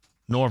Maine,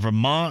 nor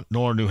Vermont,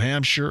 nor New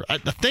Hampshire. I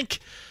think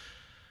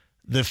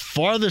the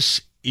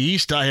farthest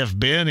east I have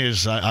been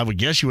is, I would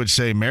guess you would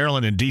say,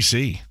 Maryland and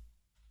D.C.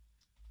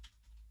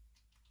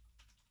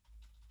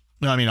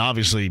 I mean,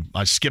 obviously,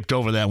 I skipped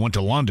over that, went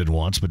to London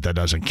once, but that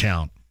doesn't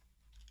count.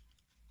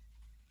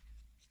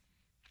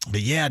 But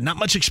yeah, not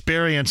much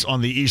experience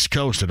on the East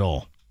Coast at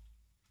all.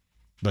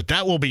 But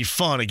that will be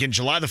fun. Again,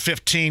 July the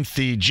 15th,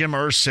 the Jim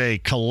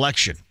Irsay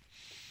collection.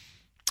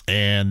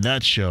 And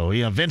that show,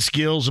 yeah, Vince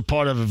Gill's a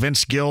part of it.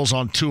 Vince Gill's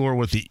on tour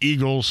with the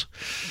Eagles.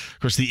 Of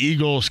course, the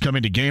Eagles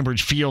coming to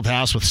Gainbridge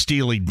Fieldhouse with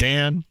Steely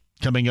Dan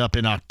coming up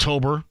in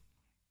October.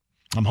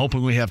 I'm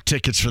hoping we have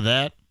tickets for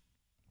that.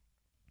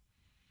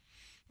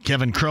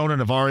 Kevin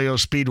Cronin of REO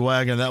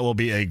Speedwagon. That will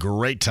be a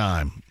great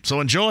time. So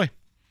enjoy.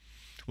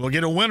 We'll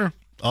get a winner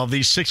of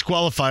these 6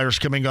 qualifiers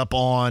coming up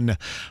on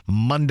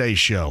Monday's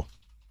show.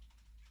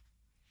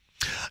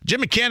 Jim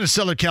McCann in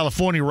Southern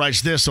California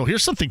writes this. So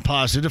here's something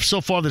positive.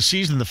 So far this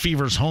season, the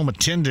Fever's home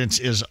attendance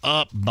is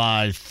up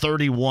by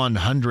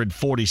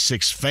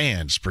 3,146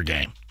 fans per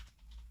game.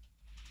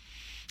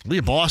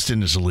 Lee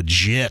Boston is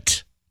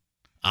legit.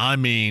 I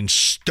mean,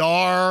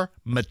 star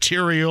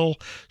material,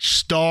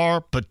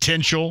 star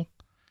potential,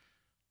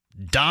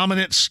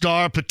 dominant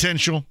star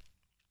potential,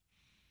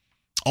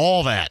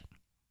 all that.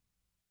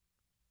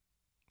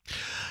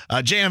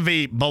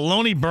 JMV,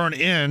 bologna burn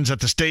ends at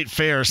the state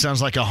fair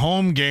sounds like a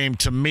home game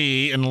to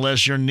me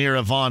unless you're near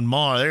Yvonne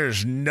Mar.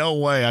 There's no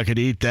way I could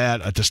eat that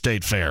at the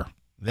state fair.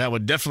 That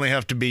would definitely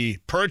have to be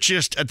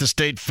purchased at the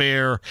state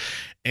fair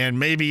and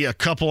maybe a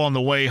couple on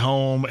the way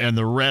home and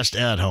the rest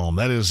at home.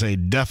 That is a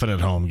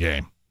definite home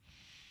game.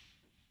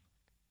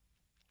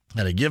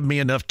 Got to give me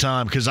enough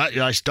time because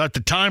I start, the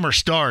timer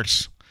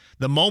starts.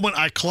 The moment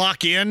I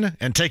clock in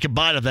and take a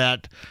bite of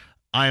that,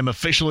 I am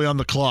officially on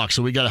the clock,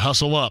 so we got to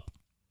hustle up.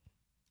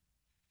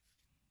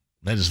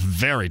 That is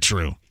very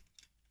true.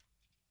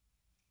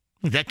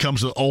 That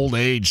comes with old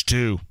age,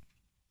 too.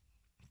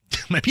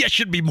 Maybe I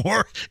should be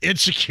more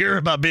insecure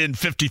about being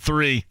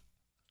 53.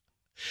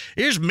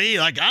 Here's me.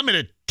 Like, I'm in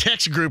a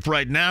text group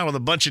right now with a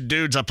bunch of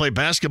dudes I play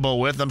basketball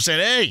with. I'm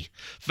saying, hey,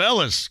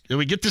 fellas, did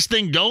we get this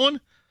thing going?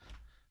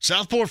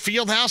 Southport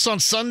Fieldhouse on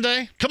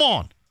Sunday? Come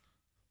on.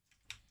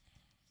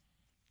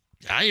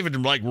 I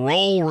even,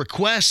 roll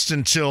requests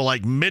until,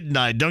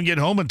 midnight. Don't get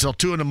home until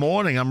 2 in the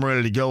morning. I'm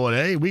ready to go. And,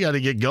 hey, we got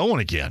to get going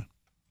again.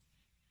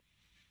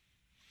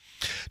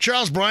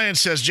 Charles Bryan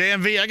says,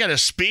 JMV, I got a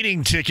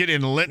speeding ticket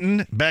in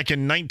Linton back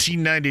in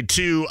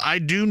 1992. I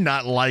do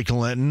not like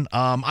Linton.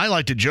 I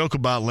like to joke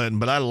about Linton,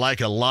 but I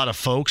like a lot of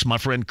folks. My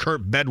friend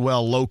Kurt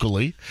Bedwell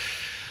locally,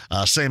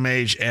 same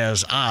age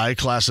as I,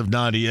 class of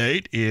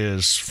 98,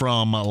 is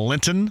from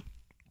Linton.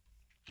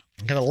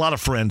 Got a lot of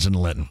friends in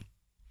Linton.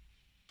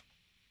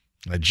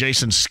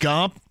 Jason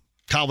Scomp,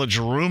 college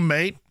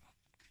roommate,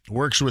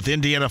 works with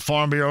Indiana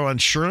Farm Bureau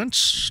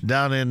Insurance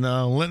down in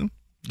Linton.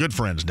 Good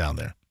friends down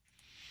there.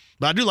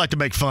 But I do like to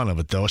make fun of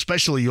it, though,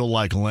 especially you'll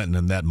like Linton,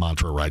 and that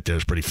mantra right there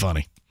is pretty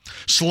funny.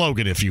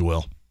 Slogan, if you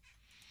will.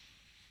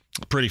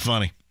 Pretty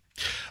funny.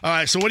 All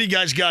right, so what do you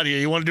guys got here?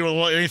 You want to do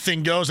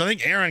anything goes? I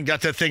think Aaron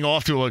got that thing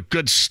off to a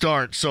good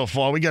start so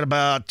far. We got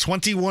about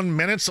 21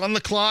 minutes on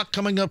the clock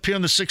coming up here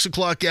in the 6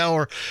 o'clock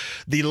hour.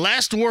 The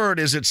last word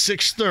is at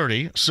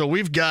 6:30, so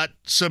we've got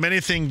some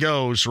anything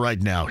goes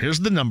right now.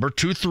 Here's the number,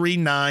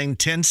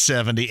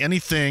 239-1070.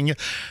 Anything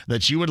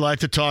that you would like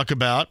to talk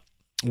about,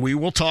 we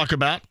will talk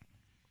about.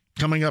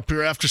 Coming up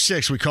here after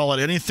 6, we call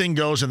it Anything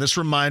Goes. And this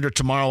reminder,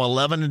 tomorrow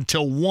 11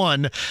 until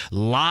 1,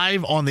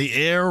 live on the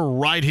air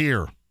right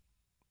here.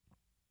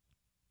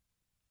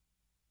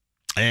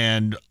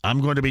 And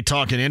I'm going to be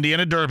talking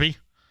Indiana Derby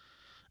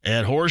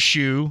at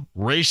Horseshoe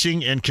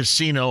Racing and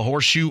Casino,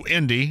 Horseshoe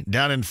Indy,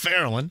 down in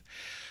Fairland.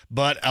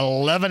 But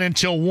 11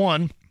 until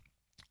 1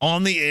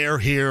 on the air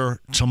here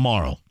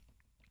tomorrow.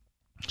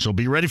 So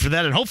be ready for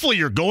that. And hopefully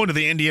you're going to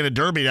the Indiana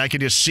Derby and I can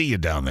just see you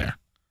down there.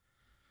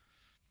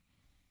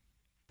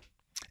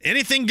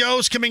 Anything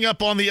goes coming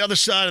up on the other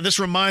side of this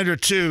reminder,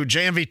 too.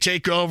 JMV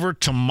Takeover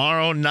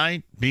tomorrow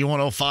night,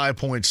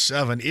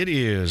 B105.7. It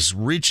is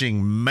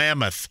reaching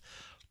mammoth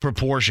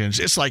proportions.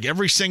 It's like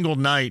every single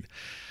night.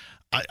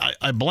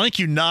 I blank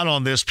you not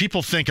on this.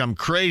 People think I'm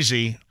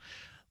crazy.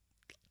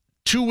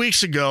 2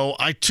 weeks ago,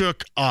 I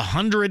took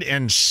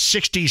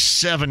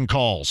 167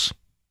 calls.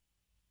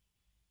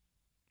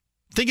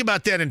 Think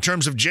about that in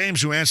terms of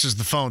James, who answers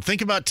the phone.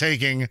 Think about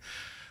taking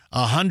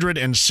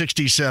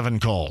 167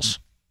 calls.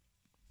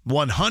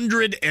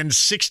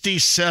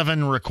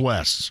 167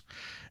 requests.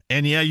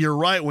 And yeah, you're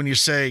right when you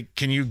say,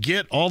 can you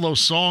get all those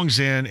songs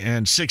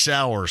in 6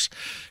 hours?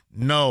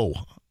 No.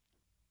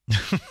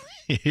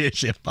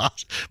 It's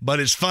impossible. But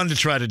it's fun to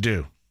try to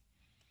do.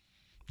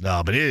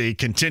 No, but it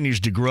continues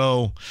to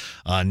grow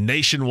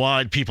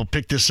nationwide. People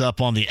pick this up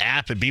on the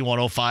app at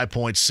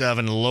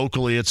B105.7.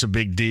 Locally, it's a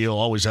big deal.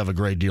 Always have a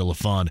great deal of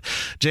fun.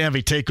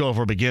 JMV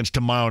Takeover begins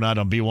tomorrow night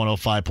on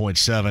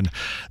B105.7.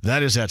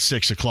 That is at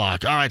 6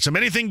 o'clock. All right, so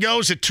anything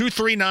goes at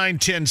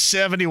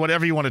 239-1070,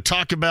 whatever you want to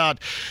talk about.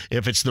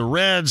 If it's the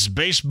Reds,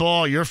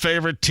 baseball, your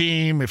favorite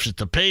team, if it's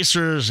the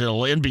Pacers,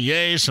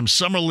 NBA, some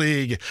summer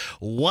league,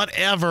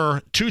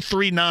 whatever,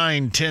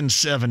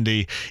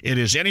 239-1070. It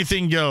is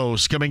Anything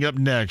Goes coming up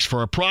next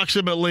for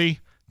approximately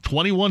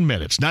 21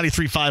 minutes.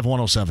 93.5,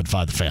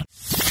 107.5 The Fan.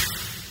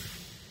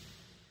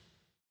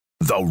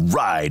 The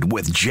Ride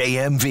with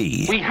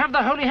JMV. We have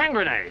the holy hand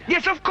grenade.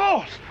 Yes, of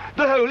course.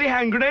 The holy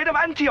hand grenade of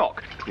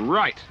Antioch.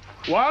 Right.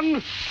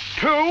 1,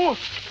 2,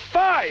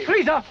 5.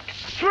 3, sir.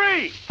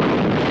 3.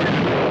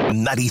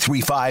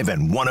 93.5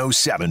 and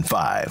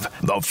 107.5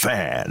 The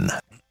Fan.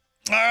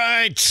 All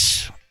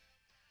right.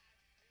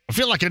 I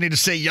feel like I need to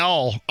say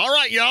y'all. All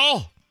right,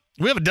 y'all.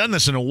 We haven't done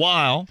this in a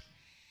while.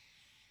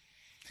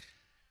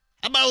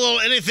 How about a little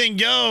Anything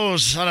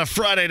Goes on a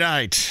Friday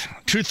night?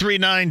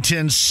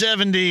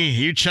 239-1070.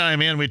 You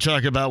chime in. We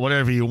talk about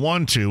whatever you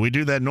want to. We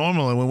do that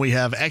normally when we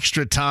have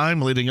extra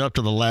time leading up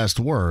to the last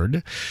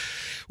word,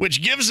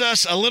 which gives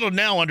us a little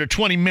now under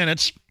 20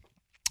 minutes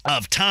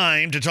of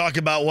time to talk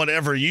about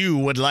whatever you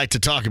would like to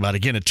talk about.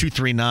 Again, at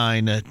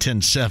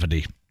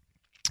 239-1070.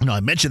 I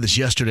mentioned this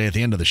yesterday at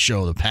the end of the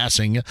show, the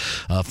passing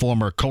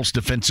former Colts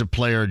defensive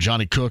player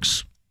Johnny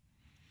Cooks.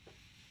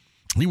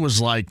 He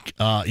was like,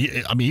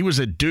 he was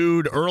a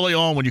dude early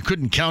on when you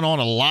couldn't count on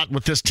a lot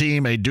with this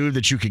team, a dude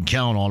that you can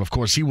count on. Of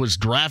course, he was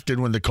drafted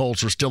when the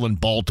Colts were still in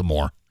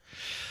Baltimore.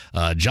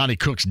 Johnny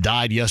Cooks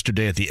died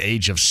yesterday at the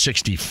age of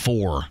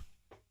 64.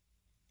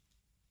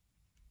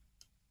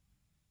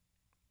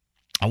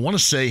 I want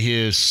to say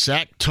his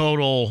sack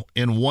total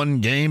in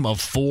one game of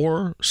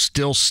 4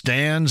 still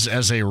stands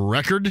as a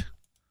record.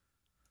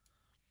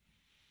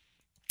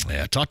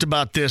 Yeah, I talked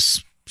about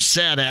this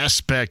sad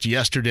aspect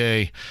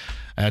yesterday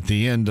at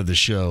the end of the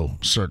show,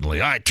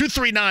 certainly. All right,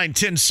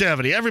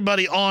 239-1070.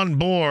 Everybody on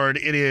board.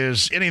 It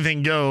is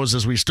Anything Goes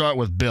as we start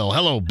with Bill.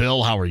 Hello,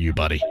 Bill. How are you,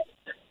 buddy?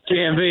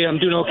 JMV, I'm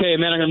doing okay,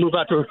 man. I'm going to move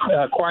out to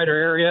a quieter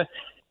area.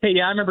 Hey,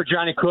 yeah, I remember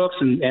Johnny Cooks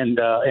and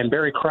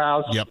Barry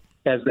Krause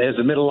as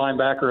a middle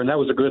linebacker, and that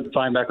was a good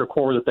linebacker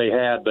core that they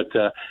had. But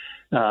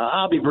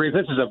I'll be brief.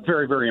 This is a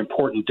very, very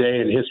important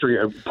day in history,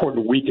 an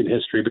important week in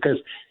history, because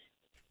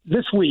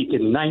this week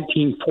in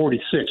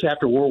 1946,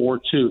 after World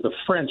War II, the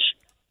French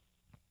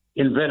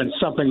invented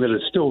something that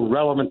is still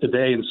relevant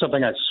today and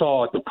something I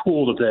saw at the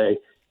pool today.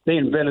 They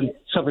invented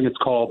something that's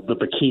called the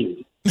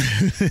bikini.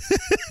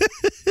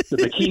 The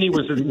bikini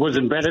was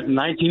invented in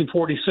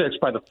 1946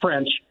 by the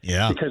French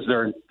because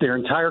their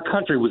entire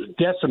country was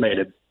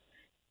decimated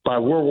by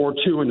World War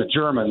II and the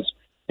Germans.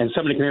 And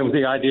somebody came in with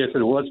the idea and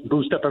said, well, let's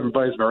boost up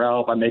everybody's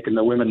morale by making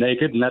the women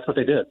naked. And that's what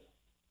they did.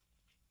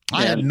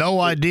 I had no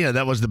idea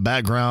that was the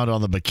background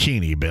on the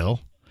bikini,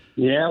 Bill.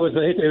 Yeah, it was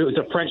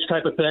a French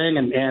type of thing,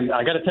 and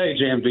I got to tell you,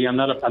 JMV, I'm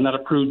not a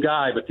prude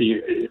guy, but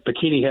the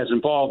bikini has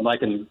involved. I've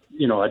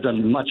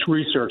done much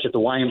research at the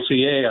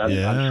YMCA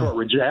on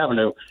Shortridge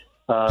Avenue.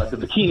 The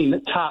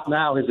bikini top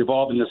now has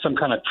evolved into some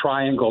kind of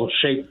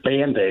triangle-shaped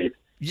Band-Aid.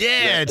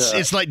 Yeah,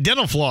 it's like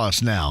dental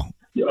floss now.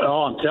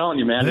 Oh, I'm telling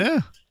you, man.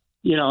 Yeah.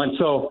 And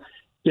so,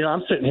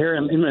 I'm sitting here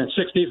in my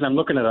 60s, and I'm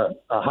looking at a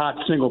hot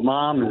single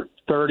mom in her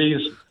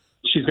 30s.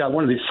 She's got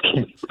one of these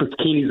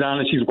bikinis on,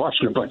 and she's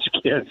watching a bunch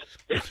of kids.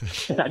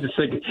 And I just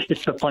think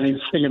it's the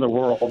funniest thing in the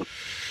world.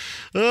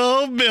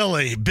 Oh,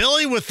 Billy.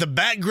 Billy with the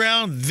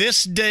background,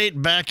 this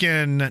date back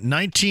in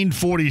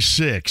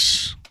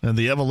 1946, and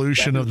the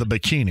evolution of the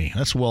bikini.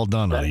 That's well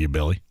done out of you,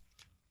 Billy.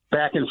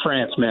 Back in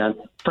France, man.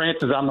 France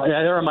they're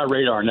on my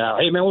radar now.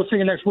 Hey, man, we'll see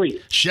you next week.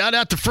 Shout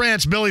out to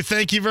France, Billy.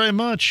 Thank you very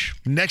much.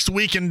 Next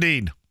week,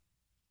 indeed.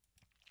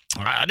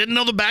 I didn't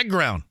know the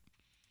background.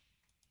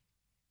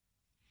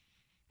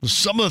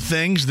 Some of the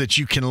things that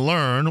you can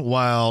learn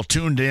while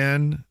tuned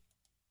in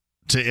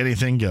to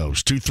Anything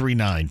Goes.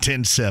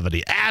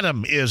 239-1070.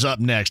 Adam is up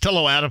next.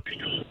 Hello, Adam.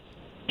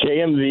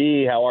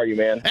 JMV, how are you,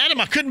 man?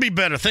 Adam, I couldn't be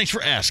better. Thanks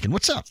for asking.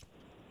 What's up?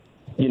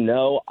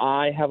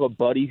 I have a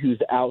buddy who's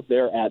out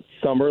there at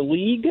Summer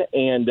League,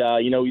 and,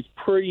 he's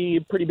pretty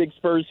big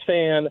Spurs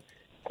fan,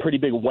 pretty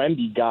big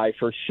Wemby guy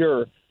for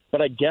sure.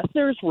 But I guess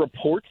there's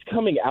reports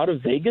coming out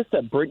of Vegas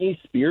that Britney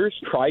Spears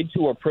tried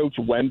to approach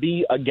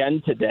Wemby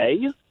again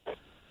today.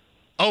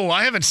 Oh,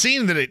 I haven't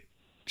seen that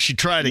she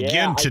tried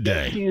again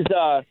today.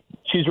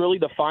 She's really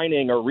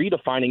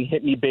redefining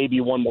 "Hit Me,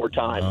 Baby, One More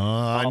Time."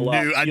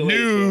 I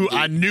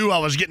knew I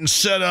was getting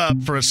set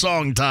up for a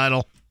song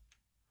title.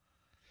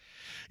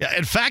 Yeah,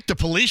 in fact, a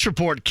police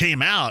report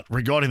came out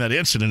regarding that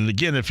incident. And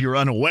again, if you're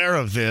unaware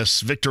of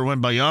this, Victor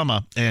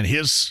Wembanyama and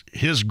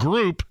his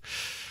group,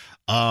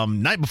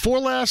 night before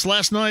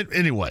last night,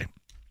 anyway,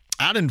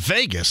 out in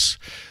Vegas,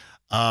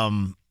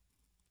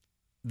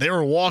 they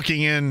were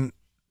walking in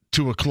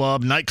to a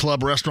club,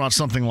 nightclub, restaurant,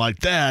 something like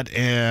that,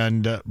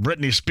 and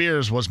Britney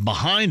Spears was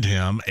behind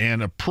him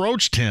and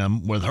approached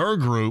him with her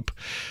group.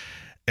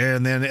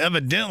 And then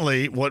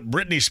evidently what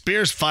Britney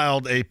Spears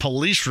filed a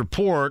police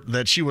report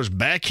that she was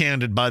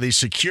backhanded by the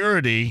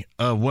security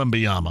of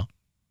Wembanyama.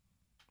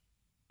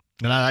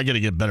 And I got to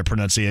get better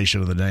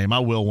pronunciation of the name. I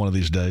will one of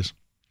these days.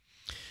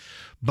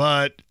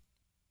 But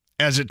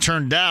as it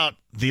turned out,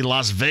 the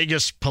Las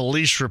Vegas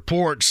police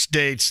report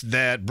states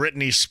that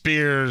Britney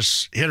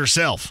Spears hit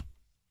herself.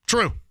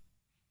 True.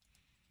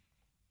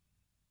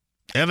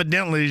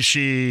 Evidently,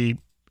 she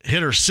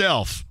hit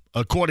herself,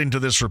 according to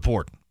this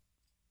report.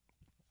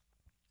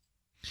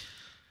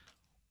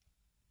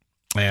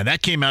 And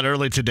that came out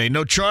early today.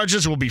 No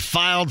charges will be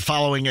filed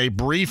following a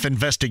brief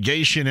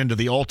investigation into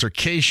the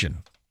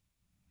altercation.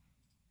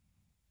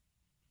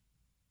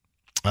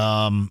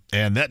 And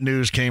that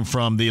news came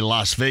from the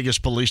Las Vegas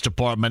Police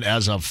Department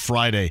as of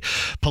Friday.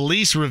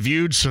 Police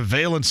reviewed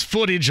surveillance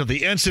footage of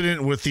the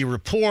incident with the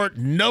report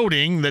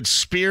noting that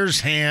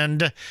Spears'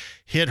 hand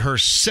hit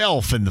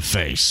herself in the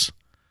face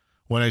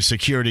when a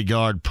security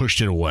guard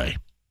pushed it away.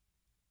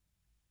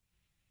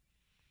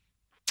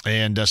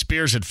 And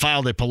Spears had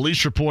filed a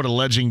police report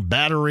alleging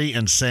battery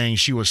and saying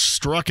she was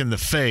struck in the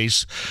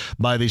face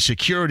by the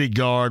security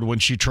guard when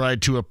she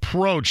tried to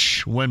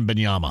approach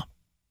Wembanyama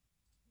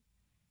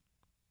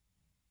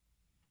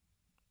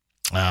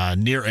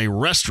near a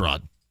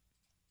restaurant.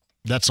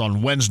 That's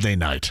on Wednesday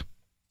night.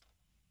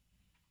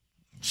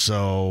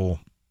 So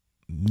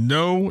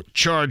no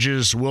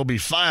charges will be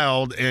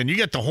filed. And you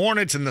get the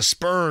Hornets and the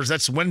Spurs.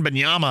 That's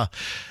Wembanyama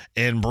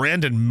and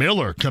Brandon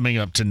Miller coming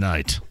up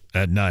tonight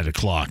at 9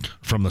 o'clock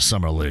from the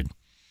Summer League.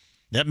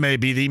 That may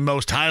be the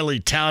most highly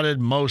touted,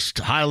 most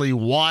highly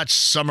watched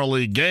Summer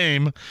League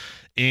game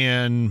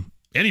in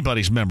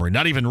anybody's memory.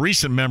 Not even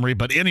recent memory,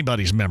 but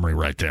anybody's memory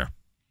right there.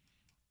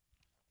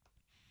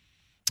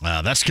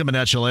 That's coming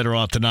at you later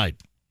on tonight.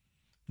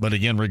 But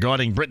again,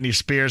 regarding Britney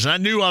Spears, and I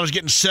knew I was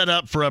getting set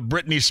up for a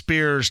Britney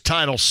Spears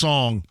title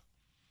song.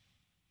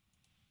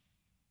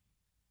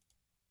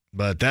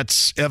 But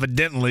that's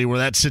evidently where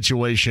that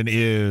situation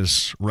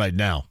is right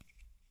now.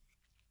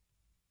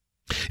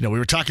 We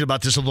were talking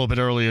about this a little bit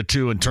earlier,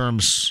 too, in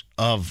terms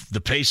of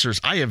the Pacers.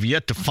 I have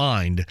yet to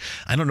find,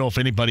 I don't know if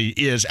anybody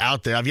is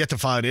out there, I've yet to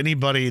find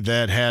anybody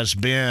that has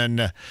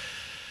been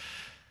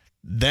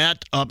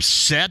that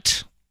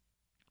upset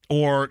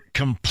or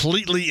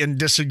completely in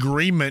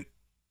disagreement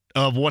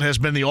of what has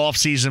been the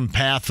offseason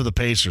path for the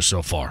Pacers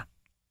so far.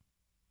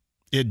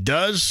 It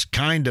does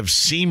kind of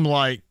seem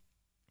like,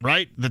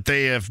 right, that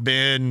they have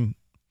been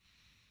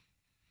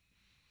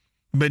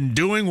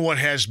doing what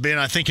has been,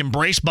 I think,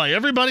 embraced by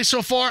everybody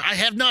so far. I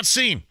have not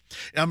seen.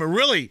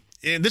 Really,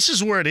 and this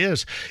is where it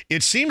is.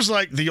 It seems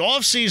like the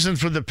offseason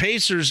for the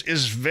Pacers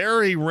is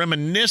very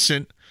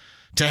reminiscent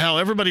to how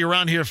everybody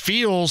around here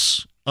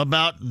feels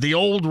about the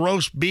old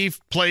roast beef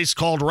place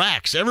called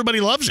Rax.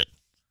 Everybody loves it.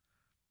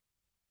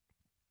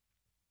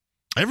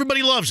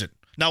 Everybody loves it.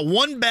 Now,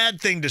 one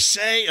bad thing to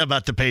say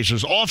about the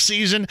Pacers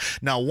offseason.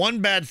 Now, one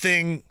bad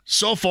thing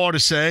so far to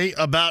say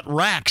about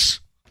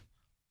Rax.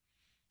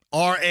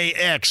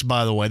 R-A-X,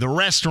 by the way, the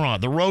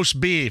restaurant, the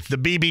roast beef, the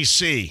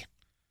BBC.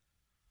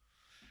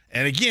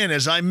 And again,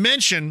 as I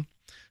mentioned,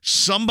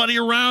 somebody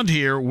around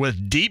here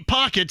with deep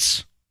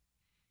pockets,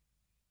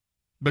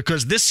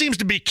 because this seems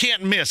to be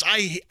can't miss.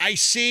 I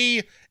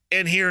see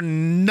and hear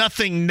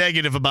nothing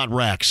negative about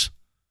Rax.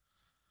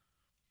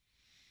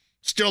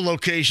 Still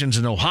locations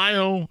in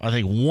Ohio. I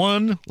think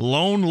one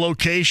lone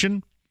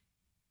location.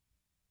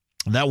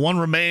 That one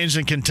remains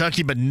in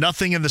Kentucky, but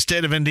nothing in the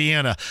state of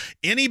Indiana.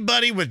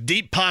 Anybody with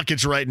deep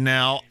pockets right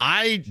now,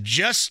 I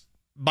just,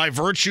 by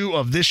virtue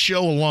of this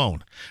show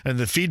alone and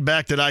the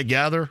feedback that I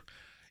gather,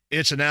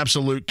 it's an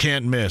absolute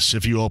can't miss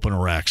if you open a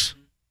Rax.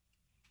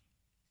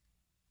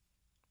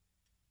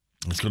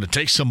 It's going to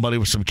take somebody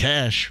with some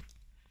cash.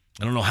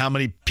 I don't know how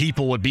many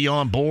people would be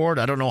on board.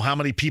 I don't know how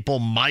many people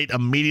might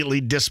immediately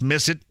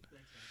dismiss it.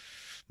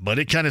 But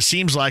it kind of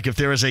seems like if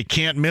there is a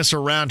can't miss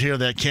around here,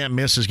 that can't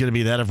miss is going to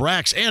be that of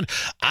Rax. And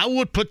I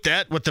would put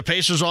that with the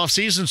Pacers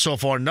offseason so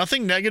far.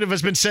 Nothing negative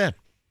has been said.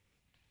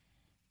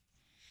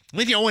 I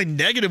think the only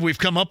negative we've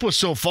come up with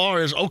so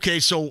far is, okay,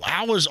 so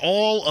how is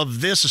all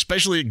of this,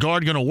 especially at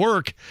guard, going to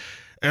work?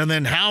 And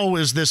then how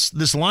is this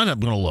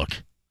lineup going to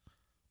look?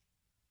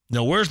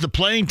 Now, where's the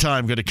playing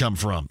time going to come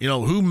from?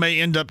 Who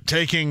may end up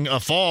taking a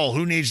fall?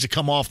 Who needs to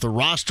come off the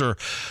roster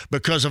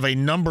because of a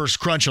numbers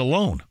crunch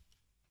alone?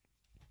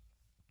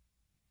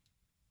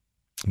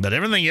 But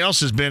everything else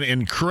has been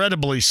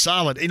incredibly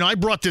solid. I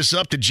brought this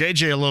up to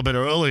JJ a little bit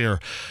earlier.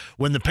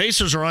 When the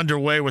Pacers are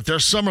underway with their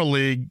summer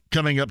league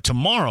coming up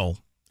tomorrow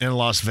in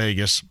Las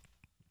Vegas,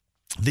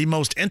 the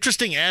most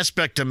interesting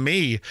aspect to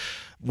me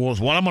with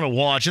what I'm going to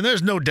watch, and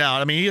there's no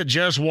doubt, you get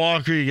Jarris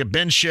Walker, you get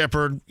Ben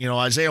Shepherd,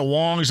 Isaiah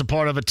Wong is a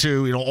part of it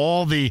too,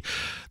 all the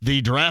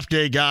draft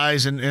day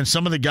guys and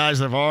some of the guys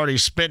that have already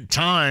spent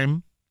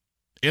time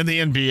in the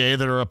NBA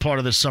that are a part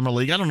of this summer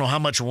league. I don't know how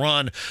much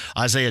run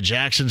Isaiah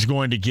Jackson's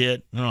going to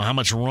get. I don't know how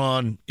much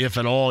run, if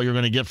at all, you're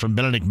going to get from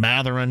Benedict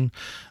Mathurin,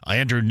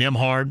 Andrew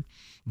Nembhard.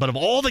 But of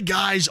all the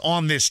guys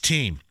on this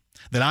team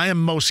that I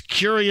am most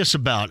curious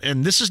about,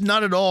 and this is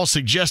not at all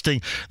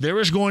suggesting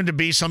there is going to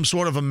be some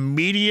sort of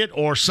immediate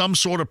or some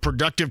sort of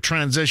productive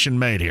transition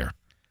made here.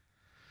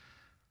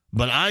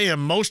 But I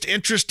am most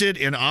interested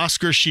in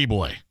Oscar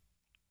Tshiebwe.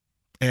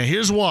 And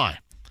here's why.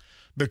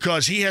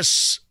 Because he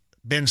has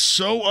been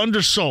so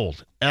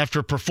undersold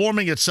after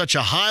performing at such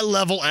a high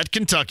level at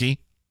Kentucky,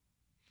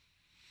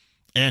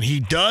 and he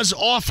does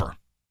offer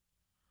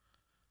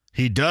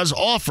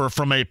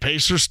from a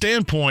Pacer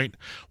standpoint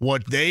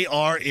what they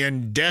are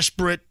in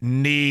desperate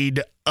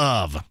need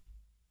of,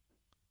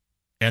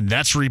 and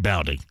that's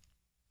rebounding.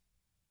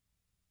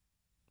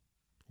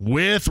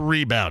 With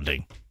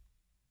rebounding.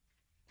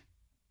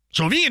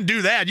 So if he can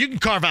do that, you can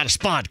carve out a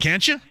spot,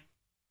 can't you?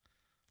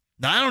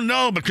 Now, I don't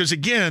know, because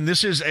again,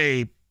 this is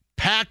a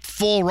packed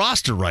full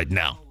roster right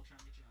now.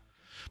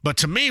 But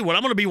to me, what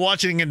I'm going to be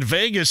watching in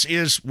Vegas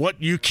is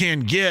what you can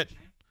get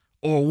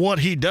or what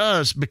he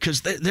does, because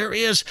there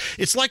is,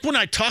 it's like when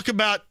I talk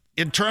about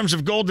in terms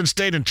of Golden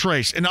State and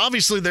Trace, and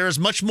obviously there is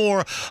much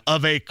more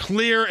of a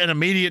clear and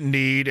immediate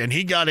need, and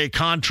he got a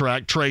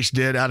contract, Trace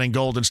did, out in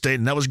Golden State,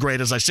 and that was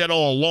great. As I said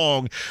all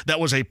along, that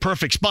was a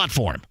perfect spot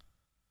for him.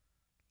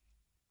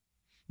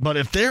 But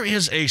if there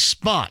is a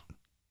spot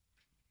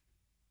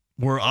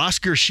where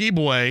Oscar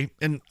Tshiebwe,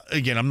 and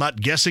again, I'm not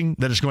guessing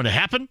that it's going to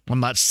happen. I'm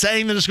not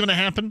saying that it's going to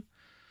happen,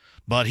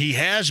 but he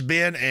has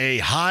been a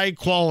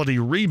high-quality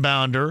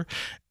rebounder,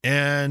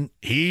 and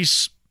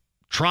he's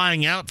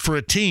trying out for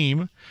a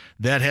team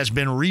that has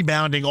been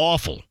rebounding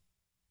awful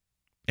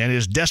and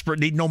is desperate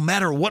need, no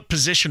matter what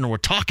position we're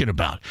talking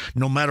about,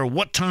 no matter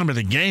what time of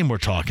the game we're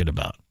talking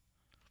about.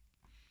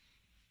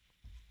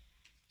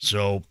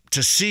 So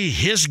to see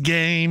his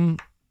game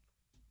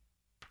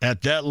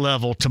at that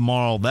level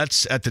tomorrow,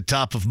 that's at the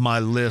top of my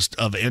list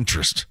of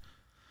interest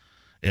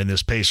in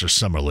this Pacers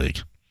Summer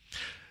League.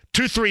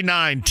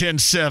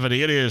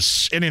 239-1070. It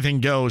is Anything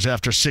Goes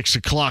after 6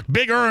 o'clock.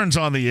 Big Earn's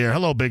on the air.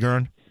 Hello, Big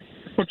Earn.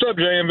 What's up,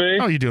 JMV?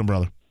 How you doing,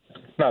 brother?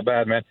 Not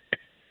bad, man.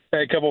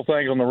 Hey, a couple of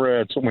things on the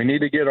Reds. We need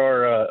to get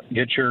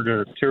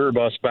your tour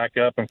bus back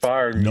up and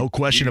fired. No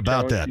question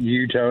about that.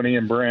 You, Tony,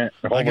 and Brent.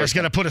 I guess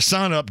got to put a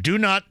sign up. Do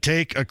not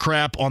take a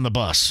crap on the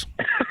bus.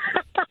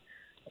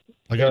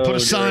 I got to put a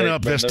sign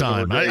up this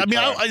time. I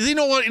you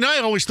know what? I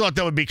always thought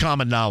that would be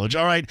common knowledge.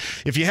 All right,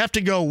 if you have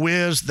to go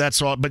whiz,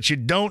 that's all. But you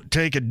don't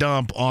take a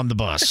dump on the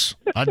bus.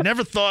 I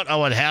never thought I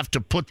would have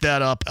to put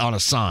that up on a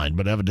sign,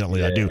 but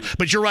evidently I do.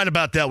 But you're right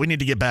about that. We need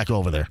to get back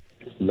over there.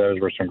 Those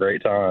were some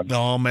great times.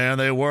 Oh man,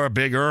 they were a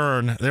Big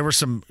Earn. There were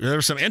some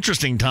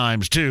interesting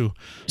times too.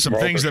 Some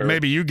things that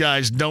maybe you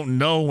guys don't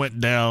know went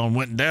down,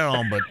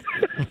 but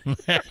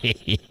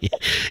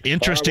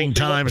interesting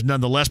times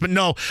nonetheless. But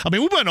no, I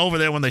mean we went over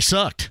there when they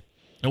sucked.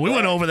 And we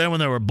went over there when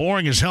they were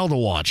boring as hell to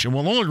watch. And the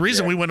only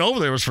reason we went over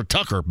there was for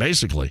Tucker,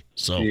 basically.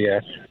 So yeah.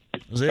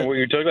 And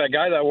we took that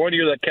guy that one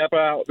year that kept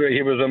out.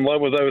 He was in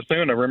love with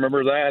Ozuna.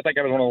 Remember that? I think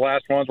that was one of the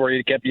last ones where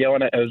he kept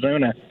yelling at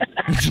Ozuna.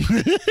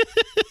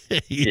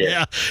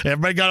 Yeah.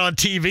 Everybody got on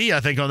TV, I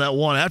think, on that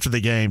one after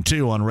the game,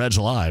 too, on Reds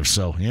Live.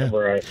 So, yeah.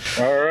 Right.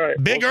 All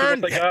right. Big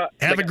Earn,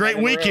 have a great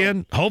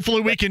weekend.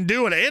 Hopefully we can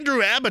do it.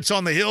 Andrew Abbott's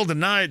on the hill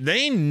tonight.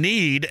 They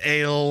need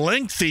a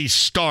lengthy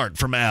start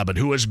from Abbott,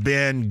 who has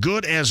been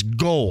good as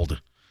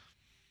gold.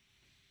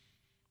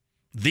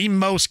 The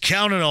most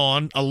counted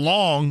on,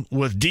 along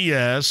with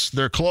Diaz,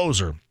 their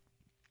closer.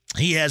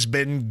 He has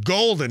been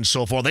golden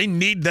so far. They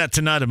need that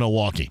tonight in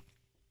Milwaukee.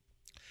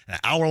 An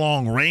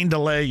hour-long rain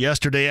delay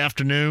yesterday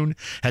afternoon.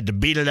 Had to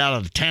beat it out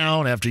of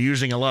town after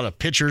using a lot of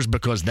pitchers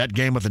because that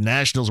game with the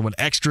Nationals went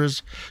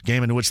extras,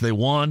 game in which they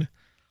won.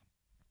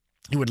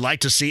 You would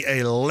like to see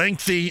a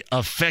lengthy,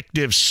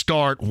 effective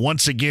start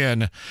once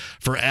again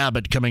for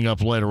Abbott coming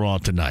up later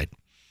on tonight.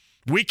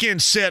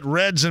 Weekend set,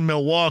 Reds in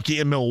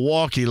Milwaukee,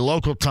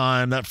 local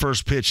time. That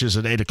first pitch is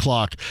at 8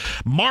 o'clock.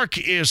 Mark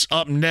is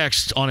up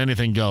next on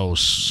Anything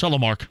Goes. Hello,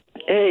 Mark.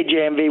 Hey,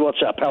 JMV,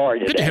 what's up? How are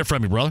you today? Good to hear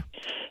from you, brother.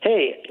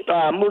 Hey,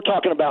 we're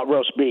talking about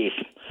roast beef.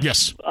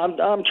 Yes.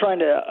 I'm trying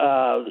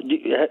to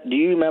do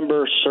you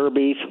remember Sir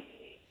Beef,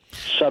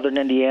 Southern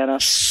Indiana?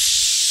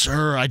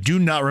 Sir, I do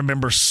not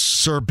remember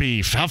Sir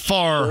Beef. How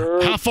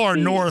far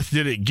north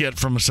did it get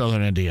from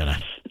Southern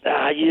Indiana?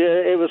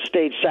 It was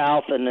stayed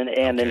south and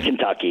in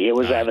Kentucky. It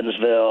was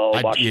Evansville,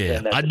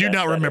 Washington. I do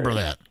not remember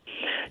that.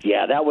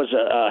 Yeah, that was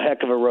a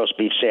heck of a roast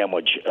beef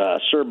sandwich.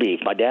 Sir Beef.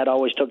 My dad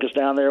always took us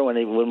down there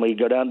when we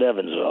go down to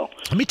Evansville.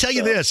 Let me tell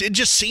you this. It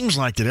just seems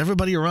like that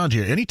everybody around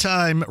here,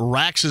 anytime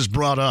Rax is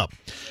brought up,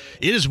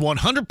 it is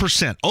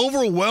 100%,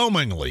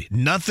 overwhelmingly,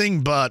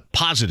 nothing but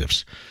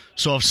positives.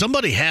 So if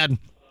somebody had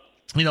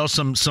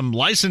some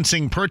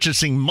licensing,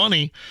 purchasing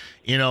money,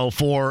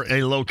 for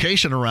a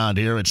location around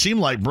here, it seemed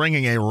like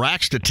bringing a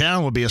Rax to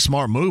town would be a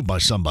smart move by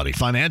somebody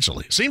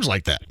financially. It seems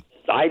like that.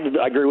 I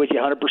agree with you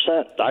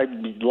 100%. I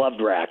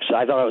loved Rax.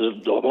 I thought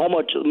it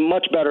was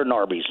much better than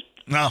Arby's.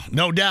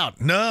 No doubt.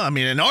 No, I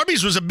mean, and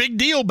Arby's was a big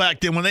deal back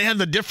then when they had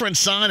the different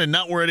sign and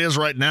not where it is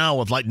right now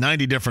with like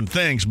 90 different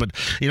things. But,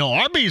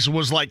 Arby's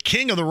was like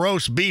king of the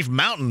roast beef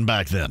mountain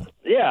back then.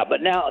 Yeah,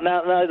 but now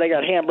they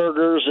got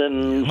hamburgers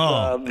and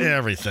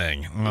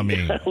everything. I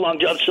mean, Long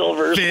John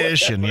Silver's,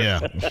 fish, and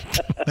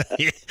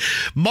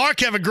Mark,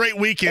 have a great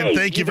weekend. Hey,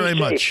 Thank you very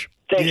much.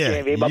 Thanks,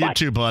 Jamie. Bye-bye. You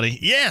too, buddy.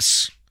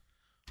 Yes.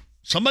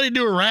 Somebody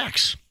do a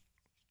Rax.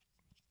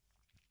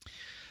 I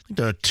think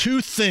there are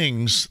two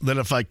things that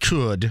if I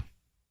could,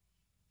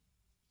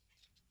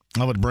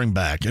 I would bring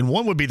back. And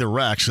one would be the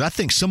Rax. I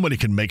think somebody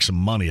can make some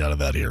money out of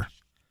that here.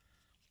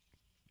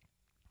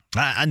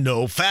 I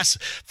know fast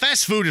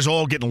food is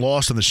all getting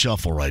lost in the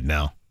shuffle right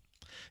now.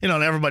 And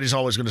everybody's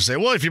always going to say,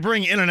 well, if you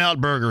bring In-N-Out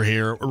Burger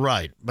here,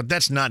 right. But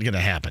that's not going to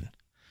happen.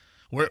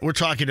 We're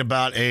talking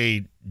about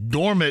a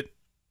dormant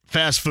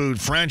fast food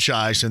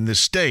franchise in this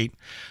state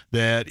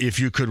that if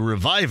you could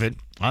revive it,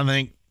 I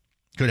think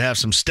could have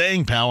some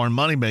staying power and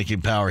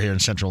money-making power here in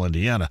central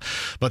Indiana.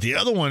 But the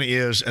other one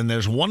is, and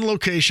there's one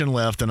location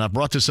left, and I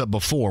brought this up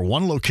before,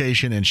 one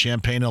location in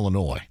Champaign,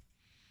 Illinois.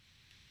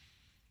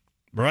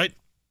 Right?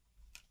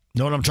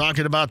 Know what I'm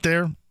talking about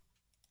there?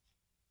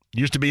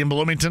 Used to be in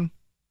Bloomington.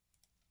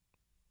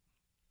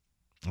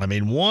 I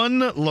mean, one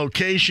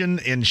location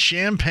in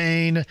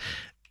Champaign,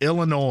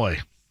 Illinois.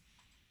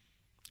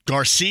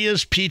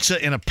 Garcia's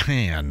Pizza in a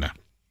Pan.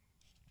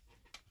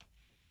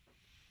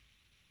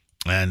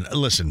 And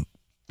listen,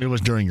 it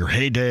was during your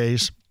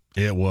heydays.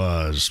 It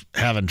was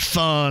having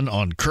fun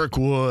on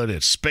Kirkwood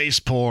at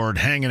Spaceport,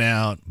 hanging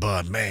out.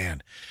 But,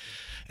 man,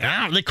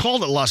 they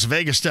called it Las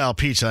Vegas-style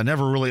pizza. I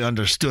never really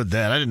understood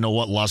that. I didn't know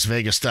what Las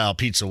Vegas-style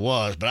pizza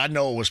was, but I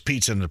know it was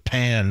pizza in a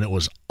pan, and it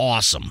was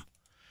awesome.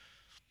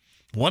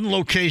 One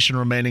location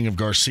remaining of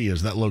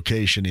Garcia's. That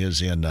location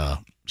is in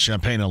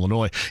Champaign,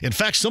 Illinois. In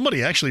fact,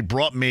 somebody actually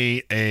brought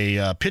me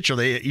a pitcher.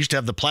 They used to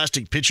have the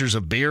plastic pitchers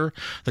of beer,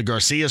 the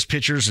Garcia's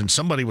pitchers, and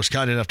somebody was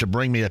kind enough to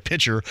bring me a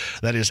pitcher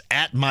that is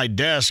at my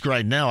desk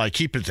right now. I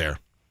keep it there.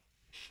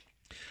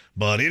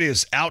 But it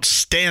is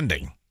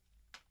outstanding.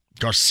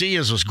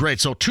 Garcia's was great.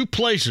 So 2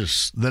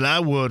 places that I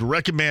would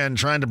recommend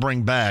trying to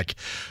bring back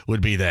would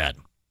be that.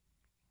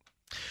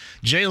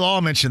 Jay Law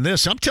mentioned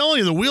this. I'm telling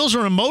you, the wheels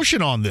are in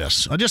motion on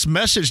this. I just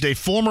messaged a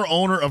former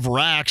owner of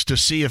Rax to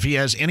see if he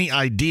has any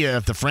idea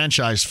if the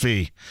franchise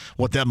fee,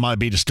 what that might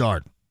be to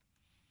start.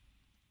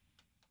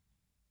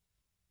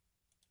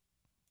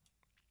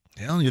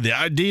 Telling you the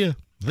idea.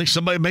 I think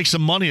somebody makes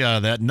some money out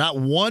of that. Not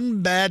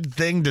one bad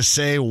thing to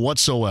say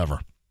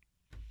whatsoever.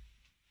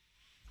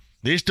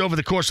 At least over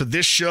the course of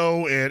this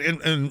show,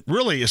 and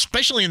really,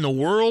 especially in the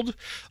world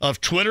of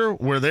Twitter,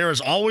 where there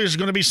is always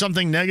going to be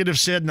something negative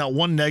said, not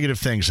one negative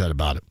thing said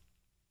about it.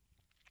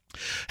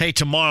 Hey,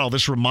 tomorrow,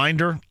 this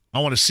reminder, I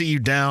want to see you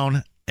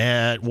down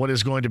at what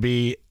is going to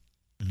be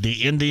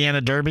the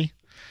Indiana Derby.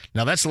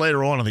 Now, that's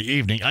later on in the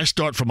evening. I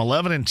start from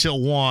 11 until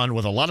 1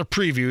 with a lot of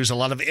previews, a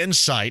lot of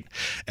insight,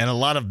 and a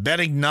lot of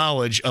betting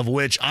knowledge, of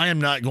which I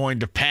am not going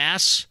to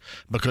pass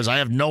because I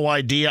have no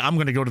idea. I'm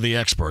going to go to the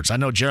experts. I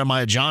know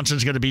Jeremiah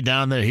Johnson's going to be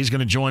down there. He's going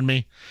to join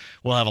me.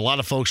 We'll have a lot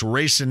of folks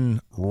racing.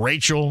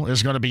 Rachel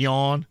is going to be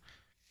on.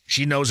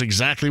 She knows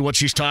exactly what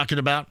she's talking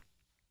about.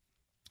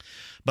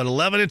 But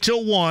 11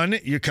 until 1,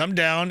 you come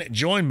down,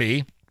 join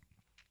me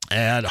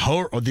at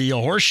the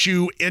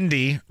Horseshoe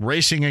Indy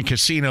Racing and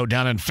Casino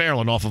down in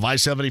Fairland off of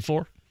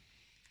I-74.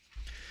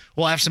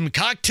 We'll have some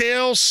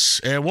cocktails,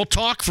 and we'll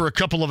talk for a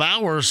couple of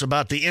hours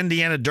about the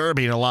Indiana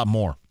Derby and a lot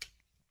more.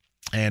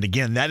 And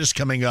again, that is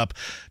coming up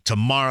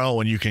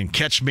tomorrow, and you can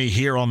catch me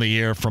here on the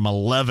air from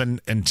 11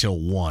 until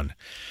 1.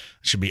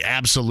 It should be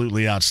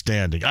absolutely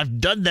outstanding.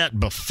 I've done that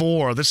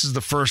before. This is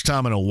the first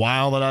time in a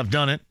while that I've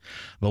done it.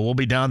 But we'll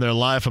be down there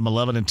live from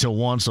 11 until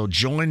 1. So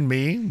join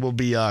me. We'll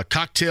be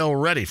cocktail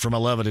ready from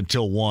 11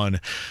 until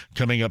 1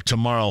 coming up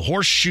tomorrow.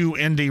 Horseshoe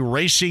Indy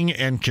Racing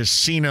and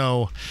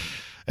Casino.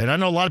 And I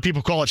know a lot of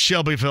people call it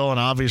Shelbyville, and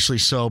obviously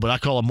so, but I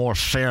call it more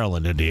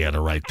Fairland, Indiana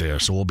right there.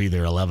 So we'll be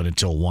there 11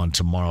 until 1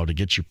 tomorrow to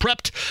get you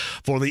prepped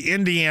for the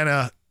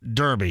Indiana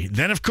Derby.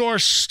 Then, of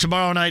course,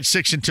 tomorrow night,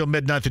 6 until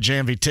midnight, the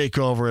JMV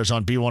Takeover is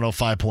on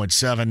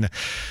B105.7.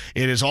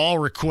 It is all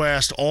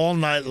request all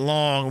night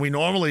long. We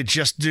normally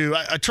just do,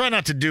 I try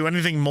not to do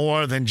anything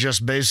more than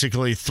just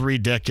basically 3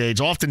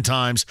 decades.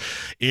 Oftentimes,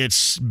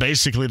 it's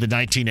basically the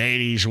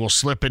 1980s. We'll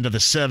slip into the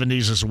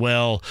 70s as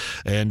well,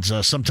 and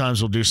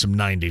sometimes we'll do some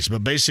 90s.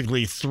 But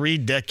basically, 3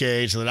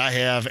 decades that I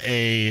have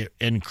a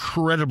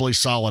incredibly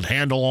solid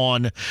handle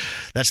on.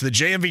 That's the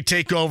JMV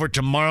Takeover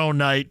tomorrow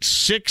night,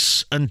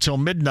 6 until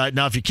midnight.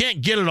 Now, if you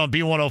can't get it on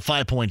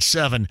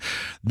B105.7,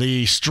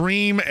 the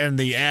stream and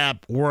the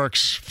app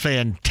works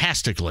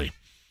fantastically.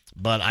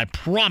 But I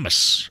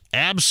promise,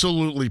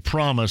 absolutely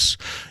promise,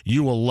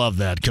 you will love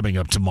that coming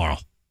up tomorrow.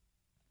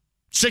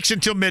 6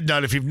 until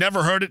midnight. If you've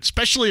never heard it,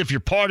 especially if you're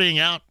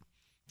partying out,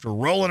 if you're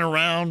rolling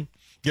around,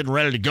 getting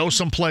ready to go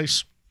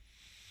someplace,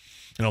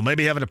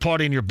 maybe having a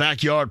party in your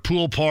backyard,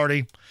 pool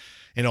party.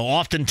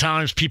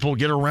 Oftentimes people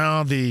get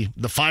around the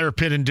fire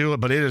pit and do it,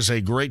 but it is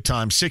a great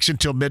time. 6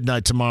 until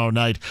midnight tomorrow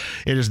night.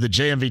 It is the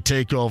JMV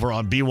Takeover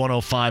on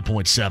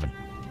B105.7.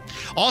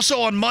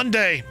 Also on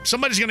Monday,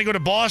 somebody's going to go to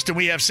Boston.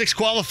 We have 6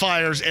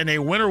 qualifiers, and a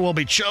winner will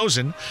be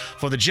chosen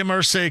for the Jim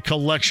Irsay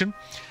Collection.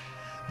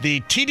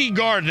 The TD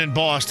Garden in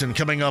Boston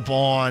coming up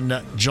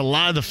on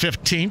July the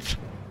 15th.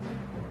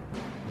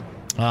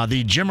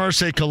 The Jim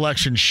Irsay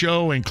Collection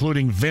show,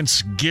 including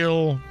Vince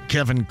Gill,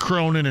 Kevin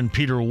Cronin, and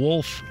Peter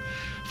Wolf.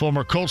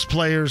 Former Colts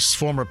players,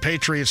 former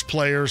Patriots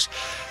players.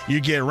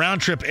 You get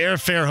round-trip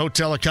airfare,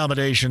 hotel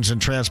accommodations,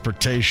 and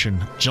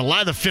transportation.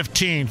 July the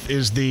 15th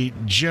is the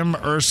Jim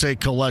Irsay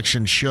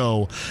Collection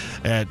show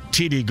at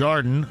TD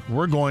Garden.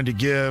 We're going to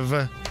give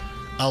a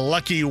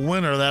lucky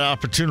winner that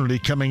opportunity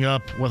coming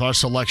up with our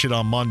selection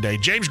on Monday.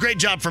 James, great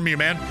job from you,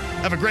 man.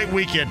 Have a great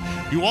weekend.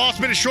 You all, it's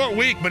been a short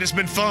week, but it's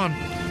been fun.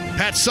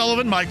 Pat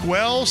Sullivan, Mike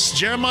Wells,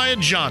 Jeremiah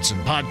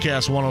Johnson,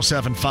 Podcast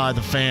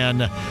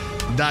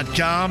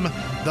 1075thefan.com.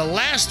 The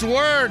last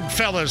word,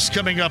 fellas,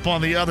 coming up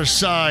on the other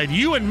side.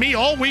 You and me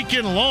all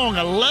weekend long,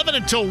 11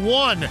 until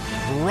 1,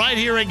 right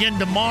here again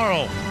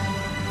tomorrow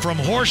from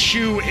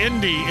Horseshoe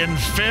Indy in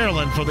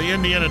Fairland for the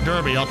Indiana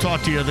Derby. I'll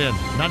talk to you then.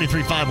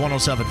 93.5,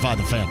 1075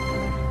 The Fan.